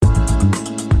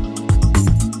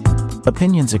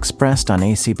Opinions expressed on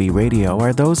ACB Radio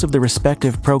are those of the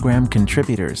respective program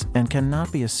contributors and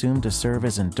cannot be assumed to serve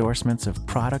as endorsements of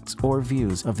products or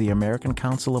views of the American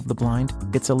Council of the Blind,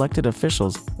 its elected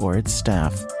officials, or its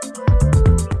staff.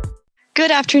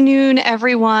 Good afternoon,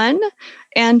 everyone,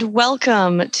 and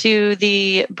welcome to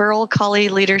the Burrell Colley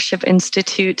Leadership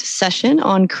Institute session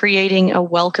on creating a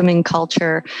welcoming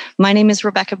culture. My name is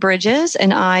Rebecca Bridges,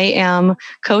 and I am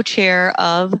co-chair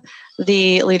of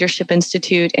the Leadership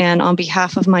Institute. And on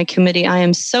behalf of my committee, I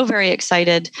am so very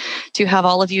excited to have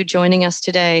all of you joining us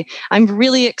today. I'm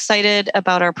really excited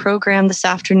about our program this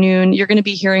afternoon. You're going to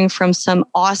be hearing from some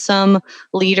awesome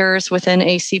leaders within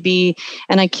ACB,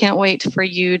 and I can't wait for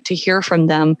you to hear from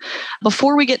them.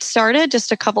 Before we get started,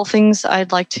 just a couple things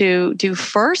I'd like to do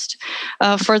first.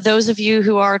 For those of you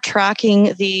who are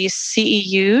tracking the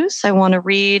CEUs, I want to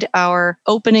read our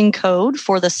opening code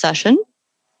for the session.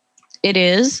 It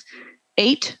is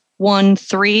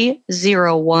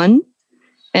 81301.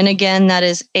 And again, that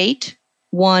is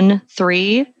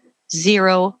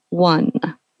 81301.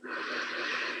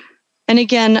 And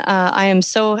again, I am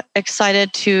so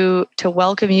excited to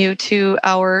welcome you to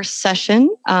our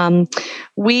session.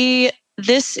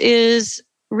 This is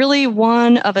really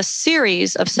one of a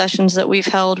series of sessions that we've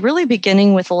held, really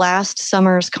beginning with last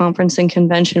summer's conference and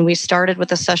convention. We started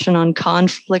with a session on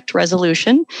conflict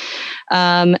resolution,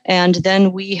 and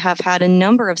then we have had a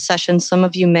number of sessions. Some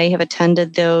of you may have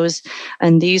attended those,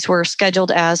 and these were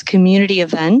scheduled as community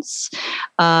events,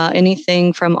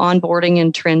 anything from onboarding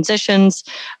and transitions.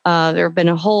 There have been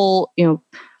a whole,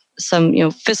 some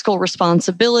fiscal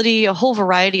responsibility, a whole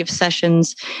variety of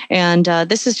sessions. And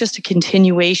this is just a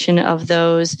continuation of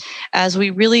those as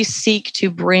we really seek to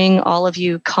bring all of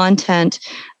you content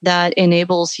that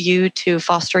enables you to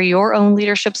foster your own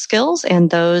leadership skills and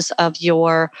those of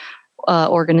your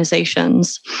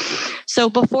organizations. So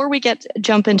before we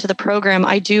jump into the program,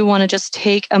 I do want to just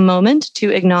take a moment to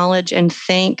acknowledge and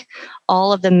thank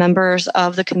all of the members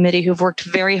of the committee who've worked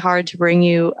very hard to bring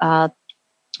you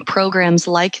programs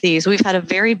like these. We've had a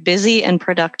very busy and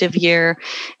productive year,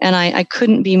 and I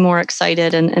couldn't be more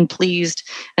excited and pleased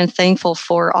and thankful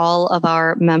for all of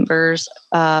our members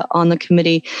on the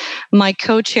committee. My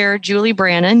co-chair, Julie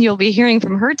Brannon, you'll be hearing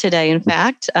from her today, in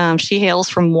fact. She hails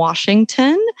from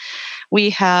Washington. We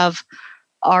have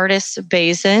Artis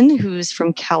Bazin, who's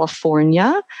from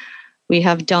California. We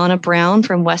have Donna Brown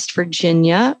from West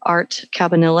Virginia, Art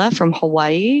Cabanilla from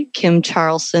Hawaii, Kim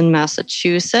Charlson,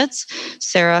 Massachusetts,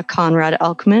 Sarah Conrad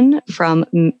Elkman from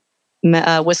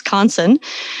Wisconsin,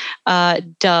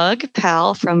 Doug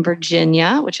Powell from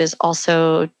Virginia, which is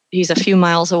also, he's a few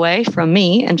miles away from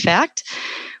me, in fact.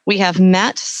 We have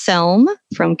Matt Selm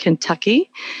from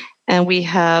Kentucky, and we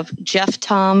have Jeff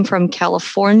Tom from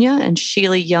California and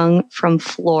Sheila Young from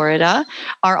Florida.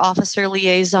 Our officer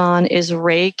liaison is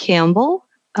Ray Campbell.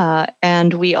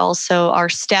 And we also, our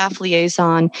staff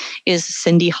liaison is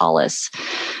Cindy Hollis.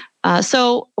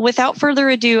 So without further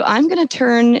ado, I'm going to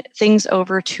turn things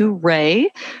over to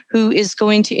Ray, who is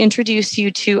going to introduce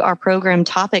you to our program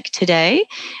topic today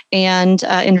and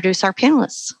introduce our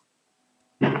panelists.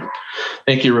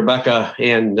 Thank you, Rebecca,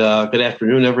 and good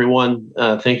afternoon, everyone.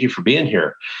 Thank you for being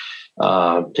here,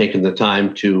 taking the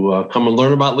time to come and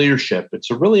learn about leadership. It's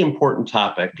a really important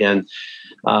topic, and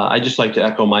I'd just like to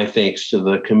echo my thanks to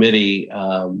the committee,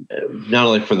 not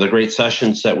only for the great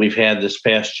sessions that we've had this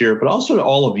past year, but also to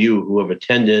all of you who have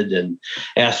attended and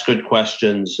asked good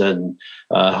questions, and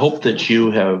hope that you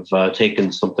have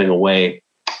taken something away,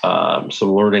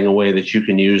 some learning away that you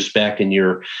can use back in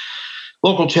your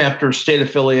local chapters, state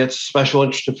affiliates, special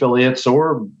interest affiliates,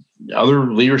 or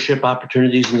other leadership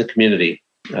opportunities in the community.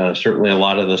 Certainly a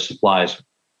lot of this applies.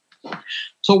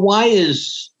 So why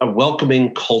is a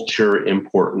welcoming culture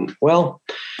important? Well,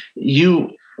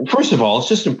 first of all, it's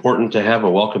just important to have a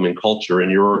welcoming culture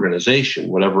in your organization,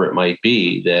 whatever it might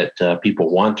be, that people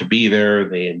want to be there,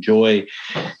 they enjoy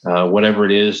whatever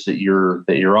it is that you're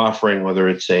offering, whether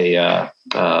it's a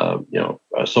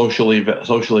social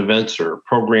events or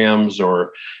programs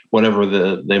or whatever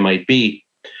they might be.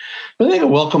 But I think a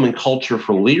welcoming culture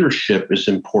for leadership is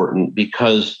important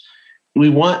because we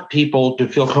want people to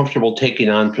feel comfortable taking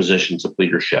on positions of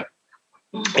leadership,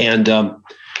 and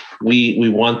we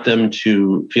want them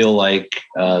to feel like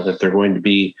that they're going to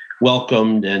be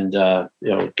welcomed and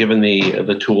given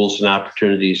the tools and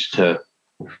opportunities to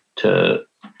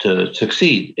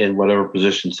succeed in whatever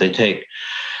positions they take.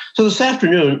 So this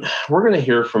afternoon, we're going to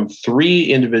hear from three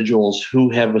individuals who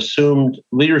have assumed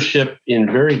leadership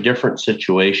in very different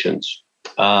situations.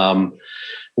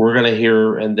 We're going to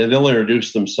hear, and then they'll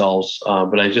introduce themselves,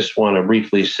 but I just want to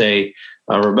briefly say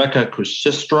Rebecca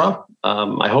Kusistra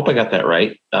I hope I got that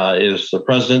right, is the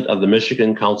president of the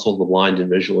Michigan Council of the Blind and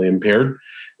Visually Impaired.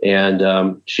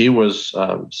 And she was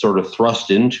sort of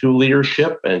thrust into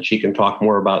leadership, and she can talk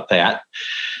more about that.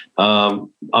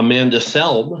 Amanda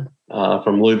Selm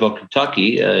from Louisville,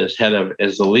 Kentucky, is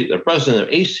the president of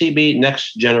ACB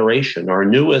Next Generation, our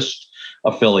newest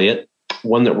affiliate,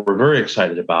 one that we're very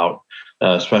excited about,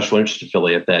 special interest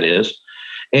affiliate that is.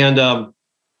 And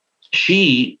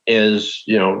she is,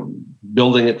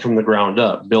 building it from the ground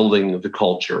up, building the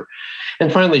culture.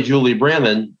 And finally, Julie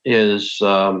Brannon is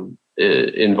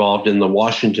involved in the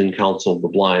Washington Council of the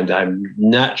Blind. I'm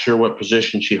not sure what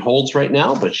position she holds right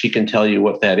now, but she can tell you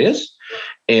what that is.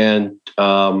 And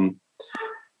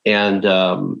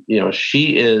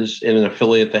she is in an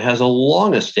affiliate that has a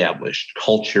long-established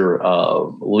culture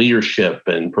of leadership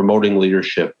and promoting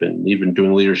leadership and even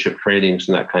doing leadership trainings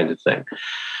and that kind of thing.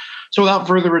 So without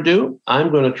further ado,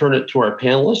 I'm going to turn it to our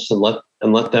panelists and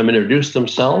let them introduce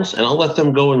themselves, and I'll let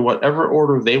them go in whatever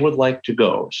order they would like to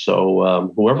go.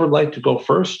 So whoever would like to go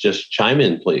first, just chime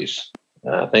in, please.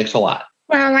 Thanks a lot.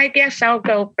 Well, I guess I'll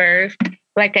go first,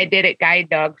 like I did at guide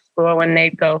dog school when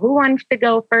they'd go, who wants to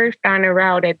go first on a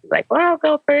route? I'd be like, well, I'll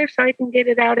go first so I can get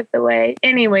it out of the way.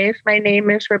 Anyways, my name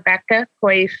is Rebecca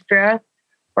Koistra,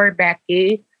 or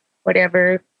Becky,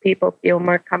 whatever people feel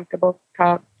more comfortable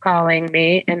calling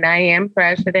me. And I am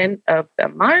president of the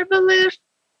marvelous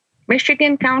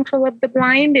Michigan Council of the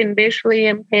Blind and Visually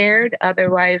Impaired,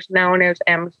 otherwise known as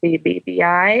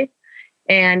MCBVI.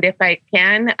 And if I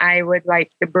can, I would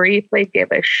like to briefly give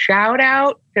a shout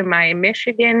out to my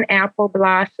Michigan Apple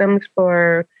Blossoms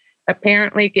for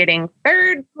apparently getting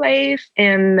third place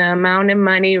in the amount of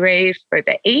money raised for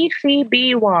the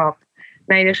ACB Walk.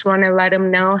 And I just want to let them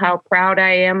know how proud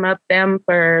I am of them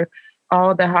for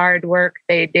all the hard work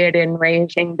they did in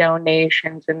raising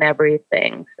donations and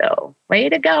everything. So way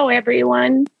to go,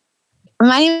 everyone.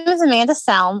 My name is Amanda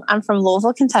Selm. I'm from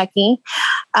Louisville, Kentucky.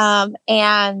 And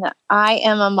I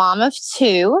am a mom of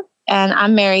two, and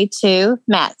I'm married to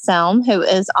Matt Selm, who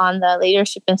is on the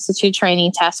Leadership Institute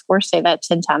Training Task Force. Say that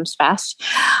 10 times fast.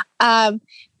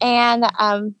 And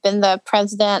I've been the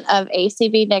president of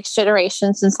ACB Next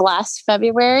Generation since last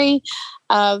February.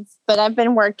 But I've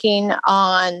been working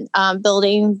on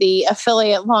building the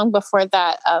affiliate long before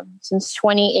that, since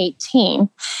 2018.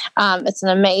 It's an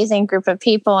amazing group of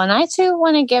people. And I too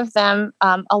want to give them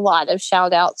a lot of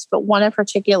shout outs, but one in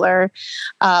particular,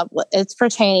 it's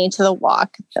pertaining to the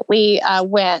walk. We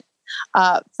went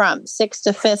from 6th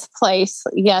to 5th place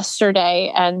yesterday.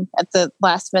 And at the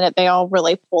last minute, they all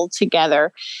really pulled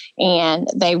together and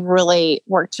they really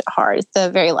worked hard at the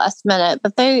very last minute.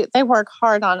 But they work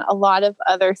hard on a lot of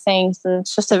other things. And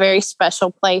it's just a very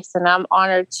special place. And I'm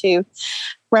honored to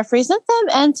represent them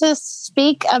and to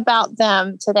speak about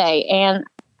them today. And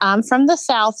I'm from the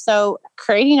South, so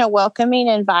creating a welcoming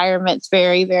environment is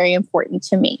very, very important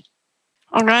to me.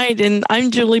 All right. And I'm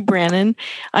Julie Brannon.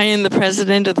 I am the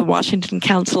president of the Washington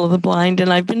Council of the Blind.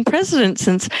 And I've been president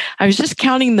since I was just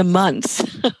counting the months,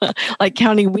 like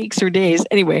counting weeks or days.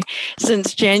 Anyway,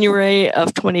 since January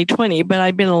of 2020. But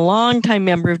I've been a longtime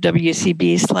member of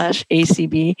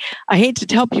WCB/ACB. I hate to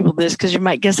tell people this because you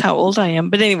might guess how old I am.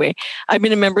 But anyway, I've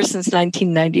been a member since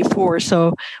 1994.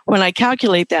 So when I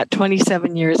calculate that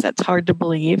 27 years, that's hard to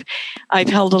believe. I've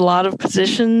held a lot of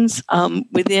positions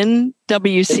within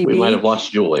WCB. We might have lost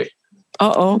Julie.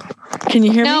 Uh-oh. Can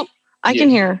you hear me? I can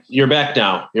hear. You're back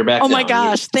now. Oh my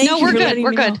gosh. Thank you. No, we're good.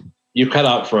 We're good. You cut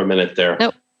out for a minute there.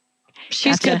 Nope.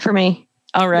 She's good for me.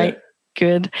 All right. Yeah.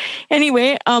 Good.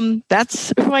 Anyway,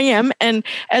 that's who I am. And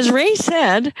as Ray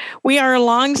said, we are a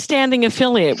long-standing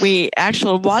affiliate.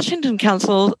 Washington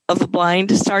Council of the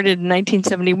Blind started in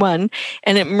 1971,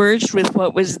 and it merged with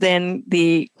what was then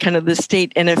the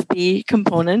state NFB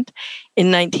component in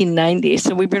 1990.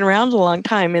 So we've been around a long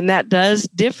time, and that does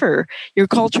differ. Your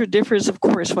culture differs, of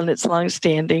course, when it's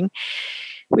long-standing.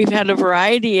 We've had a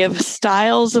variety of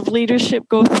styles of leadership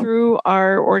go through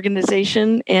our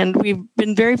organization, and we've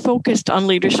been very focused on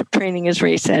leadership training, as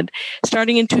Ray said.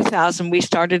 Starting in 2000, we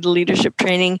started leadership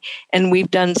training, and we've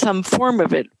done some form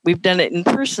of it. We've done it in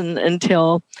person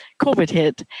until COVID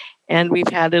hit, and we've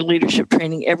had a leadership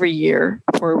training every year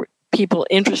for people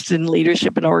interested in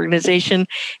leadership in our organization,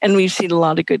 and we've seen a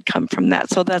lot of good come from that.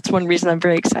 So that's one reason I'm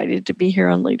very excited to be here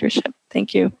on leadership.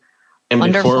 Thank you. And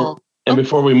wonderful.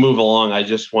 Before we move along, I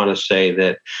just want to say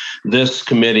that this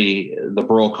committee, the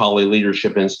Burrell Colley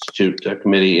Leadership Institute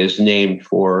Committee, is named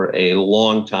for a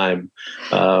longtime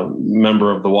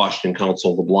member of the Washington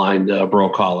Council of the Blind,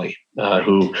 Burrell Colley,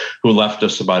 who left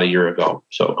us about a year ago.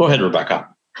 So go ahead, Rebecca.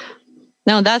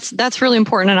 No, that's really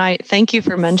important, and I thank you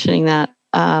for mentioning that,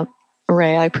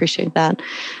 Ray. I appreciate that.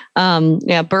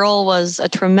 Burl was a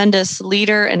tremendous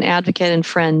leader and advocate and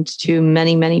friend to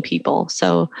many, many people.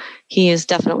 So he is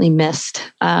definitely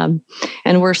missed. And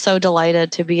we're so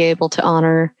delighted to be able to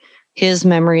honor his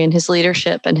memory and his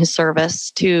leadership and his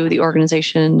service to the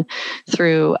organization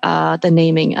through the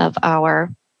naming of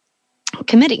our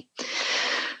committee.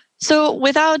 So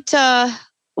with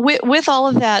all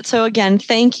of that, so again,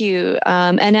 thank you.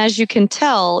 And as you can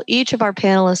tell, each of our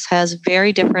panelists has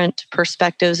very different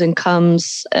perspectives and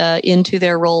comes into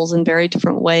their roles in very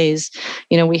different ways.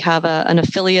 We have an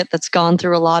affiliate that's gone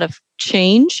through a lot of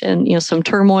change and some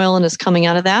turmoil and is coming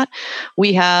out of that.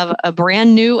 We have a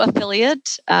brand new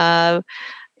affiliate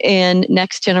in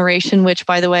Next Generation, which,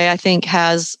 by the way, I think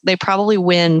they probably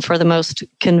win for the most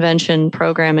convention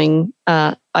programming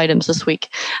items this week.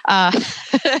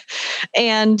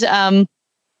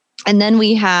 And then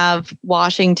we have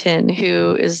Washington,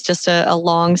 who is just a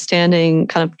long-standing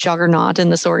kind of juggernaut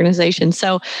in this organization.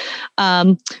 So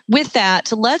with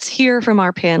that, let's hear from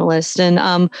our panelists.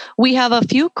 And we have a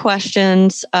few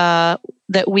questions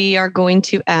that we are going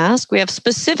to ask. We have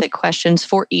specific questions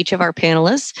for each of our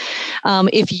panelists.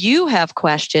 If you have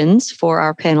questions for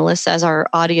our panelists as our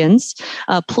audience,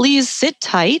 please sit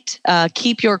tight,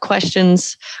 keep your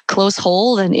questions close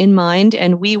hold and in mind,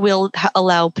 and we will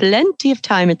allow plenty of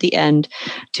time at the end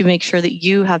to make sure that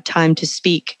you have time to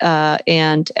speak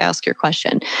and ask your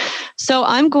question. So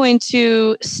I'm going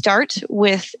to start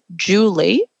with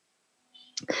Julie.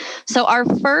 So our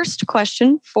first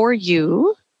question for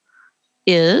you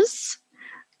is,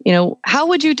 how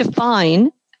would you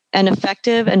define an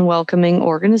effective and welcoming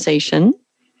organization?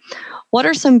 What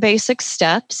are some basic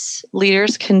steps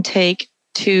leaders can take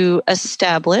to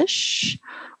establish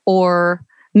or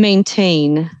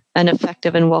maintain an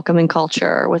effective and welcoming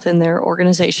culture within their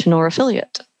organization or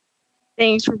affiliate?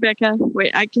 Thanks, Rebecca.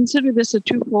 Wait, I consider this a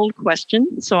twofold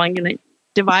question, so I'm going to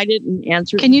divide it and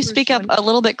answer. Can you speak up a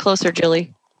little bit closer,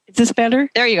 Julie? Is this better?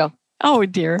 There you go. Oh,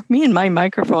 dear. Me and my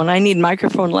microphone. I need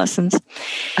microphone lessons.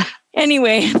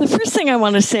 Anyway, the first thing I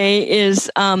want to say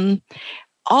is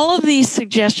all of these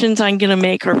suggestions I'm going to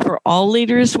make are for all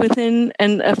leaders within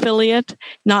an affiliate,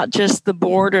 not just the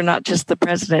board or not just the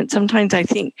president. Sometimes I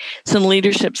think some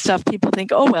leadership stuff, people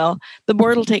think, oh, well, the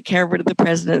board will take care of it, the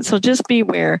president. So just be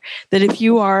aware that if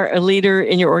you are a leader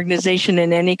in your organization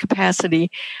in any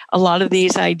capacity, a lot of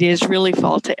these ideas really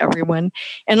fall to everyone.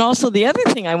 And also the other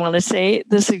thing I want to say,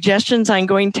 the suggestions I'm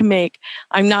going to make,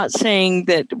 I'm not saying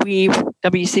that we,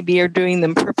 WCB, are doing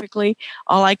them perfectly.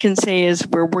 All I can say is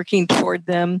we're working toward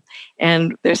them,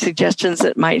 and there's suggestions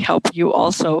that might help you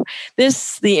also.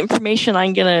 The information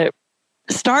I'm going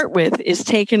to start with is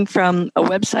taken from a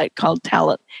website called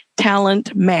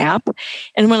Talent Map.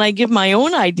 And when I give my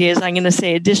own ideas, I'm going to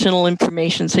say additional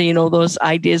information so you know those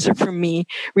ideas are from me,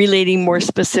 relating more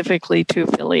specifically to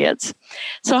affiliates.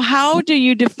 So how do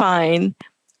you define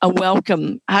a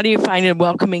welcome? How do you find a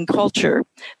welcoming culture?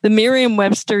 The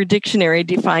Merriam-Webster dictionary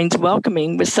defines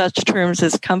welcoming with such terms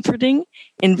as comforting,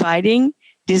 inviting,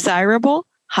 desirable,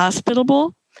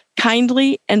 hospitable,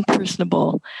 kindly, and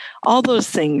personable. All those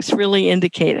things really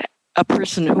indicate a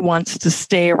person who wants to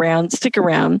stick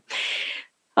around.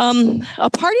 A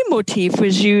party motif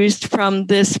was used from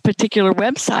this particular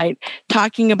website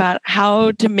talking about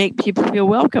how to make people feel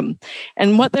welcome.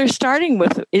 And what they're starting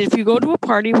with is if you go to a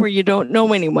party where you don't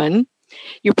know anyone,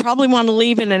 you probably want to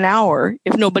leave in an hour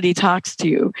if nobody talks to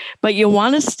you, but you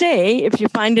want to stay if you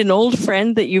find an old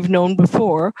friend that you've known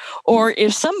before, or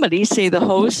if somebody, say the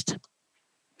host,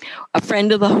 a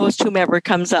friend of the host, whomever,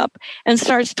 comes up and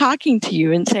starts talking to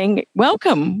you and saying,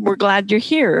 welcome, we're glad you're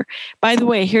here. By the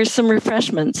way, here's some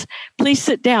refreshments. Please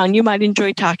sit down. You might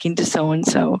enjoy talking to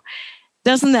so-and-so.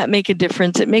 Doesn't that make a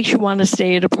difference? It makes you want to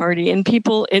stay at a party, and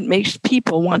it makes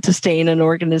people want to stay in an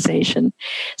organization.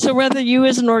 So whether you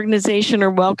as an organization are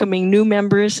welcoming new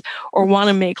members or want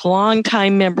to make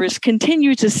longtime members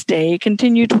continue to stay,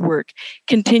 continue to work,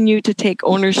 continue to take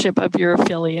ownership of your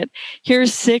affiliate,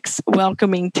 here's 6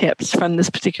 welcoming tips from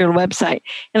this particular website.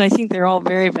 And I think they're all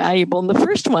very valuable. And the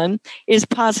first one is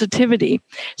positivity.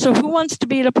 So who wants to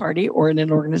be at a party or in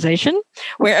an organization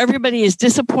where everybody is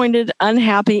disappointed,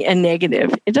 unhappy, and negative?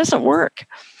 It doesn't work.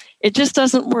 It just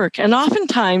doesn't work. And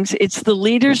oftentimes it's the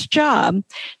leader's job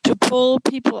to pull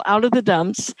people out of the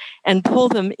dumps and pull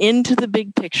them into the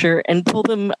big picture and pull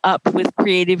them up with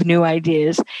creative new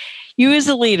ideas. You as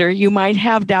a leader, you might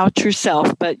have doubts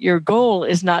yourself, but your goal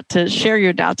is not to share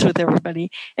your doubts with everybody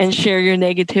and share your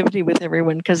negativity with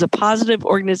everyone, because a positive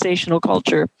organizational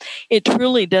culture, it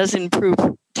truly does improve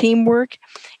teamwork.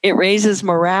 It raises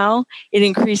morale. It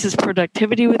increases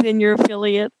productivity within your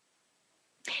affiliate.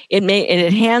 It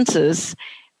enhances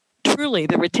truly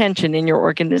the retention in your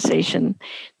organization.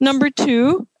 Number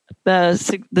 2, the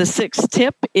sixth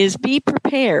tip is be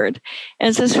prepared. And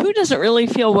it says, who doesn't really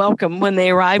feel welcome when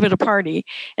they arrive at a party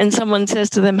and someone says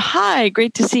to them, hi,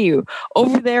 great to see you.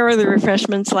 Over there are the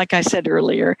refreshments, like I said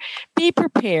earlier. Be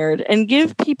prepared and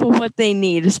give people what they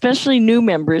need, especially new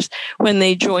members when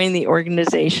they join the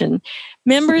organization.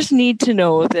 Members need to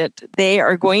know that they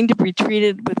are going to be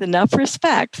treated with enough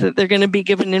respect, that they're going to be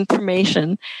given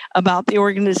information about the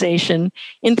organization,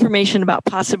 information about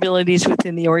possibilities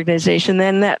within the organization,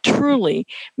 then that truly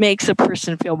makes a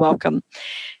person feel welcome.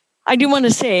 I do want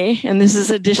to say, and this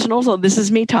is additional, so this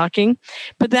is me talking,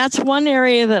 but that's one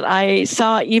area that I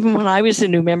saw even when I was a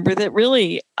new member that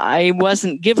really I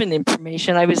wasn't given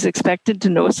information. I was expected to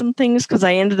know some things because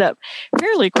I ended up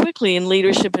fairly quickly in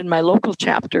leadership in my local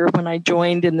chapter when I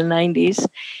joined in the 90s.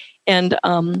 And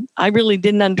I really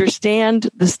didn't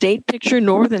understand the state picture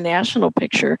nor the national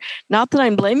picture. Not that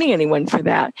I'm blaming anyone for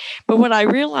that, but what I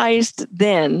realized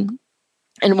then,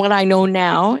 and what I know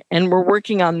now, and we're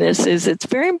working on this, is it's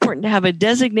very important to have a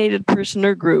designated person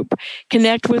or group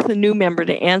connect with a new member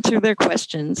to answer their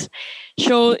questions.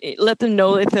 Let them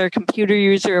know if they're a computer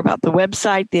user about the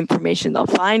website, the information they'll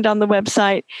find on the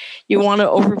website. You want to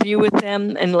overview with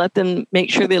them and let them make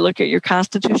sure they look at your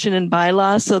constitution and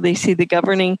bylaws so they see the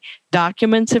governing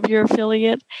documents of your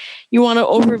affiliate. You want to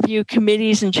overview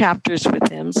committees and chapters with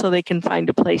them so they can find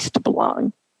a place to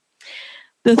belong.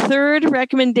 The third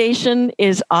recommendation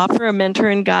is offer a mentor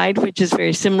and guide, which is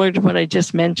very similar to what I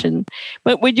just mentioned.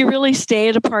 But would you really stay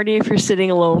at a party if you're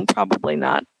sitting alone? Probably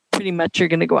not. Pretty much you're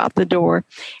going to go out the door.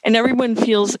 And everyone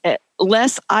feels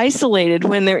less isolated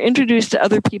when they're introduced to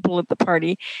other people at the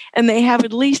party and they have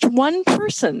at least one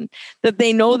person that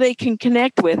they know they can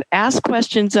connect with, ask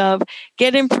questions of,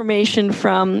 get information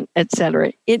from,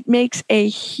 etc. It makes a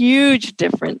huge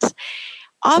difference.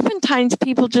 Oftentimes,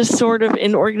 people just sort of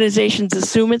in organizations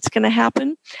assume it's going to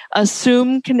happen,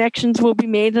 assume connections will be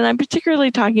made. And I'm particularly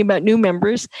talking about new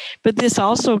members, but this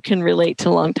also can relate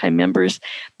to longtime members.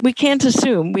 We can't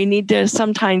assume. We need to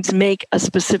sometimes make a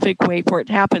specific way for it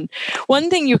to happen.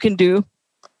 One thing you can do,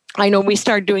 I know we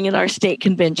started doing at our state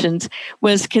conventions,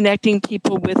 was connecting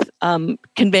people with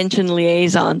convention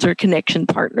liaisons or connection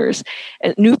partners.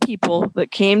 New people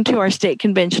that came to our state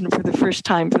convention for the first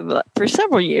time for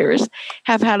several years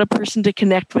have had a person to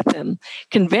connect with them.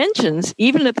 Conventions,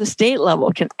 even at the state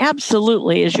level, can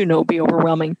absolutely, as you know, be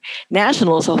overwhelming.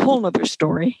 National is a whole other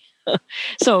story.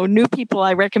 So new people,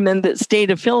 I recommend that state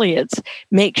affiliates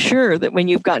make sure that when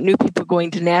you've got new people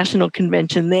going to national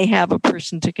convention, they have a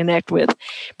person to connect with.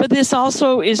 But this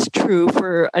also is true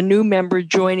for a new member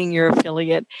joining your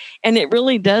affiliate, and it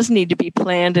really does need to be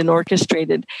planned and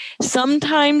orchestrated.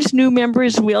 Sometimes new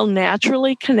members will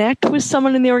naturally connect with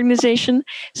someone in the organization.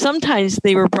 Sometimes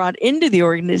they were brought into the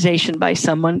organization by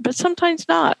someone, but sometimes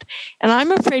not. And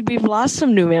I'm afraid we've lost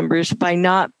some new members by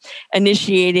not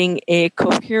initiating a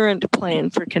coherent plan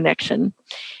for connection.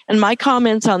 And my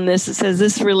comments on this, it says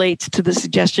this relates to the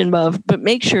suggestion above, but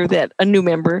make sure that a new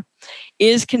member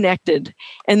is connected.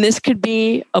 And this could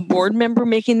be a board member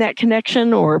making that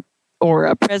connection or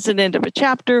a president of a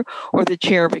chapter or the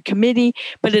chair of a committee,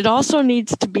 but it also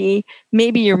needs to be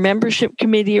maybe your membership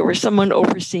committee or someone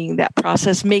overseeing that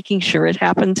process, making sure it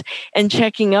happens and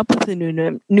checking up with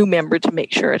the new member to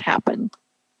make sure it happened.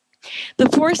 The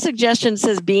fourth suggestion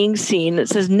says being seen. It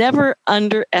says never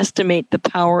underestimate the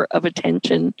power of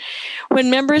attention. When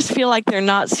members feel like they're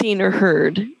not seen or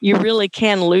heard, you really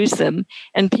can lose them.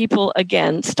 And people,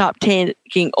 again, stop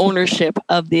taking ownership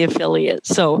of the affiliate.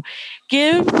 So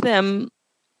give them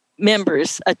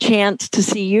members a chance to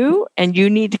see you, and you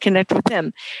need to connect with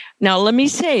them. Now, let me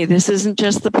say, this isn't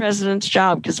just the president's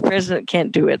job, because the president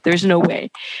can't do it. There's no way.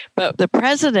 But the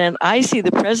president, I see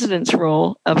the president's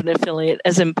role of an affiliate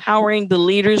as empowering the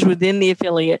leaders within the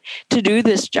affiliate to do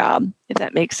this job, if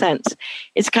that makes sense.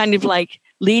 It's kind of like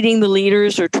leading the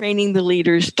leaders or training the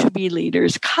leaders to be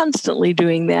leaders, constantly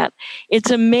doing that. It's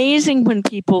amazing when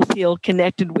people feel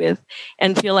connected with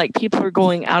and feel like people are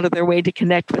going out of their way to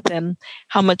connect with them,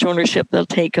 how much ownership they'll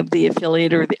take of the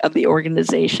affiliate or of the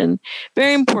organization.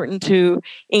 Very important to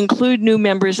include new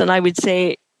members, and I would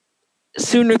say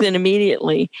sooner than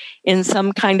immediately, in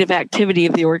some kind of activity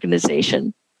of the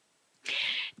organization.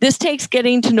 This takes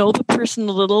getting to know the person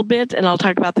a little bit, and I'll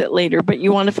talk about that later, but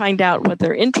you want to find out what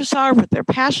their interests are, what their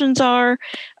passions are,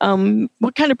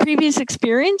 what kind of previous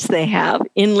experience they have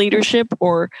in leadership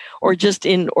or just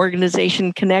in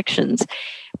organization connections.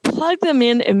 Plug them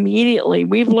in immediately.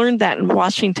 We've learned that in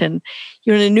Washington.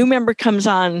 When a new member comes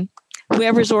on,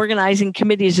 whoever's organizing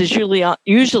committees is usually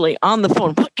on the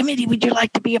phone. What committee would you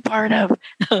like to be a part of?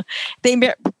 They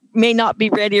may not be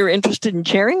ready or interested in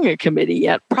chairing a committee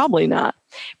yet, probably not.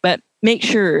 But make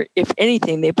sure, if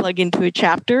anything, they plug into a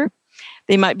chapter.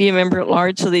 They might be a member at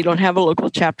large, so they don't have a local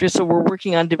chapter. So we're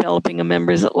working on developing a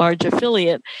members at large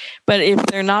affiliate. But if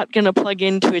they're not going to plug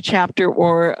into a chapter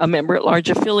or a member at large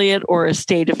affiliate or a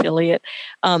state affiliate,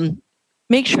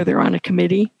 make sure they're on a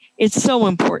committee. It's so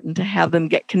important to have them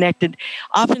get connected.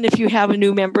 Often if you have a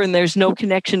new member and there's no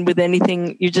connection with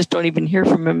anything, you just don't even hear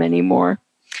from them anymore.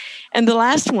 And the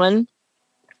last one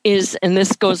is, and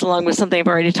this goes along with something I've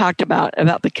already talked about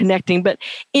the connecting, but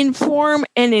inform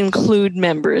and include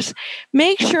members.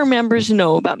 Make sure members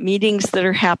know about meetings that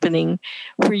are happening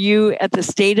for you at the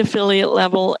state affiliate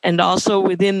level and also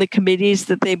within the committees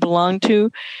that they belong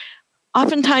to.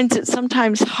 Oftentimes, it's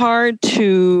sometimes hard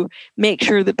to make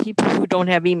sure that people who don't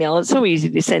have email, it's so easy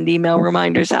to send email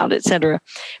reminders out, et cetera.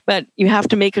 But you have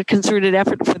to make a concerted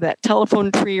effort for that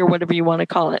telephone tree or whatever you want to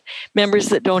call it. Members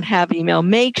that don't have email,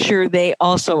 make sure they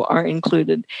also are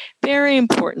included. Very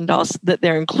important also that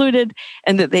they're included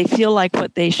and that they feel like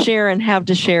what they share and have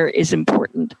to share is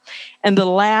important. And the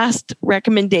last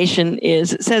recommendation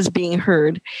is, it says being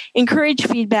heard. Encourage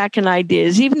feedback and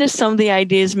ideas, even if some of the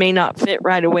ideas may not fit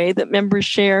right away that members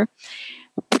share.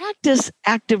 Practice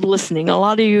active listening. A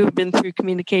lot of you have been through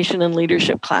communication and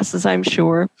leadership classes, I'm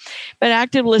sure. But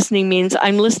active listening means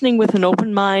I'm listening with an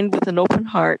open mind, with an open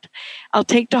heart. I'll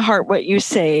take to heart what you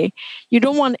say. You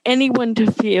don't want anyone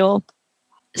to feel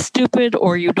stupid,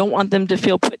 or you don't want them to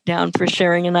feel put down for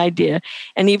sharing an idea.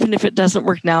 And even if it doesn't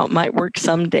work now, it might work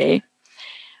someday.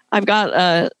 I've got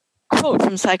a quote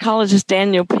from psychologist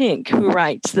Daniel Pink, who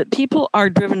writes that people are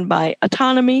driven by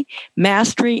autonomy,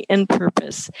 mastery, and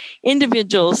purpose.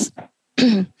 Individuals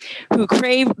who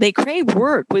crave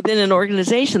work within an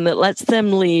organization that lets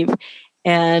them leave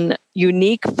an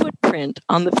unique footprint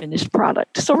on the finished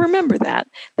product. So remember that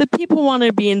people want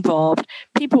to be involved,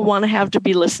 people want to have to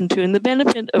be listened to, and the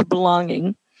benefit of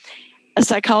belonging. A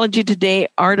Psychology Today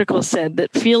article said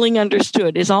that feeling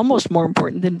understood is almost more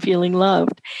important than feeling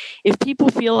loved. If people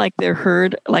feel like they're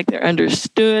heard, like they're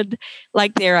understood,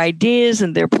 like their ideas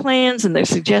and their plans and their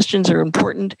suggestions are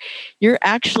important, you're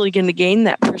actually going to gain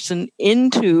that person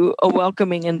into a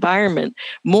welcoming environment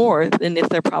more than if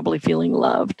they're probably feeling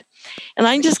loved. And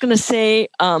I'm just going to say,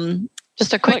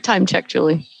 just a quick time check,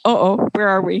 Julie. Where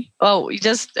are we?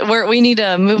 We need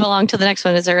to move along to the next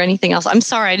one. Is there anything else? I'm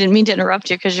sorry, I didn't mean to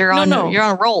interrupt you because you're on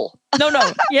a roll.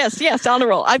 No. Yes, on a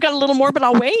roll. I've got a little more, but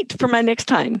I'll wait for my next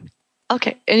time.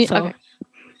 Okay. Okay. Sure.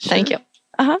 Thank you.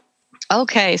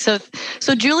 Okay. So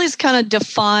Julie's kind of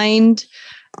defined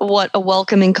what a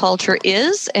welcoming culture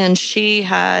is, and she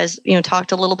has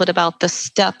talked a little bit about the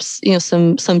steps,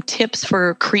 some tips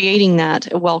for creating that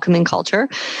welcoming culture.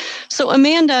 So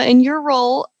Amanda, in your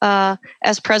role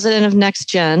as president of Next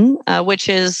Gen, which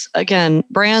is again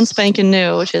brand spanking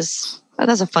new, which is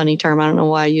that's a funny term. I don't know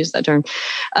why I use that term.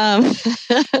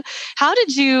 How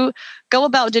did you go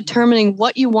about determining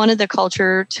what you wanted the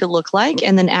culture to look like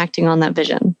and then acting on that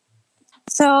vision?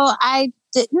 So I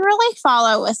didn't really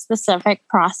follow a specific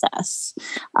process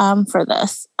for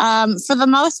this. For the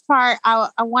most part, I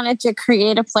wanted to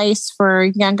create a place for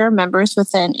younger members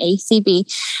within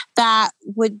ACB that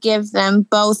would give them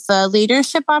both the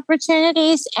leadership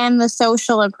opportunities and the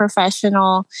social and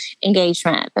professional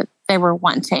engagement that they were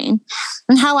wanting.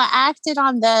 And how I acted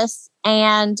on this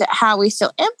and how we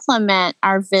still implement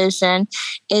our vision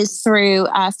is through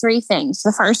three things.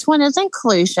 The first one is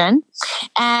inclusion,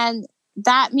 and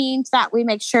that means that we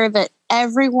make sure that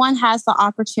everyone has the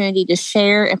opportunity to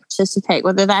share and participate,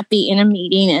 whether that be in a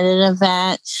meeting, in an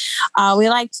event. We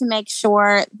like to make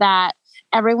sure that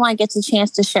everyone gets a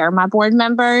chance to share. My board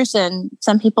members and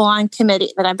some people on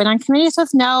committee that I've been on committees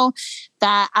with know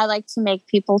that I like to make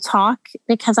people talk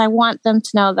because I want them to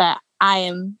know that I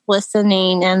am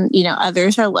listening and,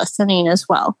 others are listening as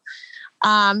well.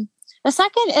 The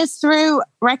second is through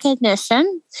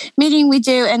recognition, meaning we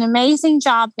do an amazing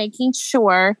job making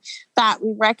sure that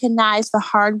we recognize the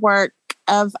hard work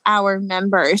of our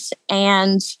members.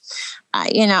 And,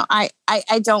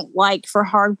 I don't like for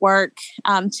hard work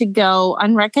to go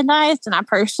unrecognized. And I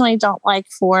personally don't like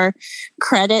for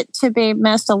credit to be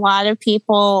missed. A lot of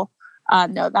people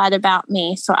know that about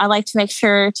me. So I like to make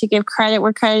sure to give credit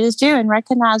where credit is due and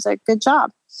recognize a good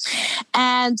job.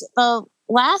 And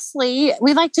lastly,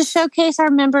 we like to showcase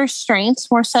our members' strengths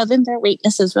more so than their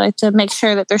weaknesses. We like to make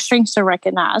sure that their strengths are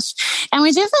recognized. And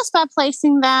we do this by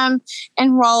placing them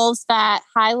in roles that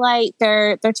highlight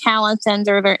their talents and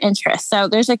their interests. So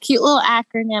there's a cute little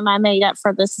acronym I made up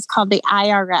for this. It's called the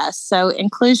IRS. So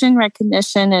inclusion,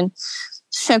 recognition, and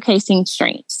showcasing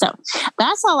strengths. So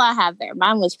that's all I have there.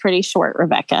 Mine was pretty short,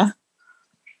 Rebecca.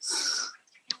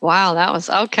 Wow, that was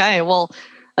okay. Well,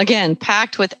 again,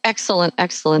 packed with excellent,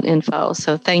 excellent info.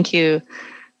 So thank you.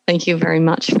 Thank you very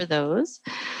much for those.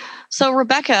 So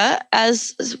Rebecca,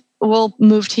 as we'll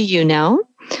move to you now.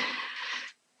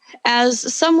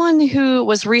 As someone who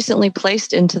was recently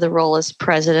placed into the role as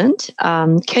president,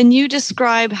 can you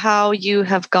describe how you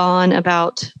have gone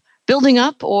about building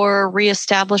up or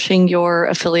reestablishing your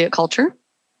affiliate culture?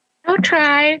 I'll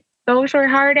try. Those are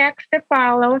hard acts to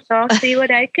follow, so I'll see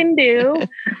what I can do.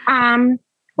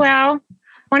 Well,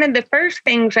 one of the first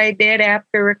things I did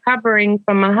after recovering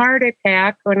from a heart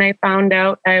attack, when I found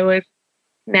out I was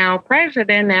now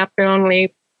president after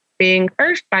only being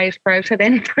first vice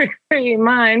president for 3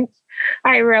 months,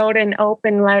 I wrote an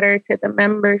open letter to the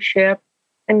membership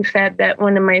and said that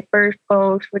one of my first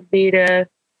goals would be to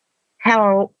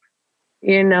help,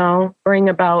 bring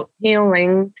about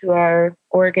healing to our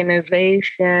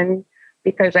organization,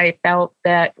 because I felt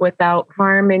that without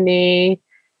harmony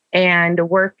and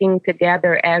working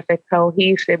together as a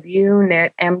cohesive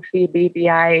unit,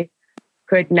 MCBVI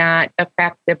could not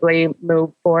effectively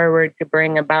move forward to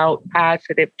bring about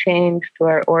positive change to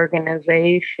our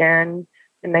organization.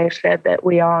 And I said that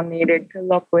we all needed to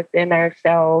look within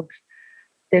ourselves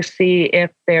to see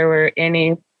if there were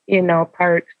any,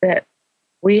 parts that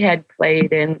we had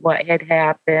played in what had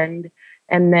happened.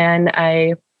 And then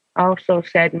I also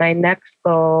said my next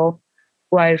goal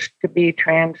was to be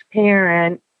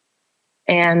transparent,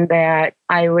 and that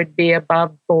I would be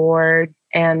above board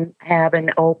and have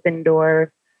an open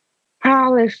door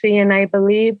policy. And I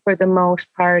believe for the most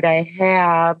part I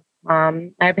have.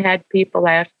 I've had people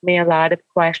ask me a lot of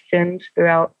questions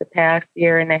throughout the past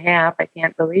year and a half. I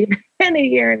can't believe it's been a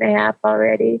year and a half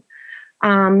already.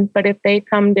 But if they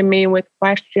come to me with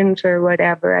questions or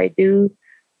whatever, I do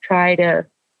try to,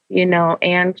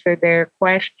 answer their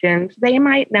questions. They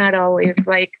might not always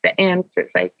like the answers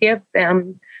I give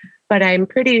them, but I'm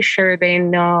pretty sure they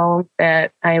know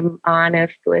that I'm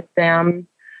honest with them.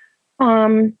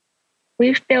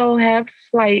 We still have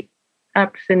slight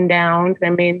ups and downs. I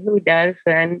mean, who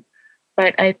doesn't?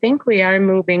 But I think we are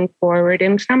moving forward.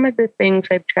 And some of the things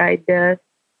I've tried to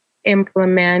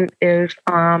implement is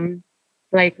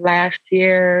like last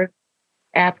year,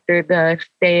 after the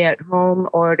stay-at-home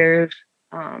orders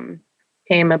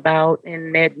came about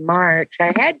in mid-March,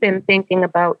 I had been thinking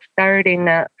about starting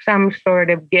some sort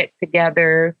of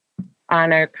get-together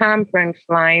on our conference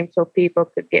line so people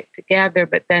could get together.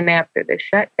 But then after the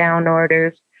shutdown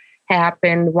orders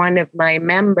happened, one of my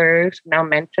members, and I'll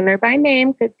mention her by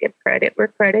name, could give credit where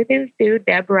credit is due,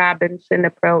 Deb Robinson,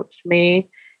 approached me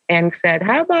and said,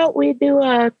 how about we do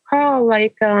a call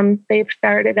like they've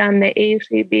started on the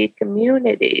ACB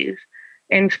communities?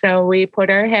 And so we put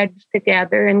our heads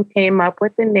together and came up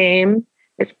with a name.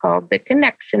 It's called the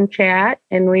Connection Chat,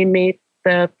 and we meet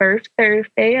the first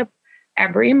Thursday of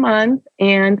every month,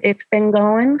 and it's been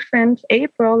going since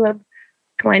April of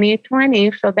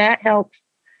 2020. So that helps,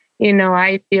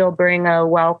 I feel, bring a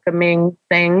welcoming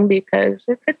thing, because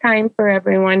it's a time for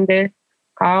everyone to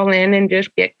call in and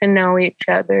just get to know each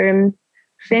other. And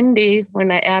Cindy,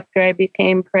 after I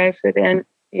became president,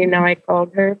 I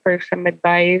called her for some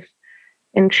advice,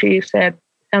 and she said,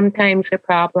 sometimes the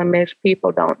problem is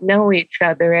people don't know each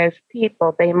other as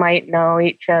people. They might know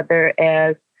each other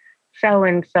as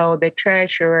so-and-so, the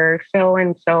treasurer,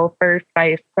 so-and-so, first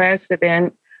vice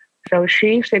president. So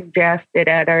she suggested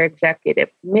at our executive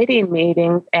committee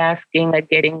meetings asking a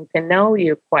getting to know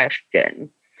you question.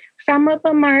 Some of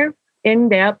them are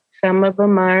in-depth, some of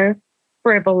them are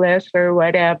frivolous or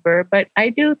whatever, but I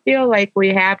do feel like we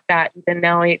have gotten to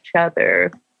know each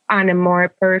other on a more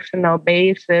personal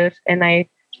basis, and I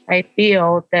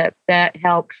feel that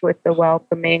helps with the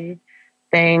welcoming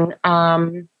thing.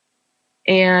 And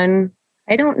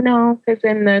I don't know, because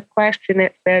in the question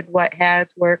it said what has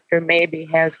worked or maybe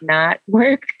has not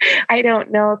worked. I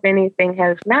don't know if anything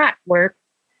has not worked.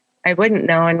 I wouldn't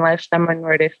know unless someone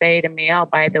were to say to me, oh,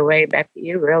 by the way, Becky,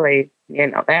 you really,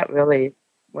 that really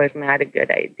was not a good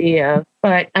idea.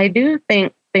 But I do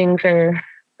think things are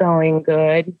going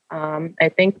good.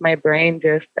 I think my brain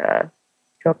just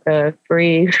took a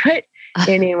freeze. But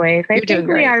anyways, I think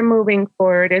we are moving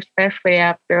forward, especially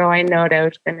after, I know what I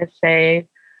was going to say.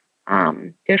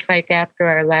 Just like after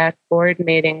our last board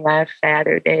meeting last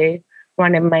Saturday,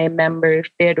 one of my members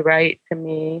did write to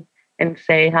me and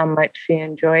say how much she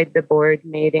enjoyed the board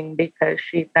meeting, because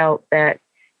she felt that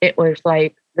it was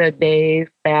like the days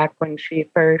back when she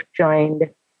first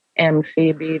joined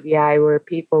MCBVI, where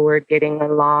people were getting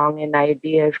along and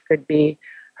ideas could be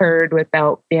heard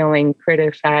without feeling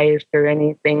criticized or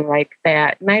anything like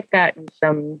that. And I've gotten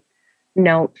some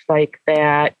notes like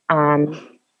that.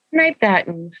 And I've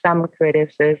gotten some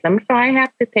criticism, so I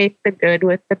have to take the good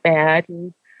with the bad.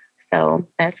 And so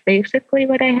that's basically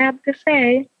what I have to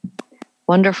say.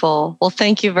 Wonderful. Well,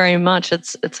 thank you very much.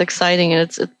 It's exciting,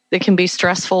 and it can be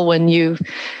stressful when you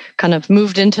kind of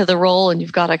moved into the role and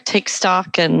you've got to take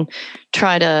stock and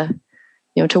try to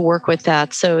work with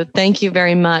that. So thank you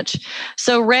very much.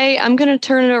 So Ray, I'm going to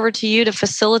turn it over to you to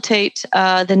facilitate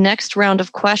the next round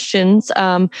of questions.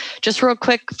 Just real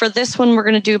quick, for this one, we're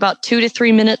going to do about 2 to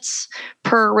 3 minutes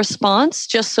per response,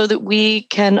 just so that we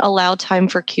can allow time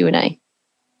for Q&A.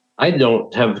 I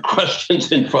don't have the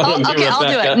questions in front of me, okay, Rebecca.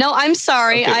 I'll do it. No, I'm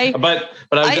sorry. Okay. But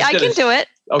I can do it.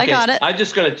 Okay. I got it. I'm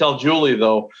just going to tell Julie,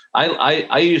 though,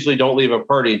 I usually don't leave a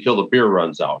party until the beer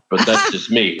runs out, but that's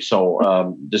just me.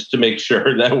 So just to make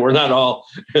sure that we're not all,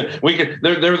 we can.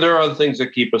 There are other things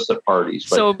that keep us at parties.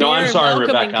 But so beer I'm sorry, and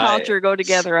welcome Rebecca. and culture go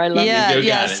together. I love it.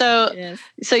 Yeah.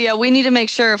 So we need to make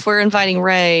sure if we're inviting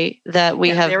Ray that we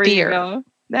have beer.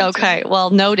 Okay, well,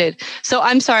 noted. So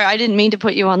I'm sorry, I didn't mean to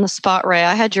put you on the spot, Ray.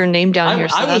 I had your name down here.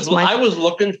 So I was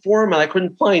looking for him and I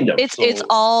couldn't find him. It's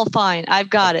all fine. I've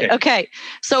got it. Okay.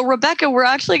 So Rebecca, we're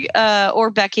actually, or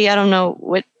Becky, I don't know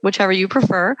whichever you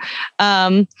prefer.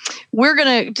 We're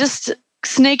going to just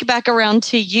snake back around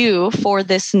to you for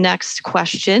this next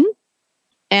question.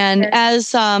 And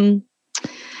as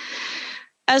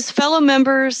fellow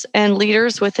members and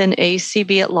leaders within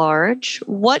ACB at large,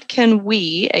 what can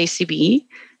we, ACB,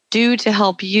 do to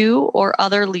help you or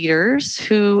other leaders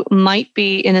who might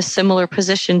be in a similar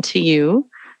position to you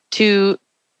to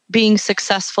being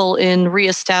successful in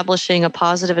reestablishing a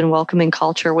positive and welcoming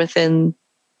culture within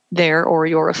their or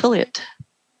your affiliate?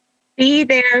 Be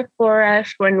there for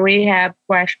us when we have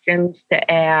questions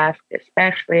to ask,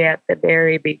 especially at the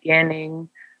very beginning,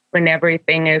 when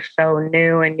everything is so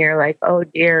new and you're like, oh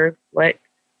dear, what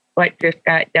just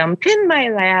got dumped in my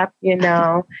lap,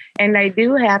 And I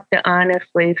do have to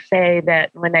honestly say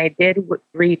that when I did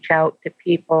reach out to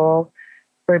people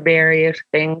for various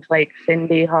things like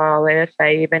Cindy Hollis,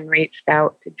 I even reached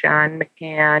out to John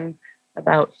McCann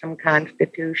about some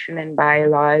Constitution and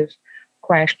bylaws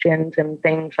questions and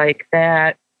things like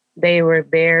that. They were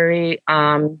very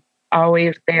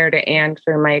always there to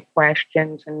answer my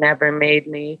questions and never made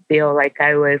me feel like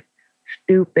I was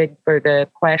stupid for the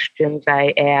questions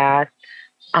I asked.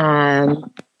 And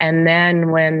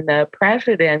then when the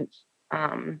president's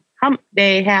Hump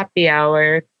Day Happy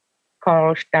Hour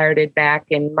call started back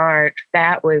in March,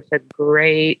 that was a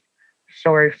great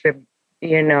source of,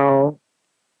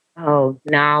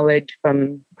 knowledge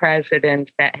from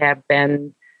presidents that have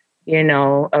been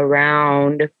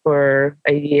around for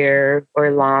a year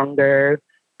or longer.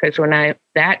 Because when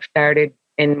that started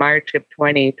in March of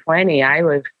 2020, I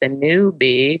was the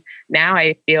newbie. Now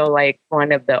I feel like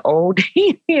one of the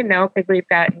oldies, because we've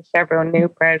gotten several new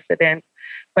presidents.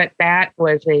 But that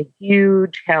was a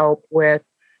huge help with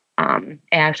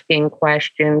asking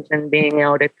questions and being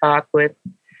able to talk with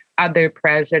other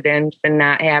presidents and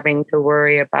not having to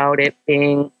worry about it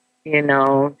being,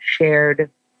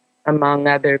 shared among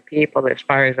other people, as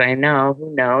far as I know.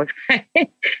 Who knows?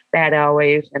 That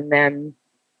always. And then,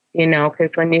 because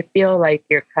when you feel like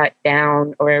you're cut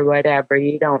down or whatever,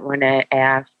 you don't want to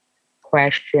ask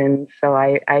questions. So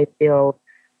I feel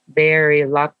very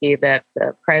lucky that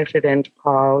the president's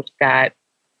calls got,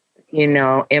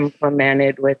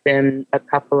 implemented within a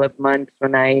couple of months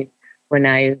when I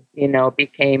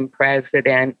became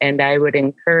president. And I would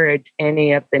encourage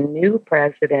any of the new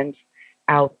presidents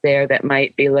out there that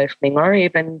might be listening, or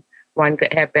even ones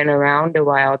that have been around a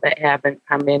while that haven't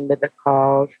come into the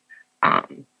calls,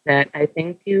 that I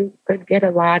think you could get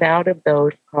a lot out of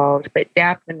those calls. But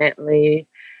definitely,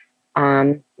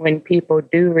 when people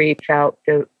do reach out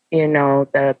to,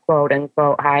 the quote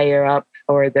unquote higher ups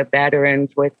or the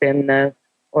veterans within the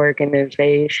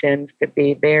organizations, to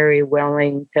be very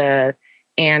willing to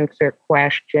answer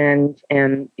questions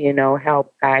and,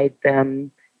 help guide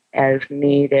them as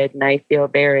needed. And I feel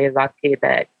very lucky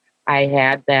that I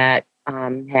had that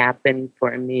happen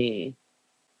for me.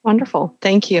 Wonderful.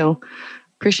 Thank you.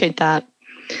 Appreciate that.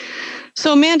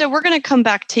 So Amanda, we're going to come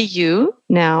back to you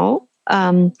now.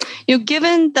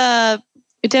 Given the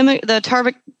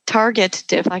target,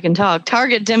 if I can talk,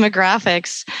 target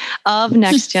demographics of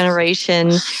Next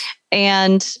Generation,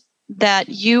 and that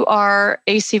you are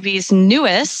ACB's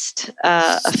newest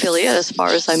affiliate, as far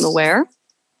as I'm aware.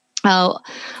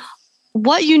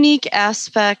 What unique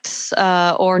aspects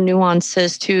or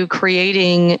nuances to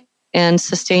creating and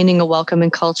sustaining a welcoming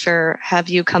culture have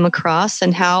you come across,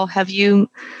 and how have you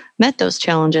met those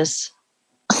challenges?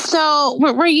 So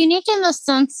we're unique in the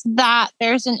sense that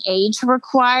there's an age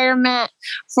requirement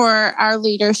for our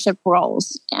leadership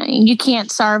roles. You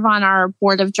can't serve on our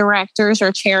board of directors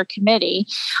or chair committee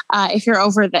if you're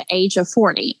over the age of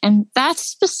 40. And that's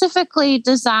specifically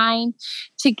designed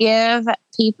to give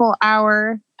people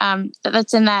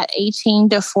that's in that 18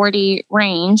 to 40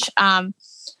 range.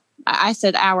 I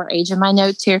said our age in my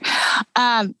notes here.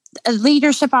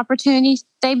 Leadership opportunities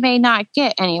they may not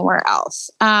get anywhere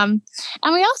else. And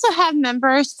we also have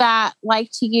members that like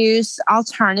to use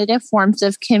alternative forms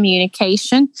of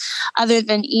communication other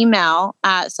than email,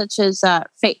 such as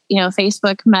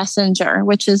Facebook Messenger,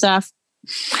 which is a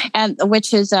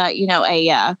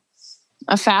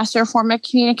faster form of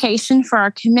communication for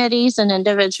our committees and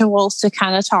individuals to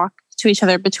kind of talk to each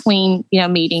other between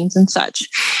meetings and such.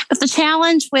 But the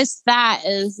challenge with that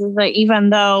is that even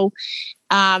though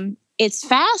it's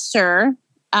faster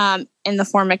in the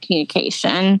form of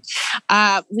communication,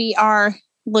 we are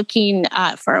looking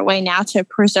for a way now to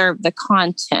preserve the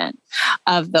content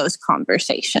of those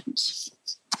conversations.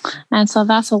 And so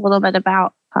that's a little bit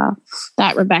about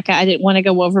that, Rebecca. I didn't want to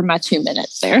go over my 2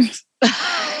 minutes there.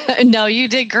 No, you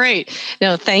did great.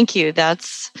 No, thank you.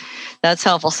 That's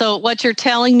helpful. So what you're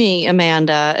telling me,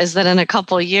 Amanda, is that in a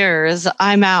couple of years,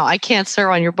 I'm out. I can't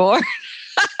serve on your board.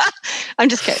 I'm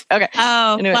just kidding. Okay.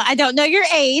 Oh, anyway. Well, I don't know your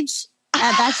age.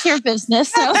 That's your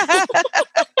business. So.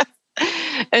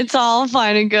 It's all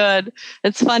fine and good.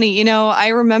 It's funny. I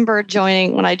remember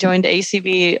when I joined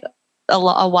ACB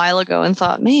a while ago and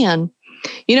thought, man,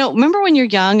 remember when you're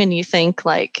young and you think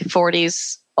like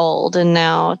 40's old, and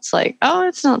now it's like, oh,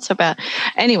 it's not so bad.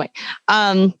 Anyway,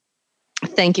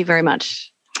 thank you very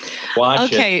much.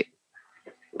 Okay.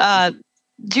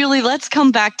 Julie, let's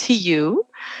come back to you.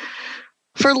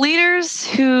 For leaders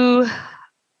who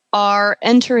are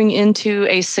entering into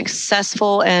a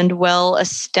successful and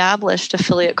well-established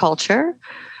affiliate culture,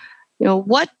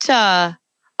 what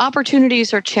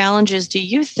opportunities or challenges do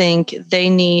you think they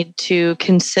need to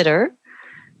consider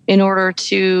in order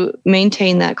to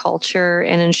maintain that culture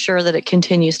and ensure that it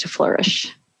continues to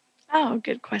flourish? Oh,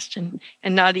 good question.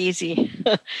 And not easy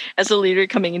as a leader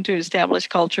coming into established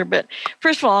culture. But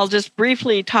first of all, I'll just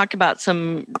briefly talk about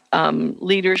some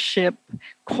leadership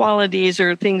qualities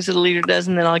or things that a leader does,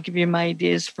 and then I'll give you my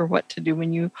ideas for what to do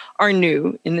when you are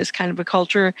new in this kind of a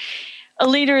culture. A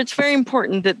leader, it's very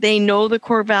important that they know the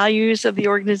core values of the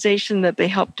organization, that they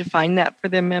help define that for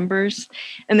their members.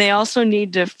 And they also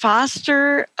need to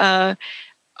foster a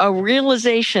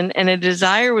realization and a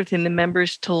desire within the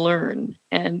members to learn.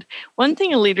 And one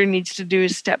thing a leader needs to do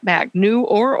is step back, new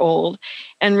or old,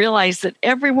 and realize that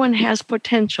everyone has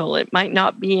potential. It might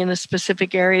not be in a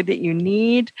specific area that you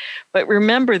need, but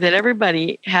remember that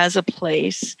everybody has a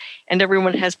place and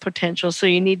everyone has potential. So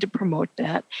you need to promote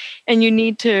that. And you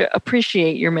need to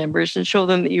appreciate your members and show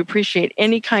them that you appreciate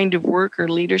any kind of work or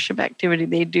leadership activity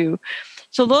they do.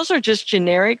 So those are just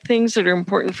generic things that are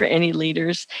important for any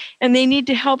leaders, and they need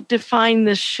to help define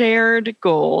the shared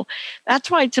goal. That's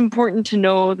why it's important to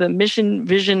know the mission,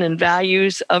 vision, and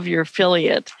values of your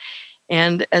affiliate.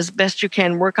 And as best you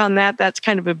can work on that. That's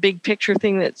kind of a big picture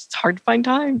thing that's hard to find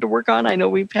time to work on. I know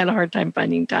we've had a hard time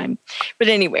finding time. But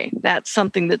anyway, that's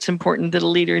something that's important that a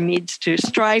leader needs to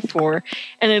strive for.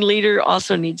 And a leader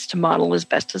also needs to model as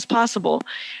best as possible.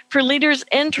 For leaders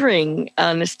entering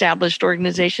an established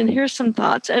organization, here's some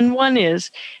thoughts. And one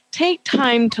is, take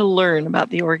time to learn about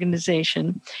the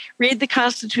organization. Read the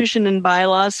Constitution and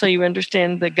bylaws so you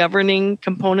understand the governing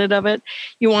component of it.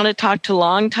 You want to talk to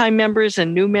longtime members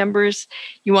and new members.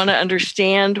 You want to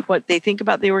understand what they think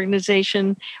about the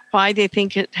organization, why they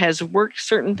think it has worked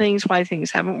certain things, why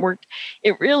things haven't worked.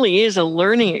 It really is a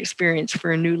learning experience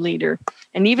for a new leader.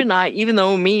 And even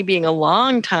though me being a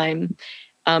long-time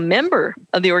member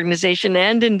of the organization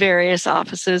and in various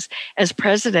offices as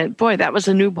president, boy, that was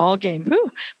a new ball game.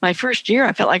 Whew. My first year,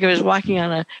 I felt like I was walking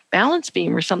on a balance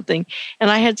beam or something, and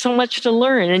I had so much to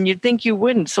learn, and you'd think you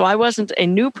wouldn't. So I wasn't a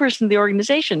new person in the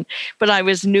organization, but I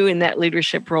was new in that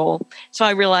leadership role. So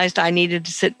I realized I needed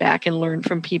to sit back and learn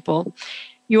from people.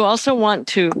 You also want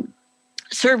to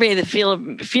survey the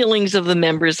feelings of the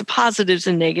members, the positives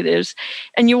and negatives,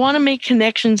 and you want to make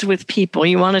connections with people.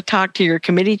 You want to talk to your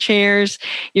committee chairs,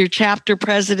 your chapter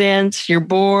presidents, your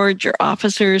board, your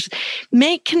officers.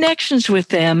 Make connections with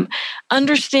them.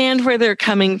 Understand where they're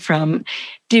coming from.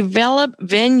 Develop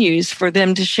venues for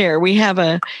them to share. We have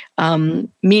a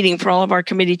meeting for all of our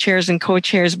committee chairs and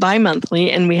co-chairs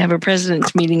bi-monthly, and we have a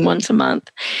president's meeting once a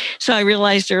month. So I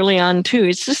realized early on, too,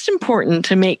 it's just important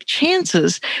to make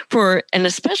chances for, and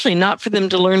especially not for them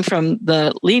to learn from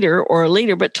the leader or a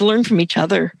leader, but to learn from each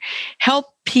other. Help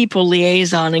people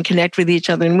liaison and connect with each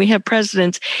other. And we have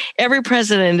presidents. Every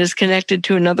president is connected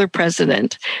to another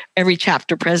president. Every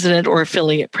chapter president or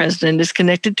affiliate president is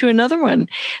connected to another one.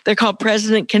 They're called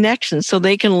president connections, so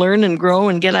they can learn and grow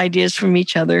and get ideas from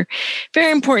each other.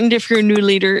 Very important if you're a new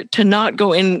leader to not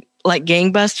go in like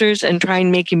gangbusters and try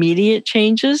and make immediate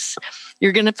changes.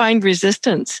 You're going to find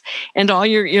resistance, and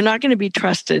you're not going to be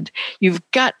trusted. You've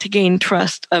got to gain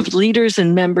trust of leaders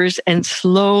and members and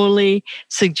slowly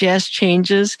suggest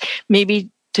changes, maybe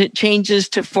to changes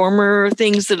to former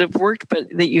things that have worked, but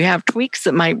that you have tweaks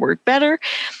that might work better,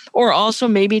 or also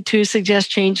maybe to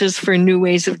suggest changes for new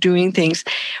ways of doing things.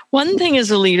 One thing as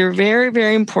a leader, very,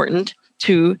 very important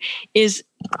too, is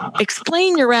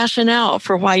explain your rationale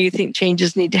for why you think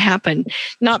changes need to happen.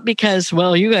 Not because,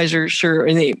 well, you guys are sure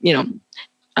in the,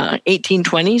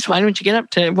 1820s, why don't you get up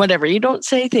to whatever? You don't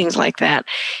say things like that.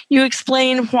 You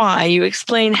explain why. You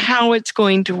explain how it's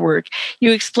going to work.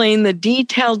 You explain the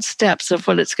detailed steps of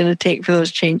what it's going to take for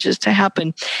those changes to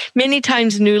happen. Many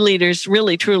times new leaders,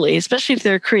 really, truly, especially if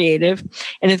they're creative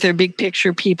and if they're big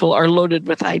picture people, are loaded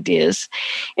with ideas.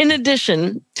 In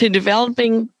addition to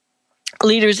developing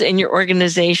leaders in your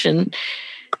organization,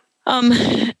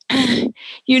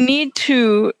 you need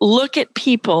to look at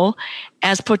people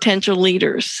as potential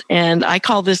leaders. And I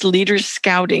call this leader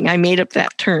scouting. I made up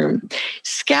that term.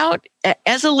 Scout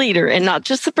as a leader, and not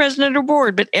just the president or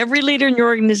board, but every leader in your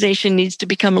organization needs to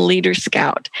become a leader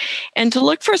scout. And to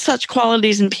look for such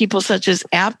qualities in people such as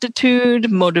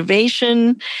aptitude,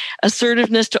 motivation,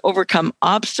 assertiveness to overcome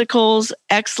obstacles,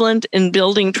 excellent in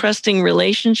building trusting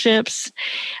relationships,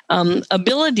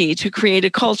 ability to create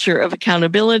a culture of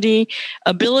accountability,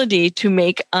 ability to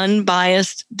make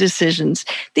unbiased decisions.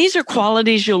 These are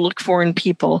qualities you'll look for in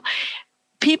people.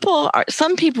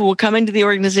 Some people will come into the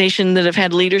organization that have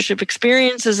had leadership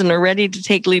experiences and are ready to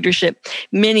take leadership.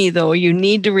 Many, though, you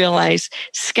need to realize,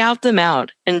 scout them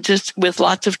out, and just with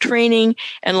lots of training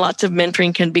and lots of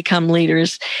mentoring can become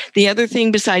leaders. The other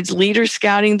thing besides leader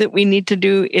scouting that we need to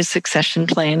do is succession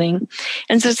planning.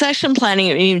 And succession planning,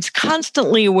 it means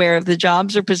constantly aware of the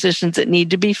jobs or positions that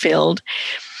need to be filled.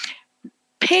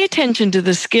 Pay attention to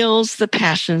the skills, the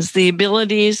passions, the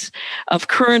abilities of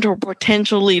current or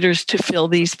potential leaders to fill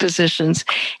these positions.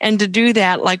 And to do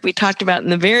that, like we talked about in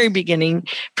the very beginning,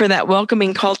 for that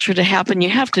welcoming culture to happen, you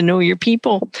have to know your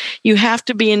people. You have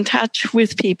to be in touch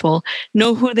with people,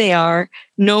 know who they are,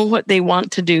 know what they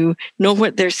want to do, know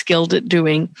what they're skilled at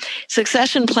doing.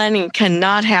 Succession planning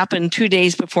cannot happen 2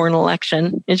 days before an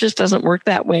election. It just doesn't work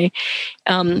that way.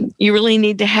 You really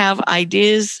need to have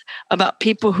ideas about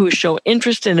people who show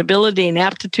interest and ability and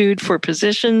aptitude for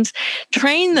positions.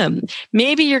 Train them.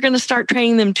 Maybe you're going to start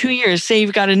training them 2 years. Say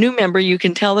you've got a new member, you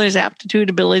can tell there's aptitude,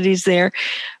 abilities there.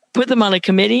 Put them on a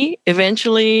committee,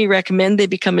 eventually recommend they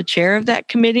become a chair of that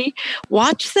committee.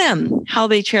 Watch them, how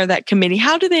they chair that committee.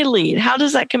 How do they lead? How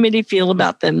does that committee feel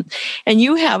about them? And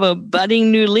you have a budding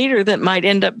new leader that might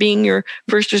end up being your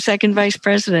first or second vice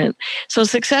president. So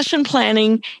succession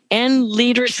planning and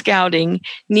leader scouting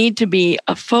need to be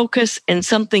a focus and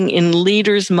something in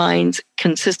leaders' minds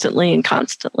consistently and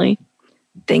constantly.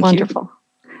 Thank you. Wonderful.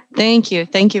 Thank you.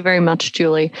 Thank you very much,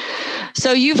 Julie.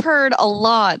 So you've heard a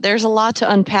lot. There's a lot to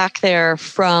unpack there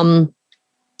from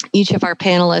each of our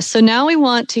panelists. So now we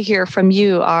want to hear from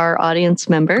you, our audience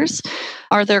members.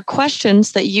 Are there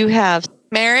questions that you have?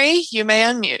 Mary, you may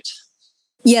unmute.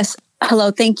 Yes.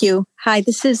 Hello. Thank you. Hi,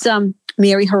 this is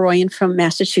Mary Heroyan from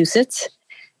Massachusetts.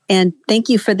 And thank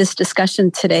you for this discussion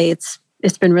today.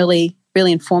 It's been really,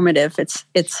 really informative.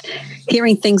 It's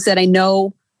hearing things that I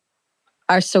know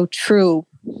are so true,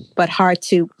 but hard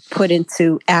to put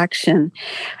into action.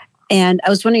 And I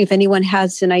was wondering if anyone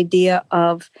has an idea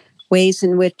of ways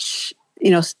in which,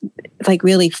 like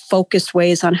really focused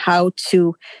ways on how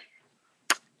to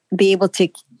be able to,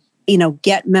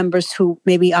 get members who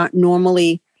maybe aren't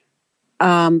normally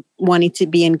wanting to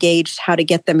be engaged, how to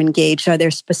get them engaged. Are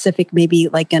there specific, maybe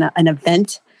like an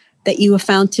event that you have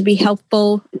found to be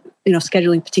helpful,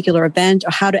 scheduling a particular event,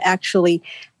 or how to actually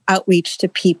outreach to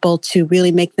people to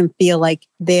really make them feel like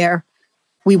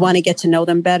we want to get to know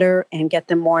them better and get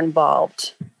them more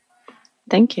involved.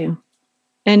 Thank you.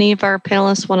 Any of our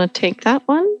panelists want to take that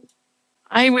one?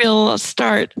 I will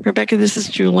start. Rebecca, this is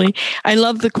Julie. I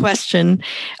love the question.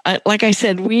 Like I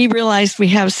said, we realized we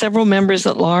have several members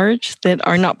at large that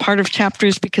are not part of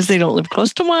chapters because they don't live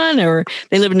close to one or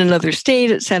they live in another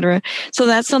state, et cetera. So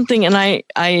that's something, and I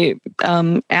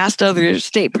asked other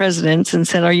state presidents and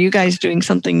said, are you guys doing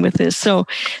something with this? So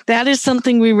that is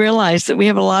something we realized, that we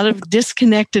have a lot of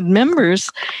disconnected members.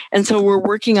 And so we're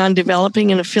working on developing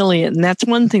an affiliate, and that's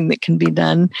one thing that can be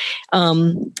done.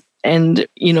 And,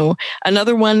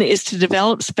 another one is to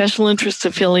develop special interest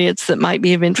affiliates that might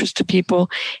be of interest to people.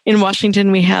 In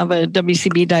Washington, we have a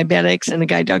WCB Diabetics and a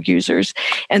Guide Dog Users.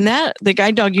 And the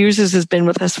Guide Dog Users has been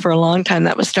with us for a long time.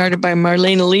 That was started by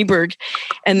Marlena Lieberg.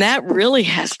 And that really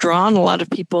has drawn a lot of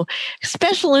people.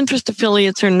 Special interest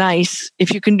affiliates are nice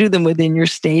if you can do them within your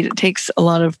state. It takes a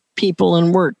lot of people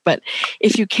and work, but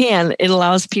if you can, it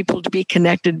allows people to be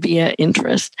connected via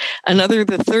interest.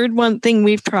 The third thing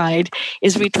we've tried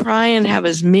is we try and have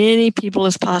as many people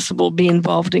as possible be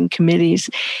involved in committees.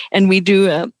 And we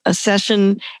do a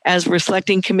session as we're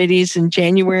selecting committees in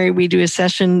January. We do a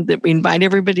session that we invite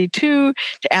everybody to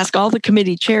ask all the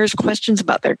committee chairs questions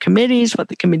about their committees, what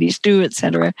the committees do,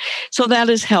 etc. So that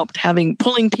has helped,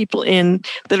 pulling people in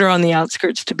that are on the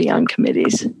outskirts to be on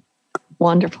committees.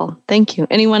 Wonderful. Thank you.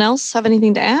 Anyone else have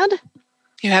anything to add?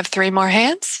 You have 3 more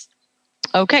hands.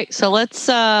 Okay, so let's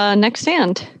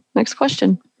next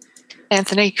question.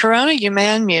 Anthony Corona, you may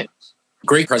unmute.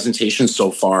 Great presentation so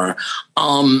far.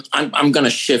 I'm going to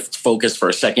shift focus for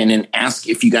a second and ask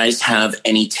if you guys have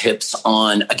any tips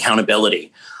on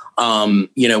accountability.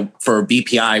 For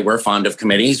BPI, we're fond of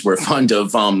committees. We're fond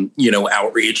of,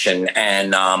 outreach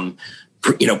and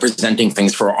presenting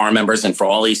things for our members and for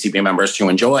all ACB members to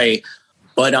enjoy.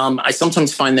 But I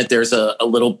sometimes find that there's a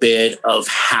little bit of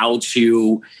how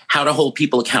to hold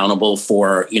people accountable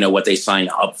for, what they sign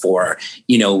up for.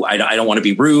 I don't want to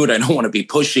be rude. I don't want to be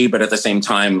pushy, but at the same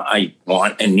time, I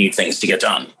want and need things to get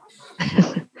done.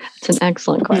 It's an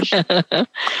excellent question.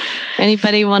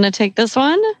 Anybody want to take this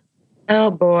one?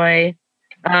 Oh, boy.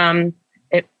 I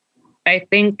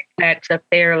think that's a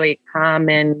fairly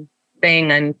common thing,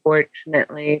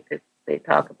 unfortunately, because they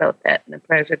talk about that in the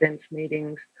president's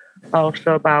meetings.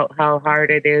 Also about how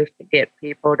hard it is to get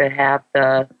people to have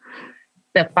the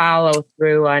follow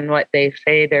through on what they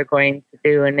say they're going to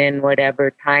do and in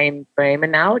whatever time frame.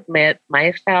 And I'll admit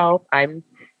myself, have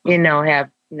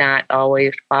not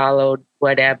always followed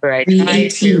whatever I try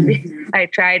to. I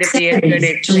try to be a good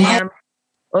example.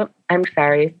 Oh, I'm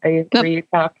sorry. Were you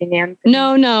talking, Anthony?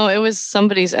 No, it was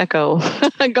somebody's echo.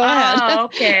 Go ahead. Oh,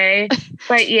 okay.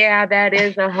 But yeah, that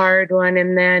is a hard one.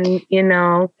 And then,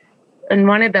 and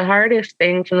one of the hardest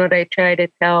things, and what I try to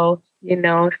tell,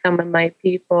 some of my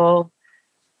people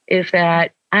is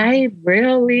that I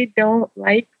really don't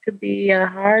like to be a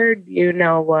hard,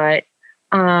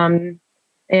 and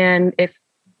it's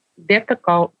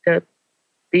difficult to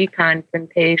be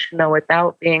confrontational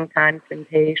without being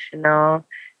confrontational.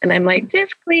 And I'm like,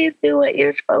 just please do what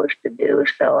you're supposed to do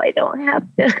so I don't have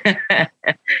to.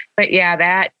 But yeah,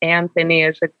 that, Anthony,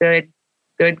 is a good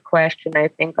question. I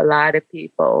think a lot of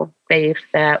people face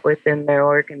that within their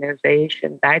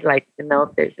organizations. I'd like to know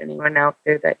if there's anyone out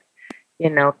there that,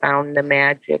 found the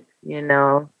magic,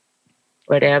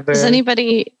 whatever. Does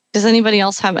anybody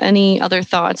else have any other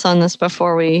thoughts on this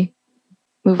before we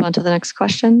move on to the next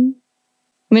question?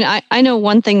 I mean, I know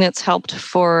one thing that's helped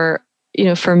for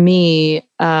me,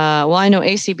 I know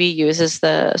ACB uses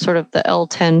the sort of the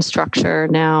L10 structure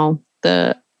now,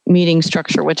 the meeting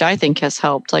structure, which I think has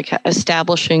helped, like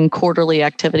establishing quarterly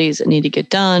activities that need to get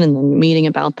done and then meeting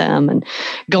about them and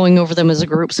going over them as a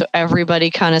group so everybody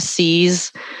kind of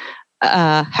sees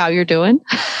how you're doing.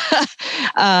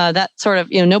 That sort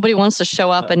of, nobody wants to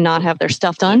show up and not have their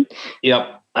stuff done.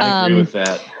 Yep, I agree with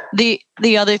that.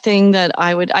 The other thing that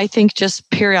I think just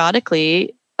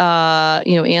periodically,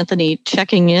 Anthony,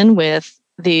 checking in with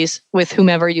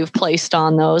whomever you've placed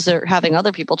on those, or having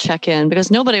other people check in,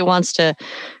 because nobody wants to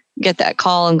get that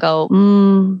call and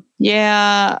go,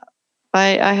 yeah,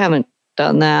 I haven't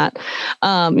done that.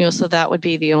 So that would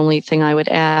be the only thing I would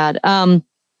add.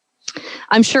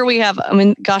 I'm sure we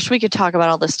could talk about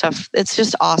all this stuff. It's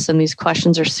just awesome. These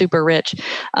questions are super rich.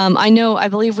 I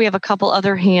believe we have a couple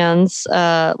other hands.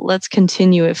 Let's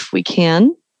continue if we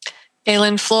can.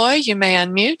 Galen Floy, you may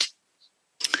unmute.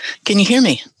 Can you hear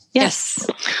me? Yes.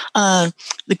 The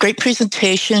great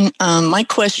presentation. My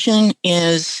question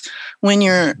is, when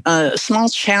you're a small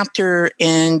chapter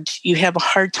and you have a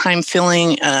hard time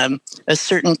filling a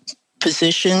certain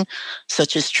position,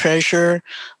 such as treasurer,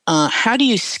 how do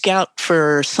you scout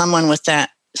for someone with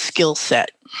that skill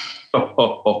set?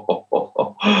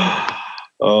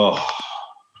 Oh,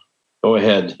 go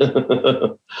ahead.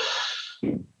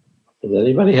 Does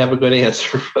anybody have a good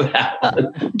answer for that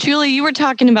one? Julie, you were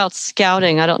talking about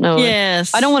scouting. I don't know.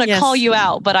 Yes. I don't want to call you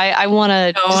out, but I want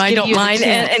to. Oh, I don't mind.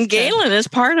 And Galen is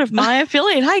part of my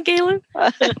affiliate. Hi, Galen.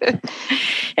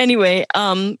 Anyway,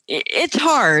 it's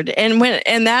hard. And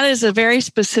that is a very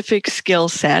specific skill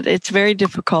set. It's very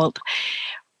difficult.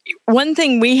 one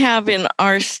thing we have in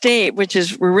our state, which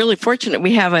is we're really fortunate,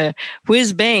 we have a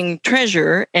whiz-bang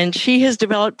treasurer, and she has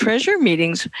developed treasurer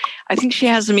meetings. I think she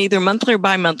has them either monthly or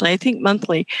bi-monthly, I think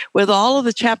monthly, with all of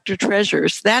the chapter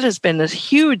treasurers. That has been a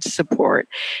huge support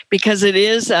because it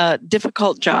is a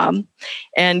difficult job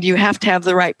and you have to have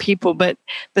the right people. But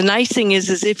the nice thing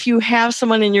is if you have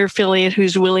someone in your affiliate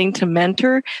who's willing to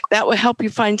mentor, that will help you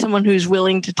find someone who's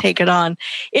willing to take it on.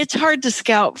 It's hard to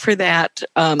scout for that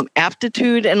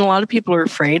aptitude, and a lot of people are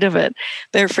afraid of it.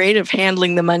 They're afraid of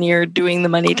handling the money or doing the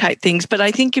money type things. But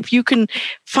I think if you can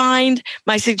find,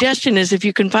 my suggestion is if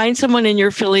you can find someone in your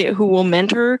affiliate who will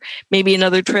mentor, maybe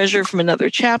another treasurer from another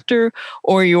chapter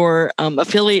or your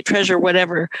affiliate treasurer,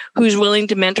 whatever, who's willing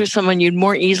to mentor someone, you'd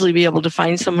more easily be able to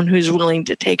find someone who's willing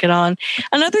to take it on.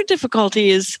 Another difficulty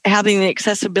is having the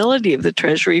accessibility of the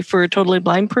treasury for a totally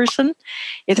blind person,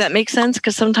 if that makes sense,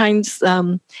 because sometimes,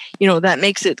 that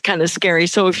makes it kind of scary.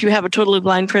 So if you have a totally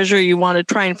blind treasurer, you want to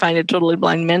try and find a totally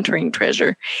blind mentoring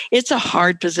treasurer. It's a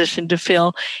hard position to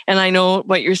fill. And I know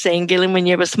what you're saying, Galen, when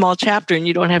you have a small chapter and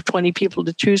you don't have 20 people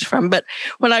to choose from. But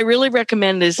what I really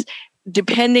recommend is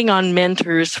depending on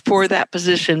mentors for that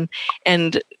position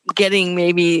and telling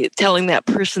that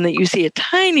person that you see a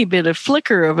tiny bit of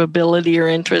flicker of ability or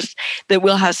interest, that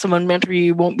we'll have someone mentor you.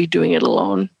 You won't be doing it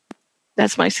alone.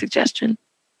 That's my suggestion.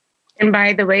 And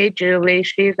by the way, Julie,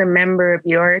 she's a member of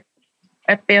your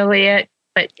affiliate,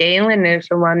 but Galen is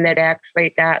the one that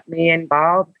actually got me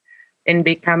involved in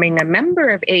becoming a member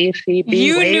of ACB.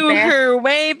 You knew her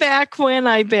way back when,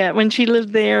 I bet, when she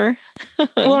lived there.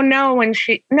 Well,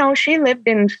 she lived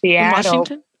in Seattle. In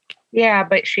Washington? Yeah,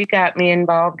 but she got me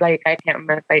involved, I can't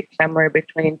remember, somewhere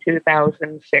between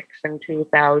 2006 and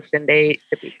 2008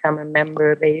 to become a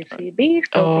member of ACB.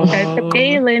 So because of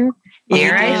Galen,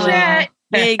 here I sat.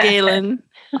 Hey, Galen.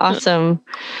 Awesome.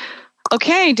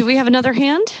 Okay, do we have another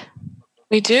hand?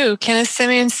 We do. Kenneth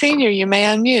Simeon Sr., you may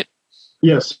unmute.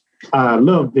 Yes, I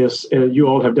love this. You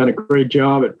all have done a great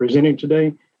job at presenting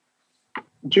today.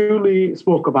 Julie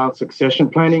spoke about succession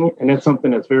planning, and that's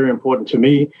something that's very important to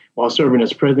me. While serving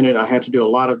as president, I had to do a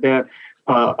lot of that.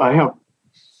 I have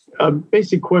a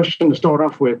basic question to start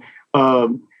off with.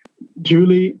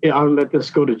 Julie, I'll let this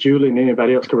go to Julie, and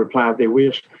anybody else can reply if they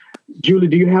wish. Julie,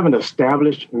 do you have an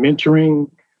established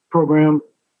mentoring program?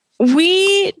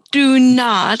 We do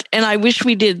not, and I wish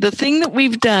we did. The thing that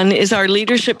we've done is our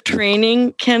leadership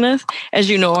training, Kenneth, as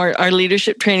you know, our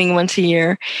leadership training once a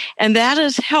year, and that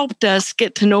has helped us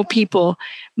get to know people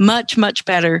much, much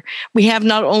better. We have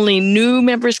not only new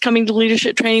members coming to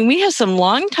leadership training, we have some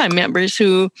longtime members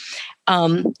who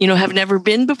have never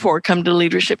been before come to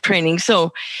leadership training.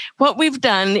 So what we've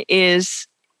done is,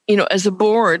 as a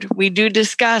board, we do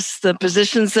discuss the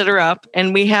positions that are up,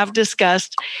 and we have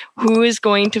discussed who is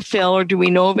going to fill, or do we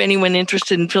know of anyone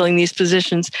interested in filling these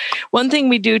positions. One thing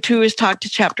we do too is talk to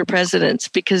chapter presidents,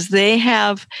 because they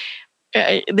have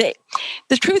the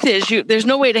truth is, there's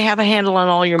no way to have a handle on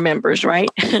all your members, right?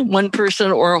 One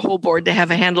person or a whole board to have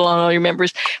a handle on all your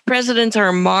members. Presidents are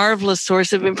a marvelous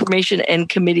source of information, and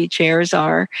committee chairs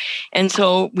are. And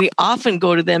so we often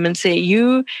go to them and say,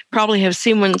 you probably have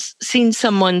seen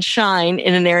someone shine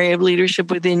in an area of leadership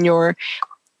within your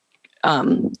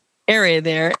area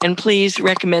there, and please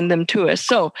recommend them to us.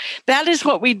 So that is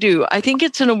what we do. I think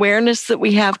it's an awareness that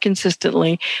we have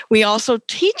consistently. We also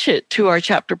teach it to our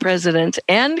chapter presidents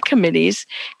and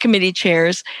committee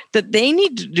chairs that they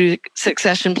need to do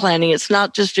succession planning. It's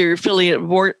not just your affiliate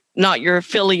board, not your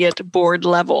affiliate board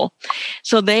level.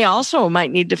 So they also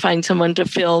might need to find someone to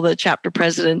fill the chapter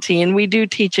presidency. And we do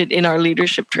teach it in our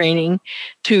leadership training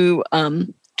to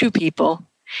people.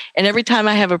 And every time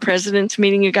I have a president's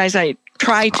meeting, you guys, I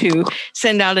try to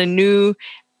send out a new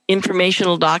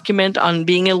informational document on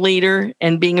being a leader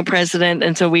and being a president.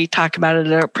 And so we talk about it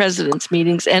at our president's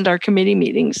meetings and our committee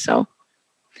meetings. So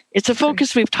it's a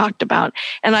focus we've talked about.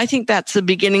 And I think that's the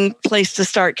beginning place to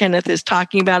start, Kenneth, is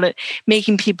talking about it,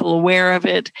 making people aware of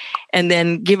it, and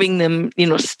then giving them,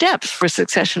 steps for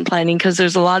succession planning, because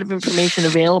there's a lot of information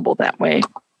available that way.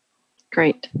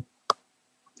 Great.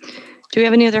 Do we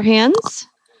have any other hands?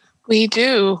 We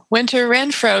do. Winter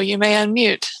Renfro, you may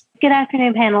unmute. Good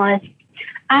afternoon, panelists.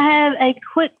 I have a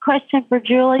quick question for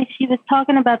Julie. She was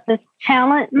talking about this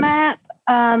talent map.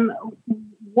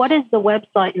 What is the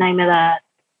website name of that?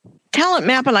 Talent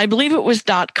Map, and I believe it was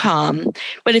 .com.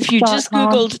 But if you just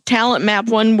Googled Talent Map,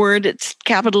 one word, it's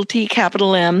capital T,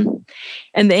 capital M.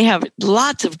 And they have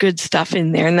lots of good stuff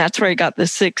in there. And that's where I got the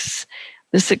six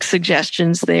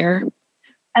suggestions there.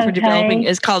 For developing,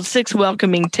 it's called 6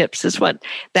 welcoming tips, is what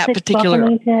that 6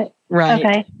 particular tip. Right.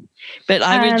 Okay. But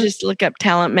I would just look up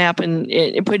Talent Map and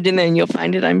put it in there, and you'll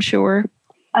find it, I'm sure.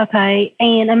 Okay.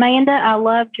 And Amanda, I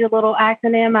loved your little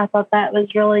acronym. I thought that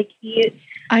was really cute.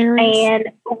 Iris.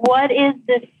 And what is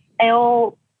this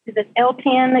L10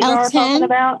 that you are talking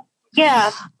about?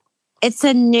 Yeah. It's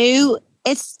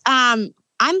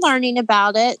I'm learning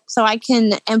about it so I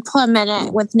can implement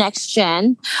it with Next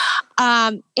Gen.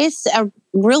 It's a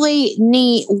really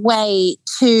neat way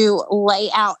to lay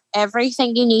out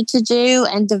everything you need to do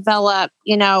and develop,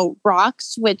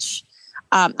 rocks, which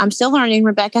I'm still learning,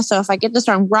 Rebecca. So if I get this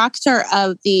wrong, rocks are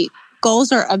the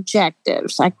goals or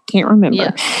objectives. I can't remember.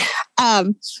 Yeah.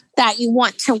 That you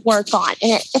want to work on.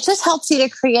 And it just helps you to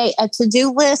create a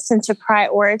to-do list and to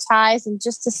prioritize and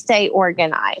just to stay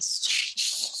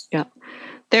organized. Yeah.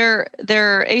 Their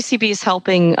ACB is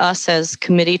helping us as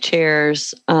committee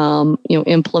chairs,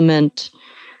 implement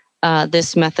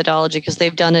this methodology because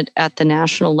they've done it at the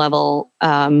national level.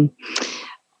 And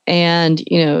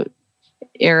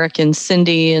Eric and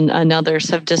Cindy and others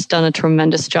have just done a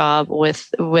tremendous job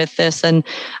with this. And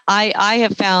I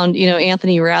have found,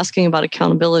 Anthony, you were asking about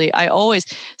accountability. I'm going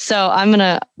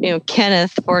to,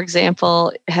 Kenneth, for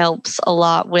example, helps a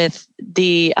lot with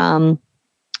the,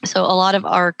 so a lot of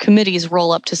our committees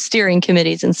roll up to steering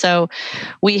committees. And so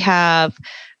we have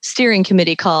steering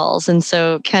committee calls. And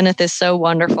so Kenneth is so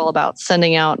wonderful about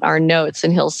sending out our notes,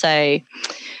 and he'll say,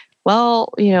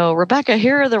 well, Rebecca,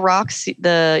 here are the rocks,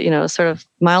 the, sort of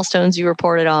milestones you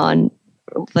reported on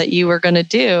that you were going to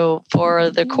do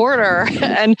for the quarter.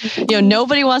 And,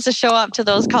 nobody wants to show up to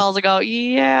those calls and go,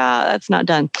 yeah, that's not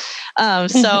done.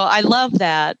 So I love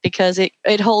that because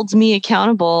it holds me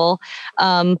accountable.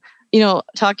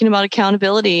 Talking about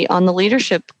accountability on the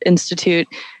Leadership Institute,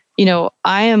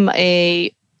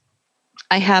 I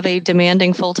have a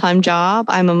demanding full-time job.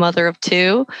 I'm a mother of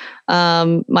two.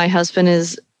 My husband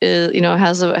has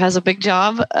a big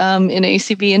job in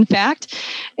ACB, in fact.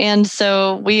 And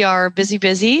so we are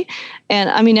busy. And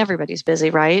I mean, everybody's busy,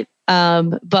 right?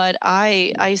 But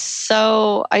I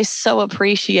so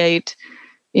appreciate,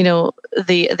 the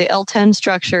L10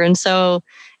 structure. And so,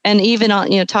 and even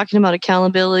on, talking about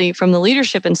accountability from the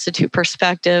Leadership Institute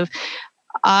perspective,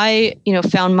 I,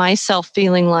 found myself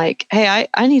feeling like, hey,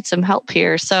 I need some help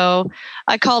here. So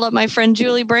I called up my friend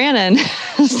Julie Brannon,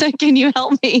 said, can you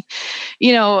help me?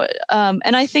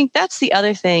 And I think that's the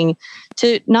other thing,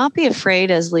 to not be afraid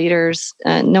as leaders.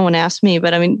 No one asked me,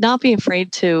 but not be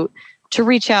afraid to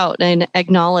reach out and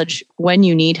acknowledge when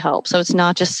you need help. So it's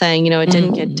not just saying, it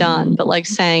didn't get done, but like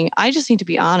saying, I just need to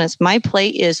be honest. My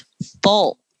plate is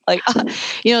full. So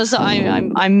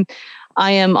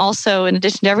I am also, in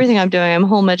addition to everything I'm doing, I'm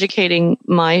home educating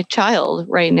my child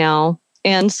right now.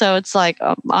 And so it's like,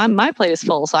 my plate is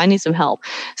full, so I need some help.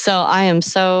 So I am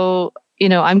so,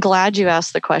 I'm glad you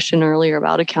asked the question earlier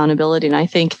about accountability. And I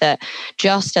think that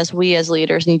just as we as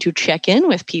leaders need to check in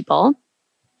with people,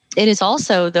 it is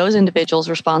also those individuals'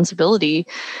 responsibility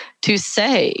to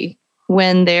say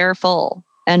when they're full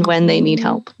and when they need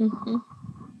help. Mm-hmm.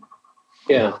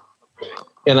 Yeah.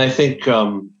 And I think,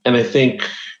 too,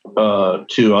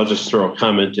 I'll just throw a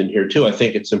comment in here too. I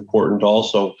think it's important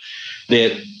also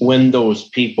that when those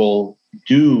people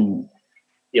do,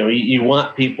 you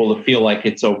want people to feel like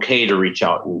it's okay to reach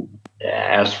out and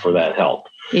ask for that help.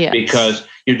 Yes. Because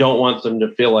you don't want them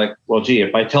to feel like, well, gee,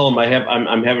 if I tell them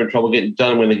I'm having trouble getting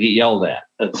done, I'm going to get yelled at.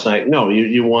 It's like, no,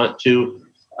 you want to.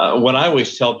 What I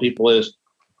always tell people is,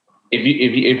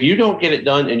 if you don't get it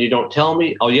done and you don't tell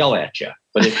me, I'll yell at you.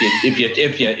 But if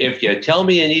you tell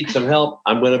me you need some help,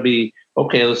 I'm going to be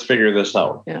okay. Let's figure this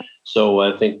out. Yeah. So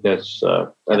I think that's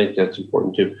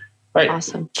important too. Right.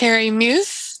 Awesome. Carrie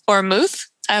Muth or Muth.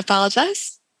 I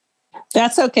apologize.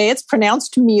 That's okay. It's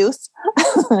pronounced Muth.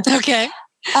 Okay.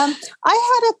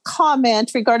 I had a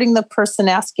comment regarding the person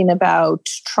asking about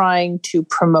trying to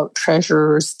promote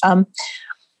treasurers.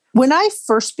 When I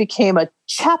first became a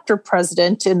chapter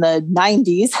president in the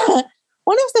 90s,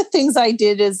 one of the things I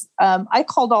did is I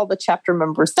called all the chapter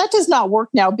members. That does not work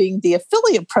now being the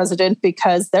affiliate president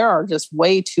because there are just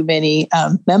way too many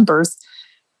members.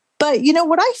 But,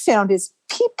 what I found is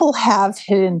people have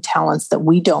hidden talents that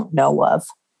we don't know of.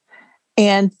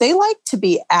 And they like to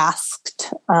be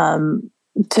asked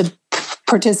to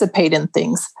participate in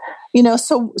things.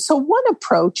 So one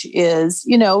approach is,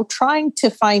 trying to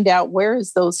find out where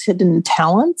is those hidden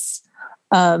talents.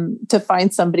 To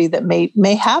find somebody that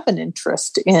may have an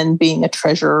interest in being a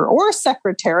treasurer or a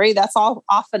secretary. That's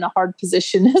often a hard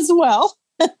position as well.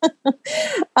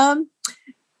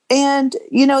 And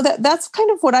that's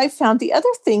kind of what I found. The other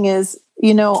thing is,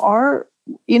 we've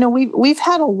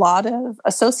had a lot of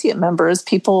associate members,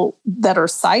 people that are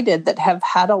cited that have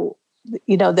had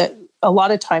that a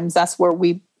lot of times that's where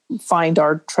we find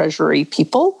our treasury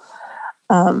people.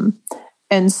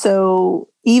 And so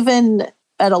even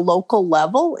at a local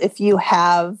level, if you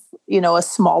have, a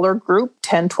smaller group,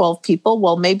 10, 12 people,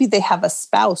 well, maybe they have a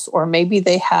spouse or maybe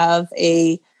they have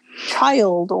a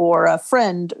child or a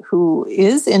friend who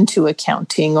is into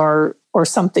accounting or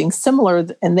something similar,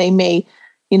 and they may,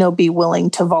 be willing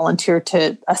to volunteer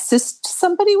to assist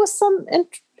somebody with some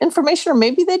information, or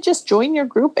maybe they just join your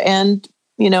group and,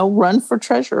 run for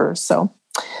treasurer. So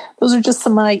those are just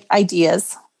some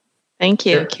ideas. Thank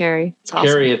you, Carrie. It's awesome.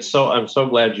 Carrie, I'm so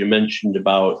glad you mentioned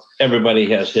about everybody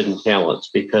has hidden talents,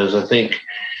 because I think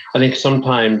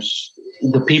sometimes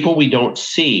the people we don't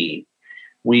see,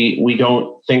 we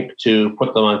don't think to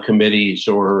put them on committees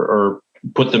or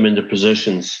put them into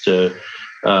positions to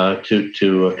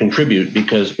contribute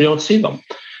because we don't see them.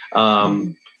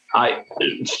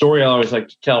 Story I always like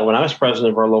to tell, when I was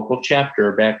president of our local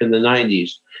chapter back in the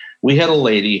 90s, we had a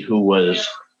lady who was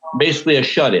basically a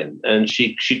shut-in, and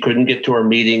she couldn't get to our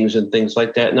meetings and things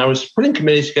like that. And I was putting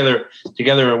committees together,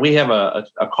 and we have a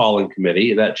calling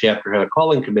committee. That chapter had a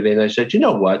calling committee, and I said, you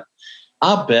know what?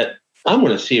 I'll bet I'm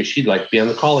going to see if she'd like to be on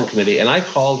the calling committee. And I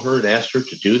called her and asked her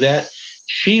to do that.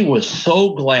 She was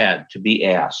so glad to be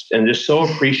asked and just so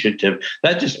appreciative.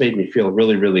 That just made me feel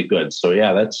really, really good. So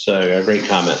yeah, that's a great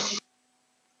comment.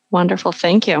 Wonderful.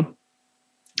 Thank you.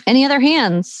 Any other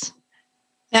hands?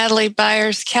 Natalie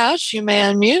Byers Couch, you may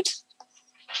unmute.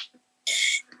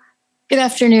 Good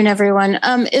afternoon, everyone.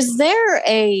 Is there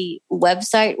a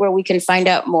website where we can find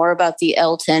out more about the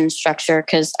L10 structure?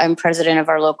 Because I'm president of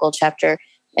our local chapter,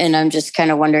 and I'm just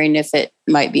kind of wondering if it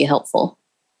might be helpful.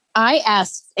 I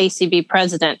asked ACB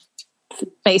president,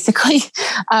 basically,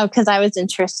 because I was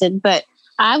interested, but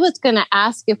I was going to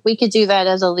ask if we could do that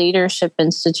as a Leadership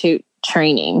Institute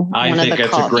training. I think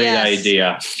it's a great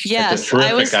idea. Yes,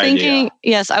 I was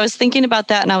thinking about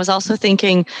that, and I was also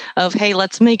thinking of, hey,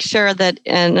 let's make sure that,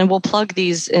 and we'll plug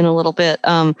these in a little bit.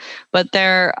 But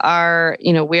there are,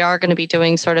 we are going to be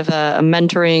doing sort of a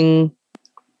mentoring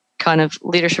kind of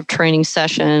leadership training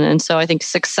session, and so I think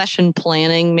succession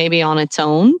planning, maybe on its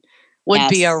own, would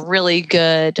be a really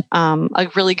good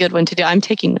one to do. I'm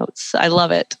taking notes. I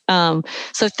love it.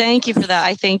 So thank you for that.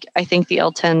 I think the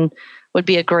L10 would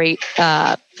be a great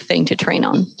thing to train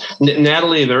on.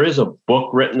 Natalie, there is a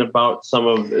book written about some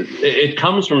of it. It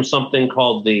comes from something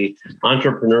called the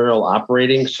Entrepreneurial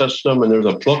Operating System, and there's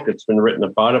a book that's been written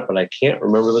about it, but I can't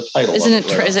remember the title. Is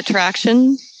it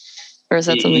Traction? Or is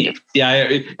that something different?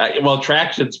 Yeah.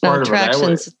 Traction's part of it.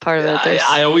 Traction's part of it.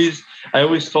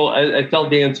 I tell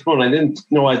Dan Spoon, I didn't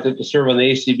know I had to serve on the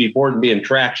ACB board and be in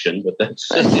Traction, but that's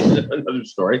another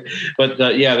story. But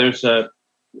there's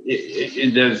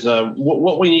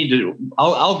what we need to.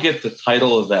 I'll get the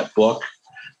title of that book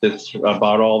that's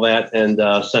about all that and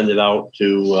send it out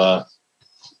to.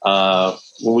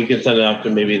 We can send it out to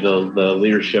maybe the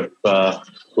leadership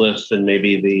list and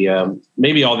maybe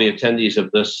all the attendees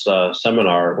of this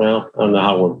seminar. Well, I don't know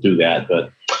how we'll do that, but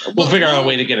we'll figure out a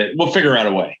way to get it. We'll figure out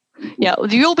a way. Yeah,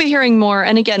 you'll be hearing more.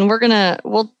 And again,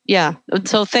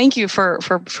 So thank you for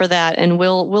that, and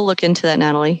we'll look into that,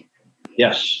 Natalie.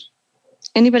 Yes.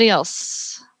 Anybody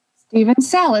else? Stephen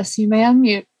Salas, you may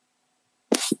unmute.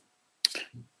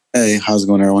 Hey, how's it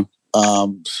going, everyone?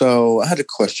 So I had a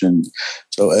question.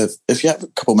 So if you have a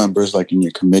couple members like in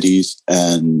your committees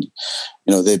and,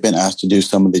 they've been asked to do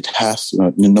some of the tasks,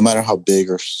 no matter how big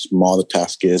or small the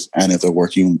task is, and if they're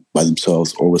working by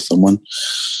themselves or with someone,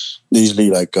 they usually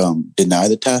deny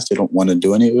the task. They don't want to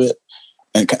do any of it.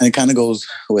 And it kind of goes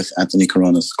with Anthony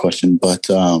Corona's question, but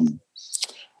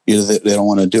either they don't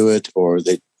want to do it or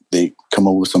they come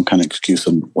up with some kind of excuse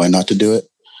on why not to do it,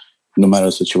 no matter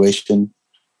the situation.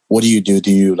 What do you do?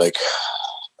 Do you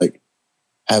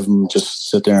have them just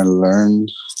sit there and learn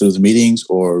through the meetings,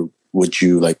 or would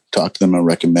you talk to them and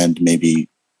recommend maybe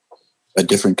a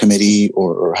different committee,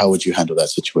 or how would you handle that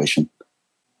situation?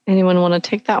 Anyone want to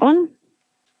take that one?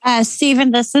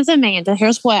 Stephen, this is Amanda.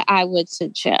 Here's what I would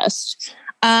suggest.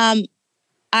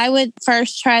 I would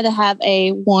first try to have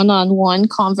a one-on-one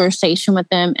conversation with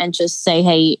them and just say,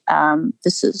 hey, I'm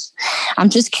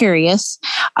just curious,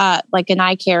 like an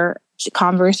I care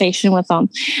conversation with them.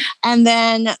 And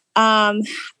then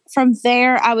from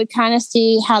there, I would kind of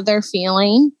see how they're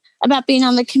feeling about being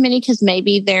on the committee, because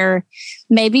maybe their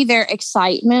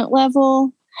excitement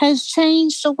level has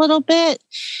changed a little bit.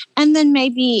 And then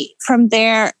maybe from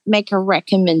there, make a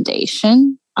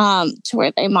recommendation to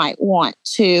where they might want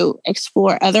to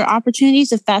explore other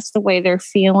opportunities if that's the way they're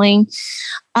feeling.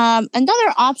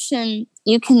 Another option,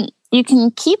 you can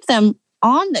keep them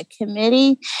on the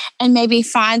committee and maybe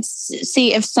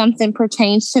see if something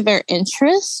pertains to their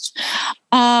interest.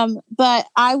 But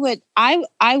I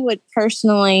would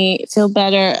personally feel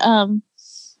better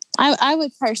I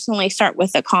would personally start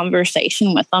with a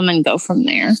conversation with them and go from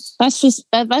there. That's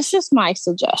just my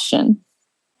suggestion.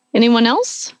 Anyone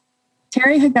else?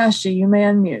 Terry Higashi, you may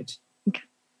unmute.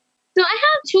 So I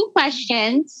have 2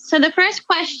 questions. So the first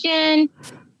question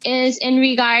is in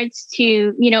regards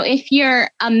to, if you're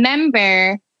a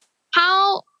member,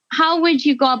 how would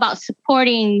you go about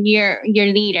supporting your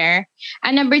leader?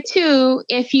 And number 2,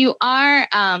 if you are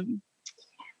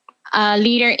a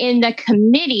leader in the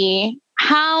committee,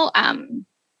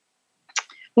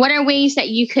 what are ways that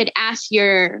you could ask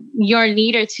your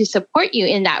leader to support you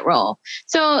in that role?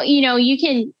 So, you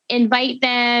can invite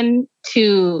them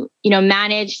to,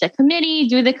 manage the committee,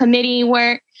 do the committee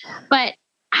work, but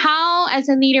how, as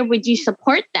a leader, would you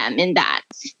support them in that?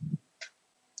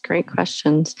 Great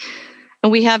questions.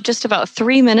 And we have just about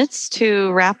 3 minutes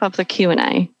to wrap up the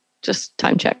Q&A. Just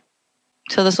time check.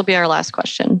 So this will be our last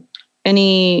question.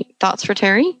 Any thoughts for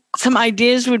Terry? Some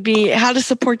ideas would be how to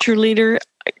support your leader.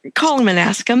 Call them and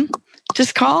ask them.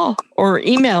 Just call or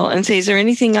email and say, is there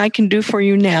anything I can do for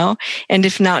you now? And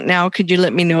if not now, could you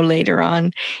let me know later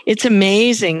on? It's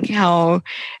amazing how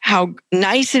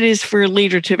nice it is for a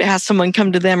leader to have someone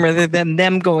come to them rather than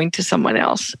them going to someone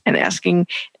else and asking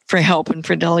for help and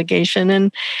for delegation.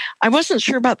 And I wasn't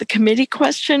sure about the committee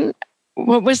question.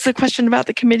 What was the question about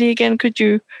the committee again? Could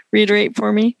you reiterate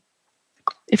for me?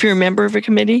 If you're a member of a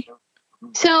committee?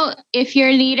 So if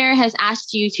your leader has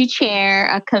asked you to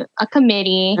chair a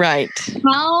committee, right?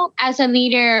 How, as a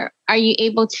leader, are you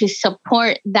able to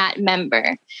support that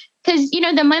member? Because,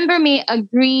 the member may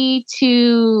agree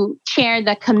to chair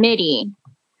the committee,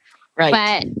 right?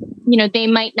 But, they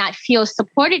might not feel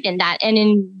supported in that.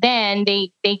 And then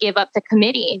they give up the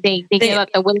committee. They give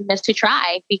up the willingness to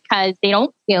try because they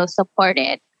don't feel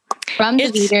supported from the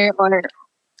leader or...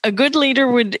 A good leader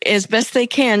would, as best they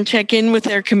can, check in with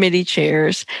their committee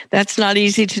chairs. That's not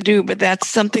easy to do, but that's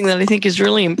something that I think is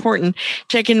really important.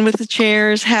 Check in with the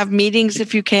chairs, have meetings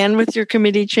if you can with your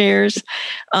committee chairs.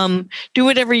 Do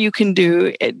whatever you can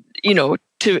do,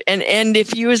 and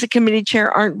if you as a committee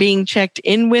chair aren't being checked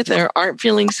in with or aren't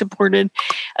feeling supported,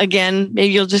 again,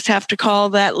 maybe you'll just have to call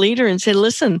that leader and say,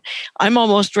 listen, I'm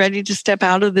almost ready to step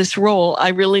out of this role. I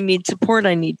really need support.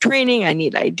 I need training. I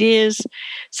need ideas.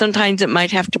 Sometimes it might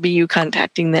have to be you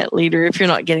contacting that leader if you're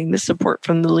not getting the support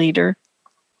from the leader.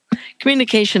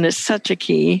 Communication is such a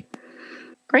key.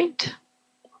 Great.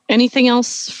 Anything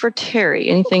else for Terry?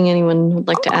 Anything anyone would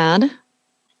like to add?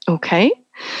 Okay.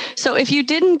 So if you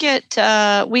didn't get,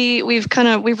 we've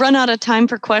run out of time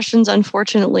for questions,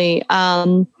 unfortunately.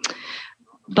 But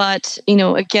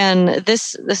again,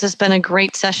 this has been a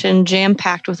great session,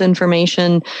 jam-packed with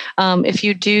information. If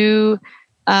you do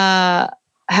there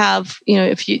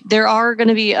are going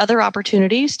to be other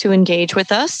opportunities to engage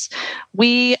with us.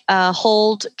 We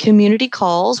hold community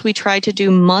calls. We try to do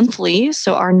monthly.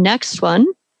 So our next one,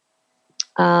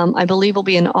 I believe, will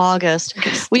be in August.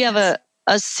 We have a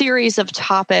series of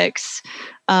topics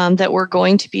that we're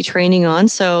going to be training on.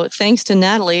 So thanks to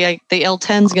Natalie, the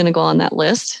L10 is going to go on that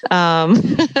list.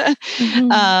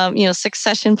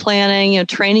 Succession planning,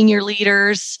 training your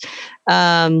leaders.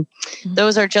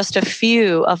 Those are just a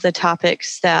few of the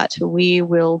topics that we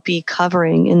will be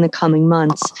covering in the coming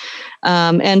months.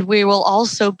 And we will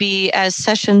also be, as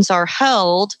sessions are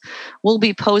held, we'll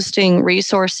be posting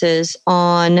resources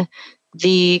on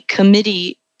the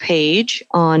committee page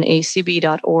on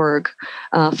acb.org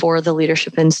for the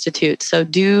Leadership Institute. So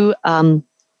do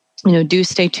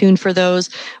stay tuned for those.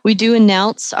 We do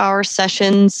announce our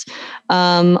sessions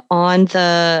on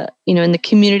the, in the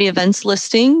community events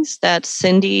listings that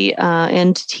Cindy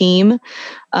and team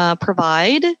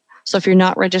provide. So if you're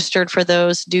not registered for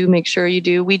those, do make sure you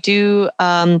do. We do,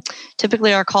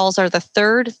 typically our calls are the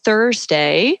third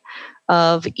Thursday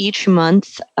of each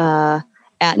month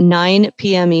at 9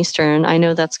 p.m. Eastern. I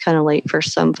know that's kind of late for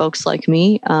some folks like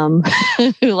me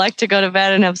who like to go to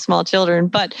bed and have small children,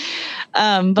 but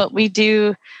we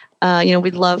do,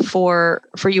 we'd love for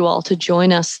you all to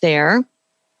join us there.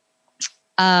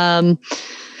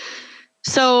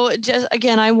 So just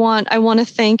again, I want to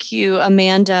thank you,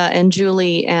 Amanda and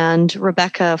Julie and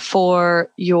Rebecca,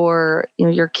 for your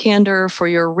candor, for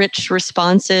your rich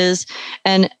responses,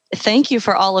 and thank you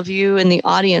for all of you in the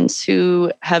audience who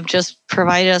have just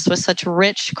provided us with such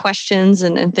rich questions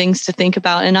and things to think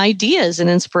about and ideas and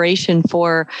inspiration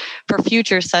for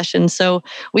future sessions. So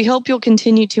we hope you'll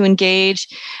continue to engage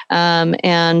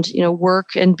and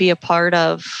work and be a part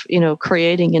of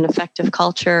creating an effective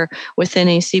culture within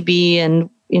ACB and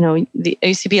the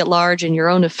ACB at large and your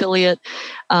own affiliate.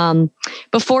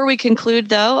 Before we conclude,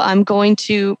 though, I'm going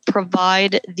to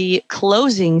provide the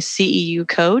closing CEU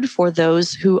code for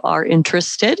those who are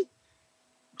interested.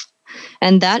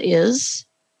 And that is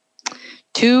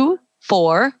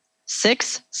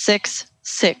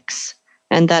 24666.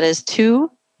 And that is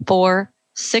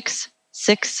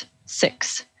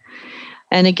 24666.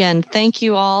 And again, thank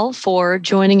you all for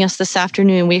joining us this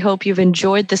afternoon. We hope you've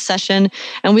enjoyed the session,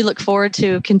 and we look forward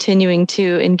to continuing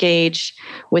to engage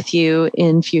with you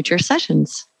in future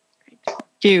sessions.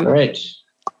 Thank you. All right.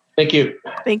 Thank you.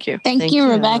 Thank you. Thank you,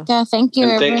 Rebecca. Thank you,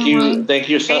 and everyone. Thank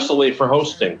you, Cecily, for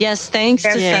hosting. Yes, thanks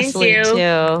to Cecily,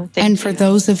 too. And for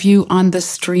those of you on the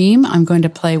stream, I'm going to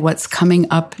play what's coming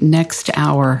up next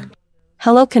hour.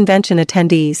 Hello, convention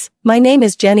attendees. My name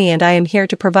is Jenny and I am here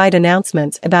to provide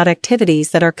announcements about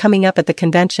activities that are coming up at the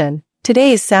convention.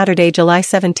 Today is Saturday, July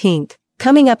 17th.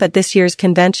 Coming up at this year's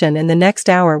convention in the next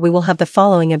hour we will have the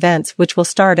following events which will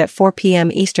start at 4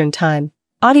 p.m. Eastern Time.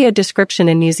 Audio description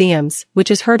in museums,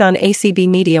 which is heard on ACB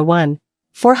Media 1.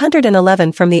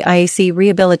 411 from the IAC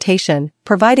Rehabilitation,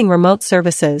 providing remote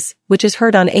services, which is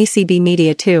heard on ACB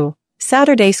Media 2.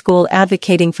 Saturday School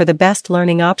advocating for the best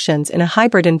learning options in a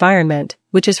hybrid environment,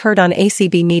 which is heard on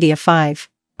ACB Media 5.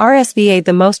 RSVA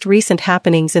the most recent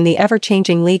happenings in the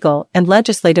ever-changing legal and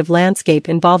legislative landscape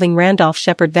involving Randolph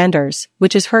Shepherd vendors,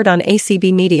 which is heard on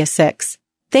ACB Media 6.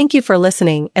 Thank you for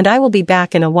listening, and I will be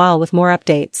back in a while with more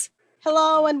updates.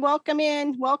 Hello and welcome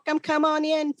in. Welcome, come on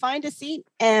in, find a seat,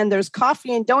 and there's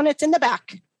coffee and donuts in the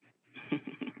back.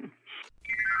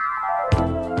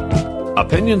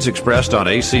 Opinions expressed on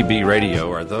ACB Radio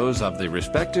are those of the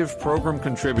respective program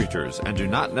contributors and do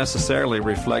not necessarily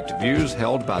reflect views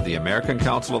held by the American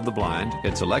Council of the Blind,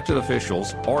 its elected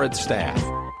officials, or its staff.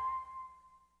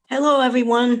 Hello,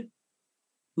 everyone.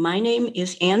 My name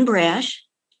is Ann Brash,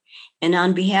 and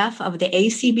on behalf of the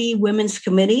ACB Women's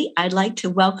Committee, I'd like to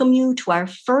welcome you to our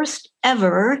first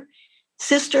ever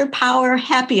Sister Power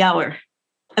Happy Hour.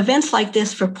 Events like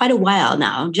this for quite a while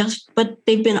now, but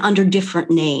they've been under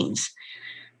different names.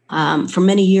 For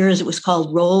many years, it was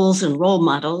called Rolls and Role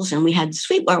Models, and we had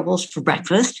sweet rolls for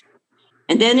breakfast.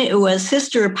 And then it was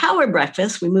Sister Power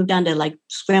Breakfast. We moved on to like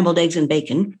scrambled eggs and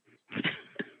bacon.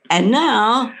 And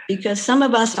now, because some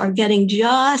of us are getting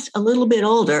just a little bit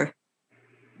older,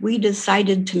 we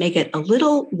decided to make it a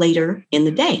little later in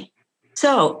the day.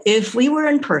 So if we were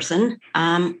in person,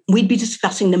 we'd be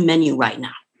discussing the menu right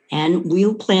now. And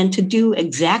we'll plan to do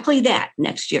exactly that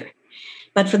next year.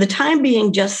 But for the time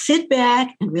being, just sit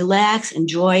back and relax,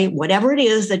 enjoy whatever it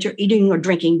is that you're eating or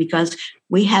drinking, because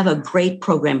we have a great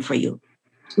program for you.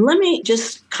 Let me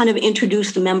just kind of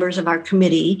introduce the members of our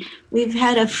committee. We've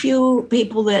had a few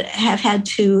people that have had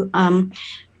to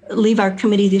leave our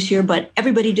committee this year, but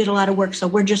everybody did a lot of work, so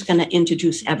we're just going to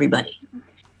introduce everybody.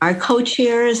 Our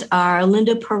co-chairs are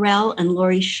Linda Perrell and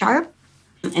Lori Sharp.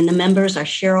 And the members are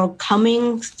Cheryl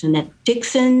Cummings, Jeanette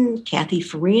Dixon, Kathy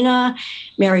Farina,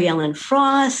 Mary Ellen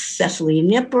Frost, Cecily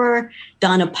Nipper,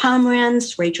 Donna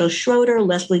Pomerantz, Rachel Schroeder,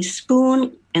 Leslie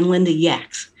Spoon, and Linda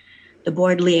Yaks. The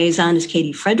board liaison is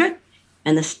Katie Frederick,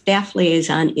 and the staff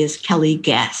liaison is Kelly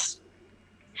Gass.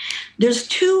 There's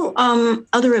two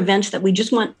other events that we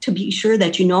just want to be sure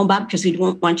that you know about because we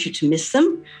don't want you to miss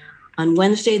them. On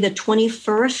Wednesday, the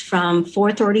 21st, from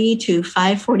 4:30 to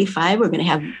 5:45, we're going to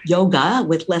have yoga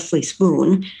with Leslie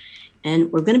Spoon. And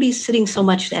we're going to be sitting so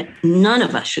much that none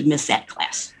of us should miss that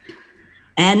class.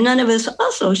 And none of us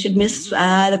also should miss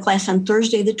the class on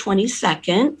Thursday, the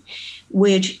 22nd,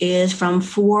 which is from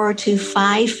 4 to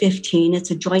 5:15. It's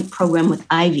a joint program with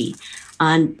Ivy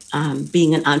on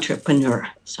being an entrepreneur.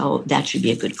 So that should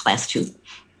be a good class, too.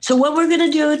 So what we're going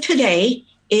to do today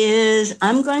is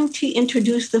I'm going to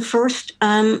introduce the first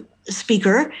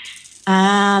speaker,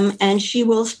 and she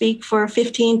will speak for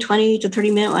 15, 20 to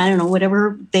 30 minutes, I don't know,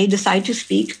 whatever they decide to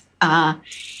speak. And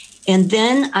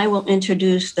then I will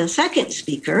introduce the second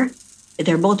speaker.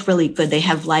 They're both really good. They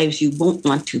have lives you won't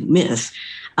want to miss.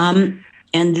 And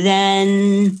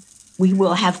then we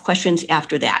will have questions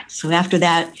after that. So after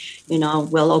that,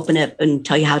 we'll open it and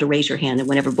tell you how to raise your hand and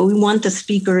whatever. But we want the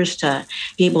speakers to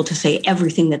be able to say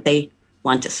everything that they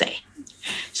want to say.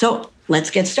 So let's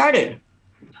get started.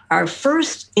 Our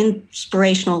first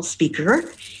inspirational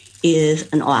speaker is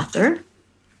an author,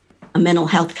 a mental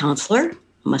health counselor,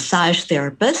 a massage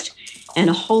therapist, and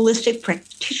a holistic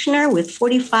practitioner with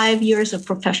 45 years of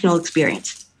professional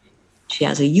experience. She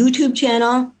has a YouTube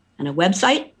channel and a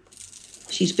website.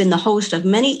 She's been the host of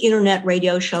many internet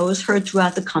radio shows heard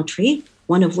throughout the country,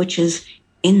 one of which is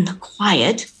In the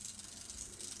Quiet.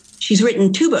 She's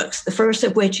written 2 books, the first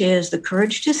of which is The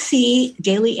Courage to See,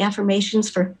 Daily Affirmations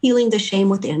for Healing the Shame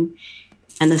Within.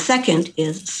 And the second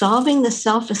is Solving the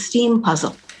Self-Esteem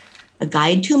Puzzle, a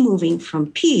guide to moving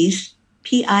from peace,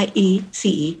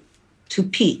 P-I-E-C-E, to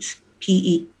peace,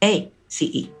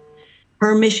 P-E-A-C-E.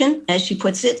 Her mission, as she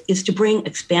puts it, is to bring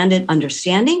expanded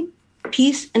understanding,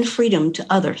 peace, and freedom to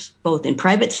others, both in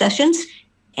private sessions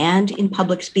and in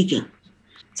public speaking.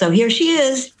 So here she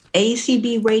is,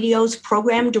 ACB Radio's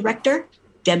Program Director,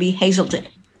 Debbie Hazelton.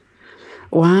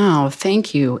 Wow.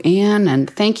 Thank you, Anne, and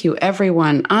thank you,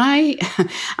 everyone.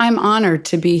 I'm honored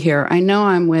to be here. I know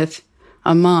I'm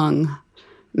among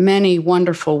many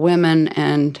wonderful women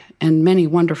and many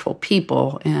wonderful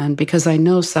people, and because I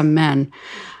know some men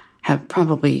have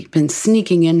probably been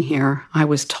sneaking in here. I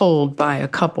was told by a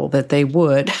couple that they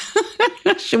would.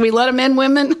 Should we let them in,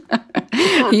 women?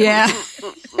 Yeah.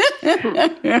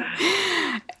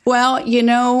 Well,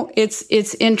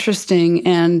 it's interesting,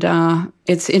 and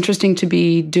it's interesting to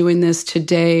be doing this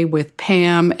today with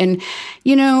Pam. And,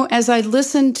 as I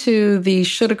listened to the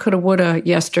shoulda, coulda, woulda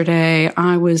yesterday,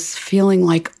 I was feeling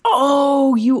like,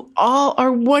 oh, you all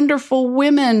are wonderful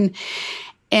women.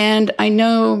 And I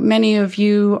know many of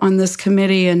you on this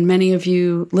committee and many of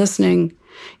you listening,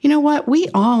 you know what? We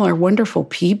all are wonderful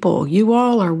people. You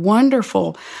all are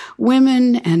wonderful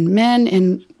women and men.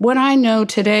 And what I know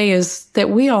today is that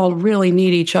we all really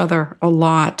need each other a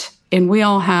lot. And we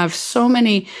all have so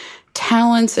many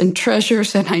talents and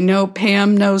treasures. And I know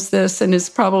Pam knows this and is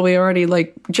probably already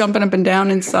like jumping up and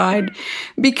down inside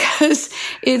because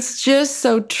it's just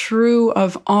so true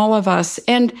of all of us.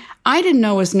 And I didn't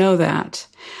always know that.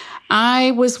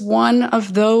 I was one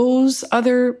of those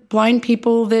other blind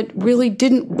people that really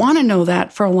didn't want to know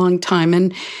that for a long time.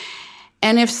 And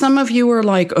if some of you were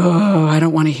like, oh, I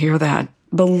don't want to hear that,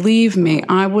 believe me,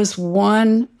 I was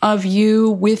one of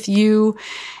you with you.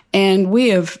 And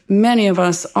many of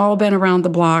us, all been around the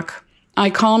block. I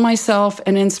call myself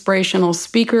an inspirational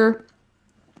speaker.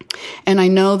 And I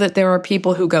know that there are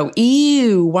people who go,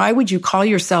 ew, why would you call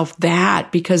yourself that?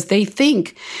 Because they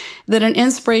think that an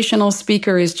inspirational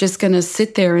speaker is just going to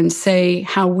sit there and say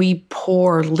how we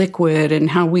pour liquid and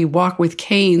how we walk with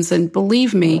canes. And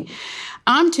believe me,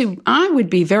 I would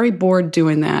be very bored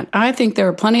doing that. I think there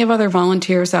are plenty of other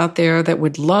volunteers out there that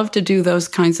would love to do those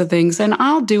kinds of things. And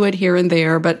I'll do it here and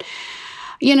there. But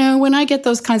when I get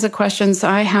those kinds of questions,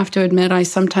 I have to admit, I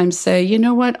sometimes say, you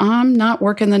know what, I'm not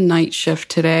working the night shift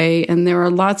today. And there are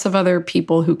lots of other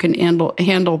people who can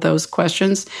handle those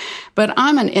questions. But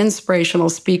I'm an inspirational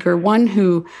speaker, one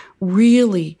who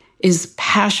really is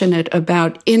passionate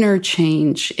about inner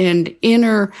change and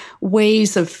inner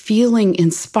ways of feeling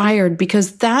inspired,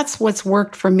 because that's what's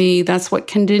worked for me. That's what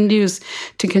continues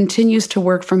to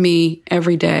work for me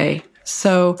every day.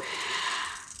 So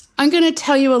I'm going to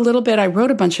tell you a little bit. I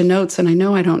wrote a bunch of notes and I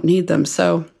know I don't need them.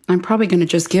 So I'm probably going to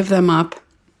just give them up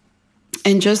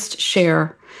and just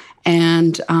share.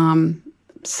 And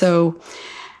so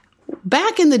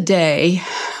back in the day,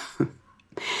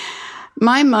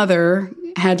 my mother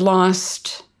had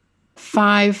lost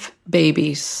 5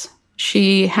 babies.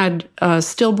 She had a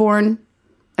stillborn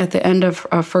at the end of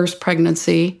her first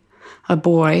pregnancy, a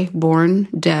boy born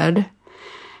dead.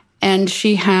 And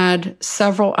she had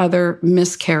several other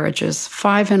miscarriages,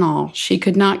 5 in all. She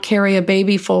could not carry a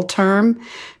baby full term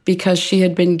because she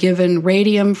had been given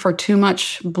radium for too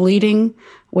much bleeding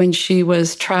when she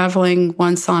was traveling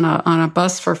once on a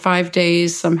bus for 5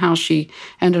 days. Somehow she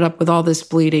ended up with all this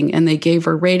bleeding, and they gave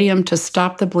her radium to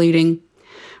stop the bleeding.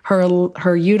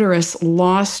 Her uterus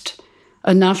lost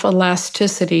enough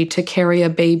elasticity to carry a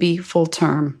baby full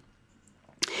term.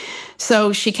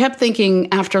 So she kept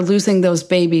thinking after losing those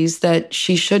babies that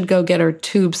she should go get her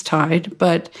tubes tied,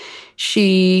 but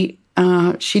she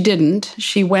didn't.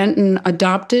 She went and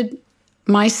adopted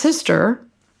my sister,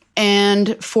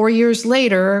 and 4 years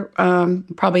later,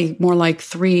 probably more like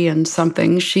 3 and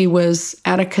something, she was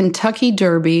at a Kentucky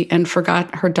Derby and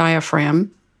forgot her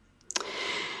diaphragm.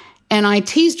 And I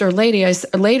teased her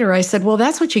later. I said, well,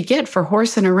 that's what you get for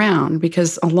horsing around,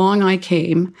 because along I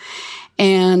came.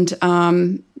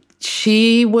 And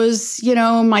she was,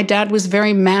 my dad was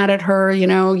very mad at her.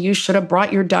 You should have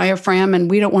brought your diaphragm and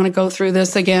we don't want to go through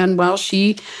this again. Well,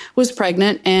 she was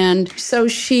pregnant. And so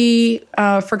she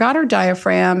forgot her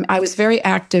diaphragm. I was very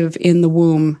active in the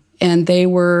womb and they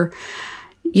were,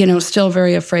 still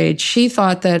very afraid. She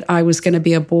thought that I was going to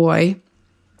be a boy.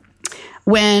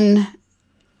 When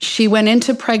she went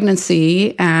into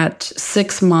pregnancy at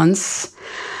 6 months,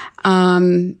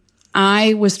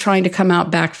 I was trying to come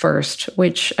out back first,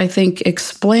 which I think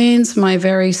explains my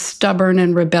very stubborn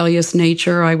and rebellious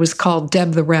nature. I was called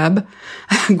Deb the Reb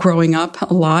growing up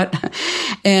a lot.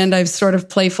 And I've sort of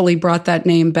playfully brought that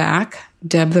name back,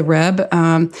 Deb the Reb,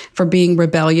 for being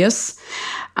rebellious.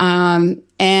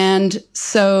 And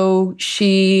so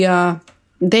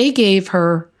they gave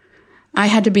her, I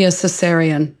had to be a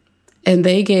cesarean. and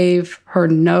they gave her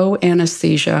no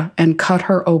anesthesia and cut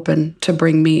her open to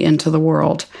bring me into the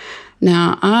world.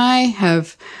 Now, I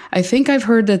think I've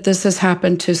heard that this has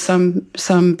happened to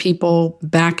some people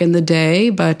back in the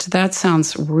day, but that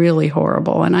sounds really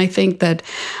horrible. And I think that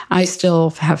I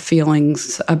still have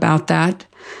feelings about that.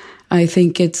 I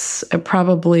think it's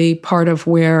probably part of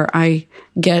where I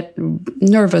get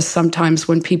nervous sometimes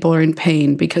when people are in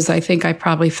pain, because I think I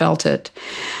probably felt it.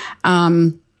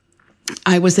 I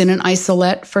was in an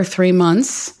isolette for 3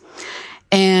 months.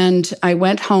 And I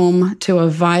went home to a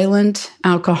violent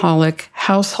alcoholic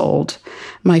household.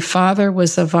 My father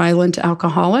was a violent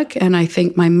alcoholic, and I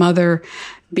think my mother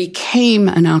became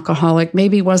an alcoholic,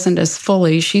 maybe wasn't as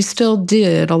fully. She still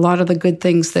did a lot of the good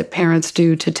things that parents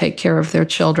do to take care of their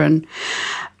children.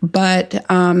 But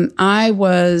I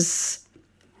was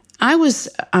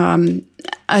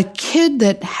a kid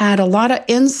that had a lot of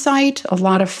insight, a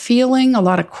lot of feeling, a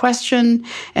lot of question,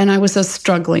 and I was a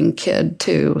struggling kid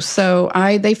too. So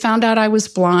they found out I was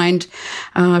blind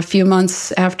a few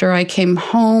months after I came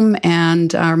home,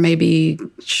 or maybe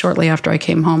shortly after I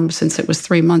came home, since it was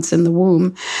 3 months in the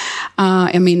womb.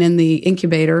 In the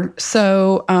incubator.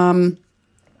 So I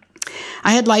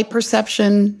had light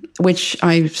perception, which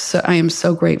I am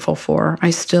so grateful for.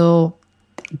 I still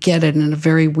get it in a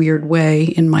very weird way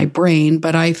in my brain,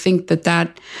 but I think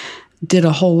that did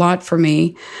a whole lot for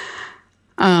me.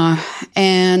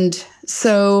 And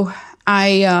so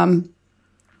I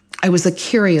was a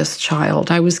curious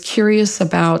child. I was curious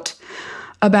about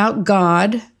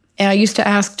God. And I used to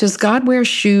ask, does God wear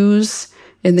shoes?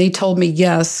 And they told me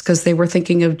yes, because they were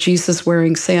thinking of Jesus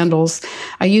wearing sandals.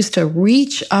 I used to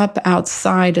reach up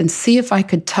outside and see if I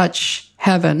could touch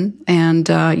heaven. And,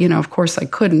 of course I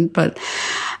couldn't, but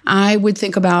I would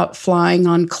think about flying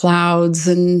on clouds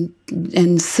and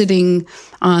sitting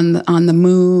on the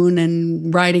moon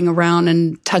and riding around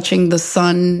and touching the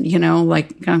sun,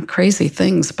 crazy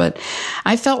things. But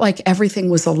I felt like everything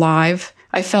was alive.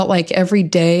 I felt like every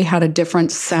day had a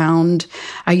different sound.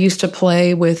 I used to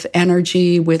play with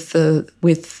energy, with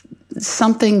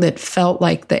something that felt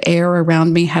like the air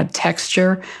around me had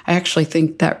texture. I actually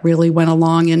think that really went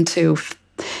along into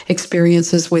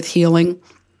experiences with healing.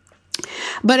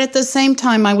 But at the same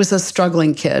time, I was a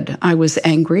struggling kid. I was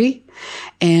angry,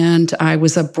 and I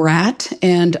was a brat,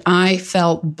 and I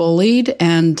felt bullied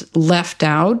and left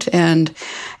out, and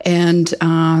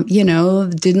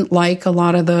didn't like a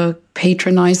lot of the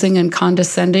patronizing and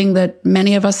condescending that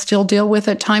many of us still deal with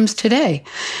at times today.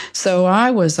 So I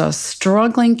was a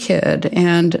struggling kid,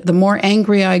 and the more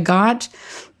angry I got,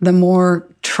 the more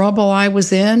trouble I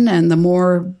was in, and the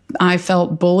more I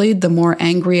felt bullied, the more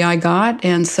angry I got.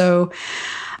 And so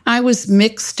I was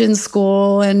mixed in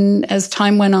school, and as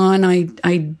time went on,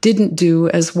 I didn't do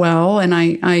as well, and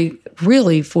I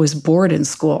really was bored in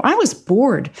school. I was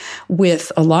bored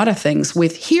with a lot of things,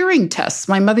 with hearing tests.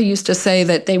 My mother used to say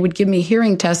that they would give me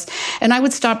hearing tests, and I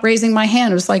would stop raising my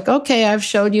hand. It was like, okay, I've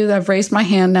showed you that I've raised my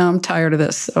hand, now I'm tired of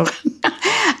this. So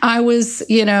I was,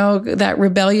 that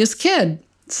rebellious kid.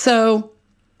 So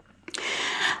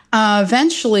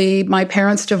eventually, my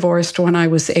parents divorced when I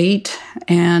was 8,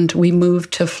 and we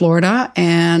moved to Florida,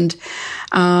 and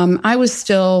I was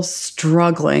still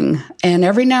struggling. And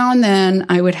every now and then,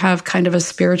 I would have kind of a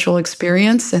spiritual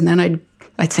experience, and then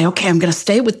I'd say, okay, I'm going to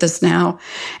stay with this now.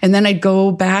 And then I'd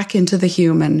go back into the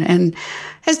human. And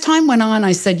as time went on,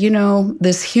 I said,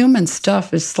 this human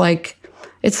stuff is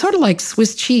it's sort of like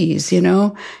Swiss cheese,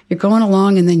 you're going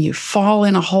along and then you fall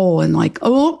in a hole and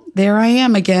oh, there I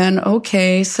am again.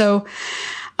 Okay. So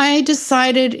I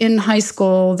decided in high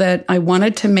school that I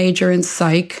wanted to major in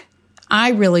psych. I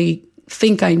really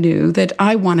think I knew that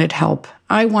I wanted help.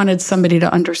 I wanted somebody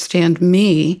to understand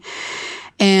me.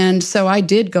 And so I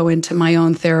did go into my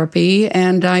own therapy,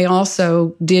 and I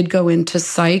also did go into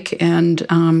psych and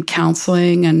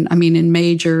counseling, and in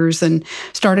majors, and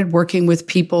started working with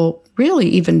people really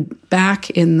even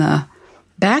back in the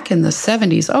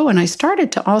 70s. Oh, and I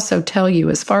started to also tell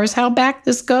you, as far as how back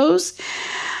this goes,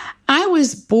 I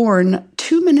was born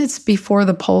 2 minutes before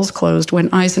the polls closed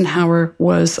when Eisenhower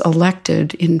was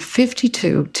elected in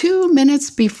 52, 2 minutes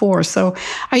before. So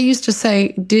I used to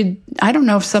say, I don't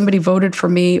know if somebody voted for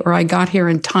me or I got here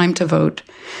in time to vote.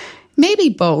 Maybe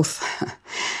both.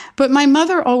 But my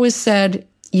mother always said,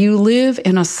 you live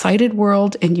in a sighted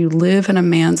world and you live in a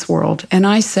man's world. And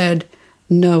I said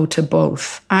no to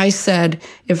both. I said,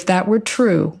 if that were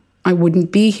true, I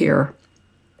wouldn't be here.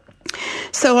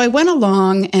 So I went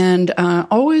along and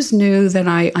always knew that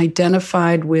I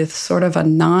identified with sort of a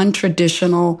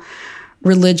non-traditional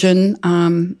religion.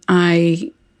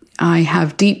 I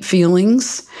have deep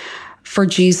feelings for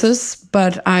Jesus,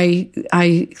 but I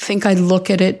think I look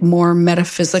at it more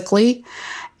metaphysically.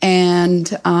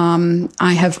 And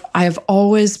I have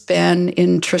always been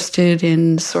interested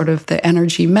in sort of the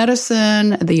energy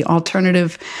medicine, the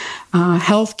alternative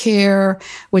healthcare,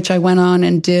 which I went on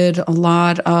and did a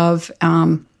lot of,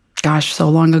 so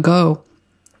long ago.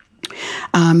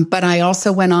 But I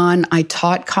also went on, I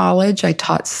taught college, I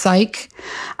taught psych,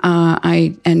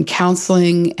 and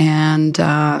counseling and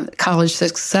college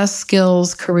success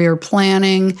skills, career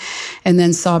planning, and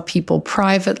then saw people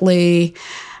privately.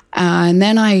 And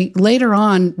then I later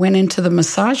on went into the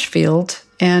massage field.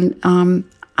 And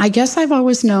I guess I've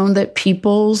always known that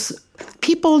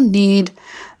people need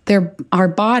our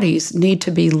bodies need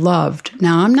to be loved.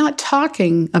 Now, I'm not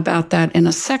talking about that in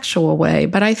a sexual way,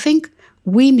 but I think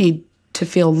we need to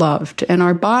feel loved and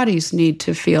our bodies need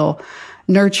to feel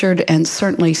nurtured and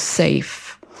certainly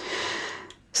safe.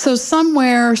 So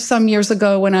somewhere, some years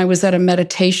ago, when I was at a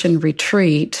meditation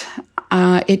retreat,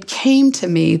 it came to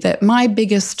me that my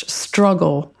biggest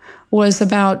struggle was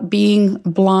about being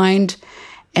blind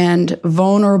and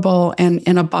vulnerable and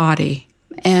in a body.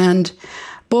 And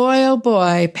boy, oh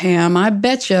boy, Pam, I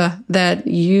bet you that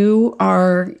you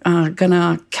are going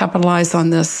to capitalize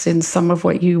on this in some of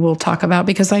what you will talk about,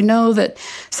 because I know that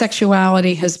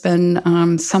sexuality has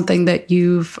been something that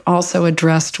you've also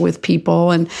addressed with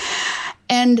people.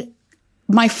 And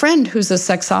my friend, who's a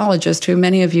sexologist, who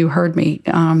many of you heard me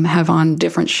have on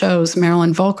different shows,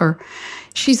 Marilyn Volker,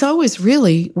 she's always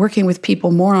really working with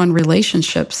people more on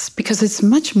relationships, because it's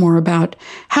much more about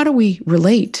how do we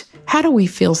relate? How do we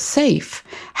feel safe?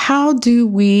 How do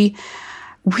we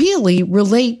really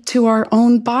relate to our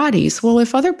own bodies? Well,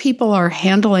 if other people are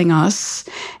handling us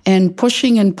and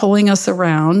pushing and pulling us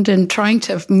around and trying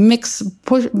to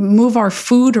move our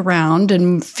food around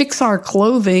and fix our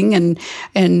clothing and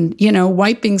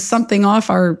wiping something off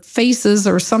our faces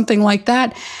or something like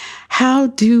that, how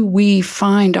do we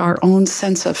find our own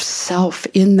sense of self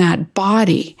in that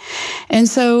body? And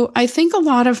so I think a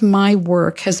lot of my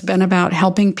work has been about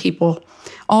helping people,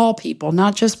 all people,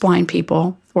 not just blind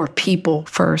people, or people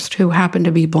first who happen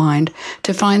to be blind,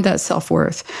 to find that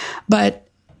self-worth. But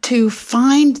to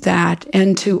find that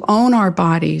and to own our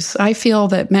bodies, I feel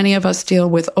that many of us deal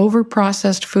with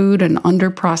over-processed food and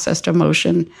under-processed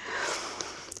emotion.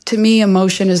 To me,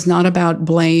 emotion is not about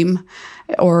blame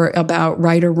or about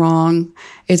right or wrong.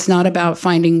 It's not about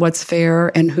finding what's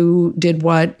fair and who did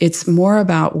what. It's more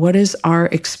about what is our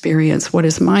experience? What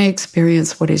is my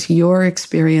experience? What is your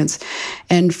experience?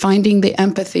 And finding the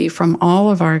empathy from all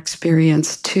of our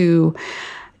experience to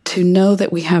know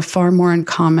that we have far more in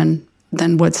common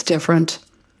than what's different.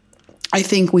 I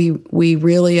think we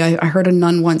really, I heard a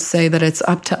nun once say that it's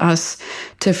up to us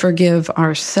to forgive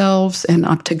ourselves and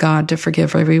up to God to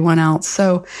forgive everyone else.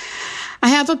 So I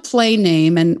have a play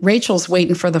name, and Rachel's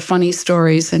waiting for the funny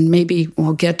stories, and maybe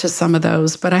we'll get to some of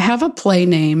those, but I have a play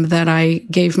name that I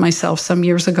gave myself some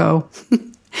years ago.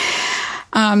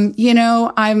 I've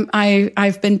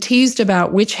been teased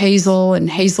about witch hazel and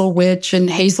hazel witch and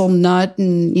hazelnut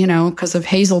and, because of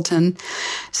Hazelton.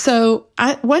 So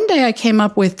one day I came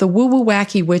up with the woo-woo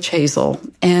wacky witch hazel.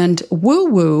 And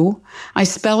woo-woo, I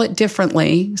spell it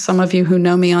differently. Some of you who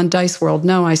know me on Dice World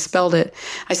know I spell it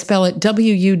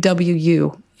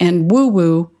W-U-W-U. And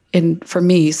woo-woo, for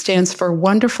me, stands for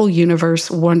Wonderful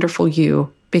Universe, Wonderful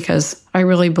You, because I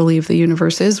really believe the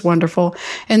universe is wonderful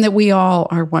and that we all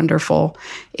are wonderful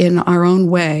in our own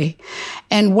way.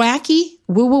 And wacky,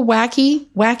 woo-woo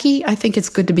wacky, I think it's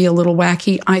good to be a little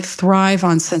wacky. I thrive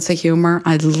on sense of humor.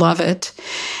 I love it.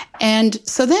 And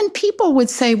so then people would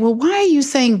say, well, why are you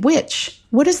saying witch?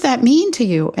 What does that mean to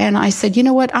you? And I said, you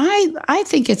know what? I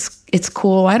think it's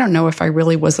cool. I don't know if I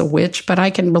really was a witch, but I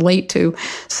can relate to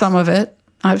some of it.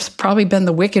 I've probably been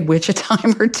the wicked witch a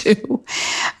time or two.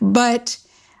 But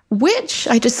witch,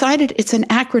 I decided it's an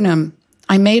acronym.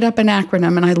 I made up an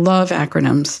acronym, and I love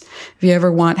acronyms. If you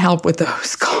ever want help with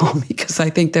those, call me, because I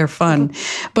think they're fun.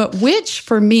 But witch,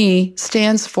 for me,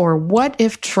 stands for What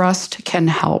If Trust Can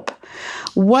Help?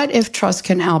 What if trust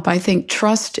can help? I think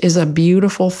trust is a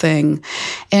beautiful thing.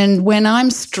 And when I'm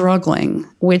struggling,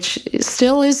 which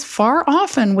still is far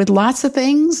often with lots of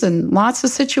things and lots of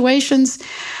situations,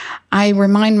 I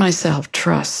remind myself,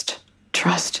 trust.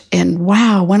 And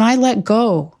wow, when I let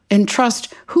go and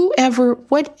trust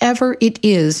whatever it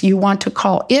is you want to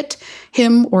call it,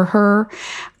 him or her,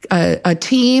 a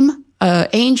team,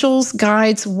 angels,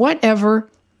 guides, whatever,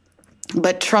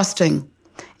 but trusting.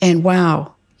 And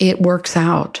wow, it works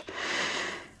out.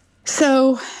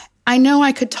 So I know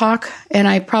I could talk, and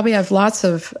I probably have lots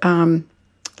of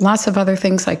other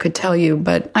things I could tell you,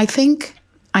 but I think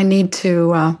I need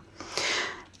to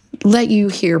let you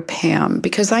hear Pam,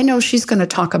 because I know she's going to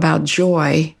talk about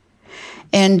joy.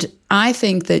 And I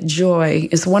think that joy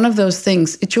is one of those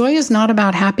things. Joy is not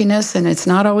about happiness, and it's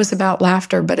not always about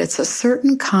laughter, but it's a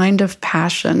certain kind of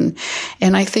passion.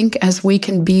 And I think as we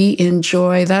can be in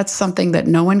joy, that's something that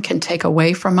no one can take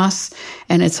away from us.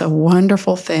 And it's a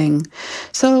wonderful thing.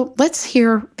 So let's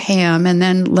hear Pam, and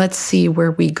then let's see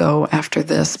where we go after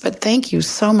this. But thank you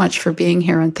so much for being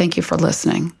here, and thank you for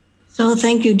listening. So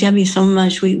thank you, Debbie, so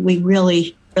much. We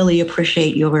really, really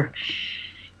appreciate your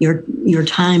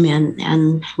time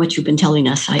and what you've been telling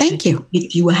us. Thank you.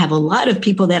 You have a lot of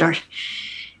people that are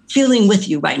feeling with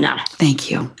you right now.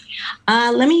 Thank you.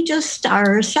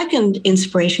 Our second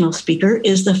inspirational speaker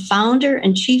is the founder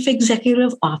and chief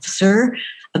executive officer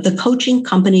of the coaching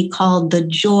company called The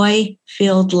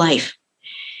Joy-Filled Life,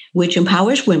 which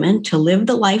empowers women to live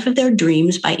the life of their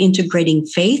dreams by integrating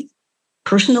faith,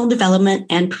 personal development,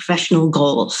 and professional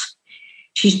goals.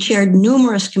 She's chaired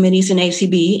numerous committees in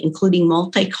ACB, including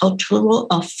multicultural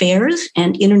affairs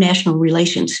and international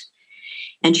relations.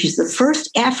 And she's the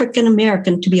first African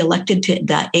American to be elected to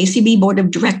the ACB Board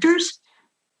of Directors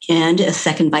and a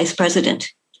second vice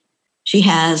president. She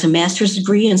has a master's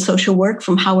degree in social work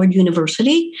from Howard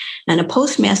University and a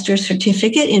postmaster's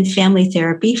certificate in family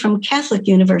therapy from Catholic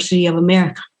University of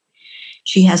America.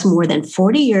 She has more than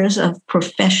 40 years of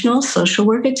professional social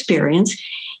work experience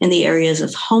in the areas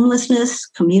of homelessness,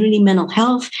 community mental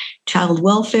health, child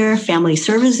welfare, family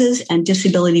services, and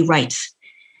disability rights.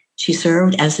 She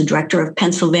served as the director of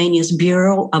Pennsylvania's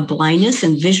Bureau of Blindness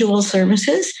and Visual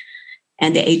Services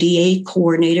and the ADA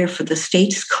coordinator for the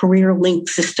state's Career Link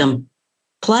system.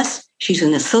 Plus, she's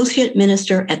an associate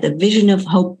minister at the Vision of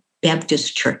Hope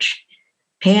Baptist Church.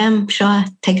 Pam Shaw,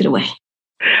 take it away.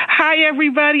 Hi,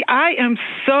 everybody. I am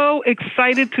so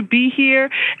excited to be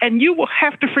here, and you will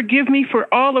have to forgive me for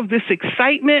all of this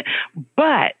excitement,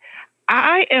 but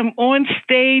I am on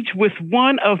stage with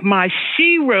one of my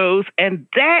sheroes, and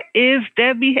that is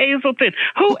Debbie Hazelton.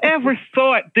 Whoever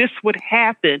thought this would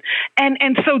happen?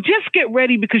 And so just get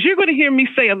ready, because you're going to hear me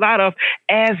say a lot of,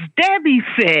 as Debbie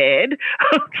said,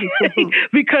 okay,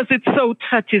 because it so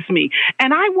touches me.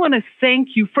 And I want to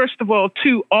thank you, first of all,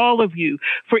 to all of you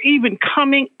for even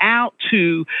coming out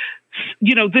to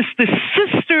this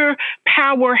sister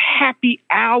power happy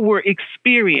hour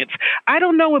experience. I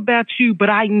don't know about you, but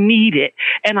I need it.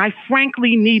 And I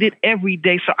frankly need it every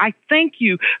day. So I thank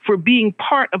you for being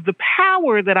part of the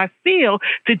power that I feel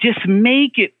to just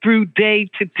make it through day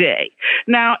to day.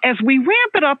 Now, as we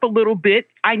ramp it up a little bit,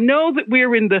 I know that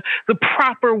we're in the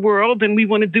proper world and we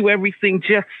want to do everything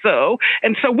just so.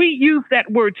 And so we use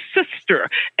that word sister,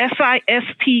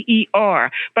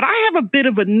 S-I-S-T-E-R. But I have a bit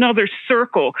of another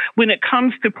circle when it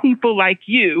comes to people like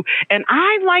you. And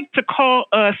I like to call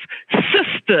us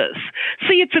sisters.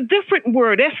 See, it's a different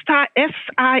word, S-I-S-T-A-H.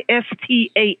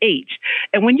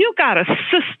 And when you got a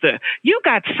sister, you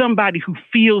got somebody who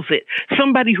feels it,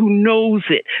 somebody who knows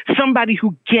it, somebody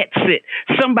who gets it,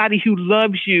 somebody who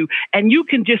loves you. And you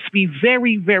can just be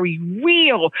very, very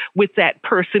real with that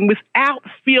person without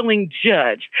feeling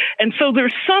judged. And so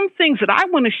there's some things that I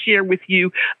want to share with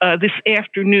you this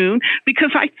afternoon,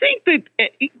 because I think that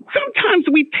sometimes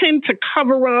we tend to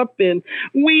cover up and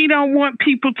we don't want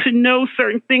people to know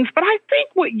certain things. But I think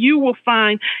what you will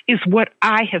find is what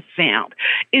I have found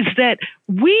is that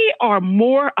we are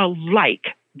more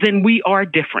alike than we are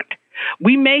different.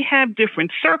 We may have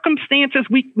different circumstances.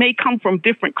 We may come from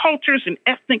different cultures and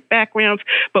ethnic backgrounds,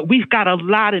 but we've got a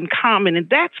lot in common. And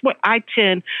that's what I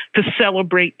tend to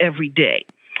celebrate every day.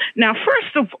 Now,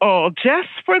 first of all, just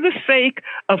for the sake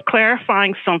of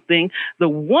clarifying something, the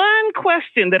one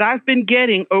question that I've been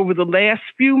getting over the last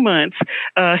few months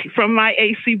from my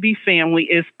ACB family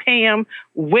is, Pam,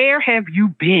 where have you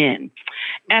been?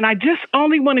 And I just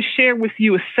only want to share with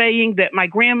you a saying that my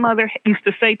grandmother used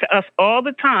to say to us all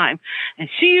the time. And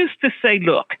she used to say,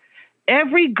 look,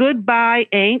 every goodbye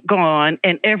ain't gone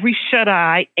and every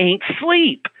shut-eye ain't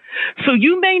sleep. So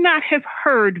you may not have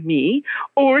heard me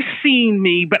or seen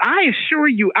me, but I assure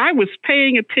you I was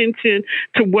paying attention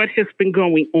to what has been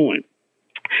going on.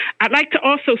 I'd like to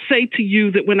also say to you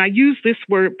that when I use this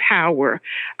word power,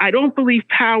 I don't believe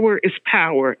power is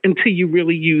power until you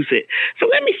really use it. So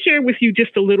let me share with you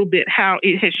just a little bit how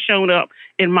it has shown up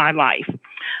in my life.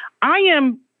 I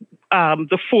am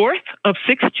the fourth of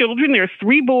 6 children. There are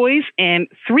 3 boys and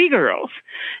 3 girls.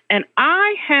 And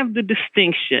I have the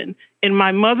distinction in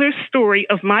my mother's story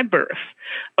of my birth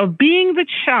of being the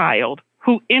child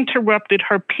who interrupted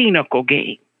her pinochle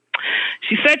game.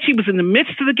 She said she was in the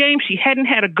midst of the game. She hadn't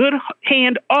had a good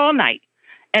hand all night.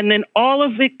 And then all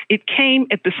of it came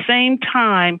at the same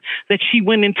time that she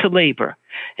went into labor.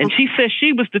 And she said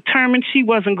she was determined she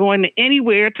wasn't going to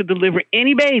anywhere to deliver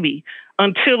any baby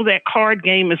until that card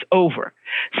game is over.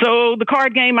 So the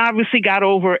card game obviously got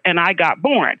over and I got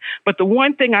born. But the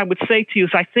one thing I would say to you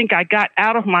is I think I got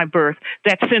out of my birth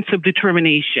that sense of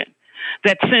determination.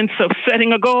 That sense of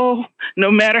setting a goal,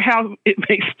 no matter how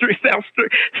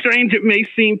strange it may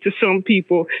seem to some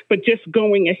people, but just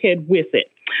going ahead with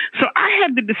it. So I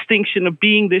had the distinction of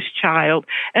being this child,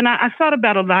 and I thought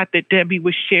about a lot that Debbie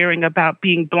was sharing about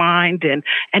being blind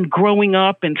and growing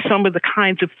up and some of the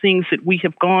kinds of things that we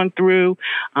have gone through.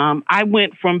 I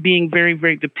went from being very,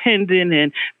 very dependent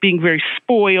and being very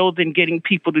spoiled and getting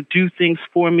people to do things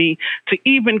for me to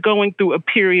even going through a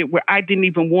period where I didn't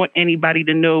even want anybody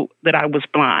to know that I was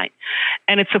blind.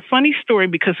 And it's a funny story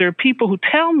because there are people who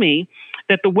tell me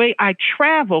that the way I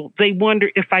travel, they wonder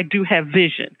if I do have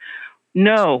vision.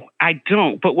 No, I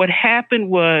don't. But what happened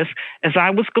was, as I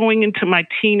was going into my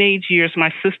teenage years,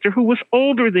 my sister, who was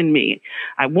older than me,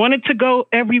 I wanted to go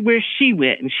everywhere she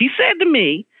went. And she said to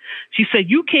me, she said,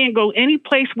 you can't go any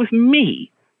place with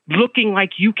me looking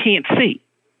like you can't see.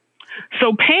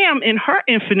 So Pam, in her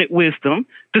infinite wisdom,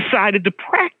 decided to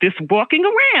practice walking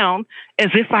around as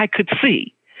if I could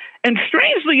see. And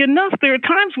strangely enough, there are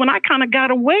times when I kind of got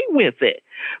away with it.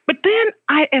 But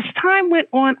then as time went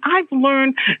on, I've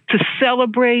learned to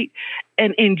celebrate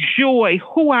and enjoy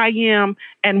who I am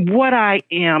and what I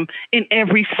am in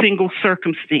every single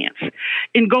circumstance.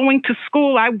 In going to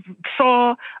school, I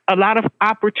saw a lot of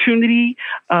opportunity.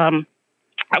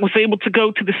 I was able to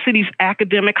go to the city's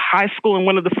academic high school and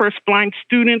one of the first blind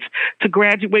students to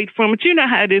graduate from it. You know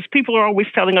how it is. People are always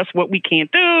telling us what we can't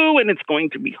do and it's going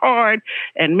to be hard.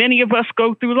 And many of us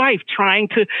go through life trying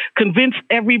to convince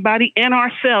everybody and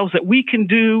ourselves that we can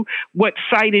do what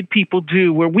sighted people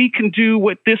do, or we can do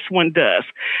what this one does.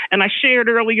 And I shared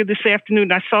earlier this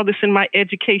afternoon, I saw this in my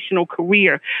educational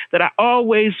career, that I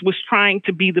always was trying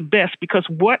to be the best because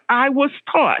what I was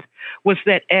taught was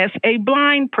that as a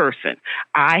blind person,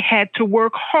 I had to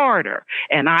work harder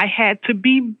and I had to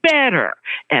be better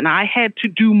and I had to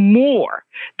do more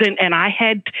and I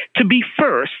had to be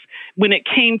first when it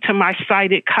came to my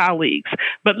sighted colleagues.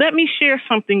 But let me share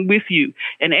something with you.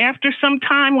 And after some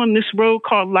time on this road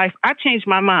called life, I changed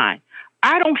my mind.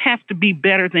 I don't have to be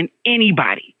better than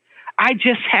anybody. I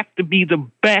just have to be the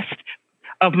best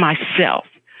of myself.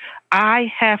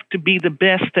 I have to be the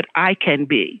best that I can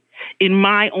be in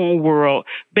my own world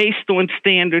based on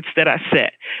standards that I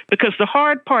set. Because the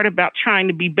hard part about trying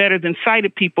to be better than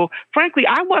sighted people, frankly,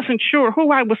 I wasn't sure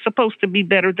who I was supposed to be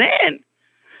better than.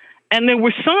 And there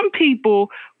were some people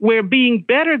where being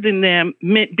better than them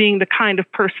meant being the kind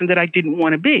of person that I didn't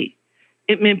want to be.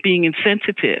 It meant being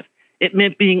insensitive. It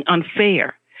meant being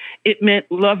unfair. It meant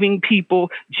loving people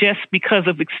just because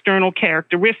of external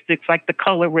characteristics like the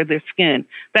color of their skin.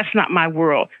 That's not my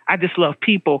world. I just love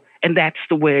people, and that's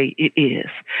the way it is.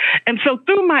 And so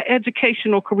through my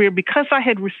educational career, because I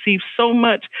had received so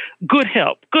much good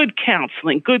help, good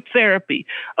counseling, good therapy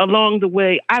along the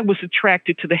way, I was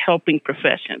attracted to the helping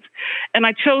professions. And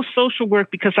I chose social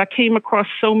work because I came across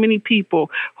so many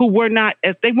people who weren't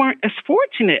as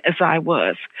fortunate as I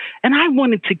was. And I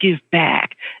wanted to give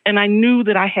back. And I knew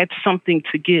that I had something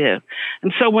to give.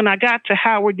 And so when I got to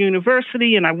Howard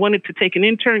University and I wanted to take an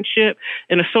internship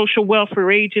in a social welfare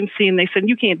agency, and they said,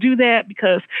 you can't do that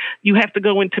because you have to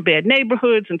go into bad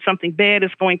neighborhoods and something bad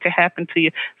is going to happen to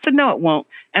you. I said, no, it won't.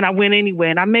 And I went anyway.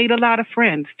 And I made a lot of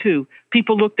friends, too.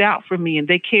 People looked out for me and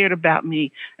they cared about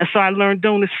me. And so I learned,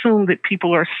 don't assume that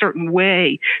people are a certain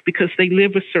way because they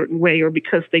live a certain way or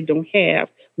because they don't have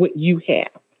what you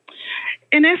have.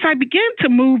 And as I began to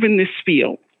move in this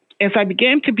field, as I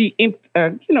began to be,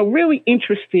 really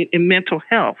interested in mental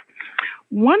health,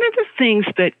 one of the things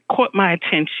that caught my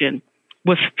attention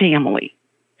was family.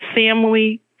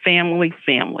 Family.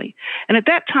 And at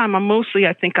that time,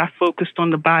 I think I focused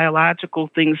on the biological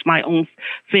things, my own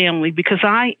family, because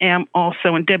I am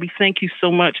also, and Debbie, thank you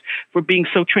so much for being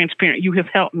so transparent. You have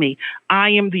helped me. I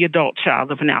am the adult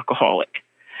child of an alcoholic.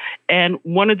 And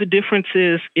one of the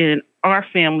differences in our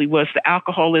family was the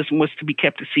alcoholism was to be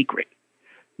kept a secret.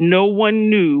 No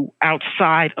one knew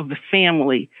outside of the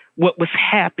family what was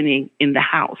happening in the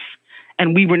house,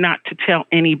 and we were not to tell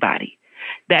anybody.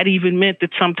 That even meant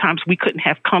that sometimes we couldn't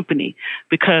have company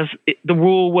because the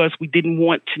rule was we didn't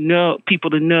want people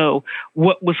to know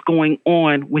what was going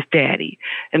on with Daddy.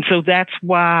 And so that's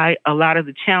why a lot of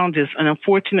the challenges, and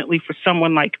unfortunately for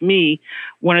someone like me,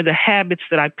 one of the habits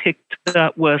that I picked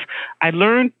up was I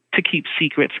learned to keep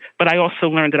secrets, but I also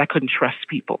learned that I couldn't trust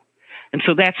people. And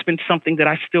so that's been something that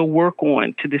I still work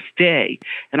on to this day.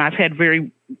 And I've had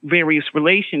various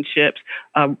relationships,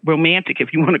 romantic,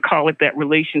 if you want to call it that,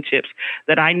 relationships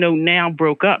that I know now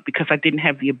broke up because I didn't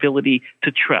have the ability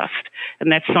to trust.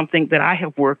 And that's something that I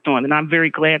have worked on. And I'm very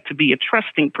glad to be a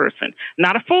trusting person,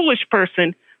 not a foolish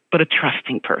person, but a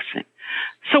trusting person.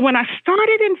 So when I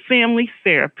started in family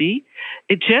therapy,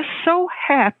 it just so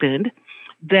happened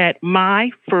that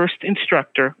my first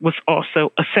instructor was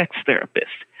also a sex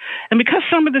therapist. And because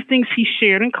some of the things he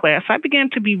shared in class, I began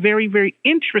to be very, very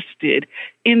interested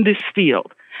in this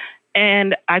field.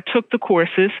 And I took the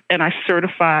courses and I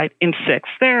certified in sex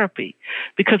therapy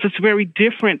because it's very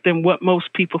different than what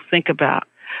most people think about.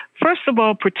 First of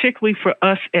all, particularly for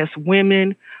us as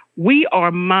women, we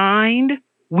are mind,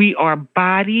 we are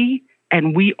body,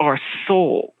 and we are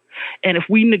soul. And if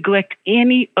we neglect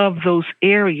any of those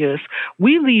areas,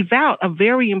 we leave out a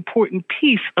very important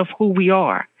piece of who we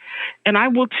are. And I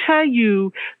will tell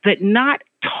you that not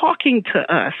talking to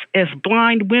us as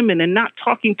blind women and not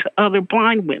talking to other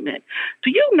blind women, do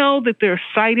you know that there are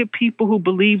sighted people who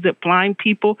believe that blind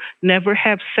people never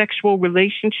have sexual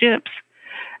relationships?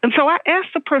 And so I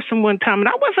asked the person one time, and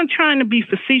I wasn't trying to be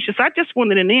facetious, I just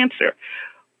wanted an answer.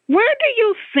 Where do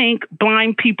you think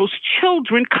blind people's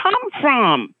children come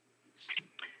from?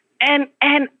 And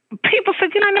people said,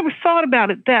 I never thought about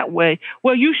it that way.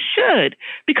 Well, you should,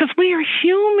 because we are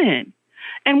human.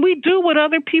 And we do what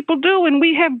other people do, and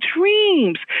we have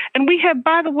dreams. And we have,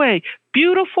 by the way,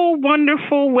 beautiful,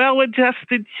 wonderful,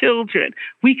 well-adjusted children.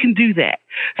 We can do that.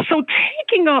 So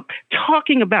taking up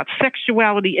talking about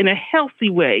sexuality in a healthy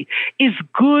way is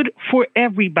good for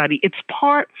everybody. It's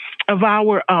part of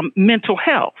our mental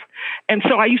health. And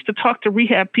so I used to talk to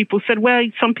rehab people who said, well,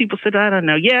 some people said, I don't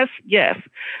know. Yes.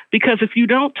 Because if you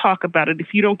don't talk about it,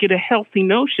 if you don't get a healthy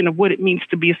notion of what it means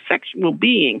to be a sexual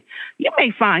being, you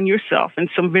may find yourself in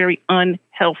some very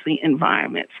unhealthy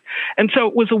environments. And so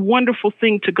it was a wonderful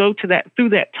thing to go to that through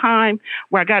that time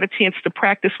where I got a chance to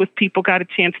practice with people, got a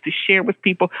chance to share with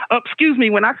people. Oh, excuse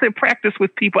me, when I said practice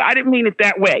with people, I didn't mean it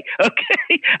that way,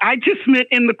 okay? I just meant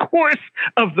in the course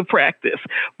of the practice.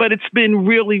 But it's been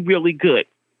really, really good.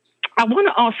 I want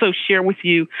to also share with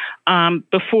you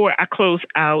before I close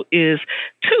out is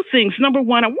two things. Number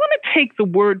one, I want to take the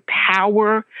word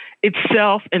power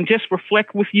itself and just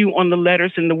reflect with you on the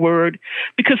letters in the word,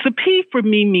 because the P for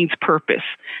me means purpose.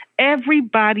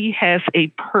 Everybody has a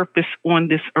purpose on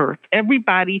this earth.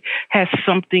 Everybody has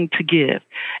something to give.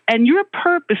 And your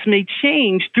purpose may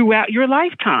change throughout your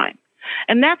lifetime.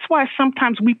 And that's why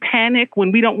sometimes we panic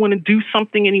when we don't want to do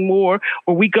something anymore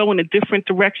or we go in a different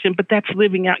direction, but that's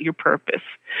living out your purpose.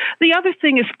 The other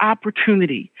thing is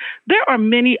opportunity. There are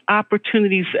many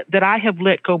opportunities that I have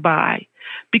let go by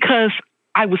because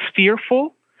I was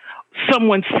fearful.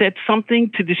 Someone said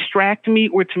something to distract me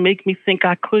or to make me think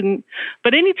I couldn't.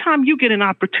 But anytime you get an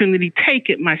opportunity, take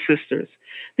it, my sisters.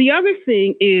 The other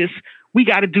thing is we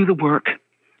got to do the work.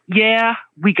 Yeah,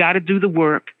 we got to do the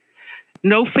work.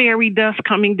 No fairy dust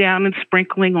coming down and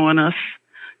sprinkling on us.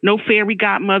 No fairy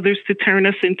godmothers to turn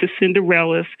us into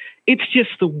Cinderellas. It's just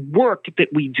the work that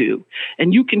we do.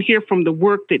 And you can hear from the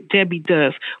work that Debbie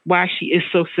does why she is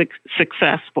so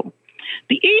successful.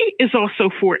 The E is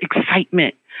also for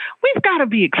excitement. We've got to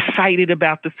be excited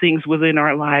about the things within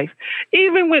our life,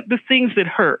 even with the things that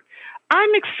hurt. I'm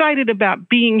excited about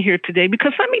being here today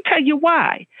because let me tell you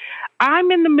why. I'm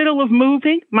in the middle of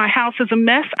moving. My house is a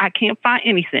mess. I can't find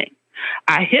anything.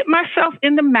 I hit myself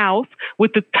in the mouth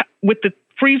with the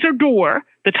freezer door,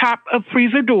 the top of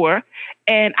freezer door,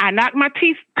 and I knocked my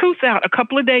tooth out a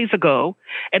couple of days ago,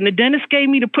 and the dentist gave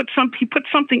me to put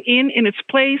something in its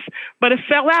place, but it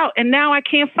fell out, and now I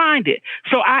can't find it.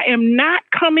 So I am not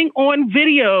coming on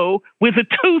video with a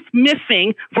tooth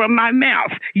missing from my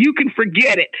mouth. You can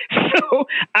forget it. So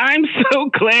I'm so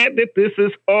glad that this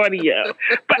is audio.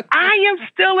 But I am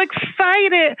still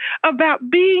excited about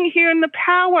being here in the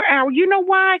Power Hour. You know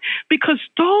why? Because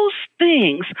those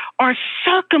things are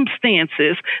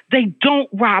circumstances. They don't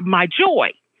rob my joy.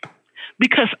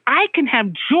 Because I can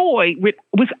have joy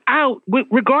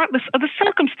regardless of the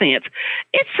circumstance.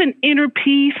 It's an inner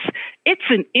peace. It's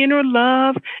an inner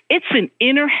love. It's an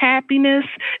inner happiness.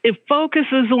 It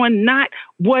focuses on not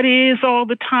what is all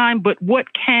the time, but what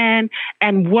can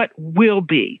and what will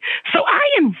be. So I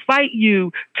invite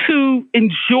you to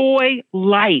enjoy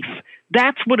life.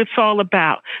 That's what it's all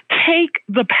about. Take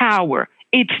the power.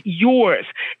 It's yours.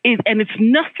 And it's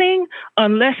nothing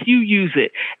unless you use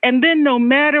it. And then no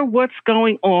matter what's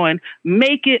going on,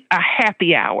 make it a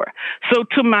happy hour. So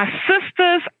to my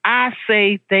sisters, I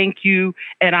say thank you,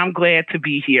 and I'm glad to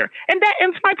be here. And that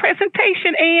ends my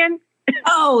presentation, Ann.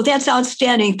 Oh, that's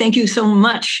outstanding. Thank you so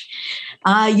much.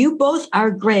 You both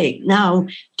are great. Now,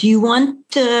 do you want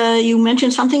you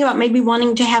mentioned something about maybe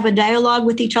wanting to have a dialogue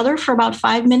with each other for about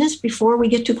 5 minutes before we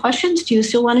get to questions? Do you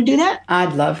still want to do that?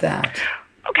 I'd love that.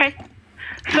 Okay.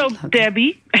 So,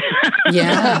 Debbie.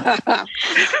 Yeah.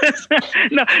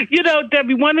 No,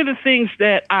 Debbie, one of the things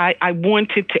that I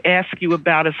wanted to ask you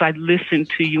about as I listened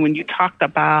to you and you talked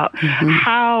about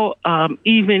how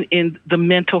even in the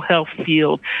mental health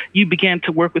field, you began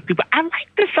to work with people. I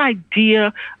like this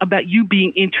idea about you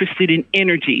being interested in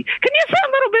energy. Can you say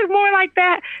a little bit more like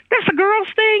that? That's a girl's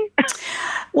thing?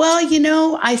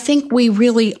 Well, I think we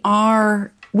really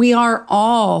are. We are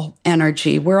all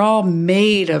energy. We're all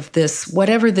made of this,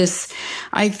 whatever this,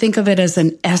 I think of it as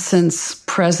an essence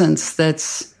presence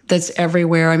that's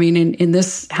everywhere. I mean, in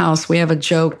this house, we have a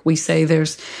joke. We say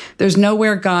there's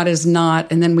nowhere God is not.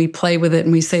 And then we play with it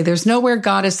and we say there's nowhere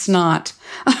God is not.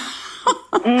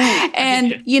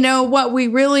 And, what we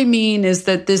really mean is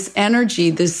that this energy,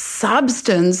 this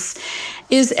substance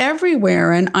is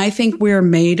everywhere. And I think we're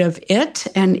made of it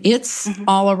and it's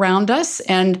all around us.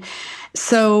 And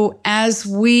so as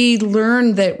we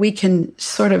learn that we can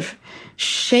sort of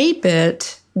shape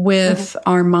it with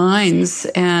our minds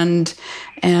and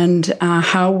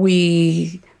how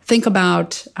we think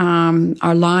about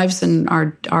our lives and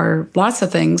our lots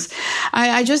of things,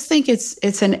 I just think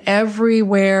it's an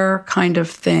everywhere kind of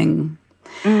thing.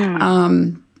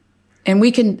 And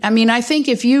we can, I think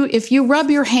if you rub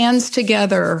your hands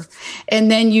together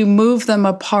and then you move them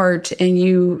apart and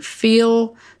you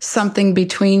feel something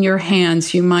between your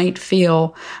hands, you might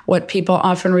feel what people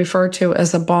often refer to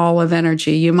as a ball of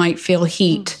energy. You might feel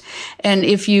heat. And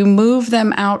if you move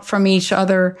them out from each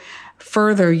other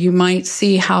further, you might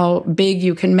see how big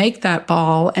you can make that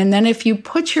ball. And then if you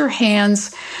put your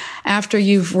hands, after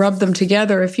you've rubbed them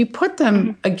together, if you put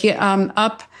them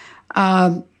up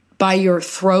by your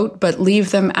throat, but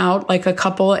leave them out like a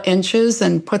couple of inches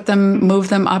and move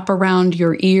them up around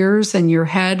your ears and your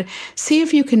head. See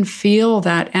if you can feel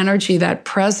that energy, that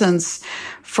presence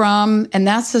and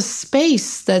that's a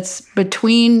space that's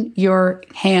between your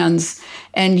hands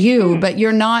and you, but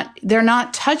they're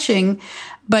not touching,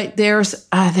 but there's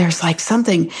like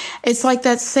something, it's like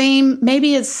that same,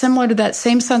 maybe it's similar to that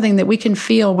same something that we can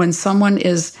feel when someone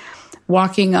is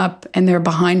walking up and they're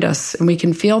behind us and we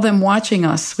can feel them watching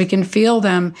us. We can feel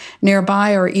them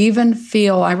nearby or even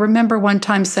I remember one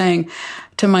time saying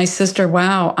to my sister,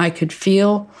 wow, I could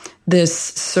feel this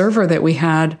server that we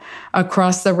had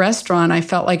across the restaurant. I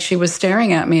felt like she was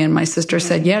staring at me and my sister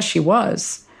said, yes, she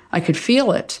was. I could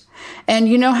feel it. And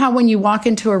you know how when you walk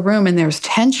into a room and there's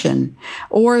tension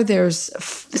or there's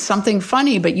something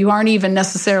funny, but you aren't even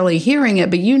necessarily hearing it,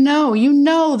 but you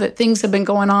know that things have been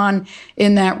going on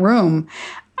in that room.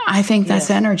 I think that's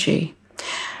energy.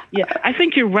 Yeah, I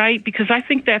think you're right because I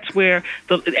think that's where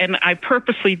and I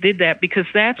purposely did that because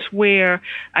that's where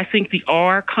I think the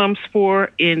R comes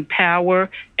in power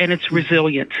and it's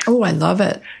resilience. Oh, I love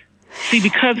it. See,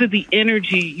 because of the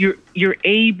energy, you're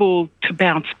able to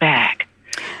bounce back.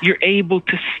 You're able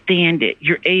to stand it.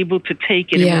 You're able to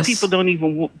take it. Yes.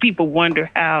 And people wonder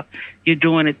how you're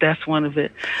doing it. That's one of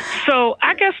it. So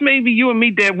I guess maybe you and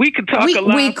me, Deb, we could talk a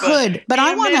lot. We could, but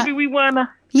I want to. Maybe we want to.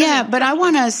 Yeah, but I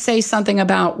want to say something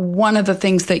about one of the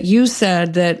things that you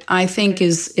said that I think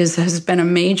has been a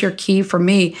major key for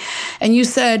me. And you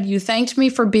said you thanked me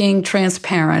for being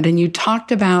transparent, and you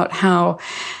talked about how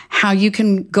you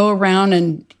can go around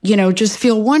and, just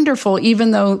feel wonderful, even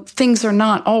though things are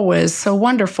not always so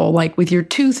wonderful, like with your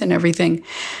tooth and everything.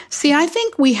 See, I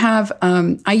think we have,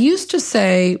 I used to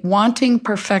say wanting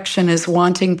perfection is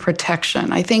wanting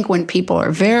protection. I think when people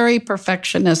are very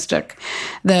perfectionistic,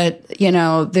 that,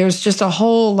 there's just a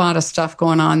whole lot of stuff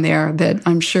going on there that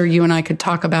I'm sure you and I could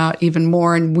talk about even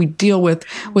more, and we deal with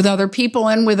other people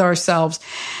and with ourselves.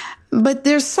 But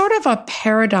there's sort of a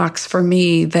paradox for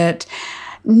me that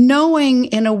knowing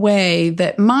in a way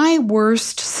that my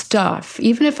worst stuff,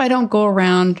 even if I don't go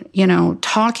around,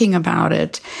 talking about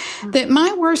it, that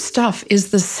my worst stuff is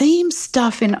the same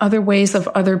stuff in other ways of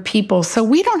other people. So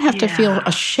we don't have to feel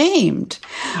ashamed.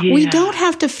 Yeah. We don't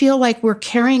have to feel like we're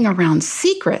carrying around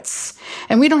secrets,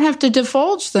 and we don't have to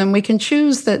divulge them. We can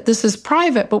choose that this is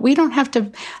private, but we don't have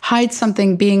to hide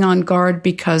something being on guard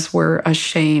because we're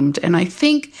ashamed. And I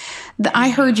think I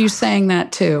heard you saying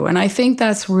that too. And I think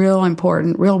that's real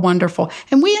important, real wonderful.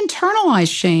 And we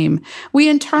internalize shame. We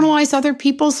internalize other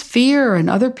people's fear and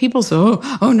other people's,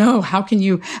 oh no, how can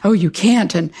you, you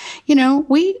can't. And,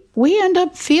 we end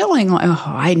up feeling like,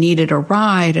 I needed a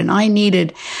ride and I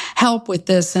needed help with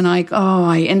this. And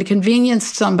I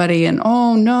inconvenienced somebody and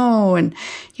oh no. And,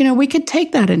 we could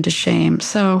take that into shame.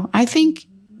 So I think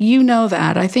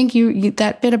that. I think you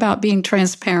that bit about being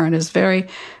transparent is very,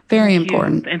 very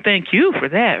important. And thank you for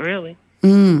that, really.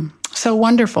 So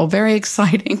wonderful. Very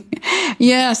exciting.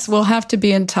 Yes, we'll have to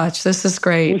be in touch. This is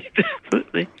great.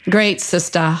 Absolutely. Great,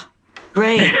 sister.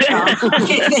 Great.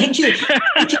 Okay, thank you.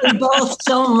 Thank you both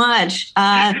so much.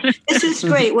 This is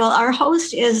great. Well, our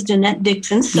host is Danette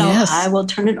Dixon, so yes. I will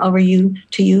turn it over to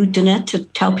you, Danette, to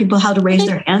tell people how to raise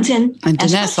their hands in. And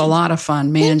Danette's a lot of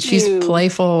fun, man. She's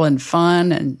playful and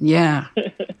fun, and yeah. All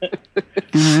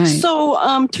right.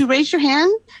 So to raise your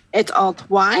hand, it's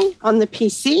Alt-Y on the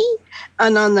PC,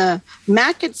 and on the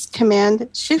Mac, it's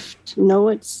Command-Shift. No,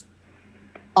 it's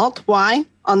Alt-Y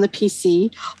on the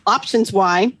PC,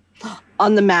 Options-Y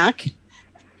on the Mac,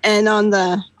 and on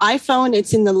the iPhone,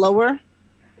 it's in the lower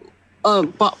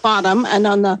bottom, and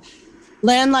on the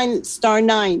landline, it's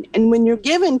 *9. And when you're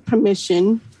given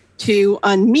permission to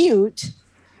unmute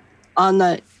on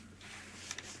the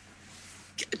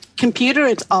computer,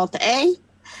 it's Alt-A,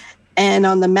 and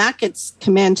on the Mac, it's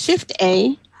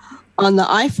Command-Shift-A. On the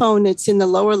iPhone, it's in the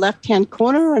lower left-hand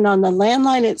corner, and on the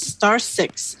landline, it's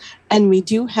 *6. And we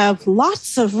do have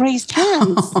lots of raised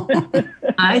hands.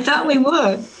 I thought we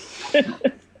would.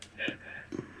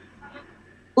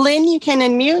 Lynn, you can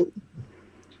unmute.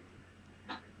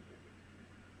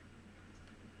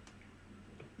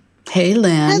 Hey,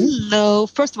 Lynn. Hello.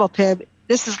 First of all, Pam,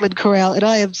 this is Lynn Corral, and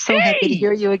I am so happy to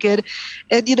hear you again.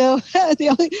 And,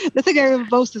 the thing I remember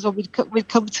most is when we'd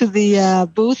come to the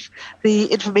booth, the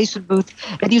information booth,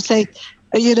 and you say,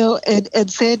 and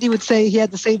Sandy would say he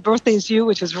had the same birthday as you,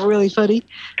 which was really funny.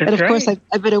 That's and of course,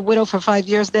 I've been a widow for 5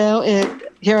 years now, and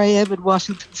here I am in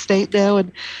Washington State now.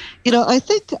 And, I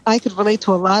think I could relate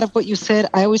to a lot of what you said.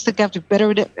 I always think I have to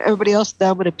better than everybody else.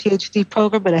 Now I'm in a PhD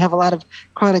program, and I have a lot of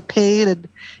chronic pain. And,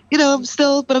 I'm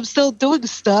still doing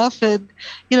stuff. And,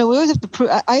 we always have to prove.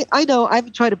 I know I've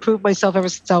been trying to prove myself ever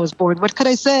since I was born. What could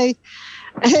I say?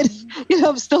 And,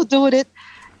 I'm still doing it.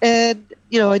 And,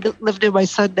 I live near my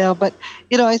son now, but,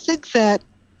 I think that,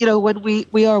 when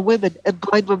we are women, and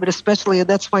blind women especially, and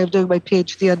that's why I'm doing my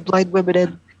PhD on blind women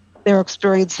and their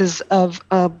experiences of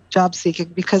job seeking,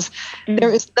 because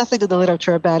there is nothing in the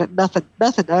literature about it, nothing.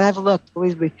 I haven't looked,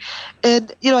 believe me.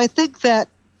 And, I think that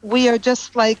we are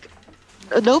just like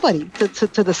nobody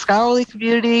to the scholarly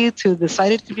community, to the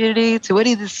sighted community, to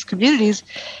any of these communities.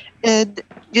 And,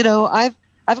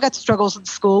 I've got struggles in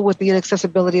school with the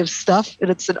inaccessibility of stuff, and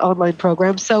it's an online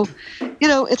program. So,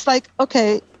 it's like,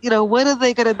 okay, when are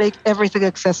they going to make everything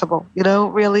accessible?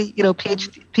 Really,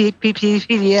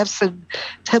 PDFs and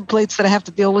templates that I have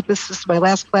to deal with. This is my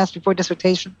last class before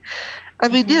dissertation. I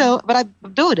mean, but I'm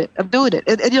doing it.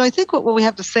 And I think what we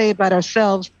have to say about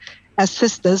ourselves as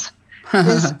sisters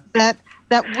is that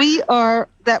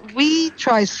we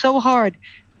try so hard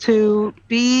to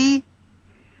be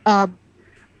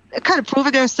kind of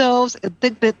proving ourselves and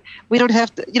think that we don't have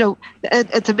to,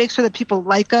 and to make sure that people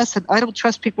like us. And I don't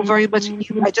trust people very much.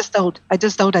 I just don't. I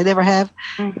never have.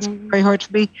 It's very hard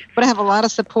for me. But I have a lot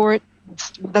of support.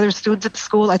 Other students at the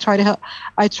school, I try to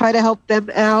help them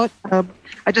out.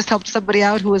 I just helped somebody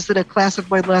out who was in a class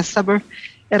of mine last summer,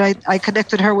 and I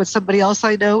connected her with somebody else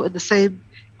I know in the same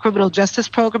criminal justice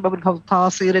program. I'm in public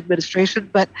policy and administration,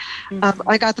 but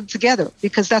I got them together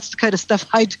because that's the kind of stuff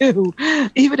I do,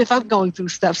 even if I'm going through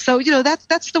stuff. So,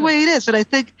 that's the way it is. And I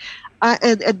think,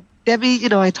 and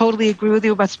Debbie, I totally agree with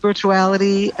you about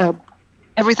spirituality.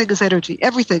 Everything is energy.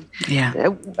 Everything. Yeah.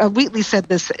 Wheatley said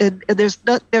this, and there's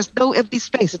no empty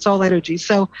space. It's all energy.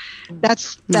 So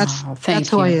that's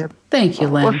who I am. Thank you,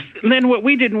 Lynn. Well, Lynn, what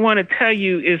we didn't want to tell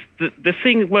you is the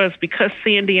thing was, because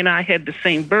Sandy and I had the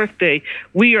same birthday,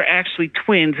 we are actually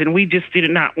twins, and we just did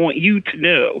not want you to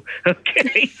know.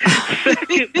 Okay.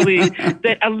 Secondly,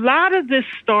 that a lot of this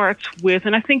starts with,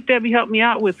 and I think Debbie helped me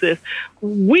out with this,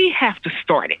 we have to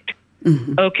start it.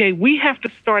 Mm-hmm. Okay, we have to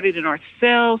start it in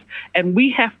ourselves, and we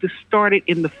have to start it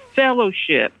in the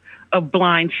fellowship of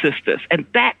blind sisters. And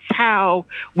that's how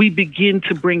we begin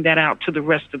to bring that out to the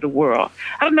rest of the world.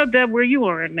 I don't know, Deb, where you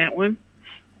are in that one.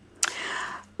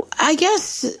 I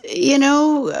guess,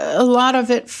 a lot of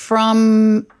it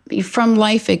from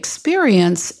life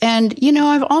experience. And,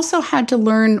 I've also had to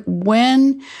learn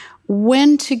when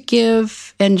when to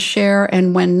give and share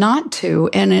and when not to,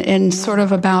 and sort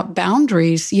of about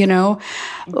boundaries,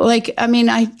 like, I mean,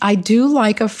 I do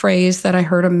like a phrase that I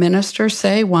heard a minister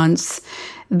say once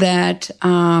that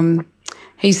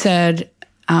he said,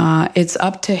 it's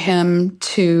up to him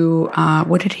to,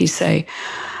 what did he say?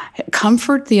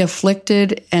 Comfort the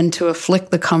afflicted and to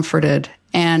afflict the comforted.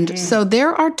 And so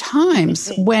there are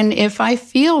times when if I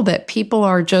feel that people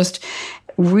are just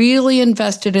really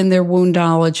invested in their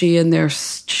woundology and they're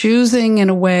choosing in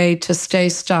a way to stay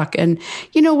stuck. And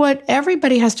you know what?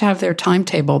 Everybody has to have their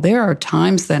timetable. There are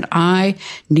times that I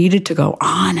needed to go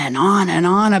on and on and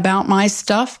on about my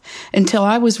stuff until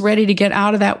I was ready to get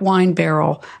out of that wine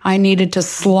barrel. I needed to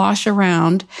slosh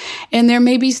around. And there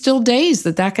may be still days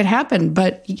that could happen,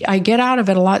 but I get out of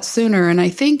it a lot sooner. And I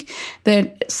think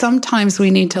that sometimes we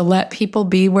need to let people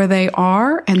be where they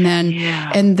are. And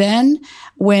then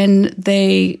when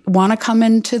they want to come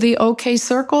into the okay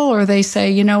circle, or they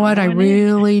say, you know what, I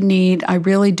really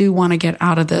do want to get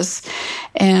out of this.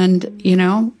 And,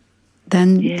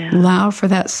 then allow for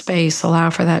that space,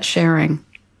 allow for that sharing.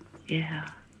 Yeah.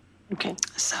 Okay.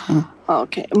 So.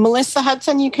 Okay. Melissa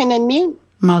Hudson, you can unmute.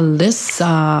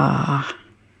 Melissa.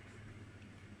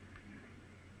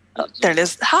 Oh, there it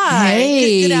is. Hi.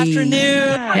 Hey. Good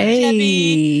afternoon. Hey.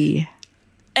 Debbie.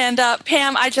 And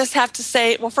Pam, I just have to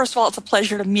say, well, first of all, it's a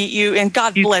pleasure to meet you, and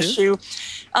God bless you.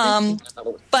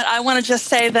 But I want to just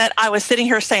say that I was sitting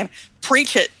here saying,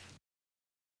 preach it.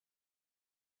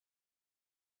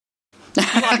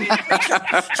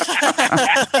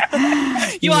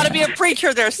 You ought to be a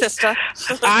preacher there, sister.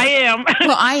 I am.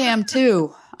 Well, I am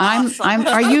too.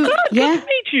 Are you? Good Yeah. to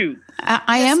meet you.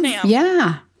 I am. ma'am.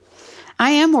 Yeah.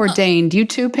 I am ordained. You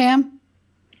too, Pam?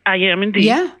 I am indeed.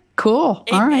 Yeah. Cool.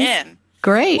 All right. Amen.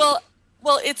 Great. Well,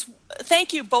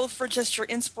 thank you both for just your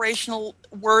inspirational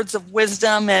words of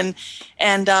wisdom and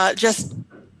just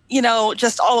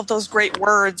all of those great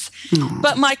words.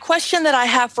 But my question that I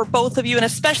have for both of you, and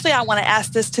especially I want to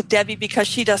ask this to Debbie because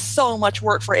she does so much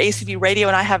work for ACB Radio,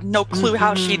 and I have no clue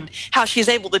how she's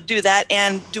able to do that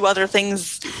and do other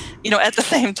things, at the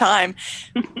same time.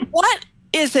 What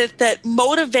is it that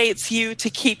motivates you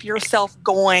to keep yourself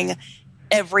going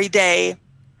every day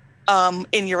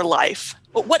in your life?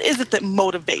 But what is it that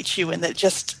motivates you and that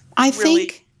just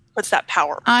think puts that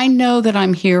power? I know that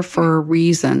I'm here for a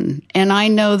reason, and I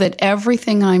know that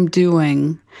everything I'm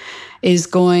doing is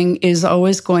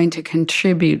always going to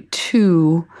contribute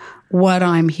to what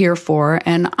I'm here for.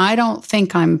 And I don't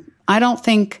think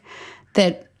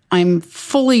that I'm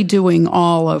fully doing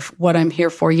all of what I'm here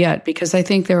for yet, because I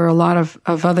think there are a lot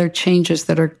of other changes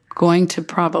that are going to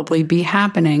probably be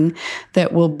happening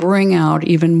that will bring out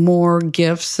even more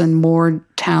gifts and more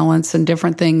talents and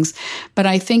different things. But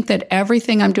I think that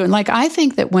everything I'm doing, like I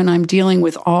think that when I'm dealing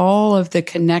with all of the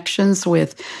connections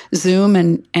with Zoom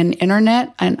and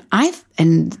internet and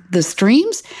the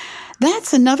streams,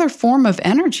 that's another form of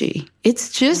energy.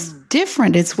 It's just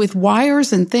different. It's with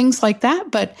wires and things like that,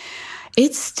 but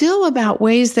it's still about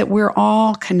ways that we're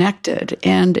all connected,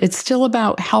 and it's still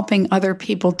about helping other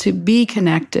people to be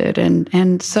connected.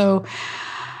 And so,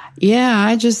 yeah,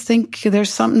 I just think there's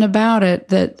something about it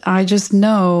that I just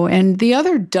know. And the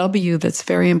other W that's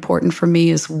very important for me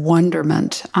is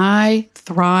wonderment. I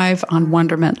thrive on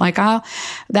wonderment. Like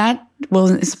that will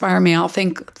inspire me. I'll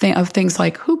think of things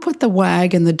like who put the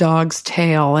wag in the dog's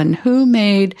tail, and who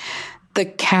made the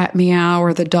cat meow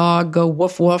or the dog go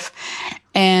woof woof,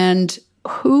 and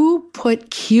who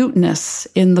put cuteness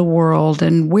in the world,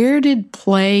 and where did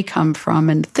play come from,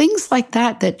 and things like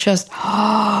that just,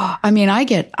 I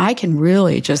can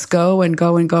really just go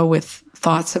with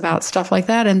thoughts about stuff like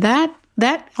that. And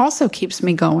that also keeps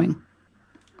me going.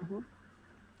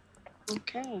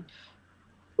 Okay.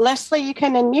 Leslie, you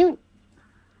can unmute.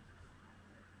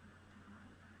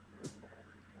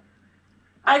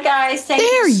 Hi, guys.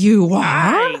 There you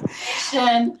are.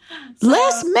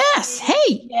 Les Mess.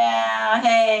 Hey. Yeah.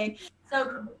 Hey.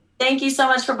 So thank you so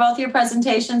much for both your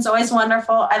presentations. Always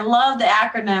wonderful. I love the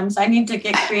acronyms. I need to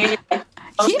get creative like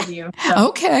both of you. So.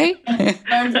 Okay.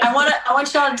 I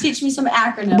want y'all to teach me some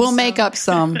acronyms. We'll make up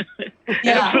some.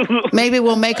 Yeah. Maybe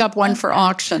we'll make up one for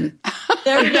auction.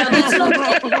 There you go. That's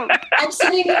what I'm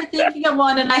sitting here thinking of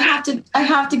one, and I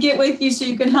have to get with you so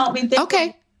you can help me think.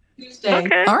 Okay. Tuesday.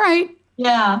 Okay. All right.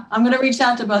 Yeah, I'm going to reach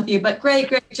out to both of you, but great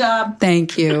job.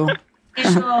 Thank you.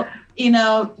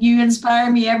 You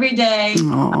inspire me every day.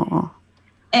 Aww.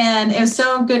 And it was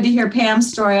so good to hear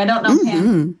Pam's story. I don't know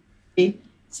Pam.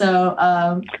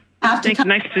 So Have to come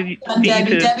nice to meet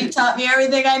Debbie. you. Debbie taught me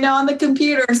everything I know on the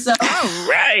computer. So all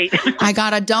right. I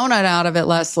got a donut out of it,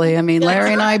 Leslie. I mean,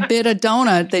 Larry and I bid a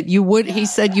donut that you would. He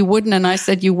said you wouldn't, and I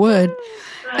said you would.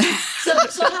 So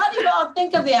how do you all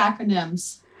think of the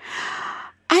acronyms?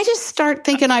 I just start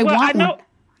thinking I want one.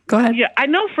 Go ahead. Yeah, I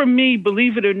know for me,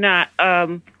 believe it or not,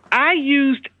 I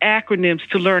used acronyms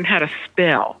to learn how to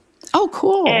spell. Oh,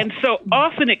 cool. And so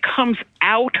often it comes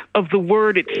out of the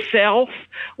word itself.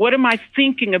 What am I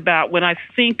thinking about when I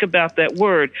think about that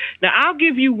word? Now, I'll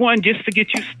give you one just to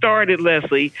get you started,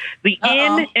 Leslie. The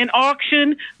N in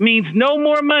auction means no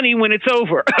more money when it's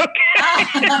over. Okay?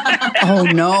 Oh,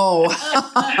 no.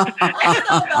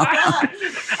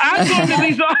 I go to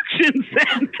these auctions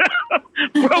and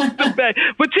broke the bank.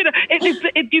 But,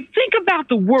 if you think about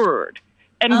the word,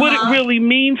 and what it really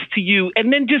means to you,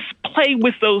 and then just play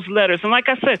with those letters. And like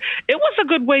I said, it was a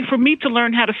good way for me to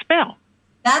learn how to spell.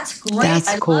 That's great.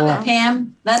 That's cool. I love it,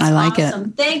 Pam. That's I like awesome.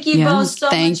 it. Thank you both so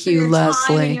much for your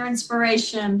Leslie. time and your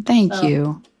inspiration. Thank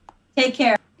you. Take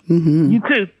care. Mm-hmm. You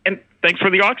too. And thanks for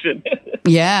the auction.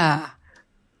 Yeah.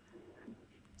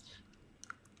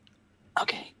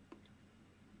 Okay.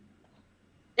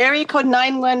 Area code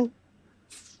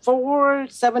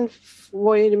 91474.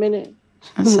 Wait a minute.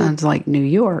 That sounds like New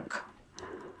York.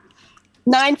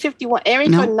 951. Area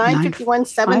code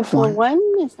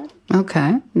 951-741. Is that?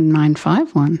 Okay.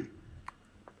 951.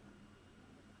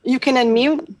 You can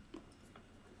unmute.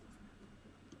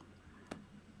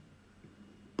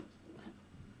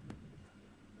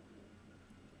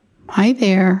 Hi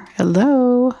there.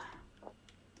 Hello.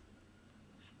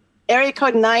 Area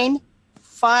code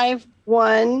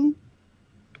 951.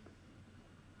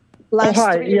 Last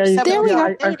hi. three or seven. There we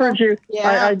go. I heard you.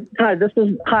 Yeah. Hi. This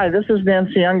is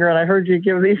Nancy Younger, and I heard you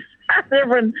give these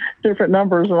different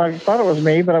numbers, and I thought it was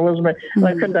me, but I wasn't. And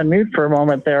I couldn't unmute for a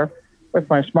moment there with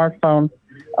my smartphone.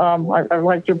 I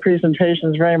liked your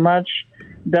presentations very much,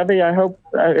 Debbie. I hope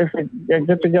if we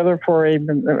get together for a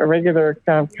regular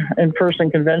kind of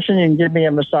in-person convention, you can give me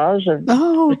a massage.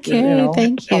 Oh, okay.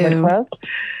 Thank you.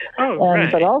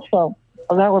 But also.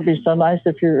 Well, that would be so nice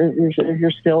if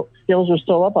your skills are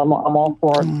still up. I'm all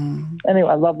for it. Anyway,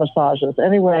 I love massages.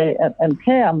 Anyway, and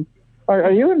Pam,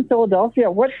 are you in Philadelphia?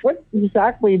 What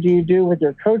exactly do you do with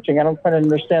your coaching? I don't quite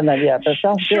understand that yet. That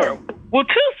sounds good. Well,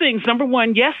 two things. Number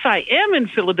one, yes, I am in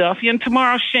Philadelphia, and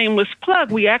tomorrow, shameless plug,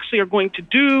 we actually are going to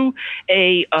do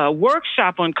a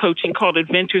workshop on coaching called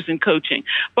Adventures in Coaching.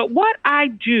 But what I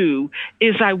do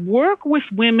is I work with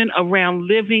women around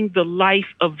living the life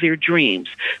of their dreams.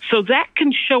 So that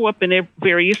can show up in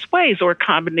various ways or a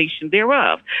combination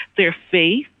thereof. Their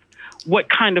faith, what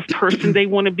kind of person they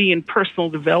want to be in personal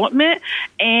development,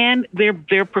 and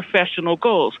their professional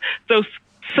goals.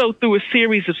 So through a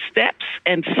series of steps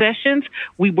and sessions,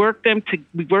 we work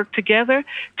together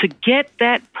to get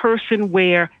that person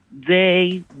where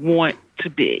they want to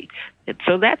be. And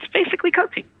so that's basically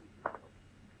coaching.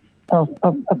 Oh,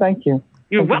 thank you.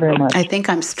 You're welcome. Very much. I think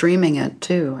I'm streaming it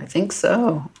too. I think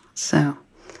so.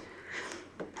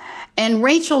 And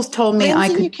Rachel's told me Lindsay, I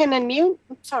could. You can unmute.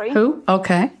 Sorry. Who?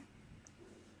 Okay.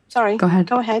 Sorry. Go ahead.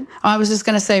 Go ahead. I was just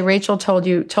going to say, Rachel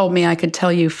told me I could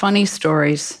tell you funny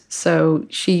stories. So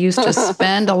she used to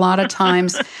spend a lot of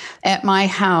times at my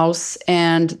house.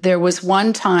 And there was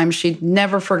one time she'd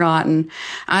never forgotten.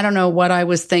 I don't know what I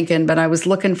was thinking, but I was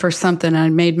looking for something. And I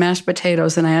made mashed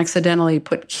potatoes and I accidentally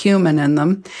put cumin in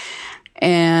them.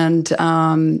 And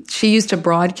she used to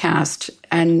broadcast,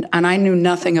 and I knew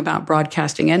nothing about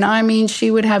broadcasting. And I mean,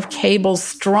 she would have cables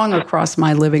strung across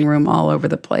my living room all over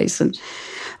the place. And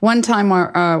one time,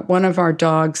 one of our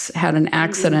dogs had an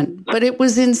accident, but it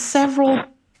was in several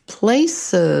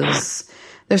places.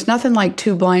 There's nothing like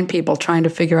two blind people trying to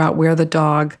figure out where the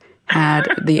dog had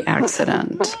the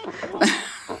accident.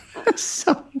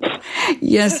 So,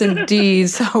 yes, indeed.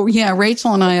 So, yeah,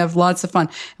 Rachel and I have lots of fun.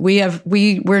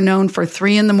 We're known for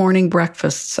 3 a.m.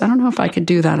 breakfasts. I don't know if I could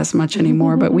do that as much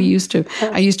anymore, but I used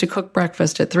to cook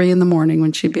breakfast at 3 a.m.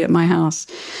 when she'd be at my house.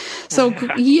 So,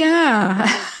 yeah.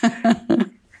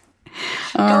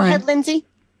 Go ahead, Lindsay.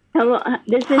 Hello,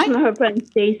 this is her friend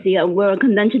Stacy. We're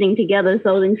conventioning together, so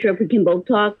I wasn't sure if we can both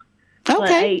talk.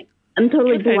 Okay. I'm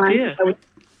totally blind.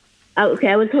 I was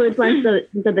totally blind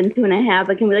since I've been 2.5.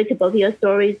 I can relate to both of your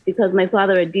stories because my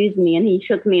father abused me and he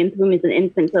shook me and threw me as an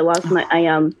infant, so I lost my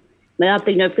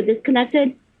optic nerve got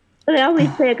disconnected. But I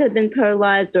always say I could have been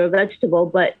paralyzed or a vegetable,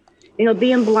 but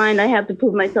being blind, I have to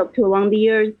prove myself too along the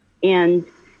years. And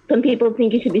some people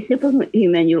think you should be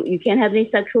superhuman. You can't have any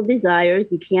sexual desires.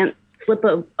 You can't slip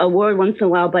a word once in a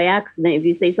while by accident. If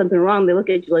you say something wrong, they look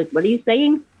at you like, "What are you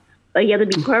saying?" you have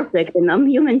to be perfect, and I'm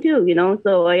human too, you know.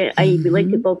 So I relate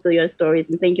to both of your stories,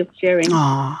 and thank you for sharing.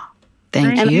 Aw,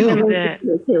 thank you.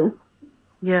 Too.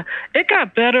 Yeah, it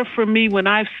got better for me when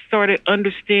I started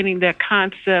understanding that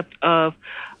concept of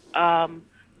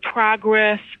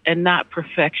progress and not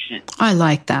perfection. I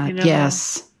like that. You know?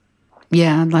 Yes.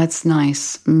 Yeah, that's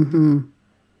nice. Mm-hmm.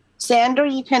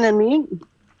 Sandra, you can unmute.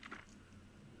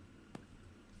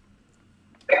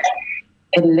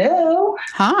 Hello.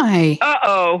 Hi.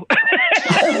 Uh-oh.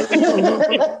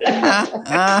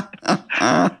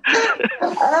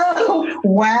 Oh,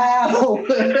 wow.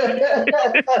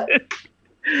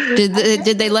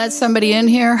 Did they let somebody in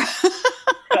here?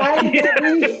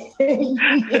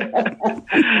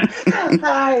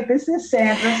 Hi, this is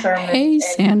Sandra Sermon. Hey,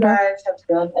 Sandra. You guys have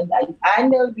done, and I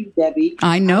know you, Debbie.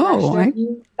 I know.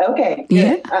 Okay.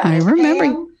 Yeah, good. I remember.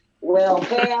 Pam, well,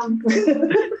 Pam.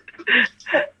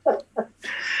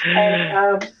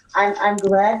 And I'm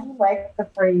glad you like the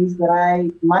phrase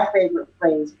my favorite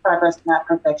phrase, progress, not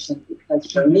perfection,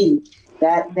 because for me,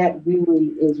 that really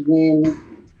is when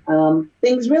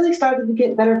things really started to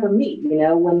get better for me. You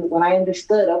know, when I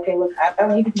understood, okay, look, I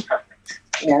don't need to be perfect.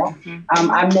 You know,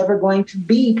 I'm never going to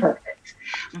be perfect.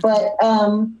 But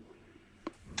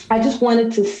I just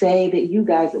wanted to say that you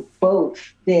guys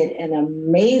both did an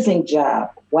amazing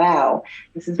job. Wow.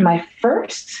 This is my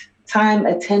first time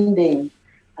attending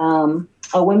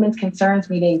a women's concerns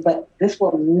meeting, but this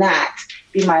will not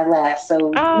be my last.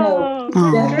 So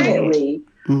definitely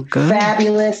good.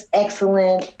 Fabulous,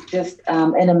 excellent, just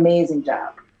an amazing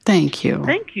job. Thank you.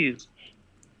 Thank you.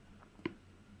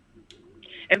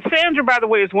 And Sandra, by the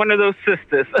way, is one of those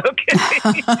sisters. Okay,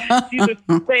 she's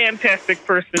a fantastic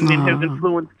person and has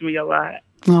influenced me a lot.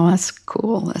 Well, that's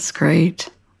cool. That's great.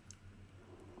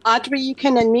 Audrey, you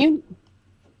can unmute.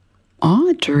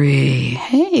 Audrey,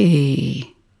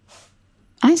 hey.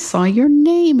 I saw your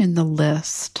name in the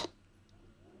list.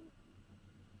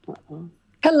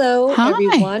 Hello, Hi.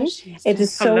 everyone. It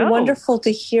is so wonderful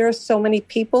to hear so many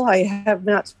people. I have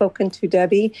not spoken to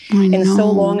Debbie in so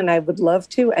long, and I would love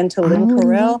to, and to Lynn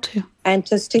Correll, and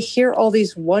just to hear all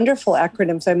these wonderful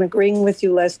acronyms. I'm agreeing with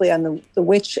you, Leslie, on the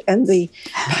WITCH and the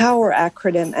POWER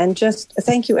acronym. And just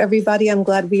thank you, everybody. I'm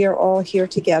glad we are all here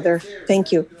together.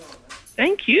 Thank you.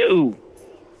 Thank you.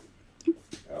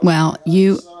 Well,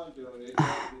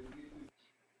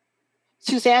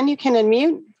 Suzanne, you can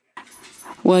unmute.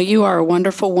 Well, you are a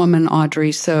wonderful woman,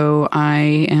 Audrey, so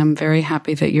I am very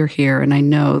happy that you're here, and I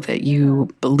know that you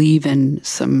believe in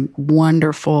some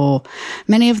wonderful,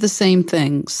 many of the same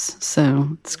things, so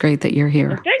it's great that you're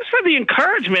here. Thanks for the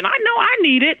encouragement. I know I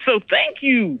need it, so thank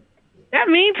you. That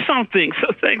means something,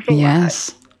 so thanks a lot.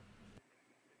 Yes.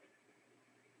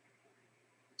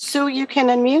 Sue, you can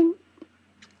unmute.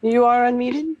 You are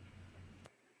unmuted.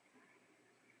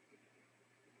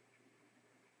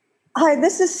 Hi,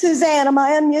 this is Suzanne. Am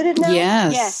I unmuted now?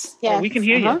 Yes. We can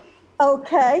hear you.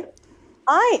 Okay.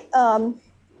 I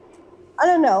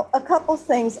don't know, a couple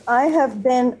things. I have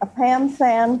been a Pam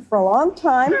fan for a long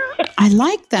time. I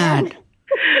like that.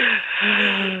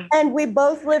 And we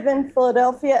both live in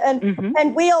Philadelphia.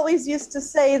 And we always used to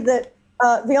say that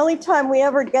the only time we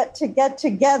ever get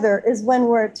together is when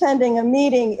we're attending a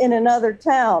meeting in another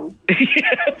town.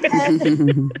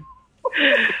 And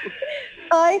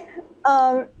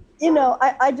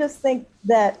I just think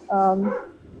that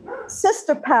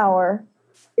sister power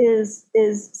is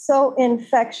so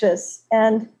infectious.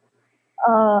 And,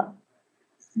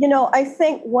 I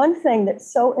think one thing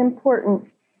that's so important,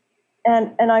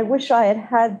 and I wish I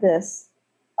had this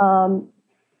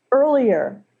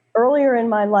earlier in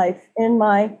my life, in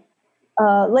my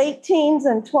late teens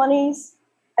and 20s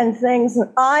and things,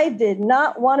 I did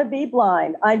not want to be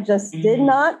blind. I just did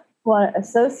not want to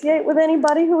associate with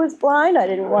anybody who was blind. I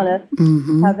didn't want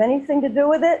to have anything to do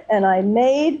with it. And I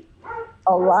made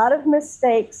a lot of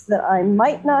mistakes that I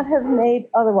might not have made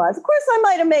otherwise. Of course, I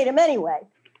might have made them anyway.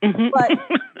 But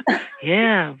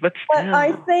yeah, but still.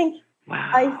 I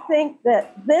think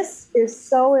that this is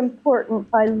so important.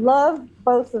 I love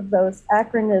both of those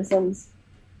acronyms.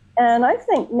 And I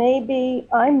think maybe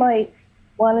I might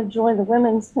want to join the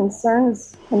Women's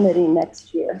Concerns Committee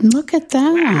next year. Look at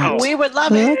that. We would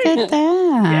love it. Look at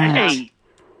that. Yay.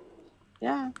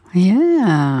 Yeah.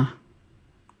 Yeah.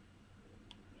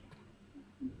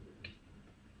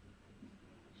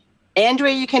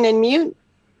 Andrea, you can unmute.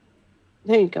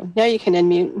 There you go. Now you can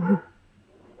unmute.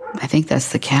 I think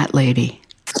that's the cat lady.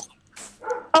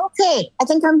 Okay, I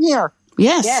think I'm here.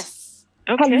 Yes. Yes.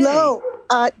 Okay. Hello,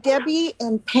 Debbie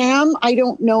and Pam. I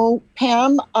don't know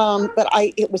Pam, but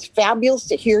it was fabulous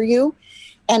to hear you.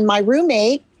 And my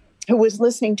roommate, who was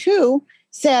listening too,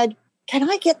 said, can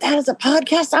I get that as a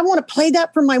podcast? I want to play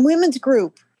that for my women's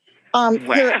group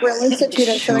here at Braille Institute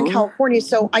in Southern California.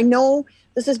 So I know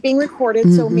this is being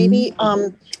recorded, so maybe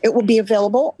it will be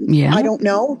available. Yeah. I don't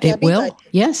know, Debbie. It will. But,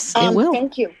 Yes, it will.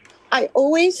 Thank you. I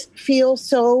always feel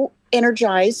so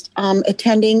energized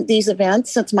attending these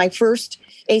events since my first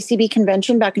ACB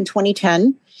convention back in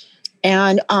 2010.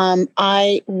 And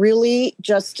I really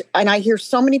and I hear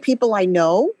so many people I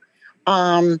know,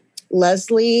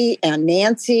 Leslie and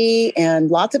Nancy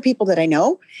and lots of people that I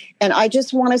know. And I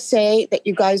just want to say that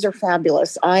you guys are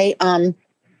fabulous. Pam,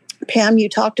 you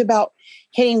talked about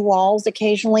hitting walls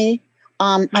occasionally.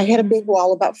 I hit a big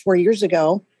wall about 4 years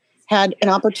ago, had an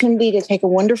opportunity to take a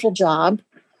wonderful job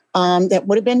that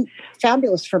would have been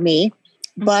fabulous for me.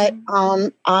 But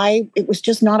it was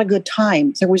just not a good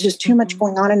time. There was just too much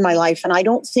going on in my life. And I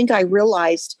don't think I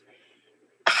realized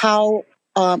how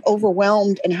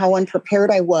overwhelmed and how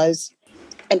unprepared I was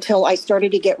until I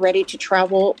started to get ready to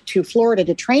travel to Florida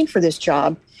to train for this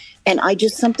job. And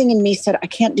something in me said, I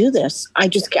can't do this. I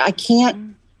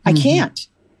can't.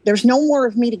 There's no more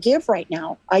of me to give right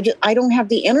now. I don't have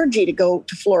the energy to go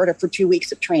to Florida for 2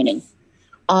 weeks of training.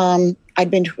 I'd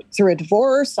been through a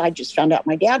divorce. I just found out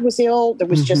my dad was ill. There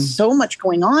was just so much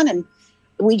going on. And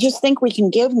we just think we can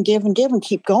give and give and give and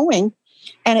keep going.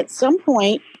 And at some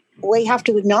point, we have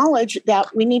to acknowledge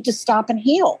that we need to stop and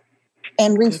heal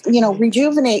and,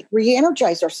 rejuvenate,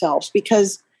 re-energize ourselves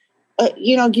because,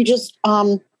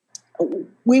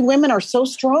 we women are so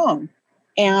strong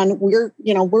and we're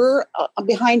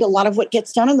behind a lot of what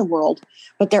gets done in the world.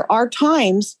 But there are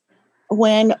times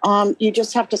when you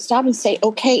just have to stop and say,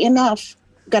 okay, enough.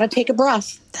 Got to take a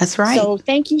breath. That's right. So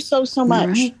thank you so much.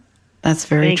 Right. That's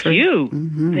very true. Thank you.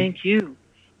 Mm-hmm. Thank you.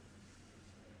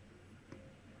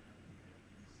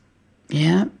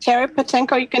 Yeah. Terry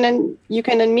Patenko, you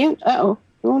can unmute. Oh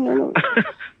no.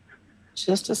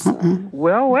 Just a second.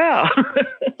 Well.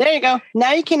 There you go.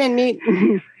 Now you can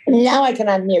unmute. Now I can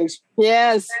unmute.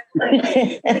 Yes.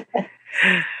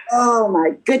 Oh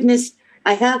my goodness.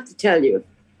 I have to tell you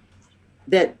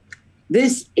that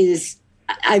this is,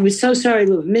 I was so sorry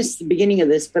to have missed the beginning of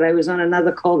this, but I was on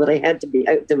another call that I had to be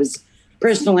out. There was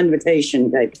personal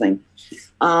invitation type thing.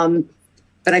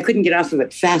 But I couldn't get off of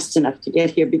it fast enough to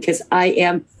get here because I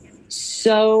am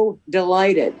so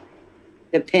delighted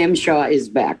that Pam Shaw is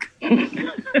back.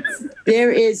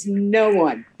 There is no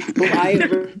one who I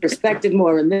have respected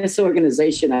more in this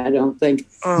organization, I don't think,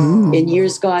 in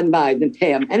years gone by than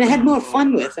Pam. And I had more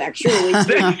fun with, actually.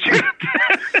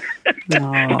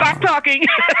 Stop talking.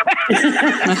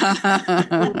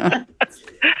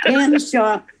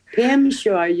 Pam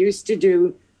Shaw used to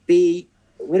do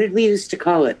what did we used to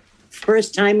call it?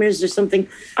 First timers or something.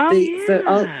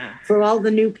 For all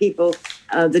the new people,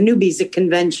 the newbies at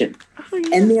convention.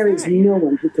 And there is no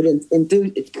one who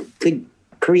could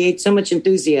create so much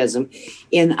enthusiasm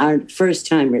in our first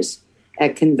timers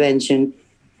at convention.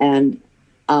 And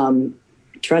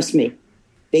trust me,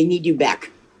 they need you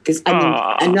back. Because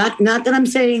and not that I'm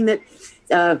saying that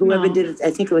whoever did it,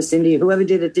 I think it was Cindy, whoever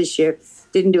did it this year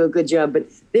didn't do a good job, but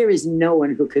there is no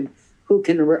one who can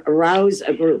arouse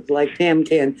a group like Pam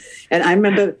can. And I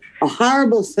remember a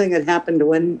horrible thing that happened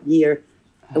one year.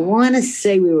 I want to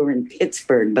say we were in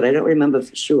Pittsburgh, but I don't remember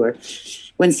for sure.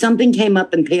 When something came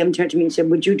up and Pam turned to me and said,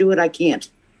 "Would you do it?" "I can't."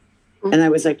 And I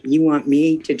was like, "You want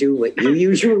me to do what you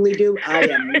usually do? I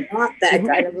am not that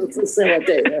kind of a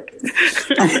facilitator."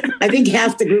 I think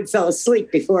half the group fell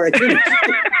asleep before I finished.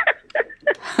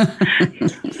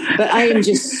 But I am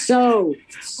just so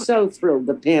thrilled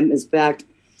that Pam is back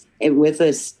with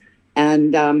us.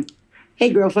 And hey,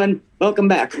 girlfriend, welcome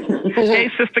back. Hey,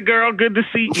 sister girl, good to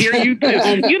hear you too.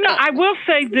 I will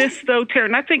say this though, Tara,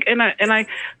 and I think, and I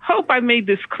hope I made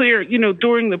this clear,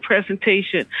 during the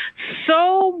presentation.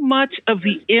 So much of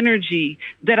the energy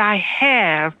that I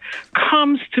have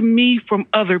comes to me from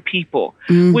other people.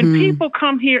 Mm-hmm. When people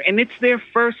come here and it's their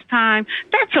first time,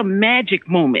 that's a magic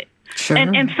moment. Sure.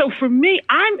 And so for me,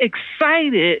 I'm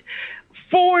excited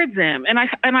for them. And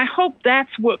I hope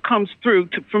that's what comes through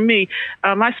for me.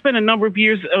 I spent a number of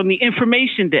years on the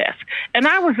information desk, and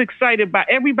I was excited by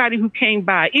everybody who came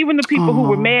by, even the people who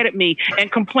were mad at me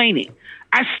and complaining.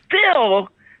 I still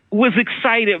was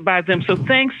excited by them. So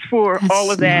thanks for all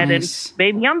of that. Nice. And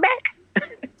baby, I'm back.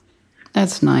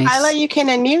 That's nice. Isla, you can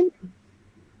unmute.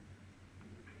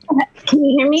 Can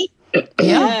you hear me?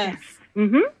 Yes.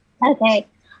 Mm-hmm. Okay.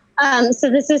 So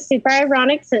this is super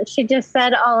ironic since she just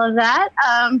said all of that,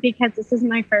 because this is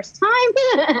my first time.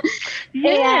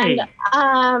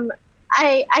 And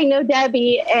I know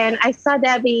Debbie, and I saw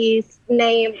Debbie's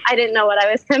name. I didn't know what I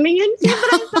was coming into,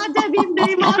 but I saw Debbie's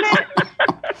name on it.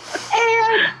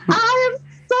 And I am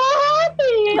so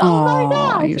me. Oh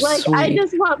my gosh. Like, sweet. I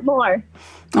just want more.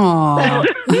 Oh,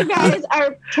 so you guys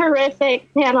are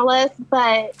terrific panelists,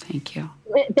 but thank you.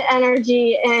 The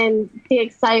energy and the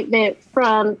excitement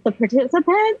from the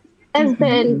participants has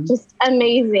been just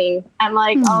amazing. I'm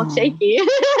like all shaky.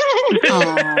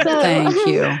 Thank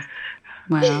you.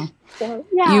 Wow. So,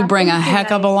 you bring a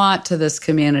heck of a lot to this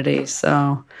community.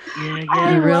 So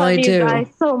I you really love do. You guys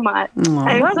so much.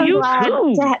 I'm so glad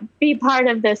to be part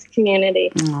of this community.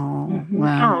 Oh,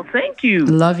 wow. Oh, thank you.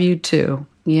 Love you too.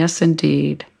 Yes,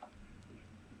 indeed.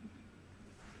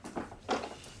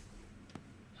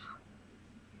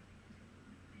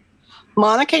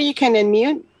 Monica, you can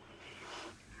unmute.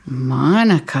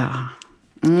 Monica.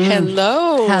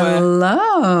 Hello.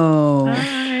 Hello.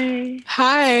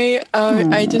 Hi.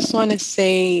 I just want to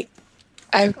say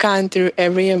I've gone through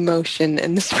every emotion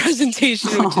in this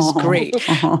presentation, which is great.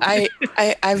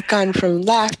 I've gone from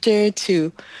laughter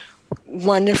to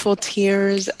wonderful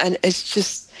tears, and it's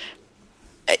just,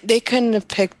 they couldn't have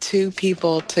picked two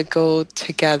people to go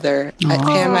together.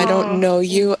 Pam, I don't know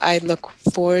you. I look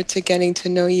forward to getting to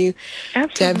know you.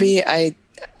 Absolutely. Debbie,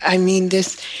 I mean,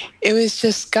 it was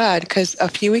just God, because a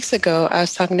few weeks ago, I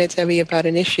was talking to Debbie about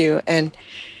an issue, and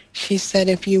she said,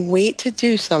 if you wait to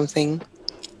do something,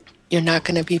 you're not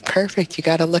going to be perfect. You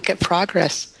got to look at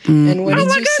progress. And what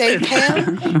did you say,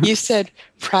 Pam? You said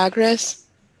progress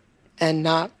and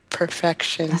not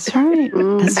perfection. That's right.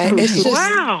 That's right. It's just,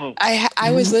 wow.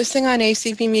 I was listening on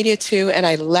ACB Media too, and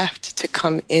I left to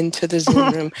come into the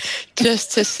Zoom room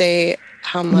just to say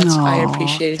how much I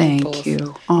appreciated you both. Thank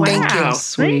you. Oh, thank you.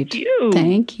 Sweet. Thank you.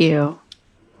 Thank you.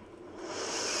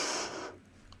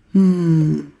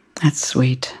 That's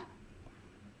sweet.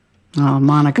 Oh,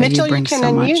 Monica, Mitchell, you bring you can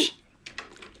so unmute. much.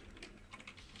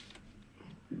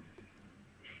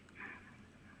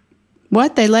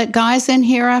 What? They let guys in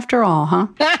here after all, huh?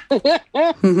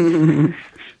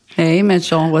 Hey,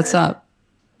 Mitchell, what's up?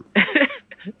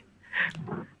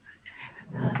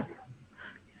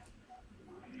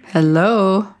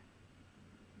 Hello?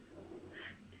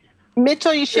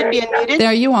 Mitchell, you should be unmuted.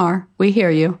 There you are. We hear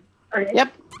you.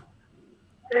 Yep.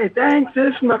 Hey, thanks.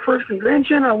 This is my first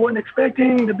convention. I wasn't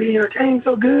expecting to be entertained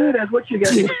so good as what you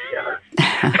guys put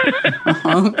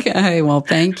together. Okay, well,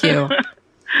 thank you.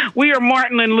 We are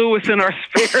Martin and Lewis in our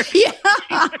spirit.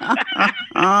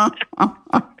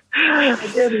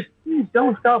 Debbie, please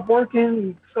don't stop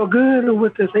working so good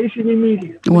with this ACB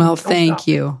Media. Well, thank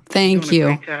you. Thank you.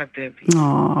 Great job, Debbie.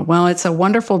 Oh, well, it's a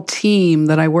wonderful team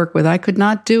that I work with. I could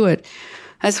not do it.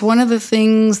 That's one of the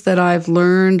things that I've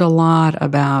learned a lot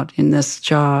about in this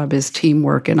job is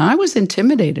teamwork. And I was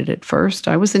intimidated at first.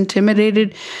 I was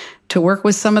intimidated to work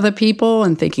with some of the people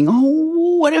and thinking,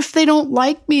 oh, what if they don't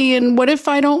like me? And what if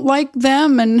I don't like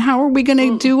them? And how are we going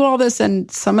to do all this?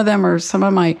 And some of them are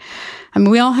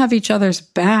we all have each other's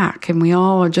back, and we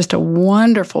all are just a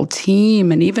wonderful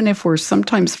team. And even if we're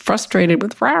sometimes frustrated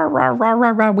with rah, rah, rah, rah,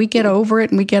 rah, we get over it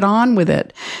and we get on with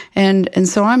it. And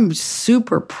so I'm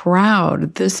super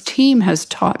proud. This team has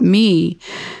taught me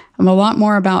a lot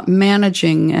more about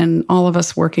managing and all of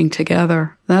us working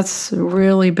together. That's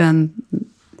really been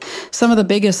some of the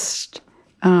biggest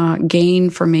gain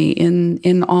for me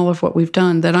in all of what we've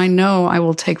done that I know I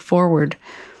will take forward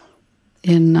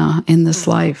in this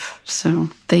life. So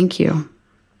thank you.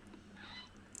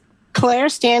 Claire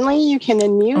Stanley, you can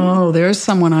unmute. Oh, there's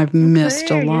someone I've missed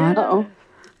a lot. Yeah.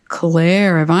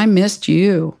 Claire, have I missed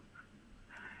you?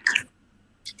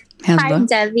 Hello? Hi,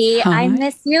 Debbie. Hi. I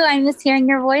miss you. I miss hearing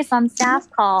your voice on staff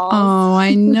calls. Oh,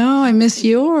 I know. I miss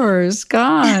yours.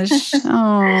 Gosh.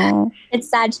 Oh. It's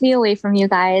sad to be away from you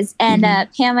guys. And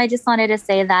Pam, I just wanted to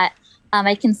say that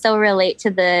I can so relate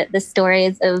to the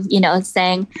stories of,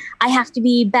 saying I have to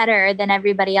be better than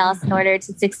everybody else in order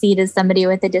to succeed as somebody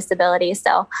with a disability.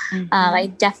 So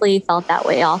I definitely felt that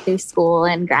way all through school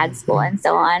and grad school and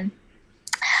so on.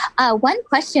 One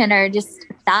question or just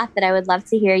thought that I would love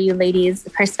to hear you ladies'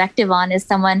 perspective on is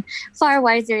someone far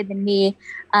wiser than me.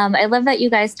 I love that you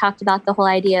guys talked about the whole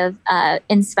idea of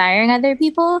inspiring other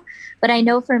people. But I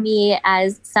know for me,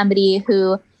 as somebody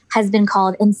who has been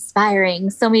called inspiring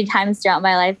so many times throughout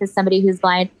my life as somebody who's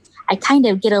blind, I kind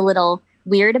of get a little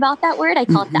weird about that word. I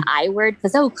call it the I word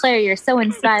because, oh, Claire, you're so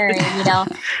inspiring,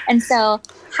 And so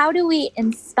how do we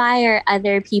inspire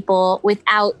other people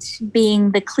without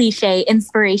being the cliche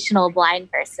inspirational blind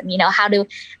person? How do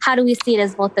we see it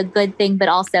as both a good thing, but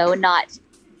also not,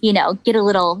 get a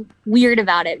little weird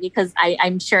about it? Because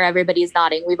I'm sure everybody's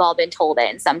nodding. We've all been told it.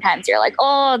 And sometimes you're like,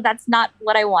 oh, that's not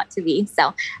what I want to be.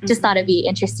 So just thought it'd be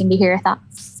interesting to hear your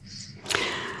thoughts.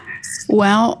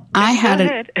 Well, I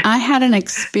had an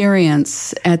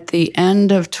experience at the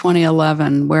end of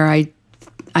 2011 where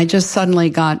I just suddenly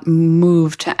got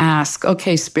moved to ask,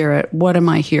 okay, Spirit, what am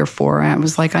I here for? And I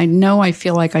was like, I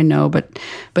feel like I know, but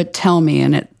tell me.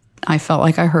 And I felt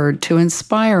like I heard to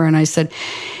inspire. And I said,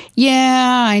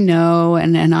 yeah, I know.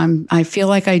 And I feel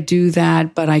like I do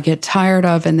that, but I get tired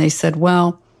of. And they said,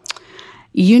 well,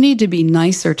 you need to be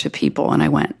nicer to people. And I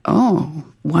went, oh,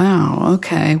 wow.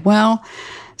 Okay. Well,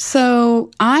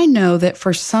 so I know that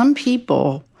for some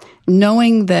people,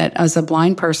 knowing that as a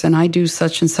blind person, I do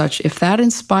such and such, if that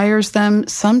inspires them,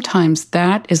 sometimes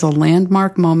that is a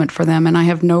landmark moment for them, and I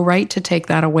have no right to take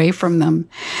that away from them.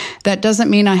 That doesn't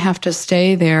mean I have to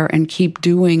stay there and keep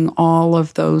doing all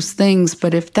of those things,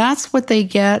 but if that's what they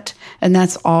get and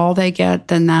that's all they get,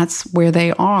 then that's where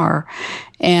they are.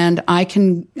 And I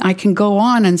can go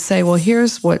on and say, well,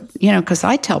 here's what, because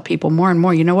I tell people more and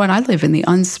more, you know what, I live in the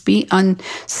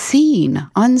unseen,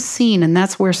 and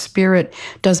that's where Spirit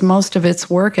does most of its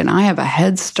work, and I have a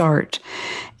head start.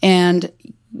 And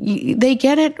they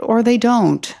get it or they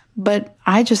don't, but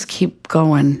I just keep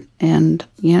going. And,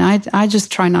 I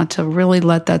just try not to really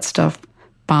let that stuff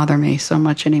bother me so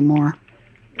much anymore.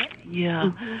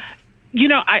 Yeah.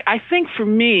 I think for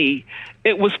me,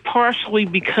 it was partially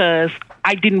because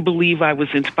I didn't believe I was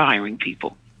inspiring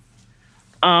people.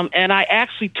 And I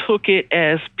actually took it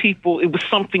as it was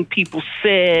something people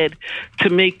said to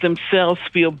make themselves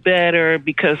feel better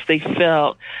because they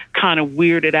felt kind of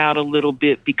weirded out a little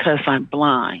bit because I'm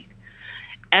blind.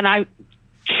 And I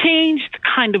changed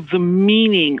kind of the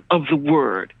meaning of the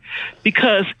word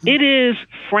because it is,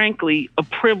 frankly, a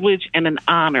privilege and an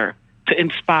honor to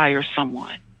inspire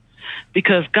someone.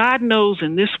 Because God knows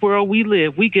in this world we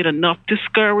live, we get enough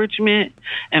discouragement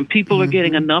and people are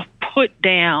getting enough put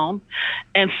down.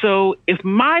 And so if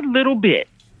my little bit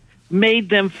made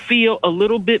them feel a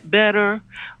little bit better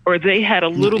or they had a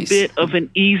little bit of an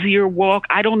easier walk,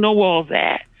 I don't know all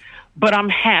that, but I'm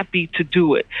happy to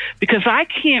do it because I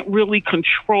can't really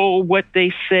control what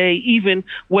they say, even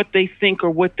what they think or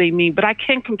what they mean, but I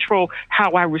can control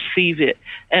how I receive it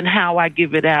and how I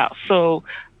give it out. So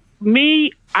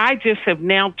I just have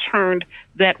now turned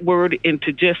that word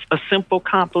into just a simple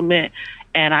compliment,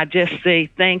 and I just say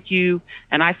thank you.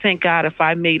 And I thank God if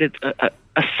I made a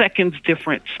second's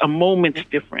difference, a moment's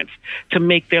difference to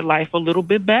make their life a little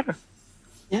bit better.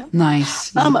 Yeah.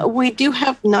 Nice. We do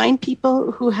have 9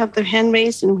 people who have their hand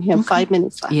raised, and we have 5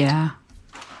 minutes left. Yeah.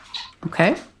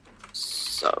 Okay.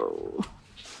 So,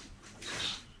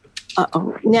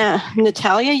 now,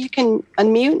 Natalia, you can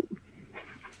unmute.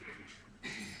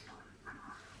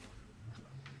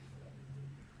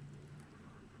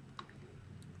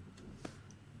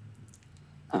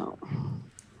 Oh.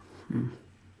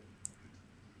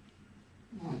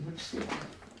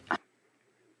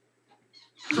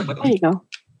 There you go.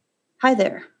 Hi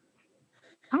there.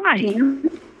 Hi.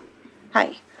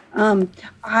 Hi.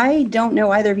 I don't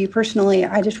know either of you personally.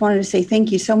 I just wanted to say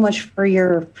thank you so much for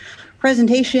your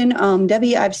presentation.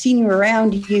 Debbie, I've seen you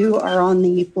around. You are on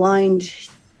the blind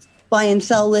buy and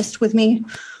sell list with me.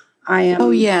 I am in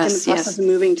the process of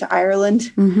moving to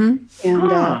Ireland. And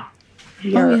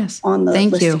we are on the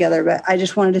list together. But I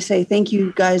just wanted to say thank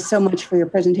you guys so much for your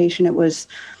presentation. It was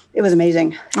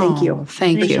amazing. Thank you.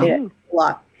 Thank you. Appreciate it a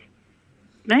lot.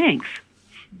 Thanks.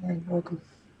 You're welcome.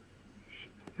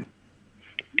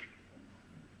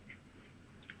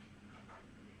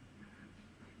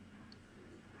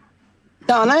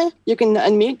 Donna, you can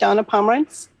unmute. Donna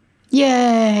Pomeranz. Yay.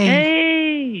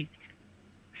 Hey,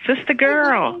 sister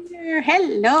girl.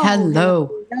 Hello.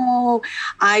 Hello.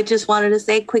 I just wanted to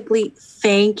say quickly,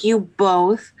 thank you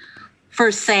both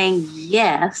for saying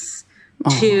yes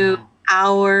to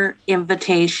our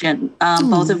invitation.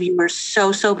 Both of you were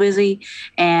so busy,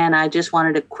 and I just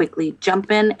wanted to quickly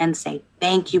jump in and say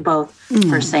thank you both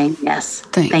for saying yes.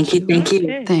 Thank you. Thank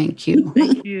you. Thank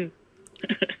you.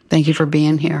 Thank you for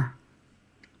being here.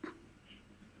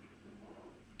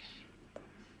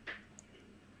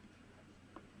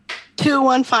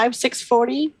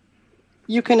 (215-640).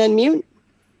 You can unmute.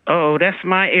 Oh, that's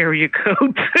my area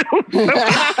code too.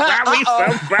 Sorry,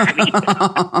 somebody.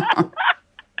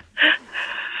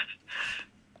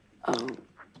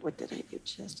 What did I do?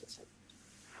 Just a second.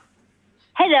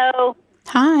 Hello.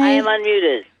 Hi. I am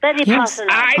unmuted. Betty Posson.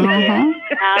 I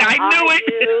knew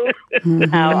it.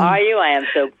 How are you? I am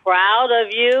so proud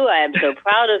of you. I am so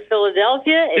proud of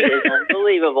Philadelphia. It is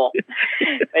unbelievable.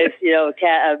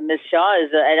 Miss Shaw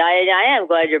is, and I am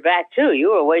glad you're back too.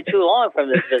 You were way too long from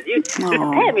this.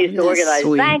 Pam used to organize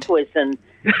banquets and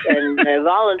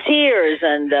volunteers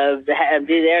and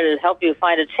be there to help you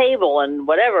find a table and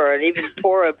whatever, and even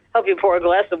help you pour a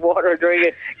glass of water during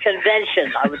a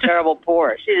convention. I'm a terrible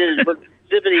pourer. She did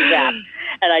zippity zap.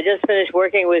 And I just finished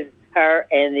working with her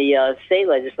in the state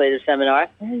legislative seminar.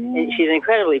 And she's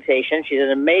incredibly patient. She's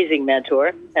an amazing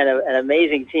mentor and an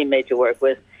amazing teammate to work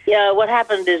with. Yeah, what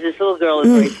happened is this little girl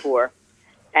is very poor,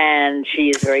 and she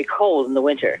is very cold in the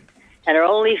winter. And her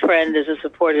only friend is a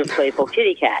supportive, playful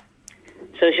kitty cat.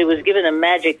 So she was given a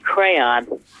magic crayon,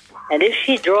 and if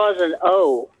she draws an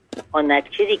O on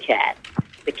that kitty cat,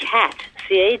 the cat,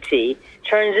 C-A-T,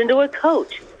 turns into a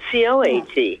coat,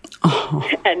 C-O-A-T. Oh.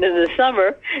 And in the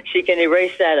summer, she can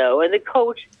erase that O, and the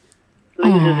coat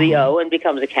loses the O and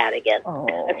becomes a cat again.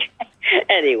 Okay.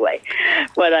 Anyway,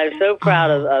 but I'm so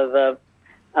proud of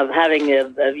having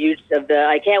you.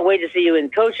 I can't wait to see you in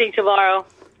coaching tomorrow.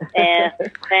 And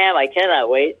Pam, I cannot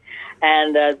wait.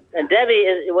 And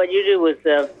Debbie, what you do with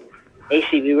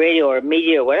ACB Radio or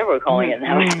media or whatever we're calling it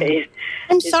nowadays.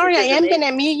 I'm sorry, I am going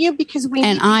to mute you because we.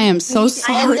 And I am so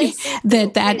sorry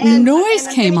that noise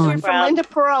came on. From Linda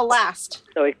Pearl last.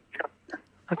 Okay.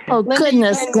 Oh, Linda,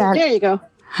 goodness, there you go.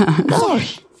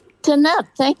 Danette,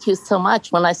 thank you so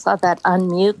much. When I saw that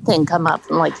unmute thing come up,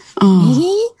 I'm like,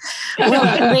 me?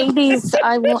 Well, ladies,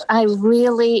 I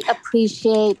really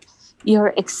appreciate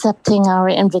your accepting our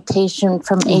invitation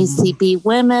from ACB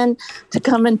Women to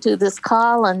come and do this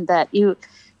call, and that you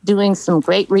doing some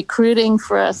great recruiting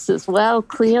for us as well,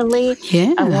 clearly.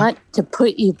 Yeah. I want to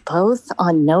put you both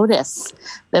on notice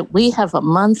that we have a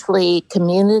monthly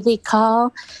community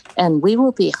call, and we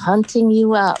will be hunting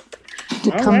you up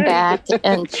to come back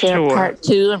and share part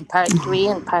 2 and part 3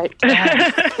 and part 10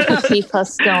 to keep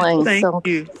us going. Thank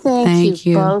you. Thank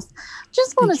you both.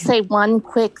 Just want to say one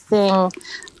quick thing.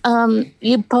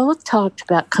 You both talked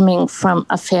about coming from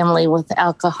a family with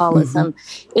alcoholism.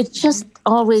 It just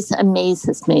always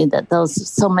amazes me that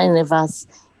so many of us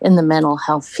in the mental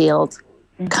health field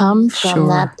come from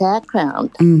that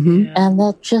background. And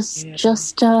that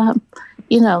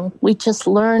we just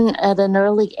learn at an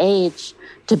early age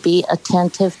to be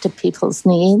attentive to people's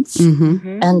needs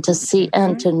and to see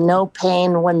and to know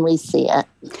pain when we see it.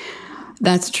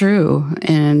 That's true.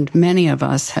 And many of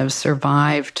us have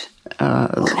survived,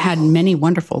 had many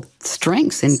wonderful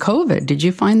strengths in COVID. Did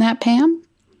you find that, Pam?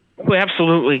 Well,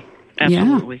 absolutely.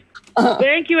 Absolutely. Yeah.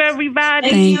 Thank you, everybody.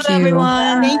 Thank you,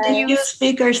 everyone. Thank you,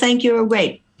 speakers. Thank you.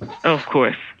 Great. Of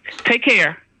course. Take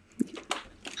care.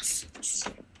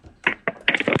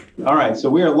 All right, so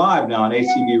we are live now on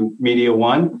ACB Media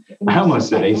One. I almost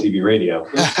said ACB Radio.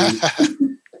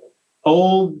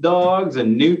 Old dogs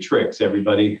and new tricks,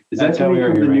 everybody. Is that how we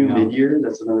are here right now? Mid-year,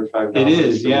 that's another $5. It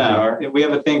is, yeah. We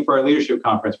have a thing for our leadership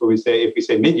conference where if we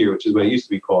say mid-year, which is what it used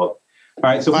to be called. All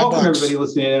right, so welcome everybody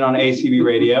listening in on ACB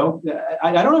Radio.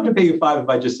 I don't have to pay you $5 if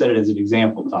I just said it as an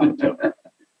example, Tom.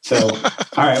 So,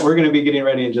 all right, we're going to be getting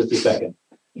ready in just a second.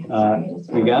 We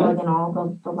got it?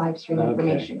 All the live stream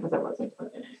information because it wasn't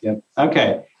put in. Yep.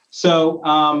 Okay. So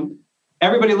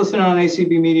everybody listening on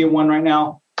ACB Media One right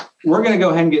now, we're going to go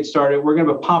ahead and get started. We're going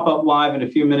to pop up live in a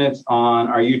few minutes on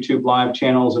our YouTube live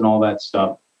channels and all that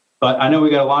stuff. But I know we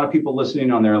got a lot of people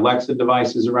listening on their Alexa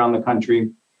devices around the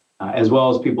country, as well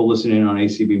as people listening on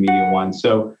ACB Media One.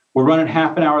 So we're running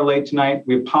half an hour late tonight.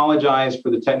 We apologize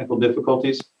for the technical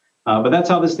difficulties, but that's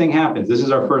how this thing happens. This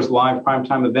is our first live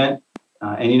primetime event.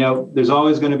 And, there's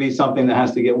always going to be something that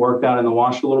has to get worked out in the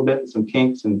wash a little bit, some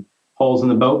kinks and holes in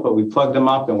the boat, but we plugged them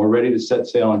up and we're ready to set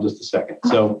sail in just a second.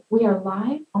 So we are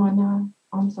live on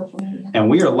social media. And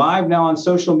we are live now on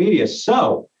social media.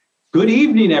 So good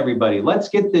evening, everybody. Let's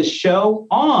get this show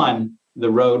on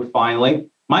the road finally.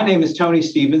 My name is Tony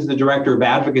Stevens, the Director of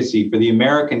Advocacy for the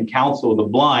American Council of the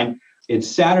Blind. It's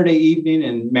Saturday evening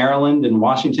in Maryland and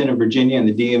Washington and Virginia, and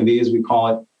the DMV as we call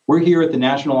it. We're here at the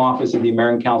National Office of the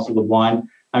American Council of the Blind.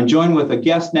 I'm joined with a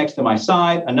guest next to my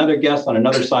side, another guest on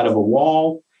another side of a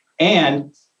wall,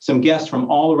 and some guests from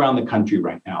all around the country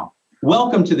right now.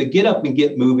 Welcome to the Get Up and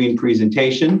Get Moving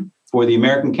presentation for the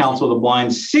American Council of the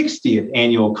Blind's 60th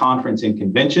annual conference and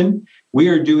convention. We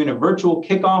are doing a virtual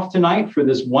kickoff tonight for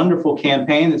this wonderful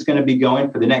campaign that's going to be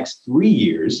going for the next 3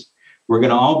 years. We're going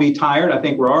to all be tired. I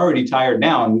think we're already tired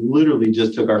now, and we literally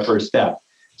just took our first step.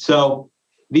 So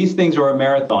these things are a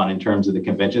marathon in terms of the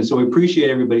convention. So we appreciate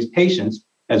everybody's patience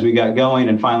as we got going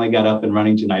and finally got up and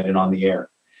running tonight and on the air.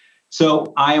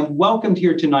 So I am welcomed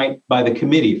here tonight by the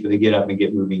committee for the Get Up and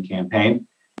Get Moving campaign.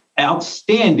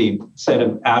 Outstanding set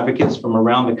of advocates from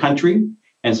around the country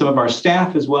and some of our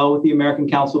staff as well with the American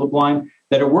Council of the Blind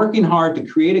that are working hard to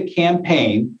create a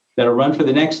campaign that'll run for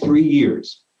the next 3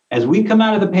 years. As we come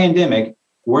out of the pandemic,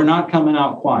 we're not coming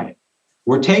out quiet.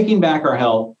 We're taking back our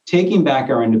health, taking back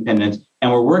our independence,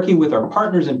 and we're working with our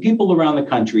partners and people around the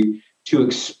country to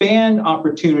expand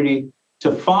opportunity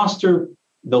to foster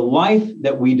the life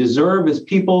that we deserve as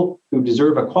people who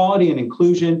deserve equality and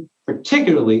inclusion,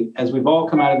 particularly as we've all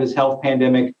come out of this health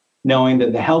pandemic, knowing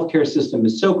that the healthcare system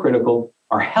is so critical,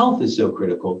 our health is so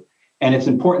critical, and it's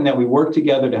important that we work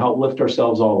together to help lift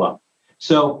ourselves all up.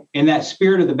 So in that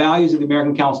spirit of the values of the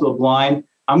American Council of the Blind,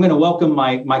 I'm going to welcome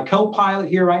my co-pilot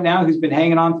here right now, who's been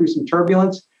hanging on through some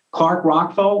turbulence, Clark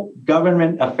Rockfall,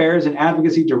 Government Affairs and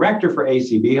Advocacy Director for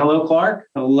ACB. Hello, Clark.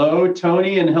 Hello,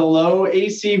 Tony, and hello,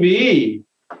 ACB.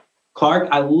 Clark,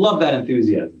 I love that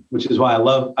enthusiasm, which is why I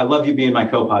love you being my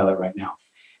co-pilot right now.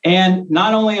 And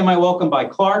not only am I welcomed by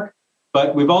Clark,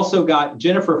 but we've also got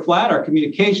Jennifer Flatt, our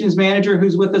communications manager,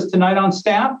 who's with us tonight on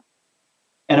staff.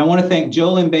 And I want to thank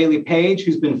Jolynn Bailey Page,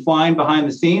 who's been flying behind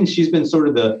the scenes. She's been sort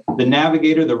of the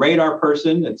navigator, the radar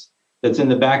person that's in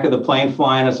the back of the plane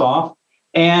flying us off.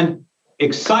 And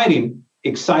exciting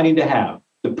to have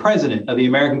the president of the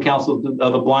American Council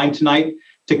of the Blind tonight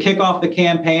to kick off the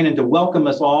campaign and to welcome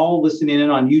us all listening in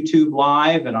on YouTube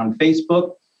Live and on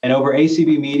Facebook and over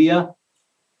ACB Media,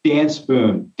 Dan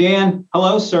Spoon. Dan,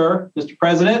 hello, sir, Mr.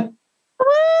 President.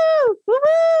 Woo!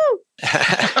 Woo!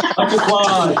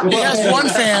 Applause. He has one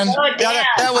fan.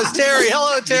 That was Terry.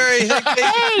 Hello, Terry.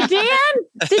 Hey, Dan,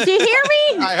 did you hear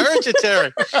me? I heard you,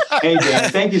 Terry. Hey, Dan.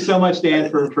 Thank you so much,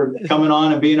 Dan, for coming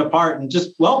on and being a part. And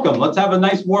just welcome. Let's have a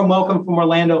nice, warm welcome from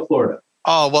Orlando, Florida.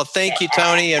 Oh, well, thank you,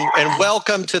 Tony. And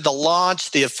welcome to the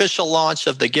launch, the official launch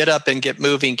of the Get Up and Get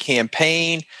Moving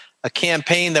campaign, a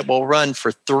campaign that will run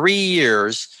for 3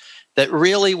 years that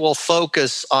really will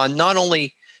focus on not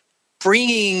only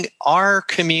bringing our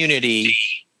community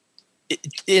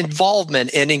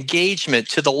involvement and engagement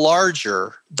to the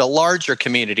larger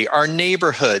community, our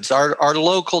neighborhoods, our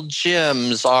local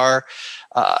gyms, our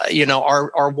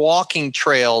walking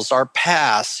trails, our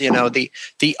paths,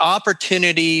 the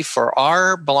opportunity for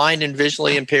our blind and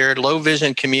visually impaired, low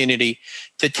vision community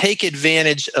to take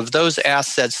advantage of those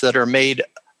assets that are made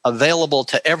available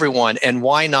to everyone, and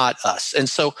why not us? And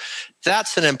so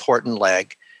that's an important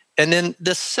leg. And then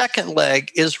the second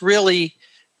leg is really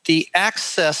the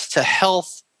access to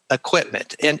health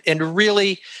equipment. And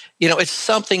really, it's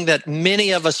something that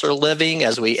many of us are living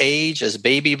as we age, as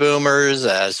baby boomers,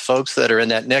 as folks that are in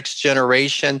that next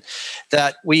generation,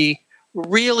 that we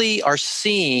really are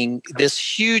seeing this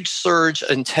huge surge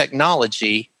in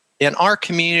technology, and our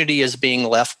community is being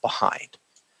left behind.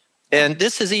 And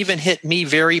this has even hit me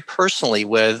very personally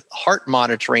with heart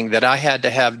monitoring that I had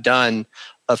to have done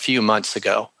a few months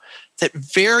ago. That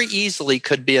very easily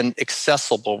could be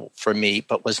accessible for me,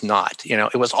 but was not.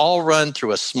 It was all run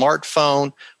through a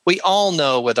smartphone. We all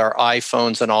know with our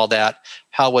iPhones and all that,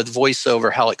 how with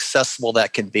VoiceOver, how accessible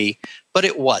that can be, but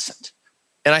it wasn't.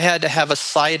 And I had to have a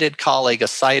sighted colleague, a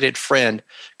sighted friend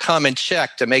come and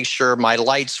check to make sure my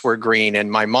lights were green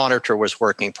and my monitor was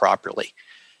working properly.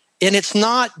 And it's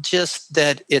not just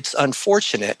that it's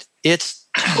unfortunate, it's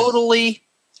totally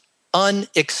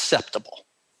unacceptable.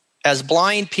 As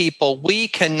blind people, we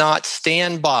cannot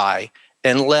stand by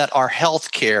and let our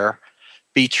health care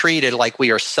be treated like we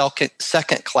are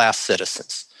second-class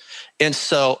citizens. And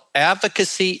so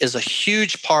advocacy is a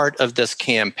huge part of this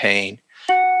campaign.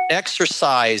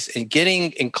 Exercise and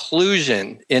getting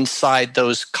inclusion inside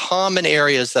those common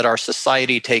areas that our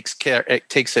society takes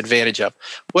advantage of,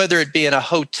 whether it be in a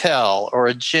hotel or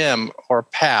a gym or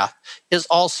path, is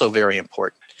also very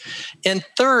important. And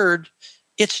third,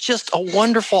 it's just a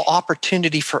wonderful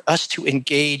opportunity for us to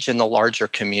engage in the larger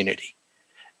community.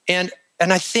 And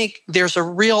I think there's a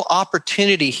real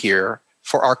opportunity here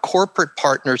for our corporate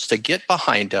partners to get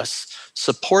behind us,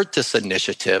 support this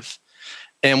initiative,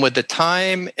 and with the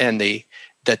time and the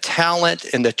talent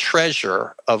and the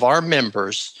treasure of our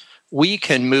members, we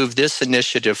can move this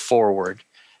initiative forward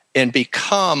and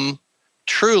become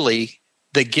truly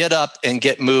the Get Up and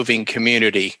Get Moving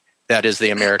community that is the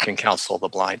American Council of the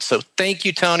Blind. So thank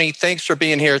you, Tony. Thanks for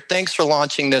being here. Thanks for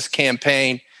launching this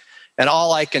campaign. And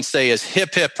all I can say is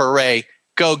hip, hip, hooray.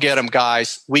 Go get them,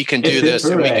 guys. We can do this,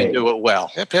 and we can do it well.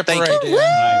 Hip, hip, thank hooray.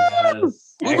 you.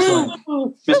 Excellent.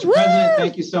 Mr. President,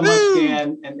 thank you so much,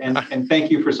 Dan, and thank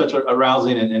you for such a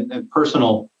rousing and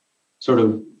personal sort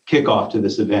of kickoff to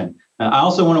this event. I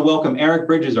also want to welcome Eric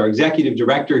Bridges, our Executive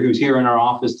Director, who's here in our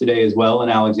office today as well in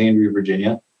Alexandria,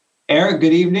 Virginia. Eric,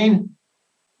 good evening.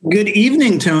 Good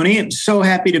evening, Tony. I'm so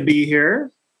happy to be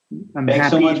here. Thanks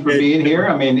so much for being here.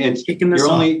 I mean, you're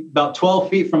only about 12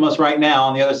 feet from us right now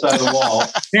on the other side of the wall.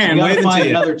 Man, we got to find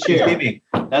another chair.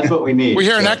 That's what we need. We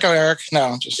hear an echo, Eric.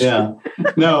 No,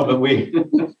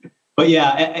 but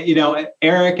yeah,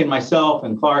 Eric and myself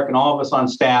and Clark and all of us on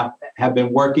staff have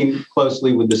been working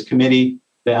closely with this committee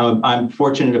that I'm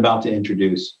fortunate about to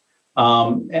introduce.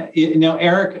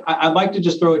 Eric, I'd like to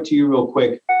just throw it to you real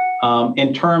quick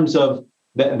in terms of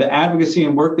the advocacy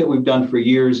and work that we've done for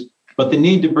years. but the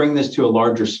need to bring this to a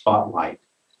larger spotlight.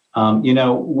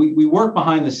 We work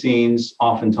behind the scenes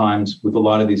oftentimes with a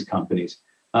lot of these companies,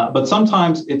 but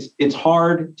sometimes it's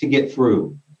hard to get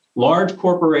through. Large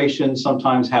corporations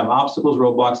sometimes have obstacles,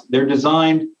 roadblocks. They're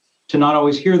designed to not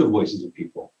always hear the voices of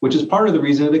people, which is part of the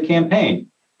reason of the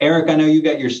campaign. Eric, I know you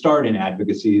got your start in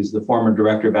advocacy as the former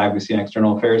director of advocacy and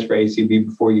external affairs for ACB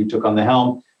before you took on the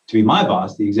helm to be my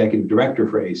boss, the executive director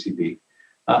for ACB.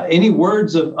 Any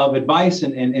words of advice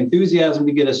and enthusiasm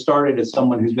to get us started as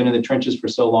someone who's been in the trenches for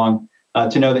so long,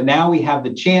 to know that now we have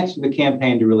the chance for the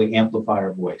campaign to really amplify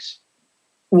our voice?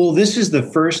 Well, this is the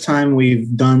first time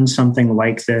we've done something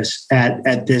like this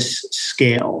at this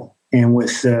scale and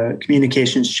with the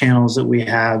communications channels that we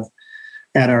have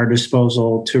at our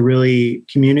disposal to really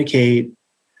communicate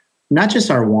not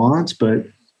just our wants, but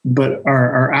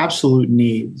our absolute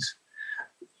needs.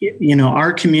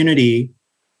 Our community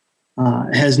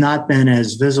has not been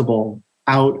as visible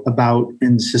out about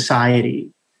in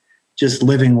society, just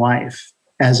living life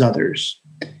as others.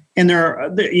 And there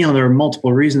are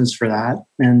multiple reasons for that,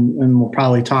 and we'll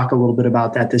probably talk a little bit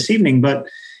about that this evening. But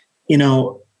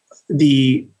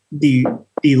the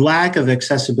lack of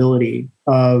accessibility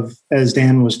of, as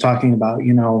Dan was talking about,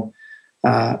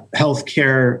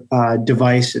 healthcare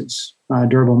devices,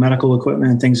 durable medical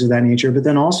equipment, and things of that nature. But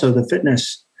then also the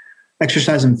fitness,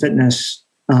 exercise and fitness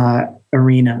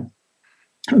arena.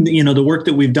 The work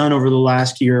that we've done over the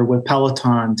last year with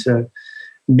Peloton to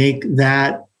make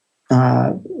that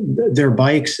their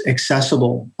bikes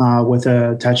accessible with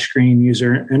a touchscreen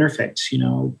user interface,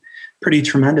 pretty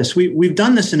tremendous. We've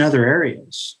done this in other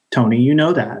areas, Tony, you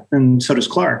know that, and so does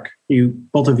Clark.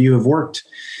 Both of you have worked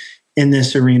in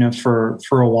this arena for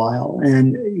a while,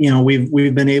 and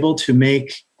we've been able to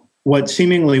make what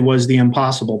seemingly was the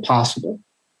impossible possible.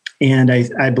 And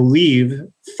I believe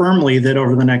firmly that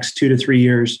over the next 2 to 3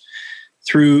 years,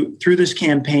 through this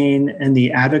campaign and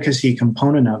the advocacy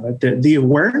component of it, the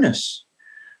awareness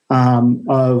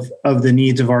of the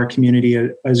needs of our community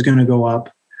is going to go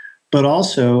up, but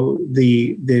also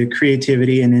the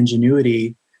creativity and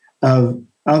ingenuity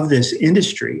of this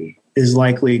industry is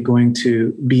likely going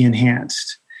to be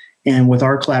enhanced. And with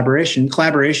our collaboration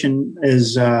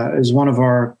is one of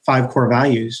our 5 core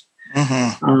values,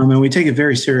 and we take it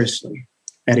very seriously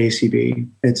at ACB.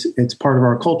 It's part of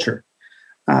our culture.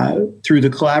 Through the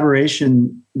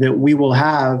collaboration that we will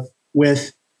have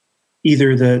with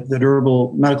either the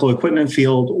durable medical equipment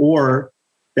field or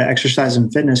the exercise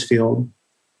and fitness field,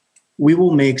 we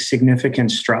will make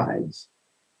significant strides.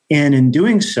 And in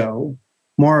doing so,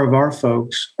 more of our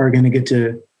folks are going to get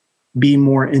to be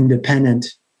more independent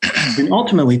and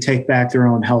ultimately take back their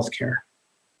own health care.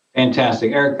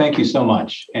 Fantastic. Eric, thank you so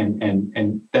much.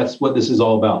 And that's what this is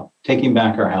all about, taking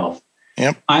back our health.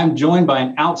 Yep. I'm joined by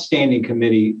an outstanding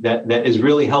committee that is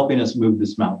really helping us move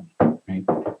this mountain, right?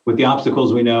 With the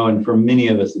obstacles we know, and for many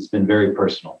of us, it's been very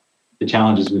personal, the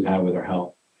challenges we've had with our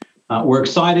health. We're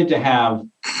excited to have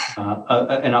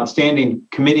an outstanding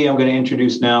committee I'm going to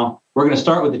introduce now. We're going to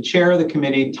start with the chair of the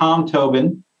committee, Tom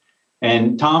Tobin.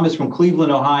 And Tom is from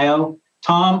Cleveland, Ohio.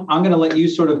 Tom, I'm going to let you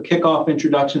sort of kick off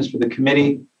introductions for the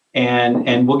committee,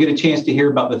 and we'll get a chance to hear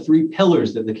about the 3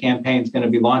 pillars that the campaign is going to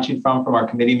be launching from our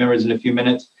committee members in a few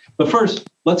minutes. But first,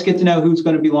 let's get to know who's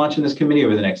going to be launching this committee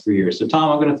over the next 3 years. So,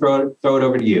 Tom, I'm going to throw it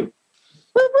over to you.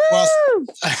 Our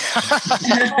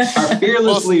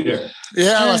fearless leader.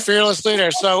 Yeah, I'm a fearless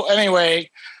leader. So anyway,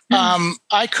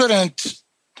 I couldn't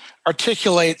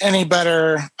articulate any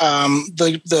better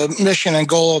the mission and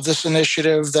goal of this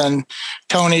initiative than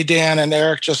Tony, Dan, and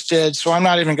Eric just did. So I'm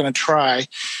not even going to try.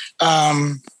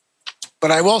 But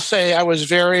I will say I was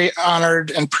very honored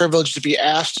and privileged to be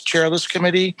asked to chair this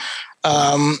committee.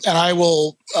 And I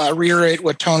will reiterate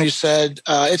what Tony said.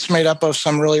 It's made up of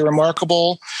some really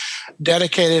remarkable,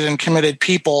 dedicated, and committed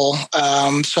people.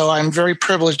 So I'm very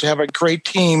privileged to have a great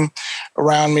team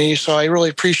around me. So I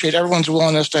really appreciate everyone's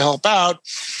willingness to help out.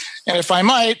 And if I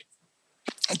might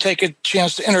take a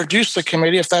chance to introduce the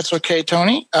committee, if that's okay,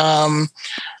 Tony,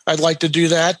 I'd like to do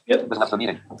that. Yep.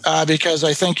 Because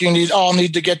I think you all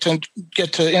need to get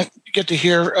to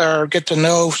hear or get to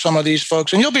know some of these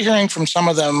folks, and you'll be hearing from some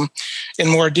of them in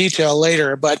more detail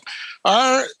later. But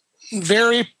our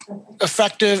very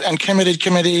effective and committed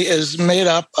committee is made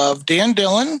up of Dan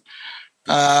Dillon,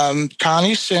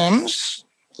 Connie Sims,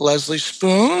 Leslie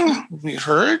Spoon, we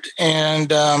heard,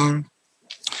 and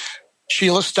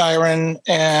Sheila Styron,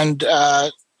 and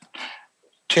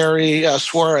Terry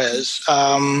Suarez.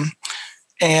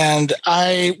 And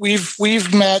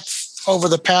we've met over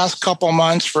the past couple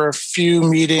months for a few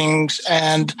meetings.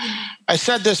 And I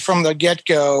said this from the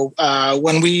get-go.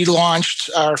 When we launched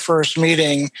our first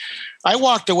meeting, I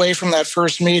walked away from that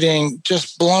first meeting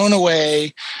just blown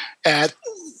away at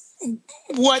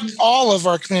what all of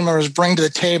our community members bring to the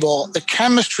table. The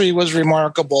chemistry was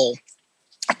remarkable.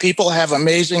 People have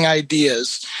amazing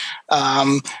ideas.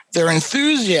 Their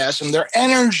enthusiasm, their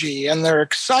energy, and their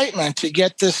excitement to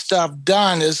get this stuff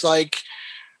done is like,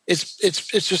 it's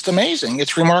just amazing.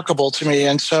 It's remarkable to me.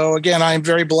 And so, again, I'm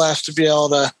very blessed to be able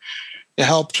to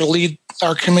help to lead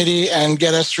our committee and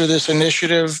get us through this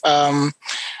initiative.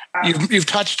 You've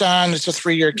touched on it's a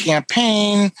 3-year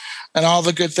campaign and all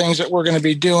the good things that we're going to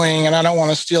be doing. And I don't want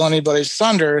to steal anybody's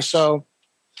thunder. So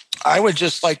I would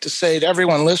just like to say to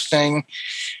everyone listening,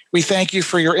 we thank you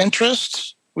for your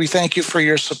interest. We thank you for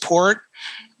your support.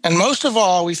 And most of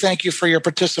all, we thank you for your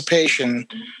participation,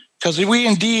 because we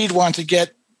indeed want to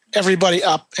get everybody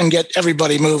up and get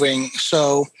everybody moving.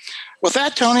 So with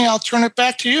that, Tony, I'll turn it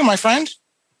back to you, my friend.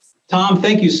 Tom,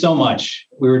 thank you so much.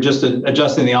 We were just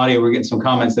adjusting the audio. We're getting some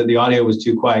comments that the audio was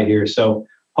too quiet here. So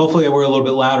hopefully we're a little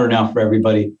bit louder now for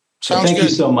everybody. So thank you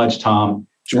so much, Tom.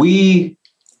 Sure. We,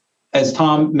 as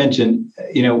Tom mentioned,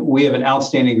 we have an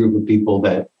outstanding group of people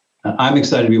that I'm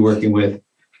excited to be working with.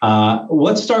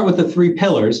 Let's start with the 3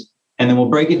 pillars, and then we'll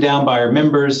break it down by our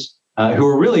members who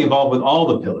are really involved with all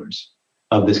the pillars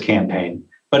of this campaign.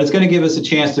 But it's going to give us a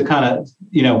chance to kind of,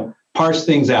 parse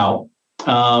things out.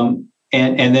 And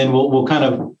then we'll kind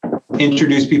of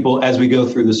introduce people as we go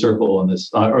through the circle on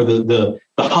this, or the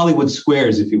Hollywood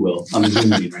squares, if you will, on the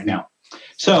Zoom meeting right now.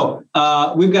 So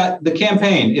we've got the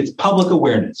campaign. It's public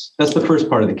awareness. That's the first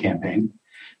part of the campaign.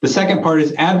 The second part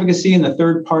is advocacy, and the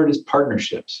third part is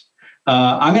partnerships.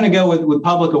 I'm going to go with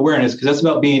public awareness because that's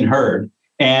about being heard.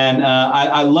 And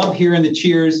I love hearing the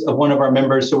cheers of one of our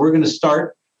members. So we're going to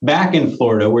start back in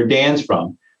Florida, where Dan's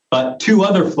from, but 2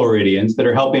 other Floridians that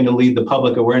are helping to lead the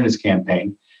public awareness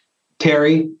campaign,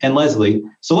 Terry and Leslie.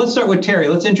 So let's start with Terry.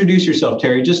 Let's introduce yourself,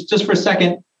 Terry, just for a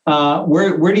second.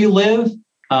 Where do you live?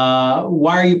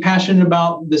 Why are you passionate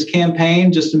about this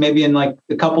campaign? Just maybe in like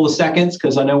a couple of seconds,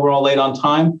 because I know we're all late on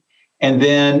time. And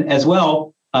then as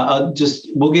well,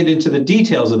 we'll get into the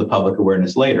details of the public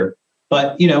awareness later.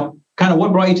 But, kind of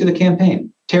what brought you to the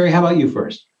campaign? Terry, how about you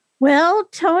first? Well,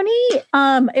 Tony,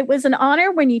 it was an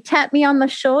honor when you tapped me on the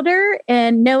shoulder,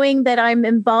 and knowing that I'm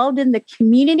involved in the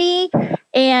community,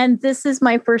 and this is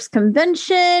my first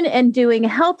convention and doing a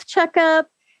health checkup.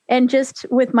 And just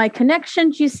with my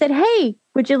connections, you said, hey,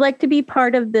 would you like to be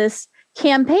part of this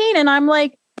campaign? And I'm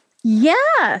like,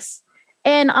 yes.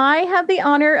 And I have the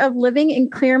honor of living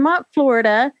in Clermont,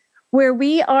 Florida, where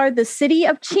we are the city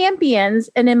of champions.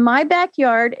 And in my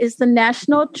backyard is the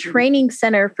National Training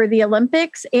Center for the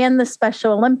Olympics and the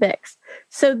Special Olympics.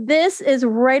 So this is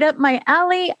right up my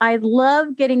alley. I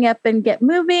love getting up and get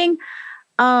moving.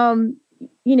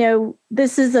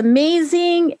 This is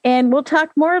amazing, and we'll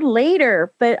talk more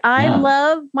later, but I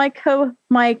love my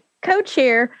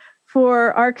co-chair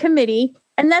for our committee,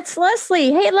 and that's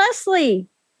Leslie. Hey, Leslie.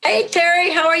 Hey,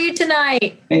 Terry, how are you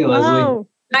tonight? Hey, Leslie. Oh.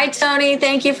 Hi, Tony.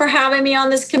 Thank you for having me on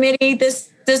this committee.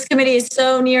 This committee is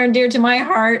so near and dear to my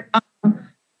heart.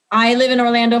 I live in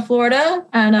Orlando, Florida,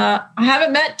 and I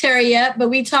haven't met Terry yet, but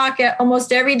we talk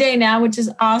almost every day now, which is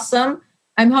awesome.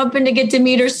 I'm hoping to get to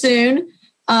meet her soon.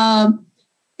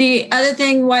 The other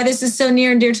thing why this is so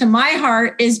near and dear to my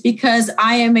heart is because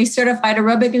I am a certified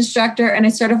aerobic instructor and a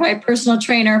certified personal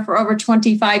trainer for over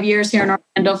 25 years here in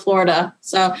Orlando, Florida.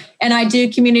 And I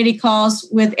do community calls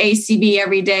with ACB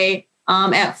every day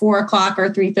at 4:00 or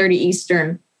 3:30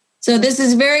 Eastern. So this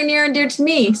is very near and dear to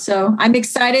me. So I'm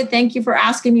excited. Thank you for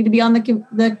asking me to be on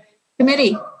the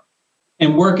committee.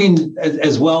 And working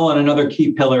as well on another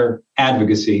key pillar,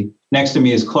 advocacy. Next to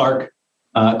me is Clark.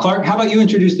 Clark, how about you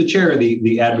introduce the chair of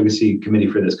the advocacy committee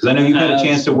for this? Because I know you've had a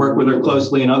chance to work with her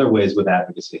closely in other ways with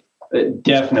advocacy.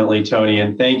 Definitely, Tony,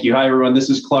 and thank you. Hi, everyone. This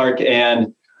is Clark.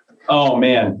 And oh,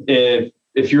 man,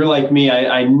 if you're like me,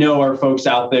 I know our folks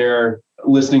out there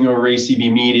listening over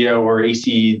ACB Media or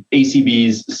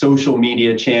ACB's social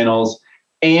media channels,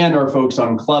 and our folks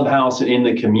on Clubhouse and in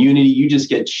the community, you just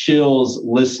get chills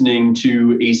listening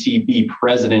to ACB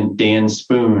President Dan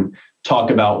Spoon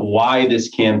talk about why this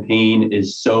campaign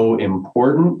is so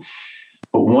important.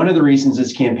 But one of the reasons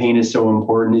this campaign is so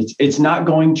important, it's not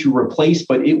going to replace,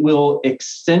 but it will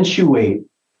accentuate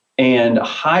and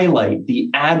highlight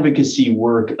the advocacy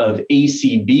work of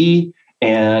ACB,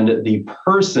 and the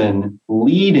person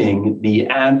leading the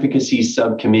advocacy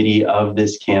subcommittee of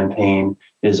this campaign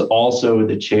is also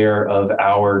the chair of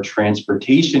our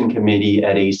transportation committee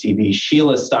at ACB.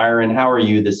 Sheila Styron, how are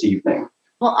you this evening?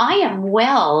 Well, I am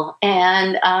well,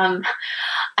 and I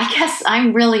guess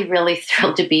I'm really, really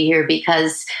thrilled to be here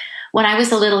because when I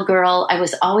was a little girl, I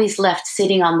was always left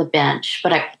sitting on the bench,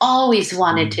 but I always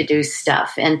wanted to do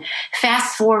stuff. And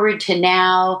fast forward to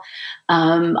now,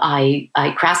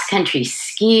 I cross country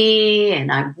ski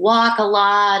and I walk a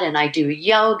lot and I do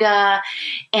yoga.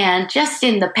 And just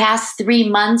in the past 3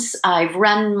 months, I've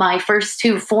run my first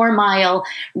 2 4-mile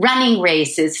running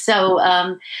races.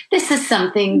 So this is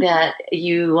something that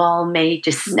you all may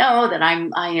just know that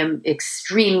I am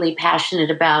extremely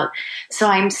passionate about. So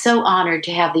I'm so honored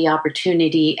to have the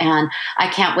opportunity, and I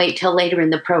can't wait till later in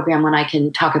the program when I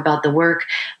can talk about the work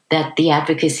that the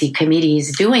Advocacy Committee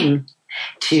is doing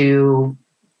to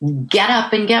get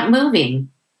up and get moving.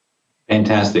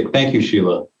 Fantastic. Thank you,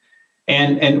 Sheila.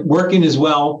 And working as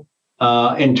well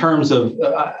in terms of,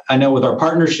 I know with our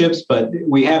partnerships, but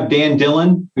we have Dan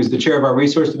Dillon, who's the chair of our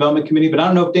Resource Development Committee, but I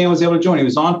don't know if Dan was able to join. He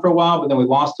was on for a while, but then we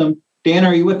lost him. Dan,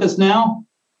 are you with us now?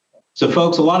 So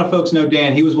folks, a lot of folks know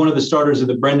Dan. He was one of the starters of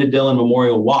the Brenda Dillon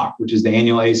Memorial Walk, which is the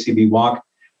annual ACB walk.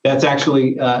 That's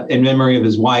actually in memory of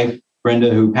his wife, Brenda,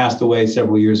 who passed away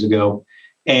several years ago.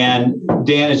 And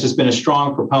Dan has just been a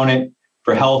strong proponent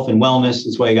for health and wellness.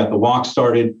 That's why he got the walk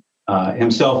started,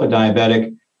 himself a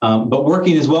diabetic, but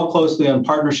working as well closely on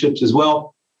partnerships as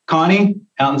well. Connie,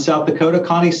 out in South Dakota,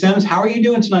 Connie Sims, how are you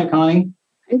doing tonight, Connie?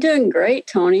 I'm doing great,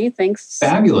 Tony. Thanks.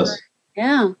 Fabulous.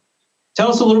 Yeah. Tell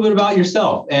us a little bit about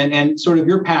yourself and sort of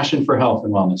your passion for health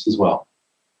and wellness as well.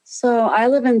 So I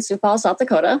live in Sioux Falls, South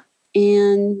Dakota,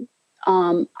 and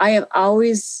I have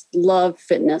always loved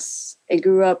fitness. I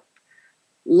grew up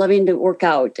loving to work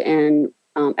out and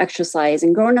exercise.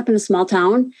 And growing up in a small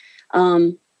town,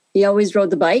 you always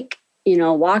rode the bike,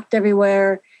 walked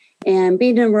everywhere. And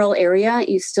being in a rural area,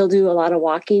 you still do a lot of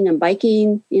walking and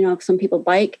biking. Some people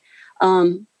bike.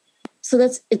 So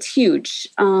it's huge.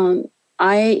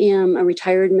 I am a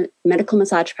retired medical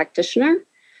massage practitioner.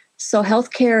 So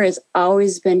healthcare has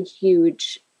always been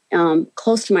huge,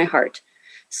 close to my heart.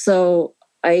 So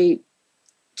I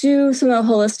do some of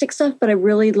the holistic stuff, but I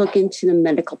really look into the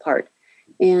medical part.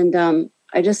 And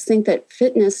I just think that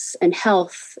fitness and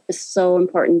health is so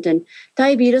important. And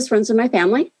diabetes runs in my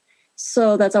family.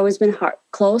 So that's always been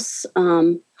close.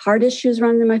 Heart issues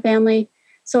run in my family.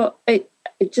 So I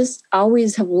just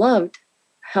always have loved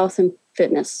health and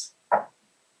fitness.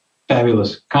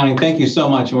 Fabulous. Connie, thank you so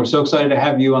much. And we're so excited to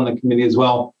have you on the committee as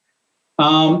well.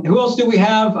 Who else do we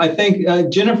have? I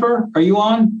think, Jennifer, are you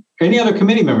on? Any other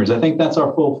committee members? I think that's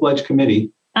our full-fledged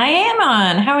committee. I am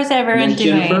on. How is everyone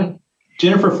doing?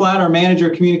 Jennifer Flatt, our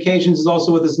manager of communications, is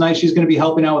also with us tonight. She's going to be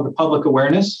helping out with the public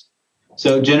awareness.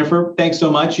 So Jennifer, thanks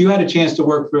so much. You had a chance to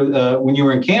work for when you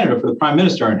were in Canada for the Prime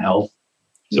Minister on health.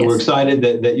 So yes. We're excited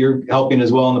that you're helping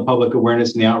as well in the public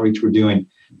awareness and the outreach we're doing.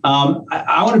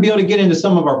 I want to be able to get into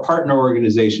some of our partner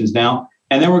organizations now,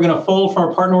 and then we're going to fold from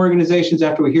our partner organizations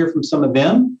after we hear from some of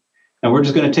them. And we're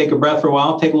just going to take a breath for a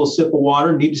while, take a little sip of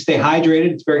water, need to stay hydrated.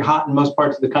 It's very hot in most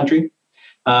parts of the country.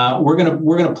 We're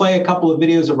going to play a couple of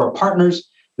videos of our partners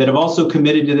that have also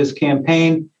committed to this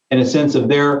campaign in a sense of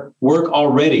their work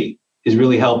already is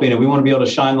really helping. And we want to be able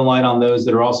to shine the light on those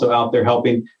that are also out there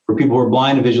helping for people who are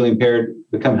blind and visually impaired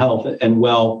become health and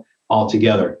well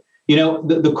altogether.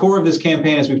 The core of this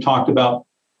campaign, as we've talked about,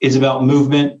 is about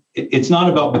movement. It's not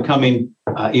about becoming,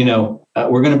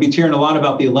 we're going to be cheering a lot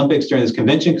about the Olympics during this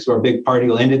convention because our big party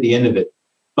will end at the end of it.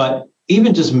 But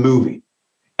even just moving.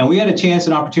 And we had a chance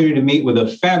and opportunity to meet with a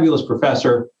fabulous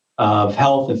professor of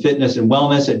health and fitness and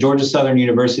wellness at Georgia Southern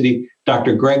University,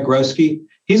 Dr. Greg Grosky.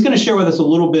 He's going to share with us a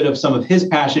little bit of some of his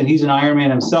passion. He's an Ironman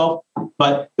himself,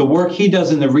 but the work he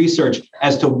does in the research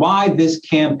as to why this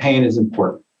campaign is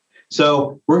important.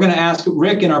 So we're going to ask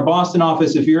Rick in our Boston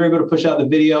office if you're able to push out the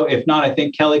video. If not, I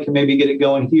think Kelly can maybe get it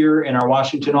going here in our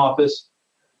Washington office.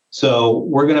 So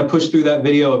we're going to push through that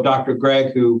video of Dr.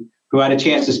 Greg, who had a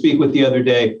chance to speak with the other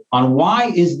day on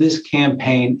why is this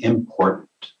campaign important.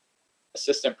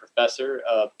 Assistant professor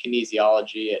of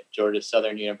kinesiology at Georgia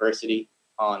Southern University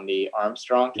on the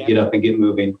Armstrong campus. Get up and get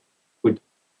moving.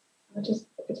 It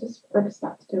just works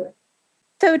not to do it.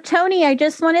 So, Tony, I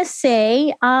just want to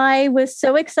say I was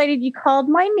so excited you called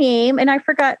my name, and I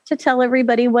forgot to tell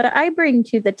everybody what I bring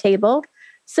to the table.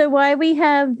 So while we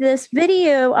have this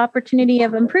video opportunity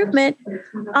of improvement,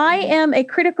 I am a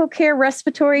critical care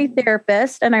respiratory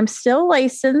therapist, and I'm still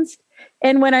licensed.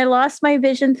 And when I lost my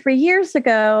vision 3 years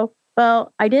ago,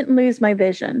 well, I didn't lose my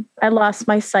vision. I lost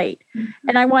my sight.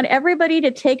 And I want everybody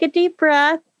to take a deep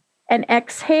breath and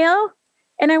exhale.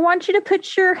 And I want you to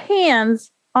put your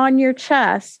hands on your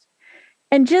chest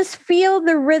and just feel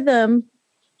the rhythm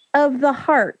of the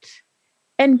heart.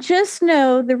 And just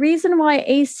know the reason why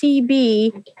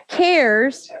ACB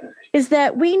cares is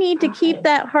that we need to keep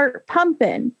that heart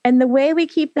pumping. And the way we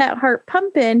keep that heart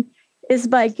pumping is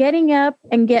by getting up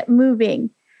and get moving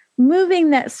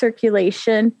that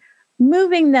circulation,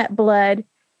 moving that blood,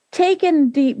 taking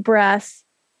deep breaths,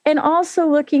 and also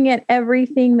looking at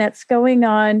everything that's going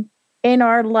on in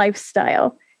our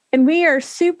lifestyle. And we are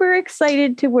super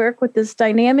excited to work with this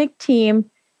dynamic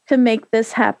team to make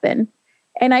this happen.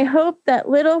 And I hope that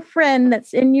little friend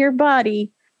that's in your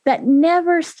body that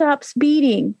never stops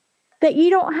beating, that you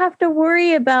don't have to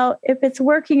worry about if it's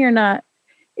working or not.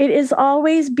 It is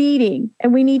always beating,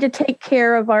 and we need to take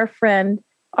care of our friend,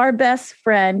 our best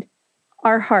friend,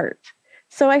 our heart.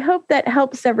 So I hope that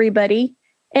helps everybody.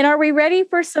 And are we ready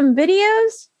for some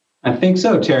videos? I think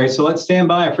so, Terry. So let's stand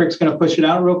by. Frick's going to push it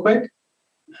out real quick.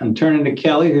 I'm turning to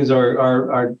Kelly, who's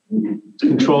our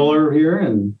controller here.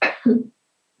 And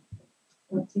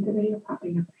let's see the video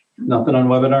popping up. Nothing on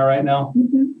webinar right now?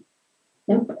 Mm-hmm.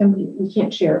 Nope. And we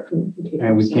can't share it from the computer.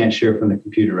 And we can't share from the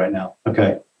computer right now.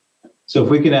 Okay. So if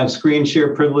we can have screen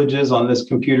share privileges on this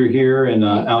computer here in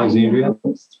Alexandria.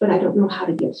 But I don't know how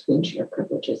to give screen share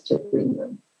privileges to the green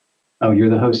room. Oh, you're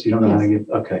the host. You don't know how to give.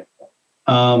 Okay.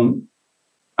 All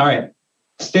right.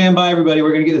 Stand by, everybody.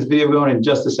 We're going to get this video going in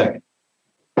just a second.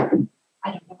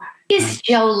 Is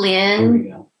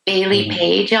JoLynn Bailey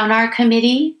Page on our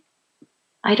committee?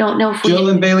 I don't know if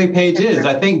JoLynn Bailey Page is.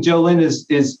 I think JoLynn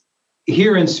is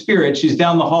here in spirit. She's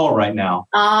down the hall right now.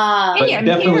 But hey,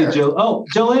 definitely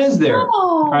JoLynn is there.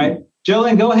 Oh. All right.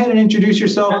 JoLynn, go ahead and introduce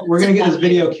yourself. We're going to get this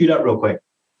video queued up real quick.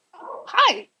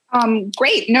 Hi.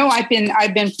 Great. No, I've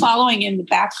been following in the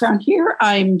background here.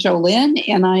 I'm JoLynn,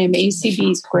 and I am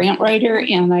ACB's grant writer,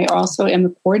 and I also am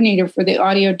the coordinator for the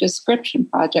audio description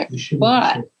project.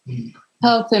 But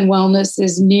health and wellness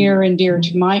is near and dear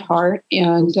to my heart,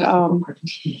 and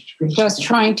just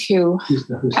trying to,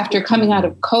 after coming out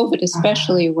of COVID,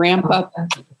 especially ramp up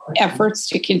efforts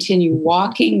to continue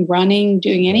walking, running,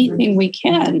 doing anything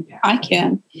I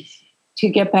can to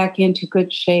get back into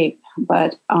good shape.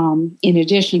 But in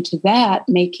addition to that,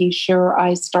 making sure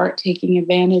I start taking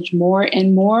advantage more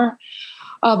and more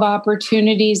of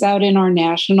opportunities out in our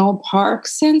national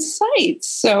parks and sites.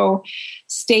 So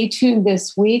stay tuned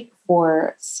this week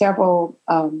for several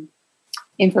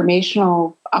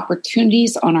informational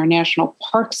opportunities on our National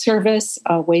Park Service,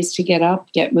 ways to get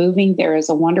up, get moving. There is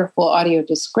a wonderful audio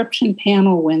description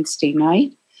panel Wednesday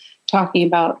night talking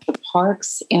about the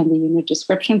parks and the unit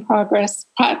description project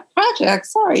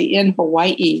in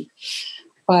Hawaii.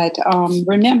 But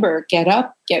remember, get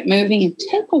up, get moving, and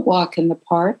take a walk in the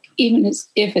park, even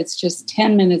if it's just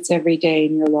 10 minutes every day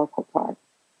in your local park.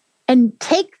 And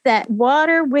take that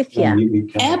water with you.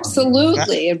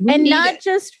 Absolutely. And not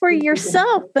just for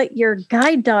yourself, but your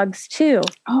guide dogs too.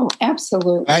 Oh,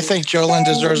 absolutely. I think JoLynn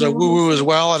deserves a woo-woo as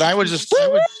well. And I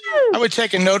would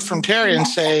take a note from Terry and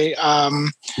say,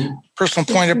 personal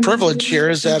point of privilege here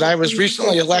is that I was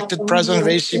recently elected president of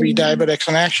ACB Diabetics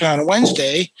in Action on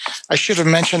Wednesday. I should have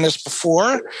mentioned this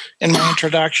before in my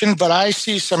introduction, but I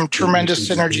see some tremendous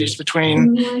synergies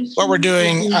between what we're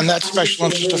doing on that special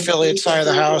interest affiliate side of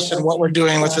the house and what we're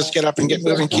doing with this Get Up and Get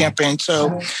Moving campaign.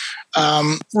 So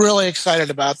really excited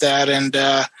about that. And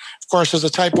of course, as a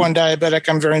type 1 diabetic,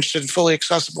 I'm very interested in fully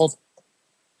accessible,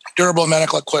 durable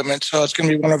medical equipment. So it's going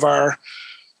to be one of our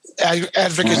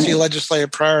advocacy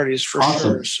legislative priorities for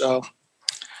sure. So,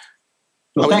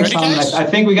 well, thanks, Tom. I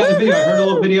think we got the video. I heard a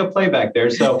little video playback there.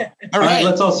 So, all right,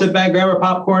 let's all sit back, grab our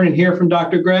popcorn, and hear from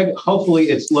Dr. Greg. Hopefully,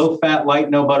 it's low fat,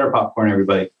 light, no butter popcorn.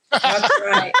 Everybody. That's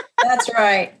right. That's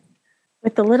right.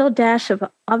 With a little dash of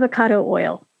avocado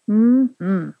oil.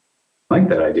 Mm-hmm. I like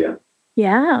that idea.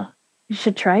 Yeah, you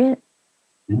should try it.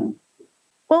 Yeah.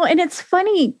 Well, and it's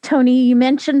funny, Tony, you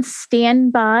mentioned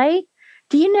standby.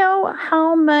 Do you know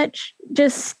how much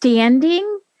just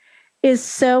standing is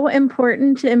so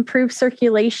important to improve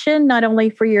circulation, not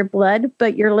only for your blood,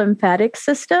 but your lymphatic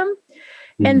system?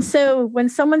 Mm-hmm. And so when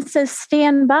someone says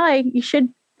stand by, you should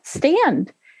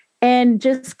stand and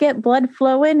just get blood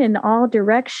flowing in all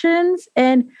directions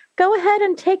and go ahead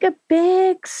and take a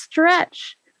big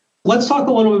stretch. Let's talk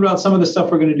a little bit about some of the stuff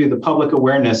we're going to do, the public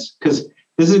awareness, because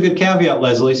this is a good caveat,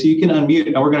 Leslie, so you can unmute.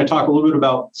 And we're going to talk a little bit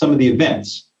about some of the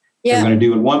events we're going to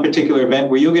do in one particular event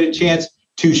where you'll get a chance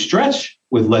to stretch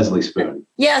with Leslie Spoon.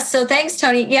 Yeah, so thanks,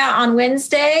 Tony. Yeah, on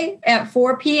Wednesday at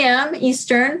 4 p.m.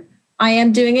 Eastern, I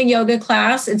am doing a yoga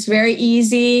class. It's very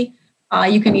easy.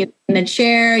 You can be in a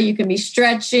chair, you can be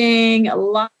stretching a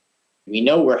lot. We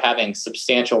know we're having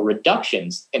substantial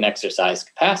reductions in exercise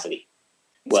capacity.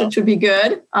 Well, which would be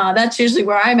good. That's usually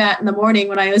where I'm at in the morning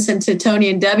when I listen to Tony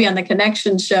and Debbie on the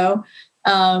Connection show.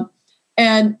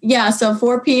 And yeah, so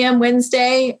 4 p.m.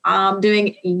 Wednesday, I'm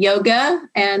doing yoga,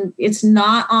 and it's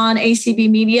not on ACB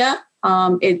Media.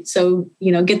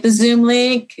 Get the Zoom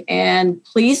link and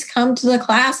please come to the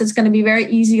class. It's going to be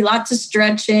very easy. Lots of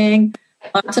stretching,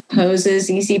 lots of poses,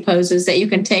 easy poses that you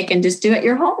can take and just do at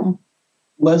your home.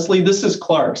 Leslie, this is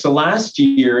Clark. So last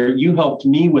year you helped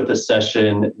me with a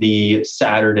session the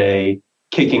Saturday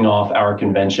kicking off our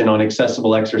convention on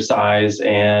accessible exercise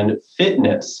and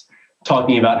fitness,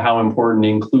 talking about how important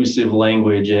inclusive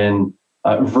language and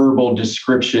verbal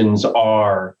descriptions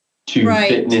are to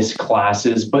fitness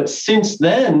classes. But since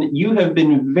then, you have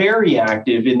been very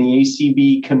active in the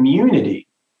ACB community.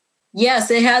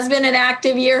 Yes, it has been an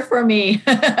active year for me.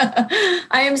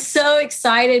 I am so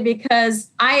excited because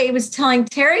I was telling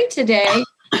Terry today,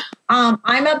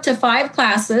 I'm up to 5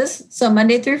 classes, so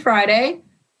Monday through Friday,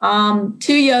 2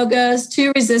 yogas,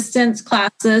 2 resistance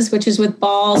classes, which is with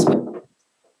balls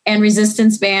and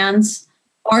resistance bands,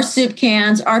 our soup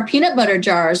cans, our peanut butter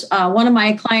jars. One of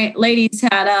my client ladies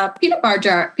had a peanut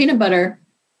butter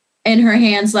in her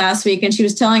hands last week, and she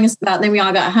was telling us about it, and then we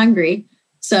all got hungry.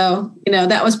 So,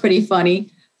 that was pretty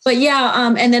funny. But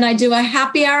yeah, and then I do a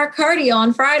happy hour cardio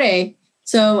on Friday.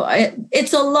 So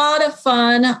it's a lot of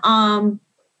fun.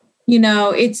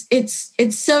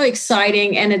 It's so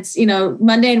exciting. And it's,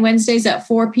 Monday and Wednesdays at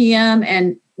 4 p.m.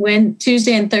 and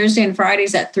Tuesday and Thursday and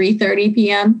Fridays at 3:30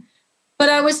 p.m. But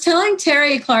I was telling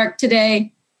Terry Clark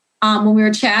today when we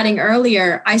were chatting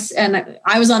earlier, I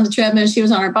was on the treadmill, she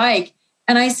was on her bike.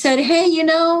 And I said, hey,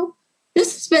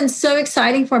 this has been so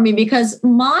exciting for me because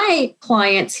my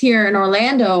clients here in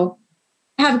Orlando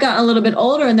have gotten a little bit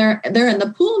older and they're in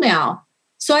the pool now.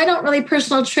 So I don't really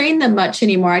personal train them much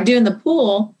anymore. I do in the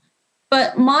pool,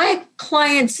 but my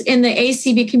clients in the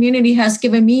ACB community has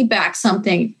given me back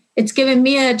something. It's given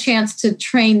me a chance to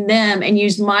train them and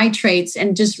use my traits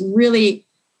and just really,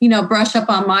 brush up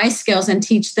on my skills and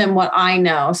teach them what I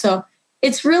know. So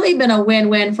it's really been a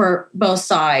win-win for both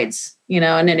sides,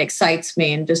 and it excites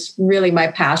me and just really my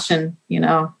passion,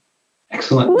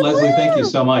 Excellent. Woo-hoo! Leslie, thank you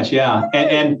so much. Yeah.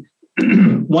 And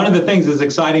one of the things that's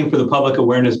exciting for the public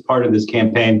awareness part of this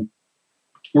campaign,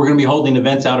 we're going to be holding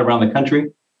events out around the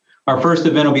country. Our first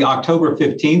event will be October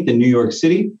 15th in New York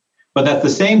City, but that's the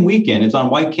same weekend. It's on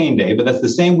White Cane Day, but that's the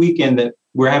same weekend that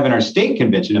we're having our state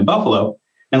convention in Buffalo.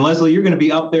 And Leslie, you're going to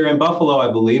be up there in Buffalo, I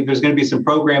believe. There's going to be some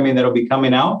programming that'll be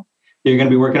coming out that you're going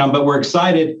to be working on, but we're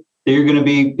excited that you're going to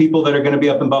be people that are going to be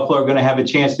up in Buffalo are going to have a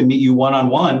chance to meet you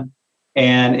one-on-one.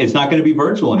 And it's not going to be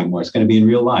virtual anymore. It's going to be in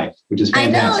real life, which is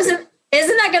fantastic. I know.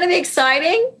 Isn't that going to be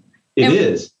exciting? It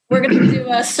is. We're going to do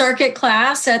a circuit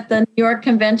class at the New York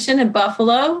Convention in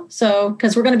Buffalo. So,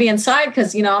 because we're going to be inside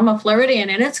because, I'm a Floridian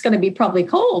and it's going to be probably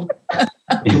cold.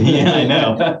 Yeah, I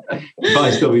know. It'll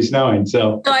probably still be snowing.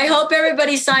 So I hope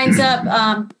everybody signs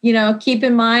up. Keep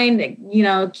in mind,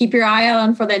 keep your eye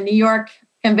out for the New York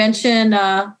Convention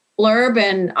blurb.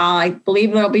 And I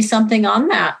believe there'll be something on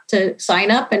that to sign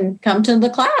up and come to the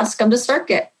class, come to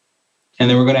circuit. And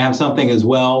then we're going to have something as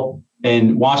well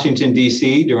in Washington,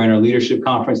 D.C. during our leadership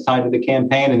conference tied to the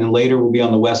campaign. And then later we'll be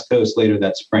on the West Coast later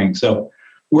that spring. So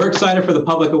we're excited for the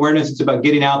public awareness. It's about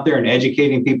getting out there and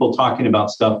educating people, talking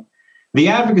about stuff. The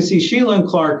advocacy, Sheila and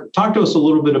Clark, talk to us a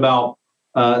little bit about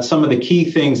some of the key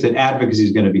things that advocacy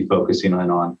is going to be focusing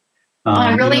on.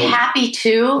 I'm really happy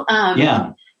to.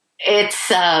 Yeah. It's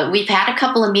we've had a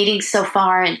couple of meetings so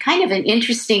far, and kind of an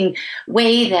interesting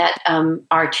way that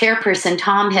our chairperson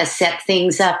Tom has set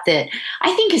things up that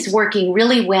I think is working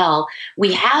really well.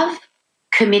 We have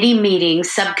committee meetings,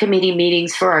 subcommittee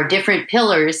meetings for our different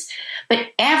pillars, but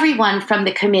everyone from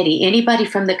the committee, anybody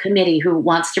from the committee who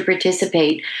wants to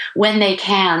participate when they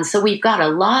can. So we've got a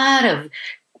lot of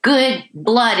good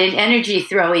blood and energy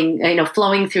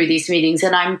flowing through these meetings.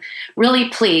 And I'm really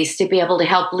pleased to be able to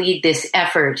help lead this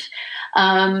effort.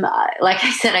 Like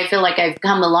I said, I feel like I've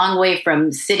come a long way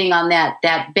from sitting on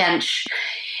that bench.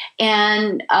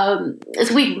 And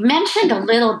as we mentioned a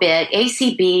little bit,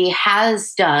 ACB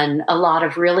has done a lot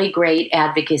of really great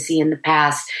advocacy in the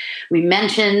past. We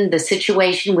mentioned the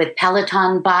situation with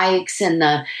Peloton bikes and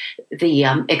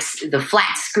the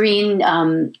flat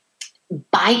screen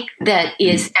bike that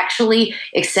is actually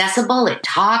accessible. It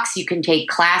talks. You can take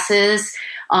classes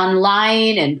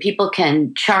online and people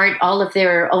can chart all of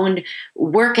their own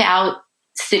workout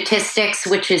statistics,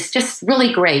 which is just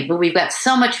really great. But we've got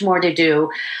so much more to do.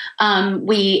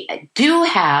 We do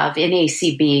have in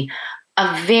ACB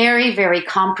a very, very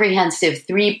comprehensive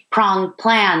 3-pronged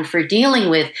plan for dealing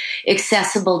with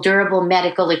accessible, durable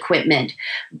medical equipment.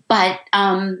 But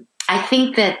I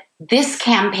think that this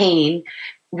campaign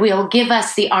will give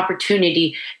us the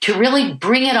opportunity to really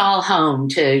bring it all home,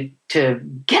 to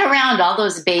get around all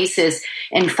those bases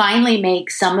and finally make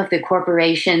some of the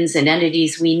corporations and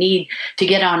entities we need to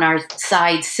get on our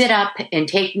side sit up and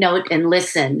take note and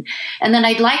listen. And then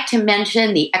I'd like to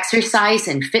mention the Exercise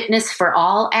and Fitness for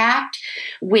All Act,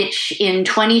 which in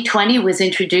 2020 was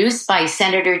introduced by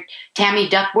Senator Tammy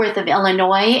Duckworth of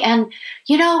Illinois. And,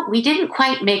 we didn't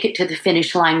quite make it to the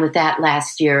finish line with that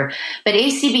last year, but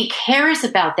ACB cares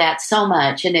about that so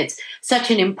much. And it's such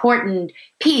an important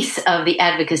piece of the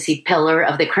advocacy pillar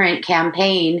of the current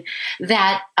campaign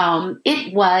that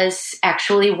it was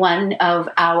actually one of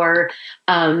our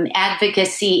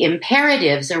advocacy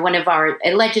imperatives, or one of our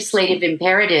legislative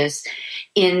imperatives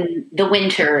in the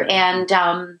winter. And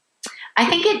I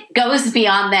think it goes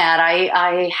beyond that.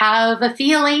 I have a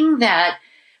feeling that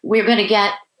we're going to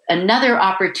get another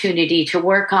opportunity to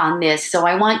work on this. So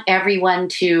I want everyone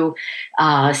to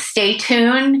stay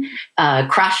tuned,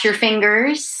 cross your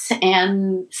fingers.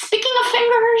 And speaking of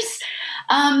fingers,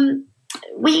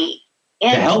 the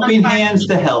helping hands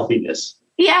to healthiness.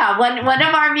 Yeah, one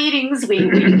of our meetings,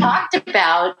 we talked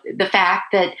about the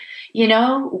fact that,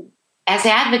 as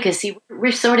advocacy,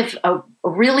 we're sort of a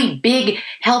really big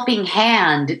helping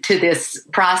hand to this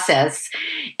process.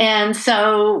 And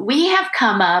so we have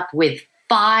come up with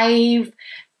 5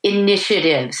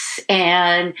 initiatives,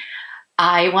 and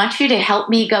I want you to help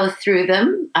me go through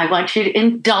them. I want you to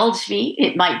indulge me.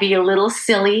 It might be a little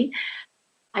silly.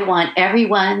 I want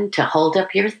everyone to hold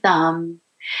up your thumb.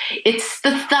 It's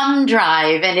the thumb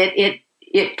drive, and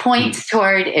it points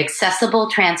toward accessible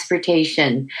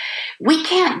transportation. We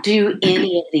can't do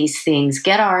any of these things,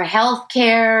 get our health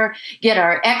care, get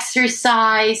our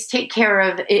exercise, take care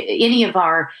of any of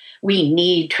we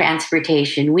need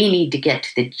transportation. We need to get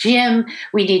to the gym.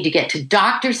 We need to get to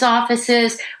doctor's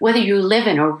offices, whether you live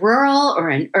in a rural or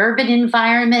an urban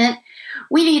environment.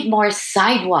 We need more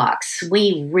sidewalks.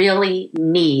 We really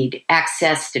need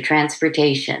access to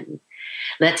transportation.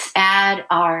 Let's add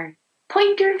our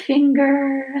pointer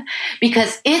finger,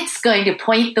 because it's going to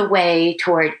point the way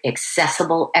toward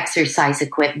accessible exercise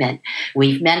equipment.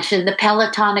 We've mentioned the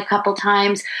Peloton a couple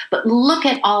times, but look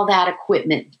at all that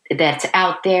equipment that's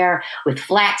out there with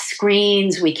flat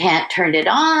screens. We can't turn it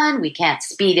on. We can't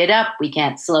speed it up. We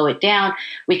can't slow it down.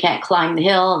 We can't climb the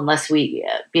hill unless we,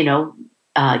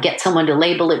 get someone to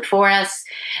label it for us.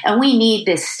 And we need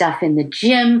this stuff in the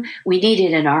gym. We need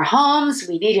it in our homes.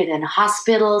 We need it in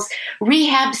hospitals,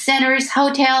 rehab centers,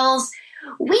 hotels.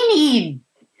 We need,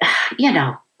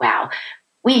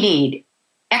 we need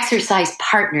exercise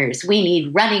partners. We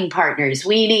need running partners.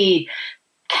 We need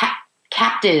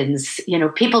captains,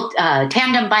 people,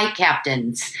 tandem bike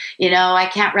captains. I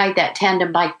can't ride that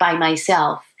tandem bike by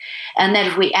myself. And then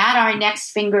if we add our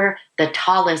next finger, the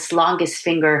tallest, longest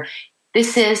finger,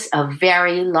 this is a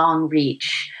very long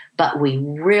reach, but we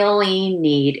really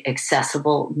need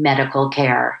accessible medical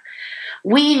care.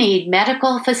 We need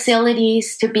medical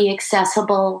facilities to be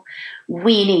accessible.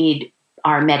 We need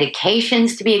our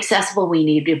medications to be accessible. We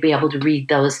need to be able to read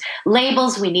those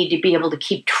labels. We need to be able to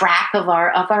keep track of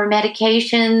our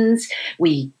medications.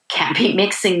 We can't be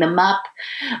mixing them up.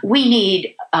 We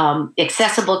need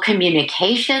accessible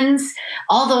communications.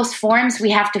 All those forms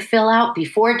we have to fill out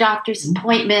before doctor's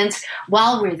appointments,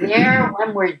 while we're there,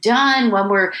 when we're done, when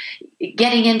we're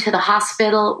getting into the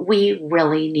hospital, we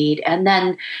really need. And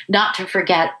then not to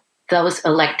forget those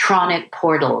electronic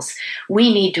portals.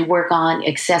 We need to work on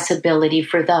accessibility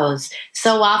for those.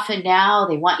 So often now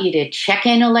they want you to check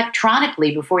in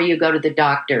electronically before you go to the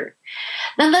doctor.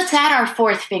 Then let's add our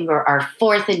 4th finger, our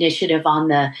 4th initiative on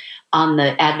the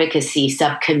advocacy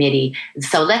subcommittee.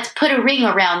 So let's put a ring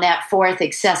around that 4th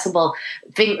accessible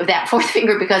finger, that 4th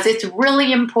finger, because it's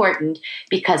really important,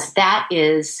 because that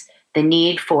is the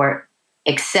need for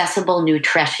accessible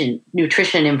nutrition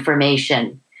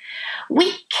information.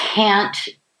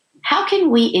 How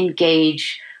can we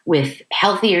engage with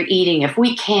healthier eating if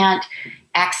we can't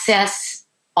access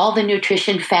all the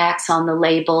nutrition facts on the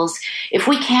labels, if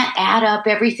we can't add up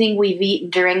everything we've eaten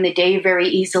during the day very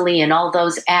easily in all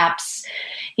those apps?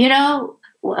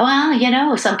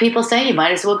 Some people say you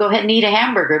might as well go ahead and eat a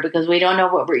hamburger because we don't know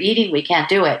what we're eating. We can't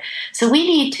do it. So we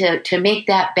need to make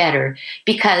that better,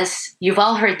 because you've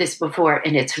all heard this before,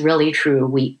 and it's really true.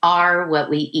 We are what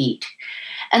we eat.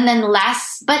 And then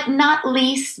last but not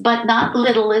least, but not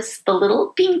littlest, the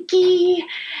little pinky.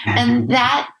 And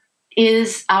that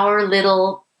is our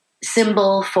little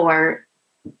symbol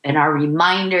and our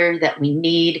reminder that we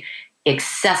need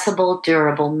accessible,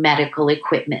 durable medical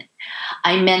equipment.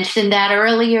 I mentioned that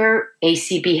earlier.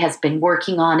 ACB has been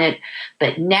working on it,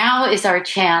 but now is our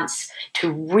chance to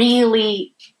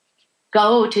really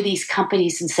go to these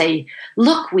companies and say,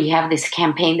 look, we have this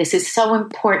campaign. This is so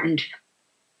important.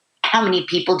 How many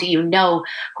people do you know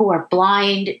who are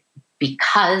blind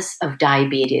because of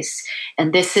diabetes?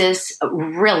 And this is a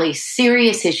really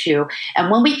serious issue. And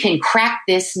when we can crack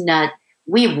this nut,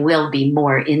 we will be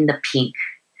more in the pink.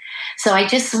 So I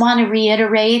just want to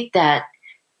reiterate that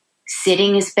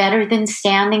sitting is better than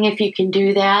standing if you can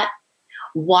do that.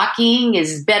 Walking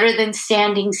is better than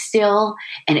standing still,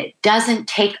 and it doesn't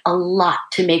take a lot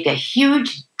to make a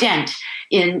huge dent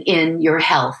in your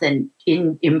health and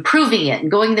in improving it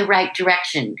and going the right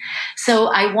direction. So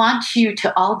I want you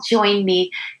to all join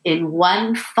me in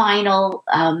one final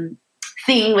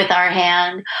thing with our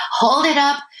hand. Hold it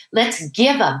up. Let's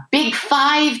give a big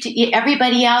 5 to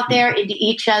everybody out there and to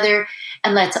each other,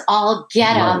 and let's all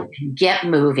get up and get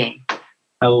moving.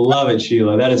 I love it,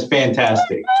 Sheila. That is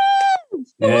fantastic.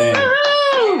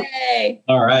 Yay.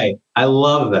 All right. I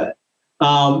love that.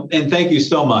 And thank you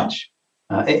so much.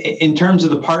 In terms of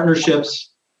the partnerships,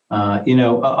 a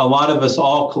lot of us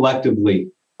all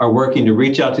collectively are working to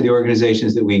reach out to the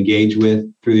organizations that we engage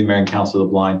with through the American Council of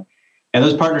the Blind. And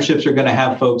those partnerships are going to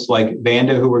have folks like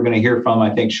Vanda, who we're going to hear from,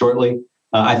 I think, shortly.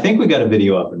 I think we got a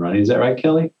video up and running. Is that right,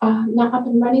 Kelly? Not up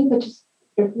and running, but just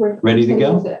ready to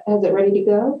go. Has it ready to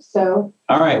go? So.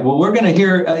 All right. Well, we're going to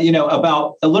hear,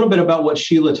 about a little bit about what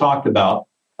Sheila talked about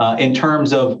in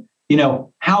terms of,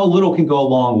 how little can go a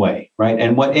long way, right?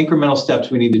 And what incremental steps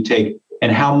we need to take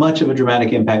and how much of a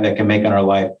dramatic impact that can make on our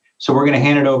life. So we're going to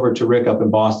hand it over to Rick up in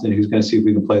Boston, who's going to see if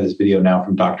we can play this video now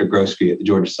from Dr. Grosky at the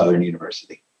Georgia Southern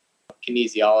University.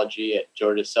 Kinesiology at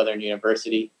Georgia Southern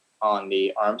University on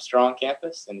the Armstrong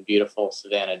campus in beautiful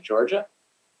Savannah, Georgia.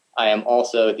 I am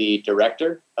also the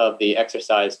director of the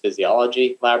Exercise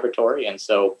Physiology Laboratory. And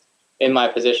so in my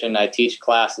position, I teach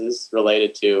classes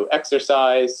related to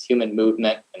exercise, human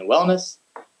movement, and wellness,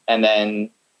 and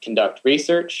then conduct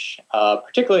research.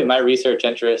 Particularly my research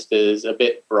interest is a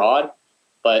bit broad,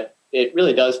 but it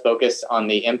really does focus on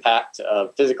the impact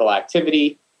of physical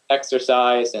activity,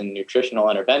 exercise, and nutritional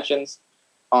interventions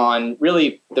on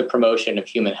really the promotion of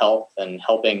human health and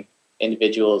helping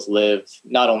individuals live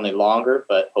not only longer,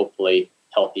 but hopefully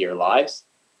healthier lives.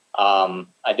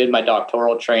 I did my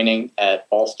doctoral training at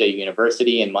Ball State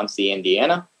University in Muncie,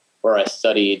 Indiana, where I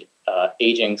studied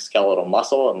aging skeletal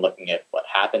muscle and looking at what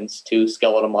happens to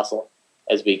skeletal muscle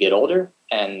as we get older.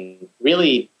 And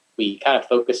really, we kind of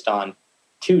focused on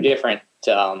 2 different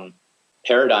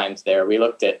paradigms there. We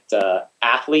looked at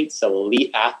athletes, so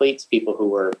elite athletes, people who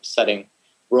were setting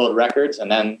world records,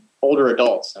 and then older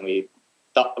adults. And we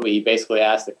basically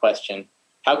asked the question,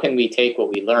 how can we take what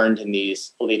we learned in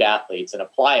these elite athletes and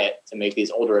apply it to make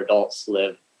these older adults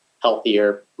live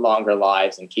healthier, longer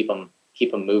lives and keep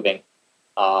them moving?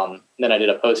 Then I did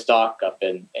a postdoc up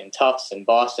in Tufts in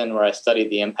Boston, where I studied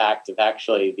the impact of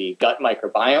actually the gut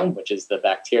microbiome, which is the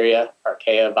bacteria,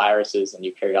 archaea, viruses, and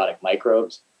eukaryotic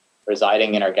microbes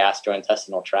residing in our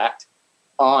gastrointestinal tract,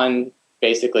 on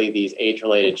basically these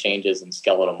age-related changes in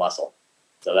skeletal muscle.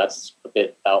 So that's a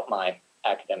bit about my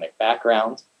academic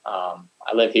background.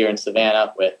 I live here in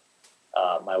Savannah with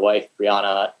my wife,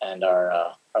 Brianna, and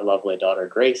our lovely daughter,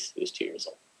 Grace, who's 2 years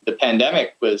old. The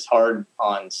pandemic was hard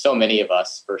on so many of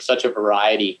us for such a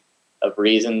variety of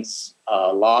reasons: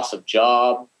 loss of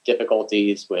job,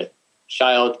 difficulties with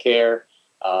childcare,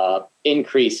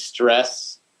 increased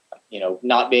stress,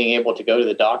 not being able to go to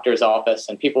the doctor's office.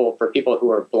 And for people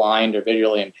who are blind or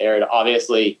visually impaired,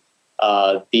 obviously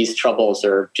these troubles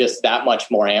are just that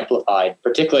much more amplified,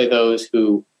 particularly those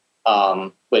who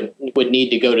would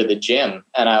need to go to the gym.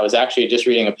 And I was actually just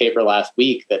reading a paper last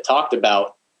week that talked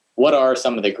about what are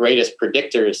some of the greatest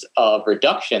predictors of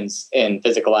reductions in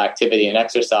physical activity and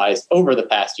exercise over the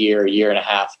past year and a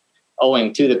half,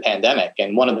 owing to the pandemic.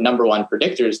 And one of the number one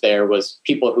predictors there was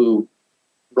people who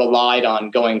relied on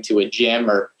going to a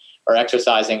gym or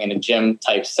exercising in a gym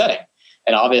type setting.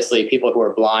 And obviously people who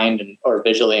are blind or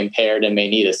visually impaired and may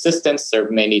need assistance or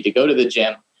may need to go to the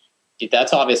gym,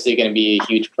 that's obviously going to be a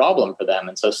huge problem for them.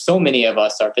 And so many of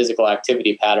us, our physical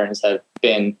activity patterns have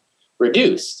been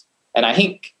reduced. And I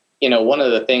think, one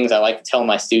of the things I like to tell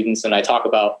my students, and I talk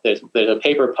about, there's a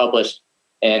paper published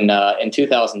in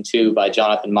 2002 by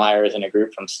Jonathan Myers and a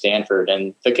group from Stanford.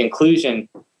 And the conclusion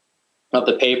of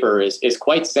the paper is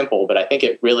quite simple, but I think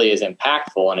it really is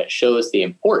impactful, and it shows the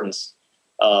importance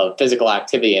of physical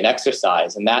activity and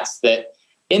exercise. And that's that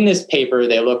in this paper,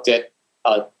 they looked at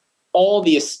all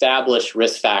the established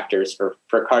risk factors for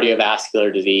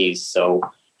cardiovascular disease. So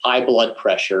high blood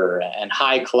pressure and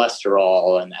high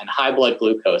cholesterol and high blood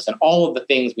glucose and all of the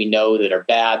things we know that are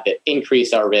bad that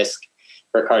increase our risk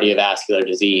for cardiovascular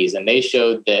disease. And they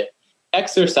showed that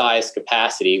exercise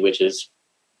capacity, which is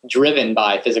driven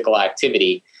by physical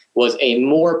activity, was a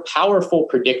more powerful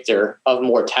predictor of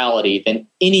mortality than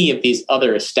any of these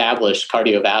other established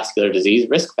cardiovascular disease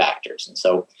risk factors. And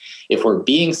so if we're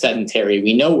being sedentary,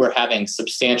 we know we're having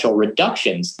substantial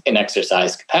reductions in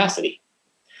exercise capacity.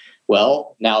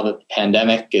 Well, now that the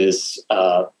pandemic is,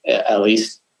 at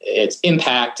least its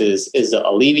impact is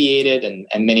alleviated,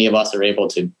 and many of us are able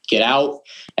to get out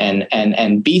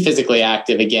and be physically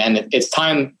active again, it's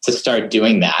time to start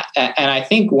doing that. And I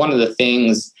think one of the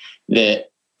things that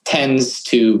tends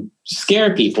to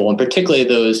scare people, and particularly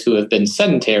those who have been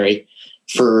sedentary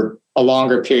for a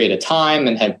longer period of time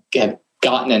and have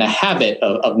gotten in a habit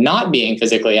of not being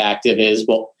physically active, is,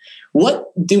 well,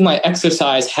 what do my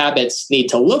exercise habits need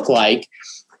to look like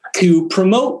to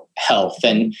promote health?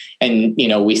 And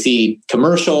we see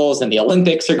commercials, and the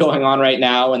Olympics are going on right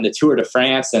now, and the Tour de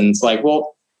France, and it's like,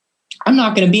 well, I'm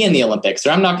not going to be in the Olympics,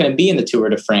 or I'm not going to be in the Tour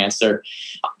de France, or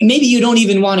maybe you don't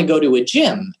even want to go to a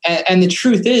gym. And the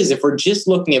truth is, if we're just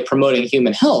looking at promoting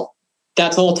human health,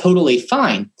 that's all totally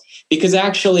fine, because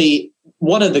actually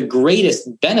one of the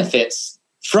greatest benefits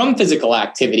from physical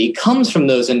activity comes from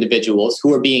those individuals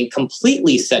who are being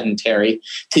completely sedentary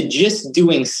to just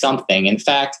doing something. In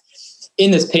fact,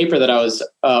 in this paper that I was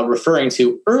referring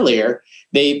to earlier,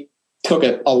 they took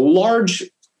a large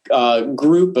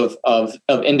group of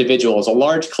individuals, a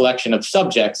large collection of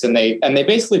subjects, and they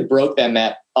basically broke them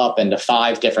up into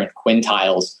 5 different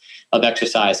quintiles of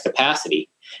exercise capacity.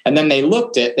 And then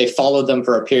they followed them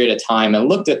for a period of time and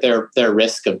looked at their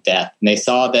risk of death. And they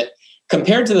saw that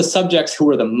compared to the subjects who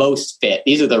were the most fit,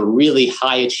 these are the really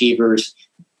high achievers,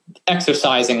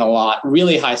 exercising a lot,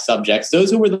 really high subjects,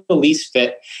 those who were the least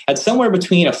fit had somewhere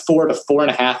between a 4 to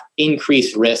 4.5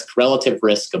 increased relative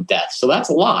risk of death. So that's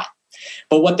a lot.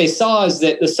 But what they saw is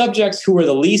that the subjects who were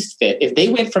the least fit, if they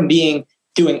went from doing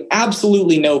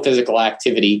absolutely no physical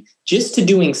activity just to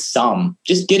doing some,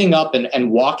 just getting up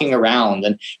and walking around,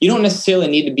 and you don't necessarily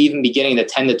need to even be getting to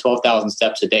 10 to 12,000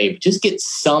 steps a day, but just get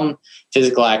some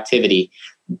physical activity.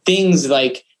 Things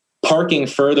like parking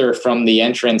further from the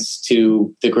entrance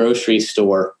to the grocery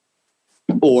store,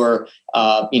 or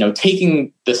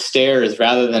taking the stairs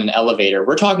rather than an elevator.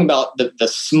 We're talking about the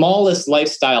smallest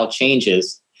lifestyle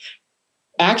changes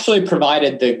actually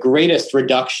provided the greatest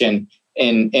reduction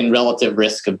in relative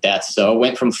risk of death. So it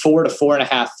went from 4 to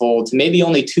 4.5 fold to maybe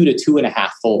only 2 to 2.5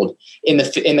 fold in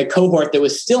the cohort that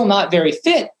was still not very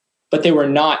fit, but they were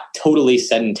not totally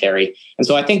sedentary. And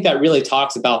so I think that really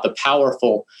talks about the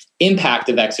powerful impact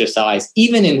of exercise,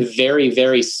 even in very,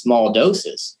 very small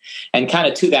doses. And kind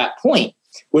of to that point,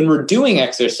 when we're doing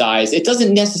exercise, it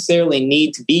doesn't necessarily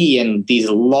need to be in these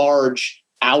large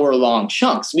hour-long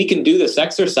chunks. We can do this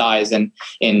exercise in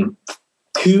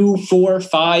 2, 4,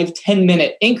 5,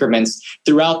 10-minute increments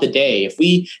throughout the day. If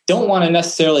we don't want to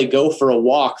necessarily go for a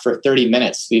walk for 30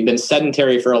 minutes, we've been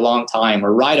sedentary for a long time,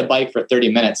 or ride a bike for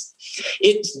 30 minutes,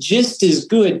 it's just as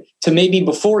good to maybe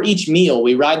before each meal,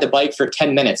 we ride the bike for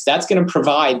 10 minutes. That's going to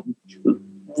provide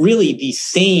really the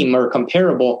same or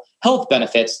comparable health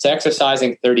benefits to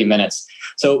exercising 30 minutes.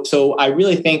 So I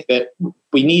really think that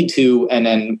we need to, and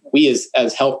then we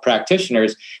as health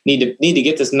practitioners need to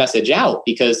get this message out,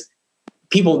 because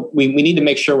we need to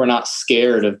make sure we're not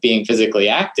scared of being physically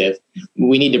active.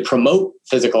 We need to promote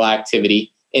physical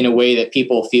activity in a way that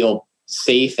people feel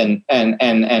safe and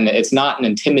it's not an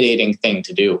intimidating thing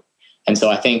to do. And so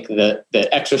I think that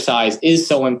exercise is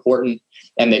so important,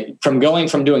 and that from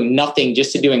doing nothing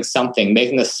just to doing something,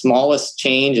 making the smallest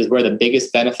change is where the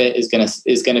biggest benefit is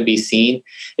going to be seen,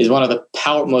 is one of the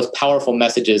most powerful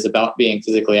messages about being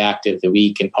physically active that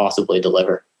we can possibly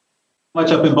deliver. Much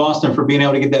up in Boston for being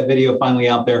able to get that video finally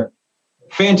out there.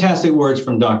 Fantastic words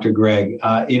from Dr. Greg.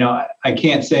 I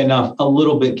can't say enough. A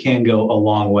little bit can go a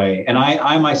long way. And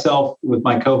I myself, with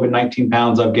my COVID-19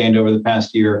 pounds I've gained over the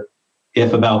past year,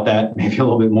 if about that, maybe a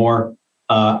little bit more,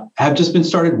 have just been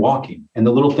started walking, and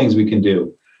the little things we can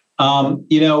do.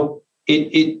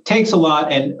 It takes a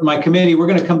lot. And my committee, we're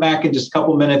going to come back in just a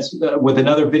couple minutes with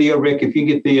another video. Rick, if you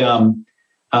can get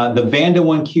the Vanda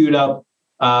one queued up.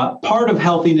 Part of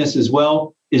healthiness as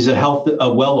well is a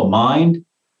well of mind.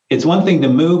 It's one thing to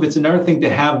move. It's another thing to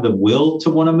have the will to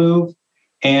want to move.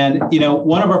 And,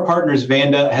 one of our partners,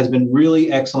 Vanda, has been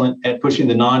really excellent at pushing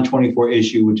the non-24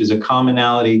 issue, which is a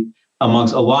commonality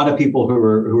amongst a lot of people who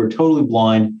are totally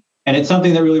blind. And it's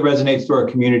something that really resonates to our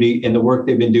community in the work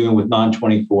they've been doing with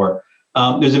non-24.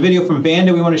 There's a video from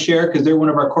Vanda we want to share because they're one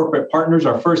of our corporate partners,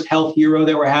 our first health hero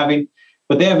that we're having.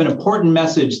 But they have an important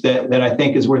message that I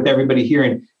think is worth everybody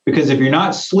hearing, because if you're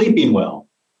not sleeping well,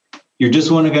 you're just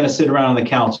going to sit around on the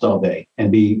couch all day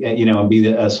and be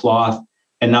a sloth.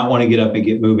 and not want to get up and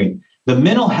get moving. The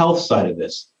mental health side of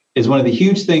this is one of the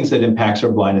huge things that impacts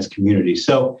our blindness community.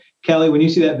 So, Kelly, when you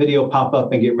see that video pop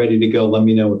up and get ready to go, let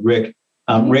me know with Rick.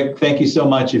 Rick, thank you so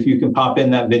much. If you can pop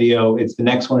in that video, it's the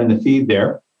next one in the feed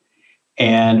there.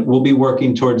 And we'll be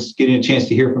working towards getting a chance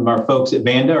to hear from our folks at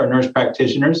Vanda, our nurse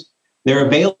practitioners. They're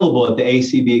available at the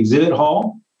ACB Exhibit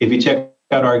Hall. If you check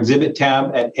out our exhibit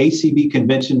tab at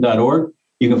acbconvention.org,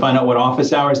 you can find out what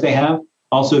office hours they have.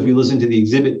 Also, if you listen to the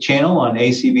exhibit channel on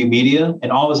ACB Media,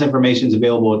 and all this information is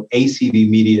available at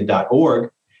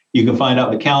acbmedia.org, you can find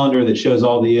out the calendar that shows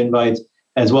all the invites,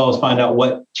 as well as find out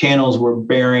what channels we're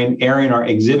airing our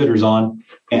exhibitors on,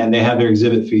 and they have their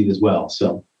exhibit feed as well.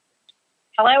 So,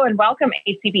 hello and welcome,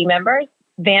 ACB members.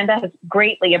 Vanda has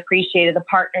greatly appreciated the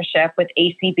partnership with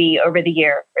ACB over the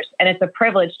years, and it's a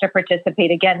privilege to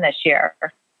participate again this year.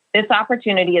 This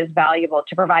opportunity is valuable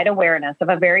to provide awareness of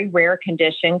a very rare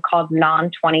condition called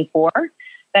non-24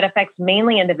 that affects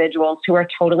mainly individuals who are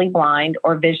totally blind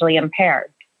or visually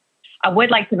impaired. I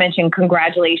would like to mention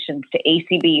congratulations to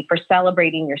ACB for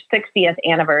celebrating your 60th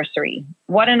anniversary.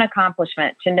 What an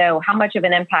accomplishment to know how much of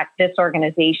an impact this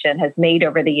organization has made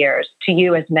over the years to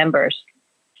you as members.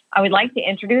 I would like to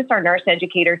introduce our nurse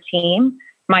educator team,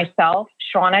 myself,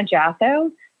 Shauna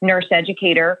Jatho, nurse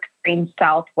educator covering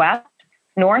Southwest,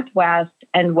 Northwest,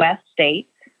 and West states.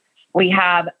 We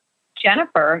have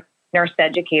Jennifer, nurse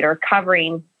educator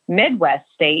covering Midwest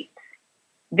states,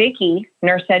 Vicki,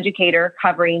 nurse educator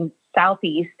covering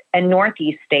Southeast and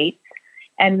Northeast states,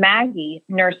 and Maggie,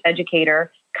 nurse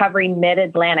educator covering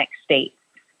Mid-Atlantic states.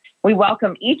 We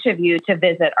welcome each of you to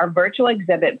visit our virtual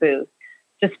exhibit booth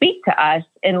to speak to us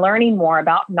in learning more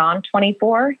about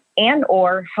non-24 and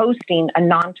or hosting a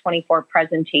non-24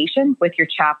 presentation with your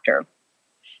chapter.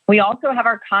 We also have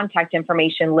our contact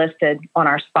information listed on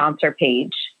our sponsor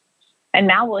page. And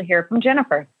now we'll hear from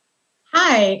Jennifer.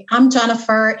 Hi, I'm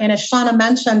Jennifer, and as Shauna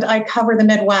mentioned, I cover the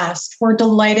Midwest. We're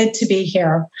delighted to be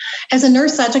here. As a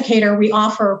nurse educator, we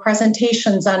offer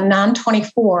presentations on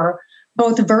non-24,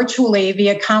 both virtually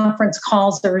via conference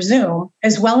calls or Zoom,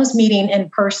 as well as meeting in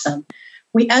person.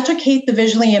 We educate the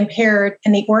visually impaired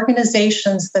and the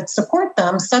organizations that support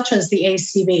them, such as the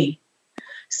ACB.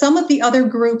 Some of the other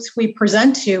groups we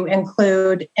present to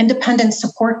include independent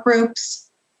support groups,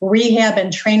 rehab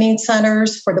and training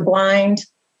centers for the blind,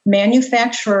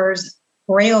 manufacturers,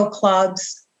 Braille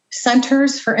clubs,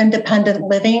 centers for independent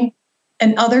living,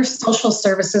 and other social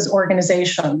services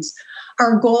organizations.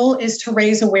 Our goal is to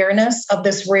raise awareness of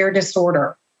this rare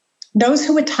disorder. Those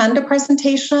who attend a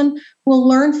presentation will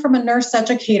learn from a nurse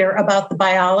educator about the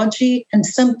biology and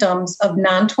symptoms of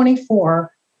non-24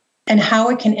 and how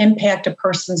it can impact a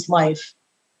person's life.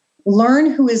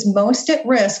 Learn who is most at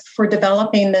risk for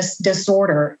developing this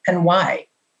disorder and why.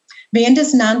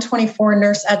 Vanda's non-24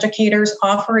 nurse educators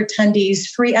offer attendees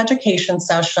free education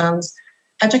sessions,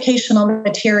 educational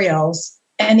materials,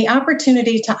 and the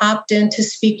opportunity to opt in to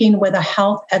speaking with a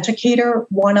health educator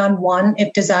one-on-one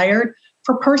if desired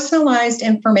for personalized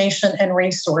information and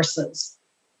resources.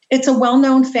 It's a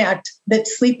well-known fact that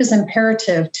sleep is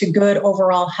imperative to good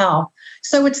overall health,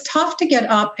 so it's tough to get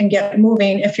up and get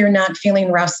moving if you're not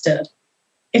feeling rested.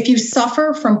 If you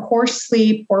suffer from poor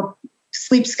sleep or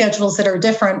sleep schedules that are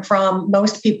different from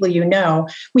most people you know,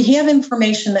 we have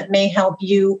information that may help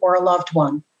you or a loved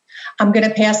one. I'm going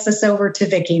to pass this over to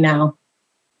Vicki now.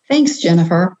 Thanks,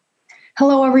 Jennifer.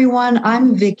 Hello, everyone.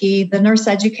 I'm Vicki, the nurse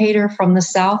educator from the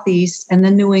Southeast and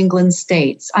the New England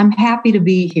states. I'm happy to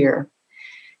be here.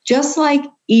 Just like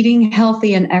eating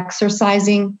healthy and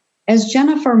exercising, as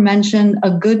Jennifer mentioned,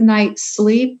 a good night's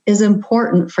sleep is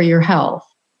important for your health.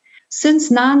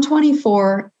 Since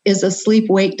non-24 is a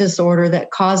sleep-wake disorder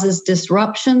that causes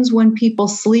disruptions when people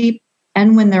sleep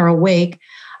and when they're awake,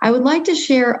 I would like to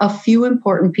share a few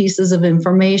important pieces of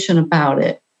information about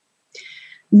it.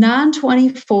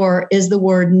 Non-24 is the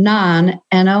word non,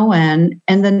 N-O-N,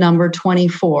 and the number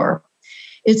 24.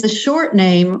 It's a short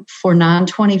name for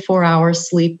non-24-hour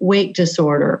sleep-wake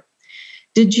disorder.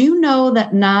 Did you know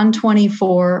that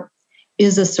non-24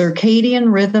 is a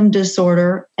circadian rhythm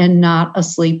disorder and not a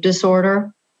sleep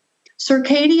disorder?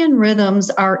 Circadian rhythms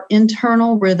are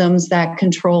internal rhythms that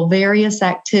control various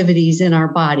activities in our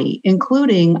body,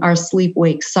 including our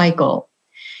sleep-wake cycle.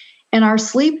 And our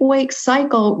sleep-wake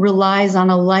cycle relies on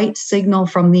a light signal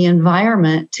from the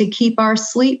environment to keep our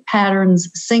sleep patterns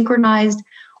synchronized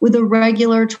with a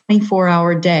regular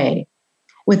 24-hour day.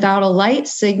 Without a light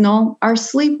signal, our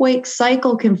sleep-wake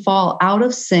cycle can fall out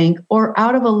of sync or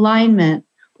out of alignment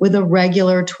with a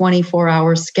regular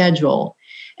 24-hour schedule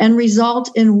and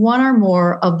result in one or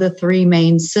more of the three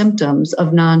main symptoms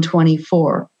of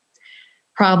non-24.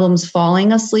 Problems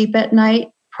falling asleep at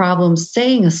night, problems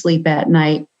staying asleep at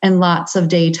night, and lots of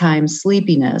daytime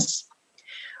sleepiness.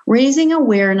 Raising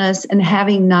awareness and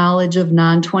having knowledge of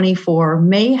Non-24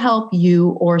 may help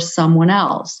you or someone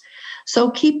else.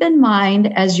 So keep in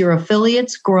mind as your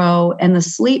affiliates grow and the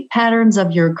sleep patterns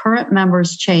of your current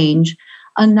members change,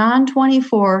 a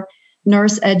Non-24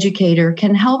 nurse educator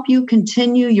can help you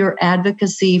continue your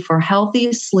advocacy for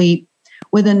healthy sleep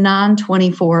with a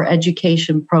Non-24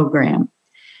 education program.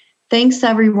 Thanks,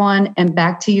 everyone, and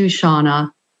back to you,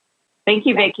 Shauna. Thank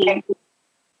you, Vicki.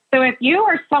 So if you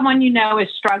or someone you know is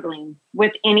struggling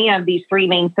with any of these three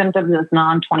main symptoms of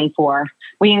Non-24,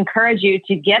 we encourage you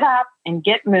to get up and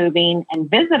get moving and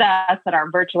visit us at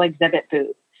our virtual exhibit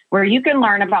booth, where you can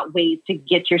learn about ways to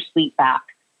get your sleep back.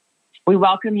 We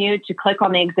welcome you to click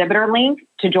on the exhibitor link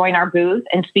to join our booth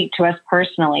and speak to us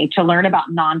personally to learn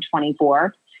about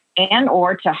Non-24 and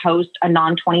or to host a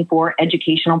Non-24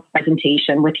 educational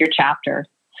presentation with your chapter.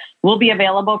 We'll be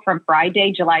available from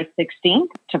Friday, July 16th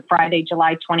to Friday,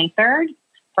 July 23rd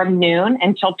from noon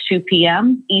until 2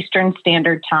 p.m. Eastern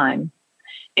Standard Time.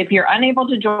 If you're unable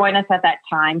to join us at that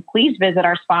time, please visit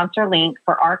our sponsor link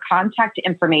for our contact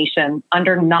information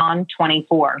under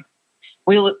Non-24.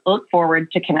 We look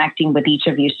forward to connecting with each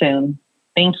of you soon.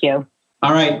 Thank you.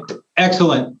 All right.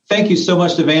 Excellent. Thank you so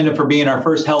much to Vanda for being our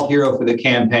first health hero for the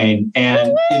campaign.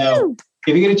 And,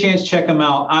 if you get a chance, check them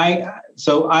out. I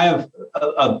have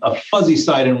a fuzzy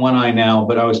side in one eye now,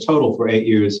 but I was total for 8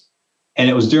 years. And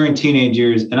it was during teenage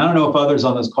years. And I don't know if others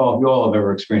on this call, if you all have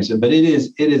ever experienced it, but it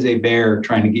is a bear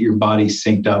trying to get your body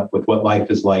synced up with what life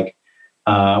is like,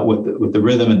 with the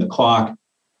rhythm and the clock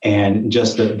and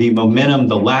just the momentum,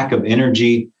 the lack of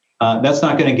energy. That's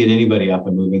not going to get anybody up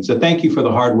and moving. So thank you for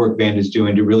the hard work Vanda's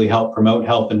doing to really help promote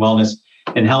health and wellness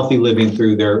and healthy living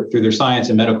through their science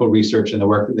and medical research and the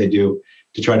work that they do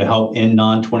to try to help end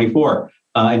Non-24.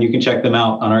 And you can check them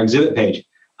out on our exhibit page.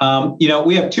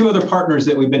 We have two other partners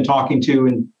that we've been talking to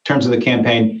in terms of the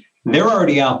campaign. They're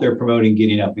already out there promoting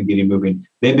getting up and getting moving.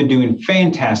 They've been doing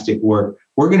fantastic work.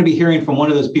 We're going to be hearing from one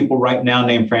of those people right now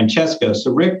named Francesco.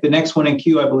 So Rick, the next one in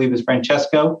queue, I believe, is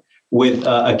Francesco with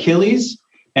Achilles.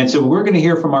 And so we're going to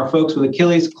hear from our folks with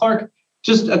Achilles. Clark,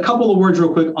 just a couple of words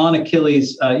real quick on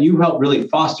Achilles. You helped really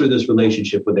foster this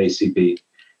relationship with ACB.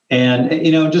 And,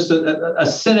 just a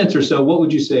sentence or so, what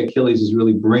would you say Achilles is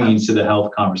really bringing to the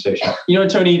health conversation?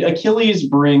 Tony, Achilles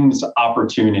brings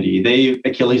opportunity.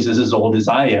 Achilles is as old as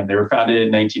I am. They were founded in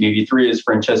 1983, as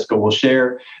Francesco will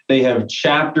share. They have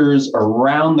chapters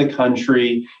around the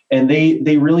country, and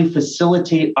they really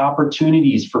facilitate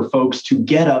opportunities for folks to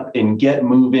get up and get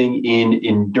moving in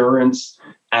endurance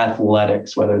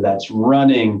athletics, whether that's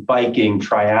running, biking,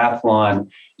 triathlon.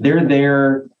 They're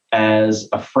there as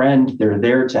a friend. They're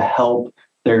there to help.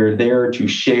 They're there to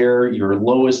share your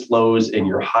lowest lows and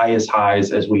your highest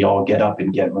highs as we all get up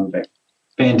and get moving.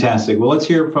 Fantastic. Well, let's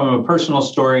hear from a personal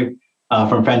story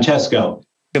from Francesco.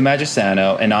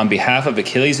 Magisano, and on behalf of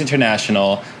Achilles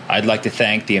International, I'd like to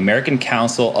thank the American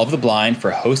Council of the Blind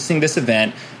for hosting this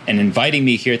event and inviting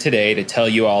me here today to tell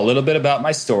you all a little bit about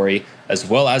my story, as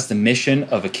well as the mission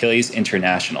of Achilles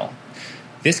International.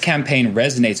 This campaign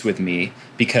resonates with me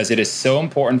because it is so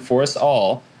important for us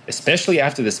all, especially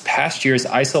after this past year's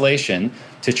isolation,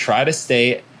 to try to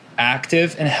stay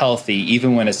active and healthy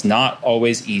even when it's not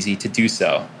always easy to do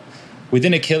so.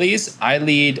 Within Achilles, I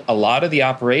lead a lot of the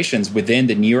operations within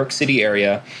the New York City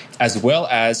area, as well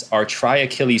as our Try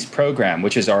Achilles program,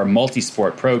 which is our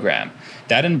multi-sport program.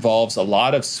 That involves a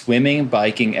lot of swimming,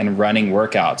 biking, and running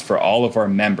workouts for all of our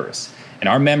members. And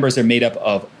our members are made up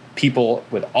of people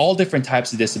with all different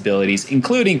types of disabilities,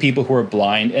 including people who are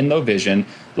blind and low vision,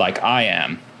 like I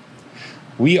am.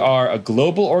 We are a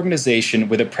global organization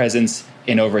with a presence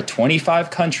in over 25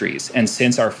 countries, and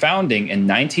since our founding in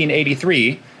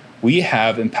 1983, we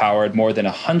have empowered more than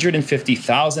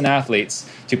 150,000 athletes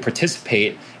to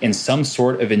participate in some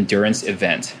sort of endurance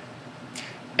event.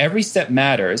 Every step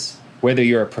matters, whether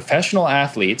you're a professional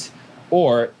athlete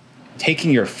or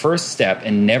taking your first step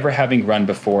and never having run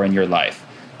before in your life.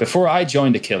 Before I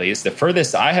joined Achilles, the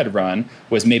furthest I had run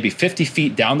was maybe 50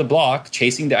 feet down the block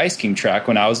chasing the ice cream truck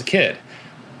when I was a kid.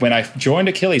 When I joined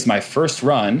Achilles, my first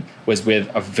run was with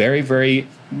a very, very,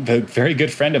 very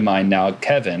good friend of mine now,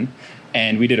 Kevin,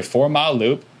 and we did a 4-mile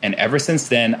loop. And ever since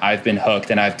then, I've been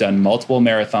hooked, and I've done multiple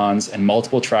marathons and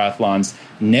multiple triathlons,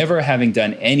 never having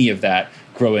done any of that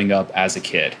growing up as a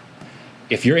kid.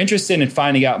 If you're interested in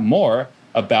finding out more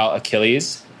about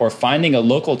Achilles or finding a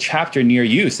local chapter near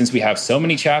you, since we have so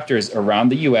many chapters around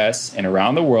the US and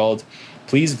around the world,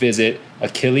 please visit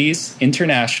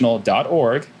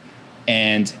AchillesInternational.org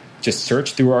and just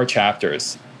search through our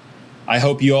chapters. I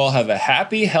hope you all have a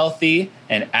happy, healthy,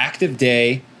 and active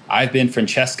day. I've been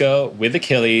Francesco with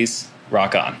Achilles.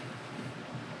 Rock on.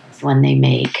 When they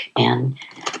make, and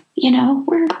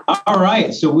we're all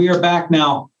right. So we are back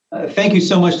now. Thank you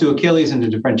so much to Achilles and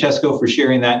to Francesco for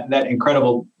sharing that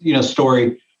incredible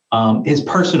story, his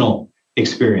personal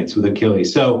experience with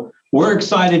Achilles. So we're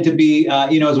excited to be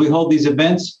as we hold these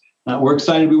events. We're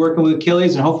excited to be working with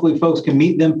Achilles, and hopefully folks can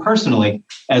meet them personally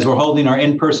as we're holding our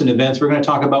in-person events. We're going to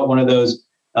talk about one of those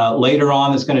later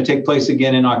on that's going to take place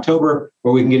again in October,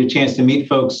 where we can get a chance to meet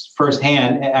folks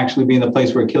firsthand, actually being the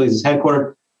place where Achilles is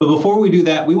headquartered. But before we do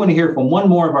that, we want to hear from one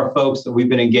more of our folks that we've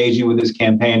been engaging with this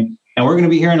campaign, and we're going to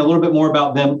be hearing a little bit more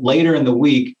about them later in the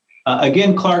week.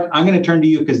 Again, Clark, I'm going to turn to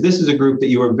you because this is a group that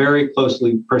you are very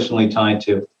closely personally tied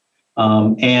to.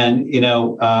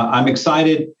 I'm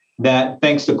excited that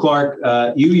thanks to Clark,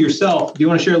 you yourself, do you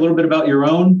want to share a little bit about your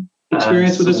own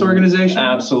experience with this organization?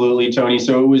 Absolutely, Tony.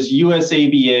 So it was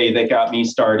USABA that got me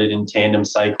started in tandem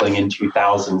cycling in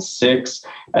 2006.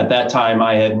 At that time,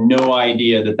 I had no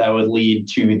idea that would lead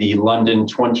to the London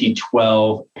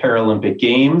 2012 Paralympic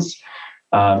Games.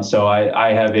 So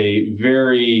I have a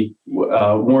very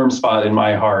warm spot in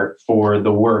my heart for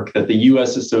the work that the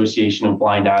U.S. Association of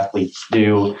Blind Athletes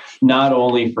do, not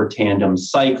only for tandem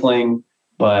cycling,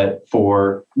 but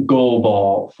for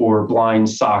goalball, for blind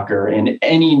soccer, and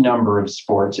any number of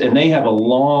sports. And they have a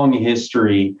long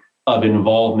history of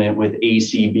involvement with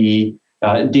ACB,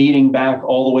 dating back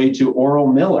all the way to Oral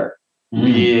Miller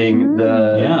being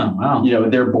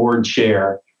their board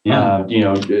chair.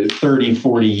 30,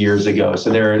 40 years ago. So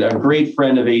they're a great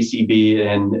friend of ACB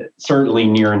and certainly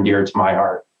near and dear to my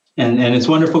heart. And it's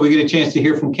wonderful we get a chance to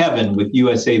hear from Kevin with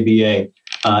USABA.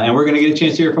 And we're going to get a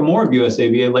chance to hear from more of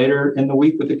USABA later in the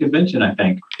week with the convention, I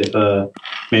think. If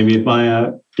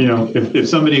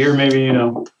somebody here,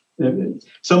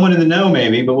 someone in the know,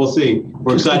 maybe, but we'll see.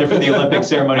 We're excited for the Olympic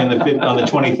ceremony on the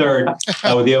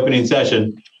 23rd with the opening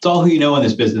session. It's all who you know in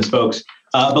this business, folks.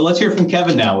 But let's hear from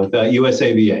Kevin now with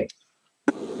USABA.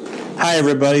 Hi,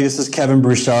 everybody. This is Kevin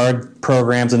Broussard,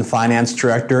 Programs and Finance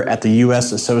Director at the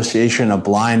U.S. Association of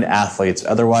Blind Athletes,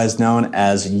 otherwise known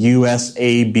as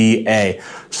USABA.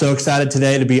 So excited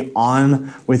today to be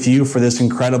on with you for this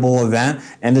incredible event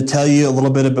and to tell you a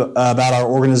little bit about our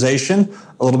organization,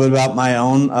 a little bit about my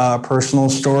own personal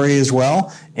story as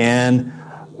well, and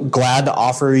glad to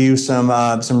offer you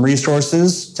some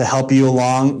resources to help you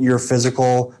along your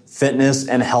physical fitness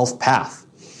and health path.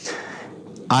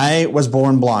 I was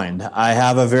born blind. I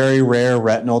have a very rare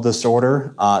retinal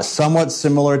disorder, somewhat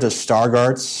similar to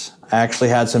Stargardt's. I actually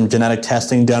had some genetic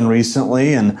testing done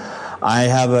recently, and I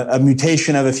have a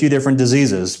mutation of a few different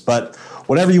diseases. But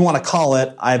whatever you want to call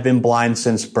it, I've been blind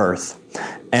since birth.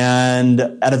 And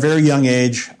at a very young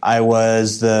age, I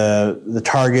was the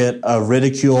target of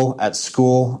ridicule at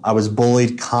school. I was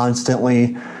bullied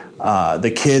constantly.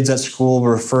 The kids at school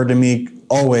referred to me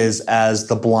always as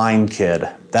the blind kid.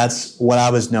 That's what I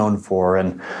was known for.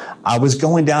 And I was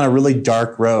going down a really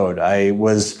dark road. I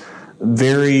was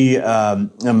had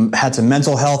some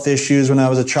mental health issues when I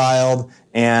was a child.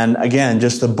 And again,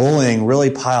 just the bullying really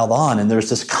piled on. And there's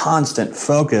this constant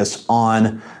focus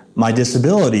on my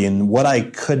disability and what I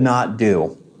could not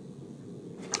do.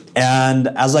 And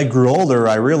as I grew older,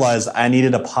 I realized I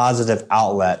needed a positive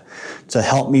outlet to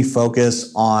help me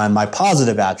focus on my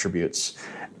positive attributes.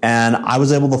 And I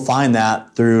was able to find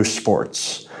that through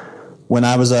sports. When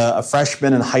I was a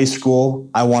freshman in high school,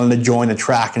 I wanted to join a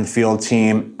track and field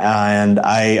team. And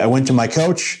I went to my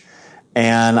coach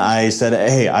and I said,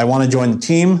 hey, I want to join the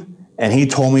team. And he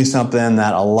told me something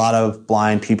that a lot of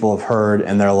blind people have heard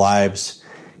in their lives.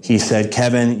 He said,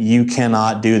 Kevin, you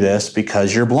cannot do this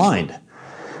because you're blind.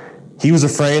 He was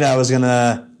afraid I was going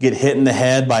to get hit in the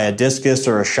head by a discus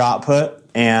or a shot put,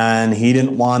 and he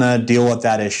didn't want to deal with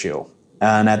that issue.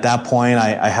 And at that point,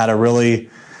 I had a really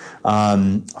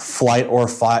flight or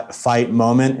fight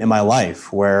moment in my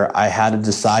life where I had to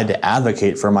decide to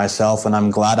advocate for myself, and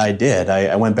I'm glad I did.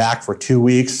 I went back for 2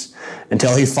 weeks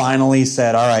until he finally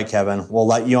said, all right, Kevin, we'll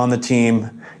let you on the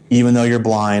team even though you're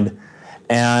blind.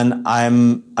 And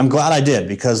I'm glad I did,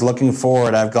 because looking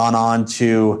forward, I've gone on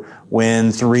to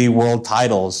win 3 world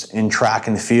titles in track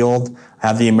and field. I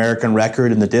have the American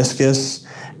record in the discus.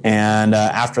 And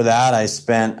after that, I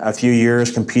spent a few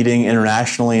years competing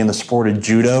internationally in the sport of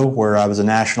judo, where I was a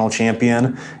national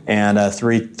champion and a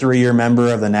three-year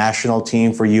member of the national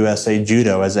team for USA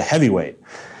Judo as a heavyweight.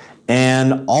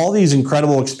 And all these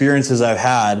incredible experiences I've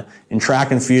had in track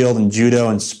and field and judo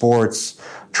and sports,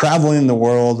 traveling the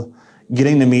world,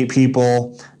 getting to meet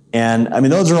people. And I mean,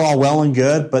 those are all well and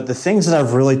good, but the things that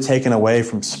I've really taken away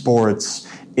from sports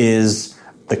is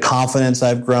the confidence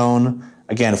I've grown,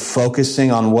 again,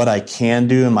 focusing on what I can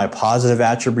do and my positive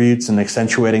attributes and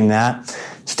accentuating that,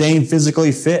 staying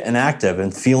physically fit and active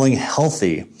and feeling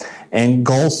healthy, and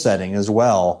goal setting as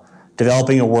well,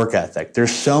 developing a work ethic.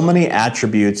 There's so many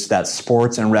attributes that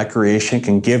sports and recreation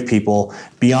can give people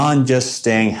beyond just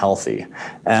staying healthy.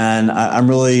 And I'm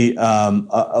really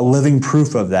a living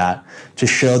proof of that to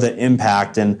show the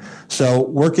impact. And so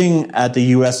working at the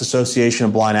U.S. Association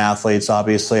of Blind Athletes,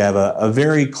 obviously I have a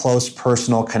very close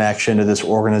personal connection to this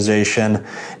organization.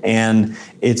 And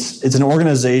it's an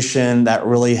organization that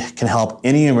really can help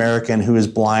any American who is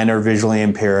blind or visually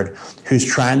impaired, who's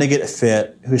trying to get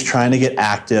fit, who's trying to get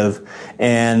active.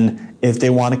 And if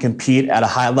they want to compete at a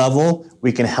high level,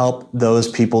 we can help those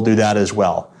people do that as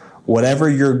well. Whatever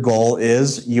your goal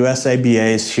is,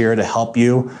 USABA is here to help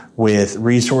you with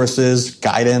resources,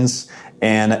 guidance,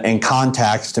 and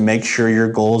contacts to make sure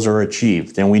your goals are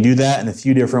achieved. And we do that in a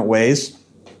few different ways.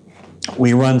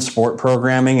 We run sport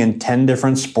programming in 10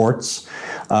 different sports,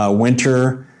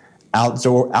 winter,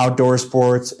 outdoor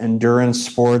sports, endurance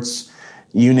sports,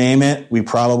 you name it. We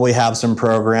probably have some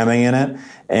programming in it.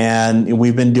 And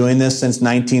we've been doing this since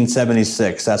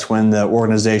 1976. That's when the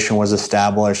organization was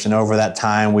established. And over that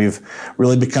time, we've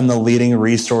really become the leading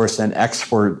resource and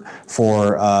expert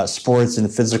for sports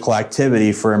and physical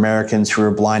activity for Americans who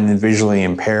are blind and visually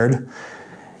impaired.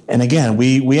 And again,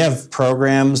 we have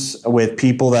programs with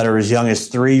people that are as young as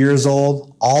 3 years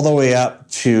old all the way up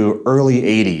to early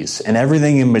 80s and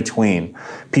everything in between.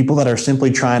 People that are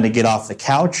simply trying to get off the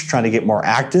couch, trying to get more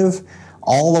active,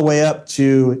 all the way up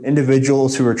to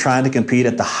individuals who are trying to compete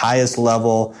at the highest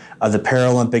level of the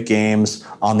Paralympic Games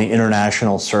on the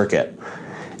international circuit.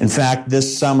 In fact,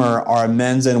 this summer, our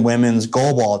men's and women's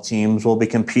goalball teams will be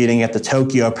competing at the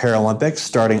Tokyo Paralympics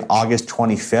starting August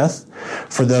 25th.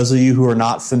 For those of you who are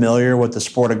not familiar with the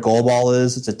sport of goalball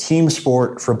is, it's a team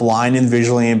sport for blind and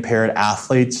visually impaired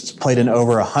athletes. It's played in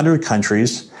over 100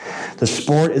 countries. The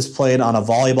sport is played on a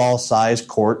volleyball-sized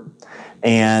court,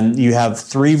 and you have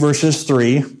 3 versus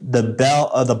 3.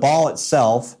 The ball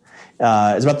itself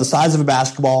is about the size of a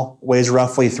basketball, weighs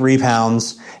roughly 3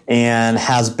 pounds, and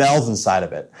has bells inside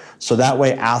of it. So that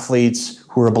way athletes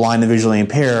who are blind and visually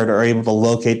impaired are able to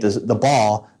locate the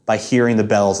ball by hearing the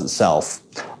bells itself.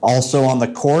 Also on the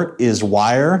court is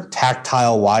wire,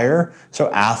 tactile wire,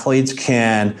 so athletes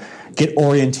can get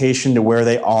orientation to where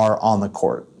they are on the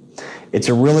court. It's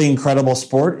a really incredible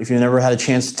sport. If you've never had a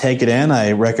chance to take it in,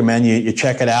 I recommend you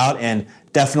check it out and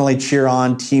definitely cheer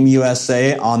on Team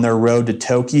USA on their road to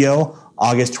Tokyo.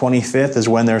 August 25th is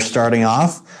when they're starting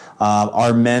off.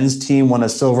 Our men's team won a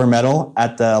silver medal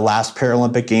at the last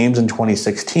Paralympic Games in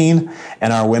 2016,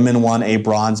 and our women won a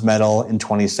bronze medal in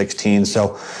 2016.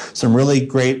 So some really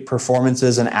great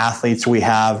performances and athletes we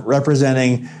have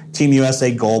representing Team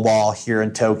USA Goalball here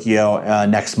in Tokyo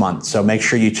next month. So make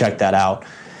sure you check that out.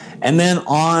 And then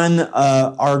on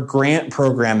our grant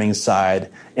programming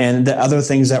side and the other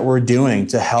things that we're doing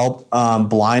to help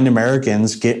blind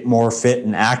Americans get more fit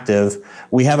and active,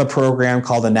 we have a program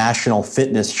called the National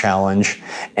Fitness Challenge.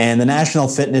 And the National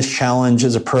Fitness Challenge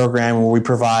is a program where we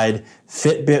provide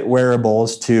Fitbit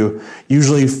wearables to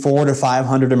usually 400 to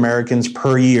 500 Americans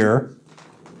per year.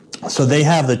 So they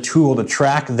have the tool to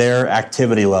track their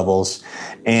activity levels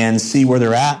and see where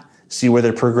they're at, see where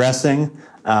they're progressing.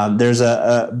 There's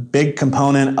a big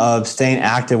component of staying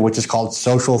active, which is called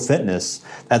social fitness.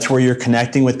 That's where you're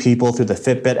connecting with people through the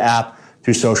Fitbit app,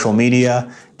 through social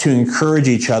media, to encourage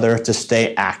each other to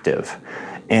stay active.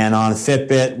 And on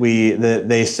Fitbit,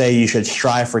 they say you should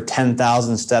strive for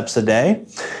 10,000 steps a day,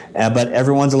 but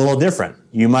everyone's a little different.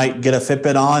 You might get a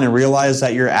Fitbit on and realize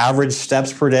that your average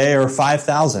steps per day are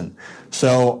 5,000.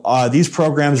 So these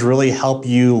programs really help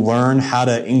you learn how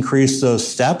to increase those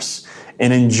steps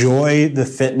and enjoy the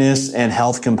fitness and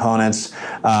health components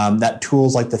that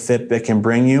tools like the Fitbit can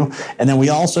bring you. And then we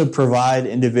also provide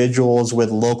individuals with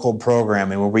local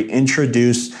programming where we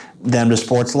introduce them to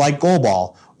sports like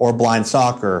goalball or blind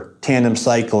soccer, tandem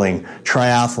cycling,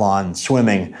 triathlon,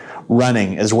 swimming,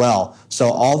 running as well. So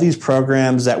all these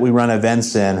programs that we run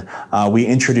events in, we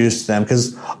introduce them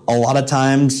because a lot of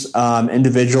times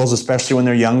individuals, especially when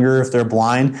they're younger, if they're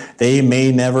blind, they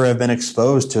may never have been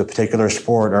exposed to a particular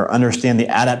sport or understand the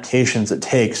adaptations it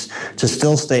takes to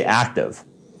still stay active.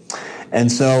 And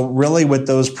so really with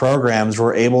those programs,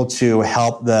 we're able to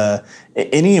help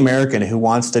any American who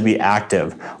wants to be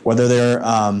active, whether they're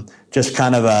just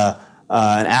kind of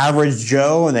an average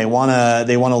Joe and they want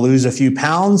to lose a few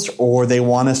pounds, or they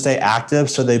want to stay active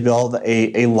so they build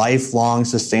a lifelong,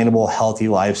 sustainable, healthy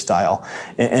lifestyle,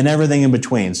 and everything in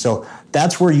between. So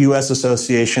that's where U.S.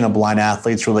 Association of Blind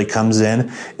Athletes really comes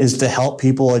in, is to help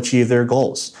people achieve their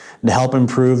goals and to help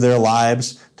improve their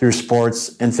lives through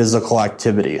sports and physical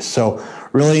activity. So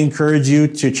really encourage you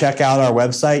to check out our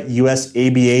website.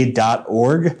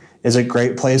 usaba.org is a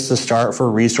great place to start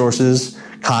for resources,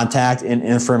 contact, and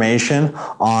information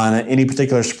on any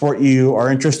particular sport you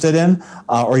are interested in,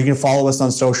 or you can follow us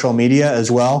on social media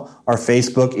as well. Our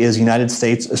Facebook is United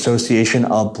States Association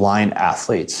of Blind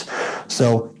Athletes.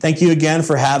 So thank you again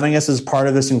for having us as part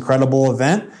of this incredible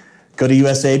event. Go to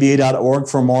usaba.org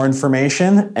for more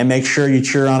information, and make sure you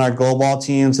cheer on our goalball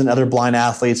teams and other blind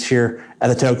athletes here at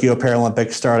the Tokyo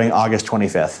Paralympics starting August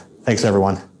 25th. Thanks,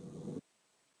 everyone.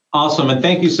 Awesome. And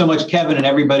thank you so much, Kevin, and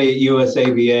everybody at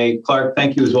USABA. Clark,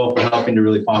 thank you as well for helping to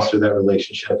really foster that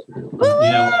relationship.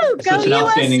 Such an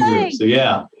outstanding group. So,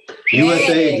 yeah.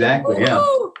 USA, exactly. Yeah.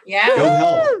 Yeah. Go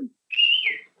health.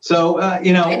 So,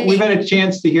 we've had a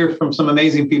chance to hear from some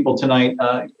amazing people tonight.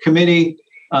 Committee,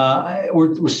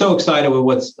 we're so excited with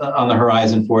what's on the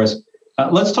horizon for us.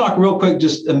 Let's talk real quick,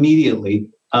 just immediately.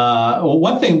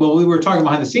 One thing, we were talking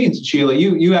behind the scenes, Sheila,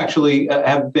 you actually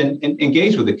have been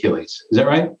engaged with Achilles. Is that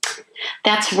right?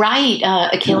 That's right.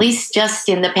 Achilles just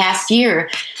in the past year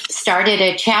started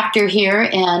a chapter here,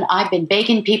 and I've been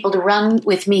begging people to run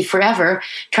with me forever,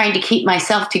 trying to keep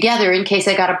myself together in case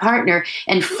I got a partner.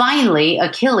 And finally,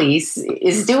 Achilles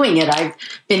is doing it. I've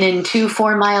been in 2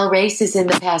 4-mile races in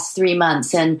the past 3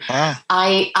 months, and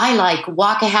I like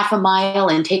walk a half a mile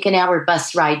and take an hour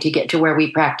bus ride to get to where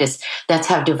we practice. That's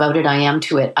how devoted I am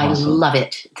to it. Awesome. I love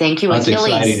it. Thank you, That's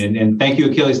Achilles. Exciting. And thank you,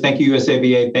 Achilles. Thank you,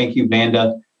 USABA. Thank you,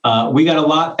 Vanda. We got a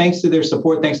lot, thanks to their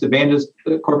support, thanks to Vanda's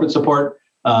corporate support.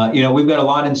 We've got a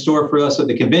lot in store for us at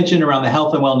the convention around the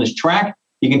health and wellness track.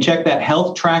 You can check that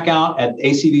health track out at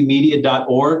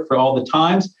acbmedia.org for all the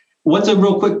times. What's a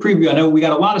real quick preview? I know we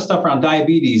got a lot of stuff around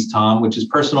diabetes, Tom, which is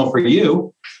personal for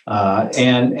you.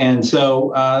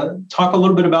 So talk a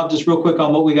little bit about, just real quick,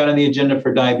 on what we got on the agenda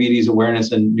for diabetes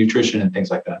awareness and nutrition and things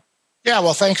like that. Yeah,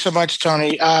 well, thanks so much,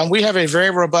 Tony. We have a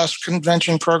very robust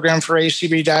convention program for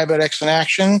ACB Diabetics in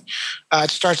Action.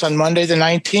 It starts on Monday the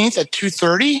 19th at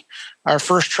 2:30. Our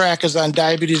first track is on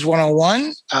Diabetes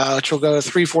 101, which will go to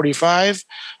 3:45.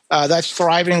 That's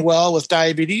Thriving Well with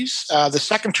Diabetes. The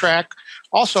second track,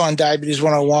 also on Diabetes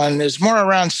 101, is more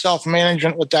around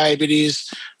self-management with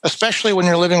diabetes, especially when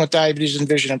you're living with diabetes and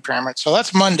vision impairment. So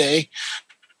that's Monday.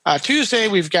 Tuesday,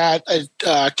 we've got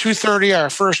 2:30.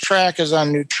 Our first track is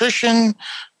on nutrition.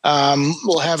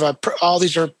 We'll have all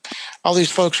these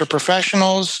folks are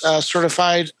professionals,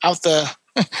 certified out the,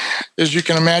 as you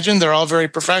can imagine, they're all very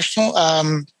professional.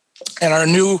 And our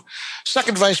new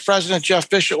second vice president, Jeff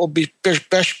Bishop, will be part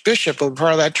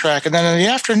of that track. And then in the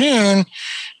afternoon,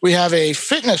 we have a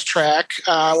fitness track,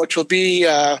 which will be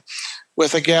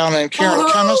with a gal named Karen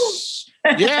Chemis.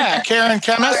 Yeah, Karen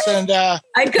Chemis, and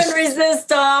I couldn't resist,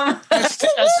 Tom.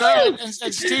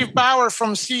 and Steve Bauer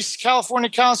from California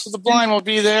Council of the Blind will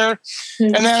be there.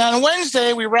 And then on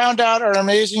Wednesday, we round out our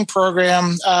amazing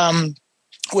program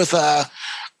with the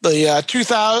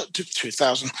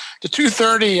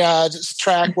 2:30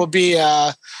 track will be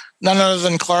none other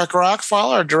than Clark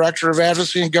Rockfall, our Director of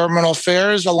Advocacy and Governmental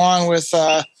Affairs, along with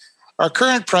our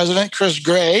current president, Chris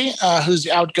Gray, who's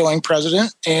the outgoing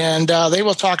president, and they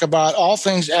will talk about all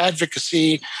things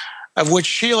advocacy, of which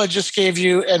Sheila just gave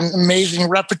you an amazing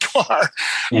repertoire.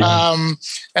 Yeah.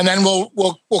 And then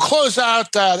we'll close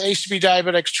out the ACB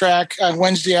Diabetics track on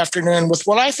Wednesday afternoon with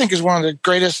what I think is one of the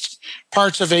greatest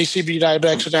parts of ACB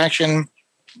Diabetics in Action,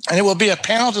 and it will be a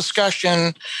panel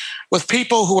discussion with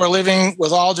people who are living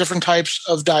with all different types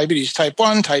of diabetes, type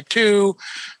 1, type 2,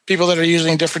 people that are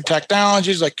using different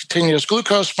technologies like continuous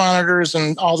glucose monitors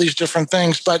and all these different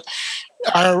things. But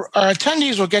our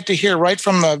attendees will get to hear right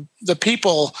from the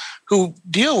people who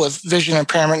deal with vision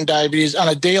impairment and diabetes on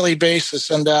a daily basis.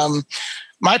 And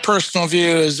my personal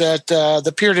view is that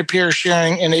the peer-to-peer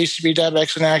sharing in ACB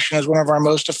Diabetics in Action is one of our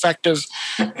most effective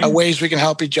ways we can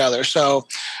help each other. So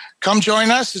come join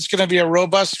us. It's going to be a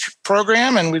robust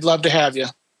program, and we'd love to have you.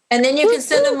 And then you can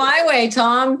send them my way,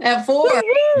 Tom, at 4.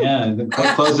 Yeah,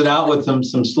 close it out with some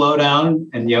slow down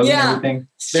and yoga and everything.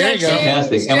 There you go.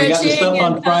 Fantastic. And we got the stuff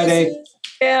on Friday.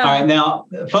 Yeah. All right. Now,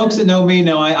 folks that know me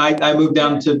know I moved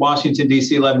down to Washington,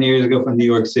 D.C. 11 years ago from New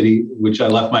York City, which I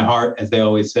left my heart, as they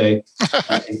always say,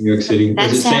 in New York City.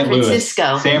 That's San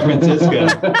Francisco. San Francisco.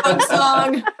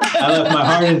 Song. I left my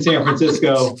heart in San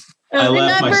Francisco. I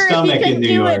left my stomach in New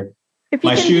York.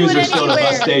 My shoes are still at a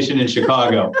bus station in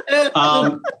Chicago.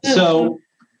 So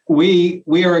we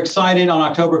are excited on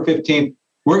October 15th.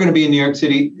 We're going to be in New York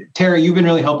City. Terry, you've been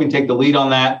really helping take the lead on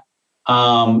that.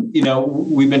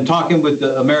 We've been talking with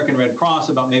the American Red Cross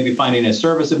about maybe finding a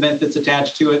service event that's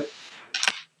attached to it.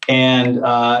 And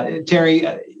Terry,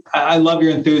 I love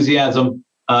your enthusiasm.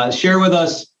 Share with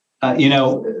us,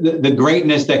 the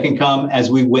greatness that can come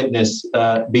as we witness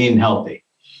being healthy.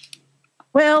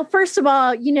 Well, first of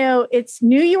all, it's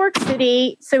New York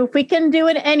City. So if we can do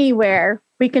it anywhere,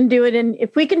 we can do it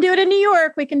if we can do it in New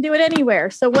York, we can do it anywhere.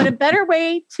 So what a better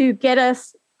way to get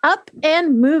us up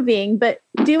and moving, but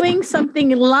doing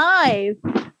something live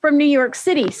from New York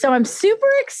City. So I'm super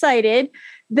excited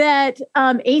that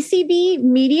ACB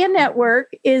Media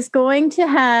Network is going to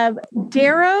have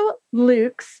Darrow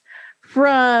Lukes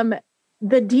from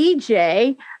the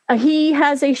DJ. He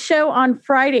has a show on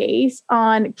Fridays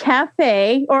on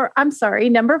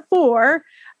Number 4,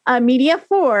 Media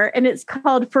 4, and it's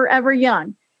called Forever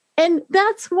Young. And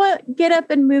that's what Get Up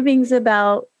and Moving's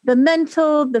about, the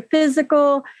mental, the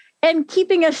physical, and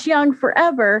keeping us young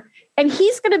forever. And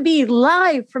he's going to be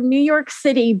live from New York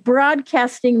City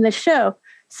broadcasting the show.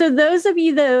 So those of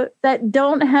you that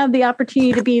don't have the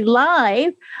opportunity to be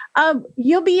live,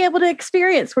 you'll be able to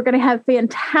experience. We're going to have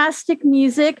fantastic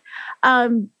music.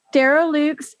 Darrow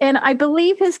Lukes, and I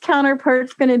believe his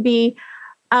counterpart's going to be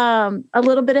a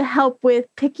little bit of help with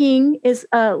picking is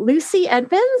Lucy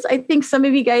Edmonds. I think some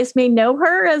of you guys may know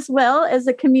her as well as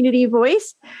a community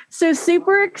voice. So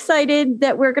super excited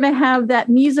that we're going to have that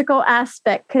musical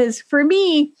aspect, because for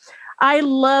me, I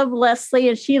love Leslie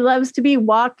and she loves to be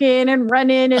walking and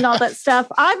running and all that stuff.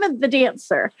 I'm the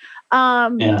dancer.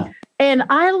 And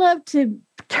I love to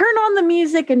turn on the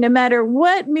music, and no matter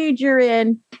what mood you're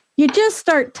in, you just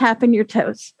start tapping your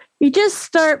toes. You just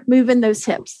start moving those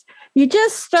hips. You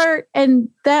just start, and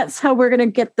that's how we're going to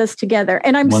get this together.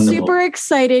 And I'm super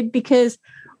excited because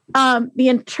the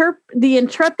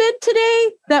Intrepid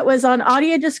today, that was on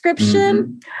audio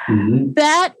description,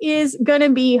 that is going to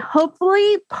be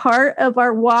hopefully part of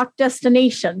our walk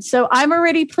destination. So I'm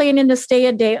already planning to stay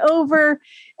a day over,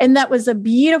 and that was a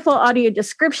beautiful audio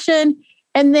description.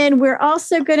 And then we're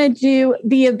also going to do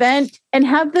the event and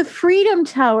have the Freedom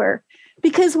Tower,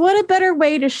 because what a better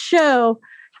way to show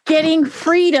getting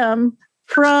freedom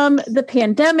from the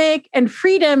pandemic and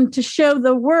freedom to show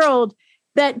the world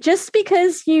that just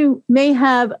because you may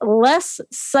have less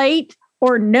sight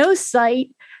or no sight,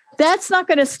 that's not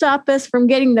going to stop us from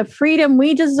getting the freedom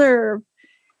we deserve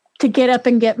to get up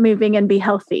and get moving and be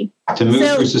healthy. To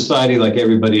move through society like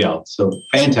everybody else. So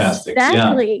fantastic.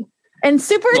 Exactly. Yeah. And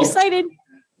super excited.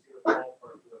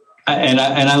 And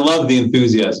I love the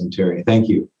enthusiasm, Terry. Thank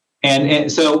you.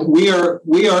 And so we are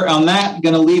on that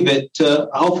going to leave it to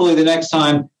hopefully the next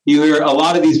time you hear a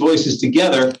lot of these voices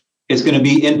together, it's going to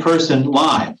be in person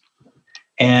live.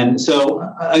 And so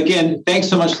again, thanks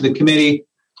so much to the committee.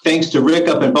 Thanks to Rick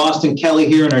up in Boston, Kelly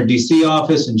here in our DC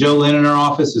office, and Joe Lynn in our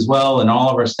office as well, and all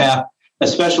of our staff,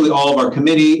 especially all of our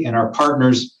committee and our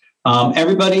partners.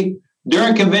 Everybody,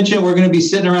 during convention, we're going to be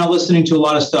sitting around listening to a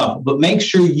lot of stuff, but make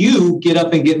sure you get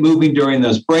up and get moving during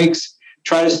those breaks.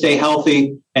 Try to stay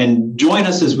healthy and join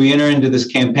us as we enter into this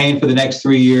campaign for the next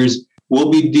 3 years.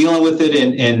 We'll be dealing with it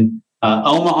in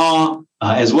Omaha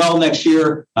as well next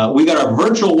year. We got our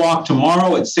virtual walk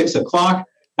tomorrow at 6:00.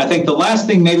 I think the last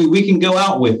thing maybe we can go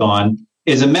out with on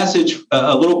is a message,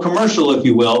 a little commercial, if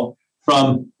you will,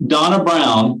 from Donna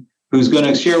Brown, who's going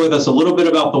to share with us a little bit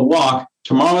about the walk.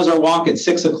 Tomorrow is our walk at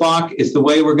 6:00. It's the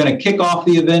way we're going to kick off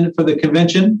the event for the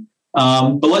convention.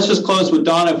 But let's just close with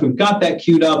Donna. If we've got that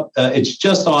queued up, it's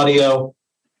just audio.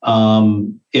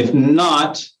 If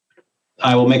not,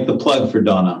 I will make the plug for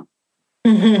Donna.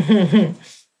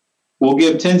 We'll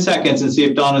give 10 seconds and see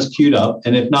if Donna's queued up.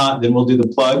 And if not, then we'll do the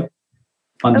plug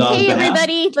on Donna's behalf.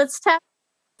 Everybody, let's tap.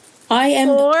 I am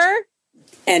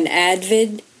an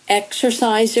avid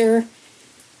exerciser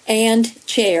and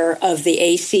chair of the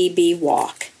ACB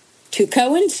Walk. To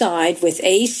coincide with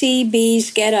ACB's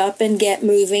Get Up and Get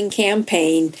Moving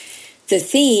campaign, the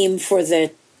theme for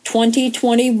the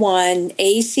 2021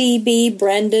 ACB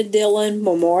Brenda Dillon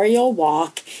Memorial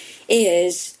Walk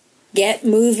is Get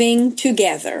Moving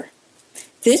Together.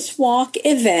 This walk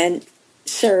event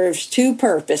serves two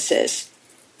purposes.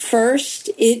 First,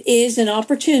 it is an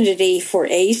opportunity for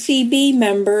ACB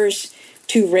members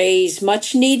to raise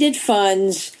much-needed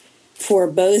funds for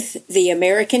both the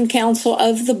American Council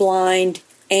of the Blind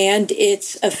and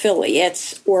its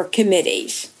affiliates or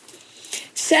committees.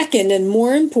 Second, and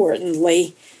more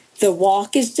importantly, the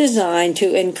walk is designed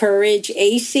to encourage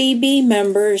ACB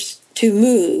members to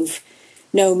move,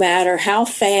 no matter how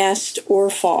fast or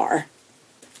far.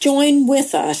 join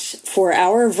with us for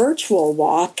our virtual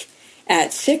walk at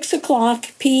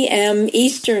 6:00 p.m.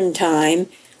 Eastern Time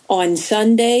on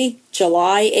Sunday,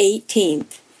 July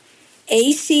 18th.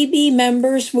 ACB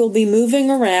members will be moving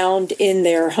around in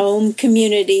their home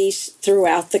communities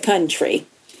throughout the country.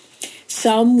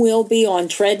 Some will be on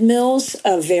treadmills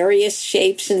of various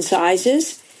shapes and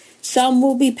sizes. Some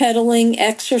will be pedaling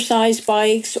exercise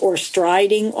bikes or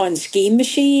striding on ski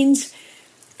machines,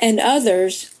 and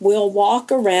others will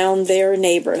walk around their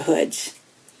neighborhoods.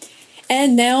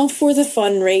 And now for the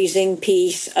fundraising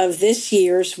piece of this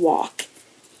year's walk.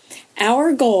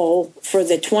 Our goal for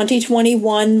the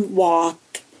 2021 walk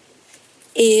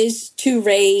is to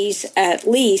raise at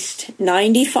least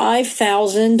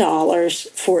 $95,000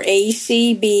 for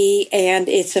ACB and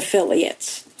its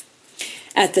affiliates.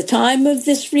 At the time of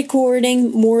this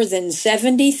recording, more than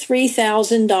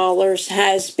 $73,000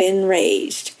 has been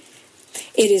raised.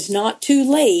 It is not too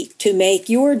late to make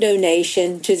your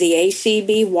donation to the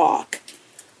ACB walk.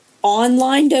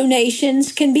 Online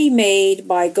donations can be made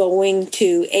by going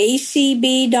to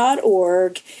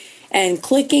acb.org and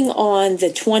clicking on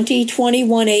the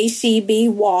 2021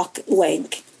 ACB Walk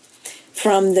link.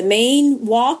 From the main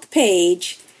walk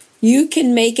page, you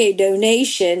can make a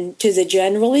donation to the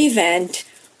general event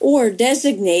or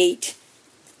designate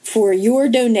for your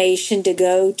donation to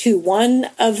go to one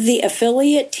of the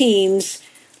affiliate teams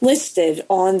listed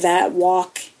on that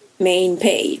walk main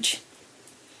page.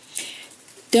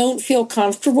 Don't feel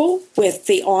comfortable with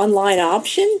the online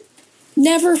option?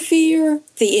 Never fear,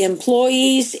 the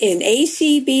employees in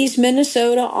ACB's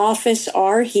Minnesota office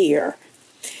are here.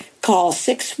 Call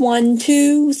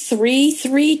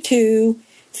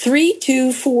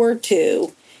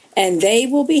 612-332-3242 and they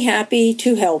will be happy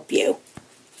to help you.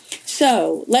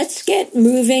 So let's get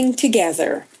moving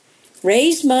together.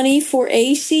 Raise money for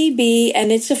ACB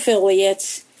and its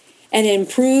affiliates and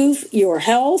improve your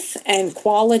health and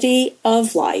quality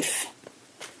of life.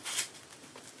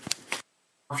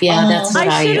 Yeah, that's what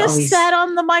I should have sat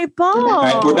on my ball. All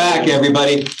right, we're back,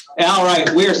 everybody. All right,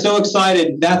 we are so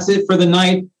excited. That's it for the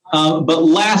night. But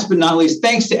last but not least,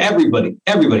 thanks to everybody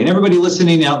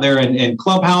listening out there in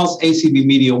Clubhouse, ACB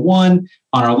Media One,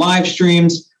 on our live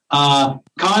streams.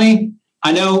 Connie,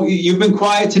 I know you've been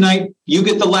quiet tonight. You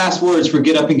get the last words for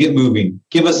Get Up and Get Moving.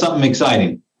 Give us something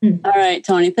exciting. All right,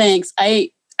 Tony, thanks. I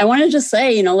want to just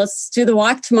say, let's do the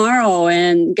walk tomorrow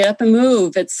and get up and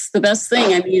move. It's the best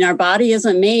thing. I mean, our body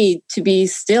isn't made to be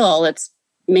still. It's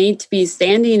made to be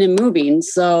standing and moving.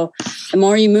 So the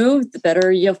more you move, the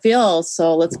better you'll feel.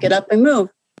 So let's get up and move.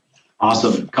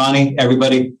 Awesome. Connie,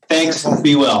 everybody, thanks.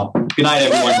 Be well. Good night,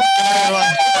 everyone.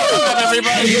 Good night,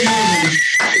 everybody.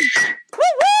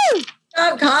 Woo-woo! Good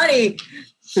job, Connie.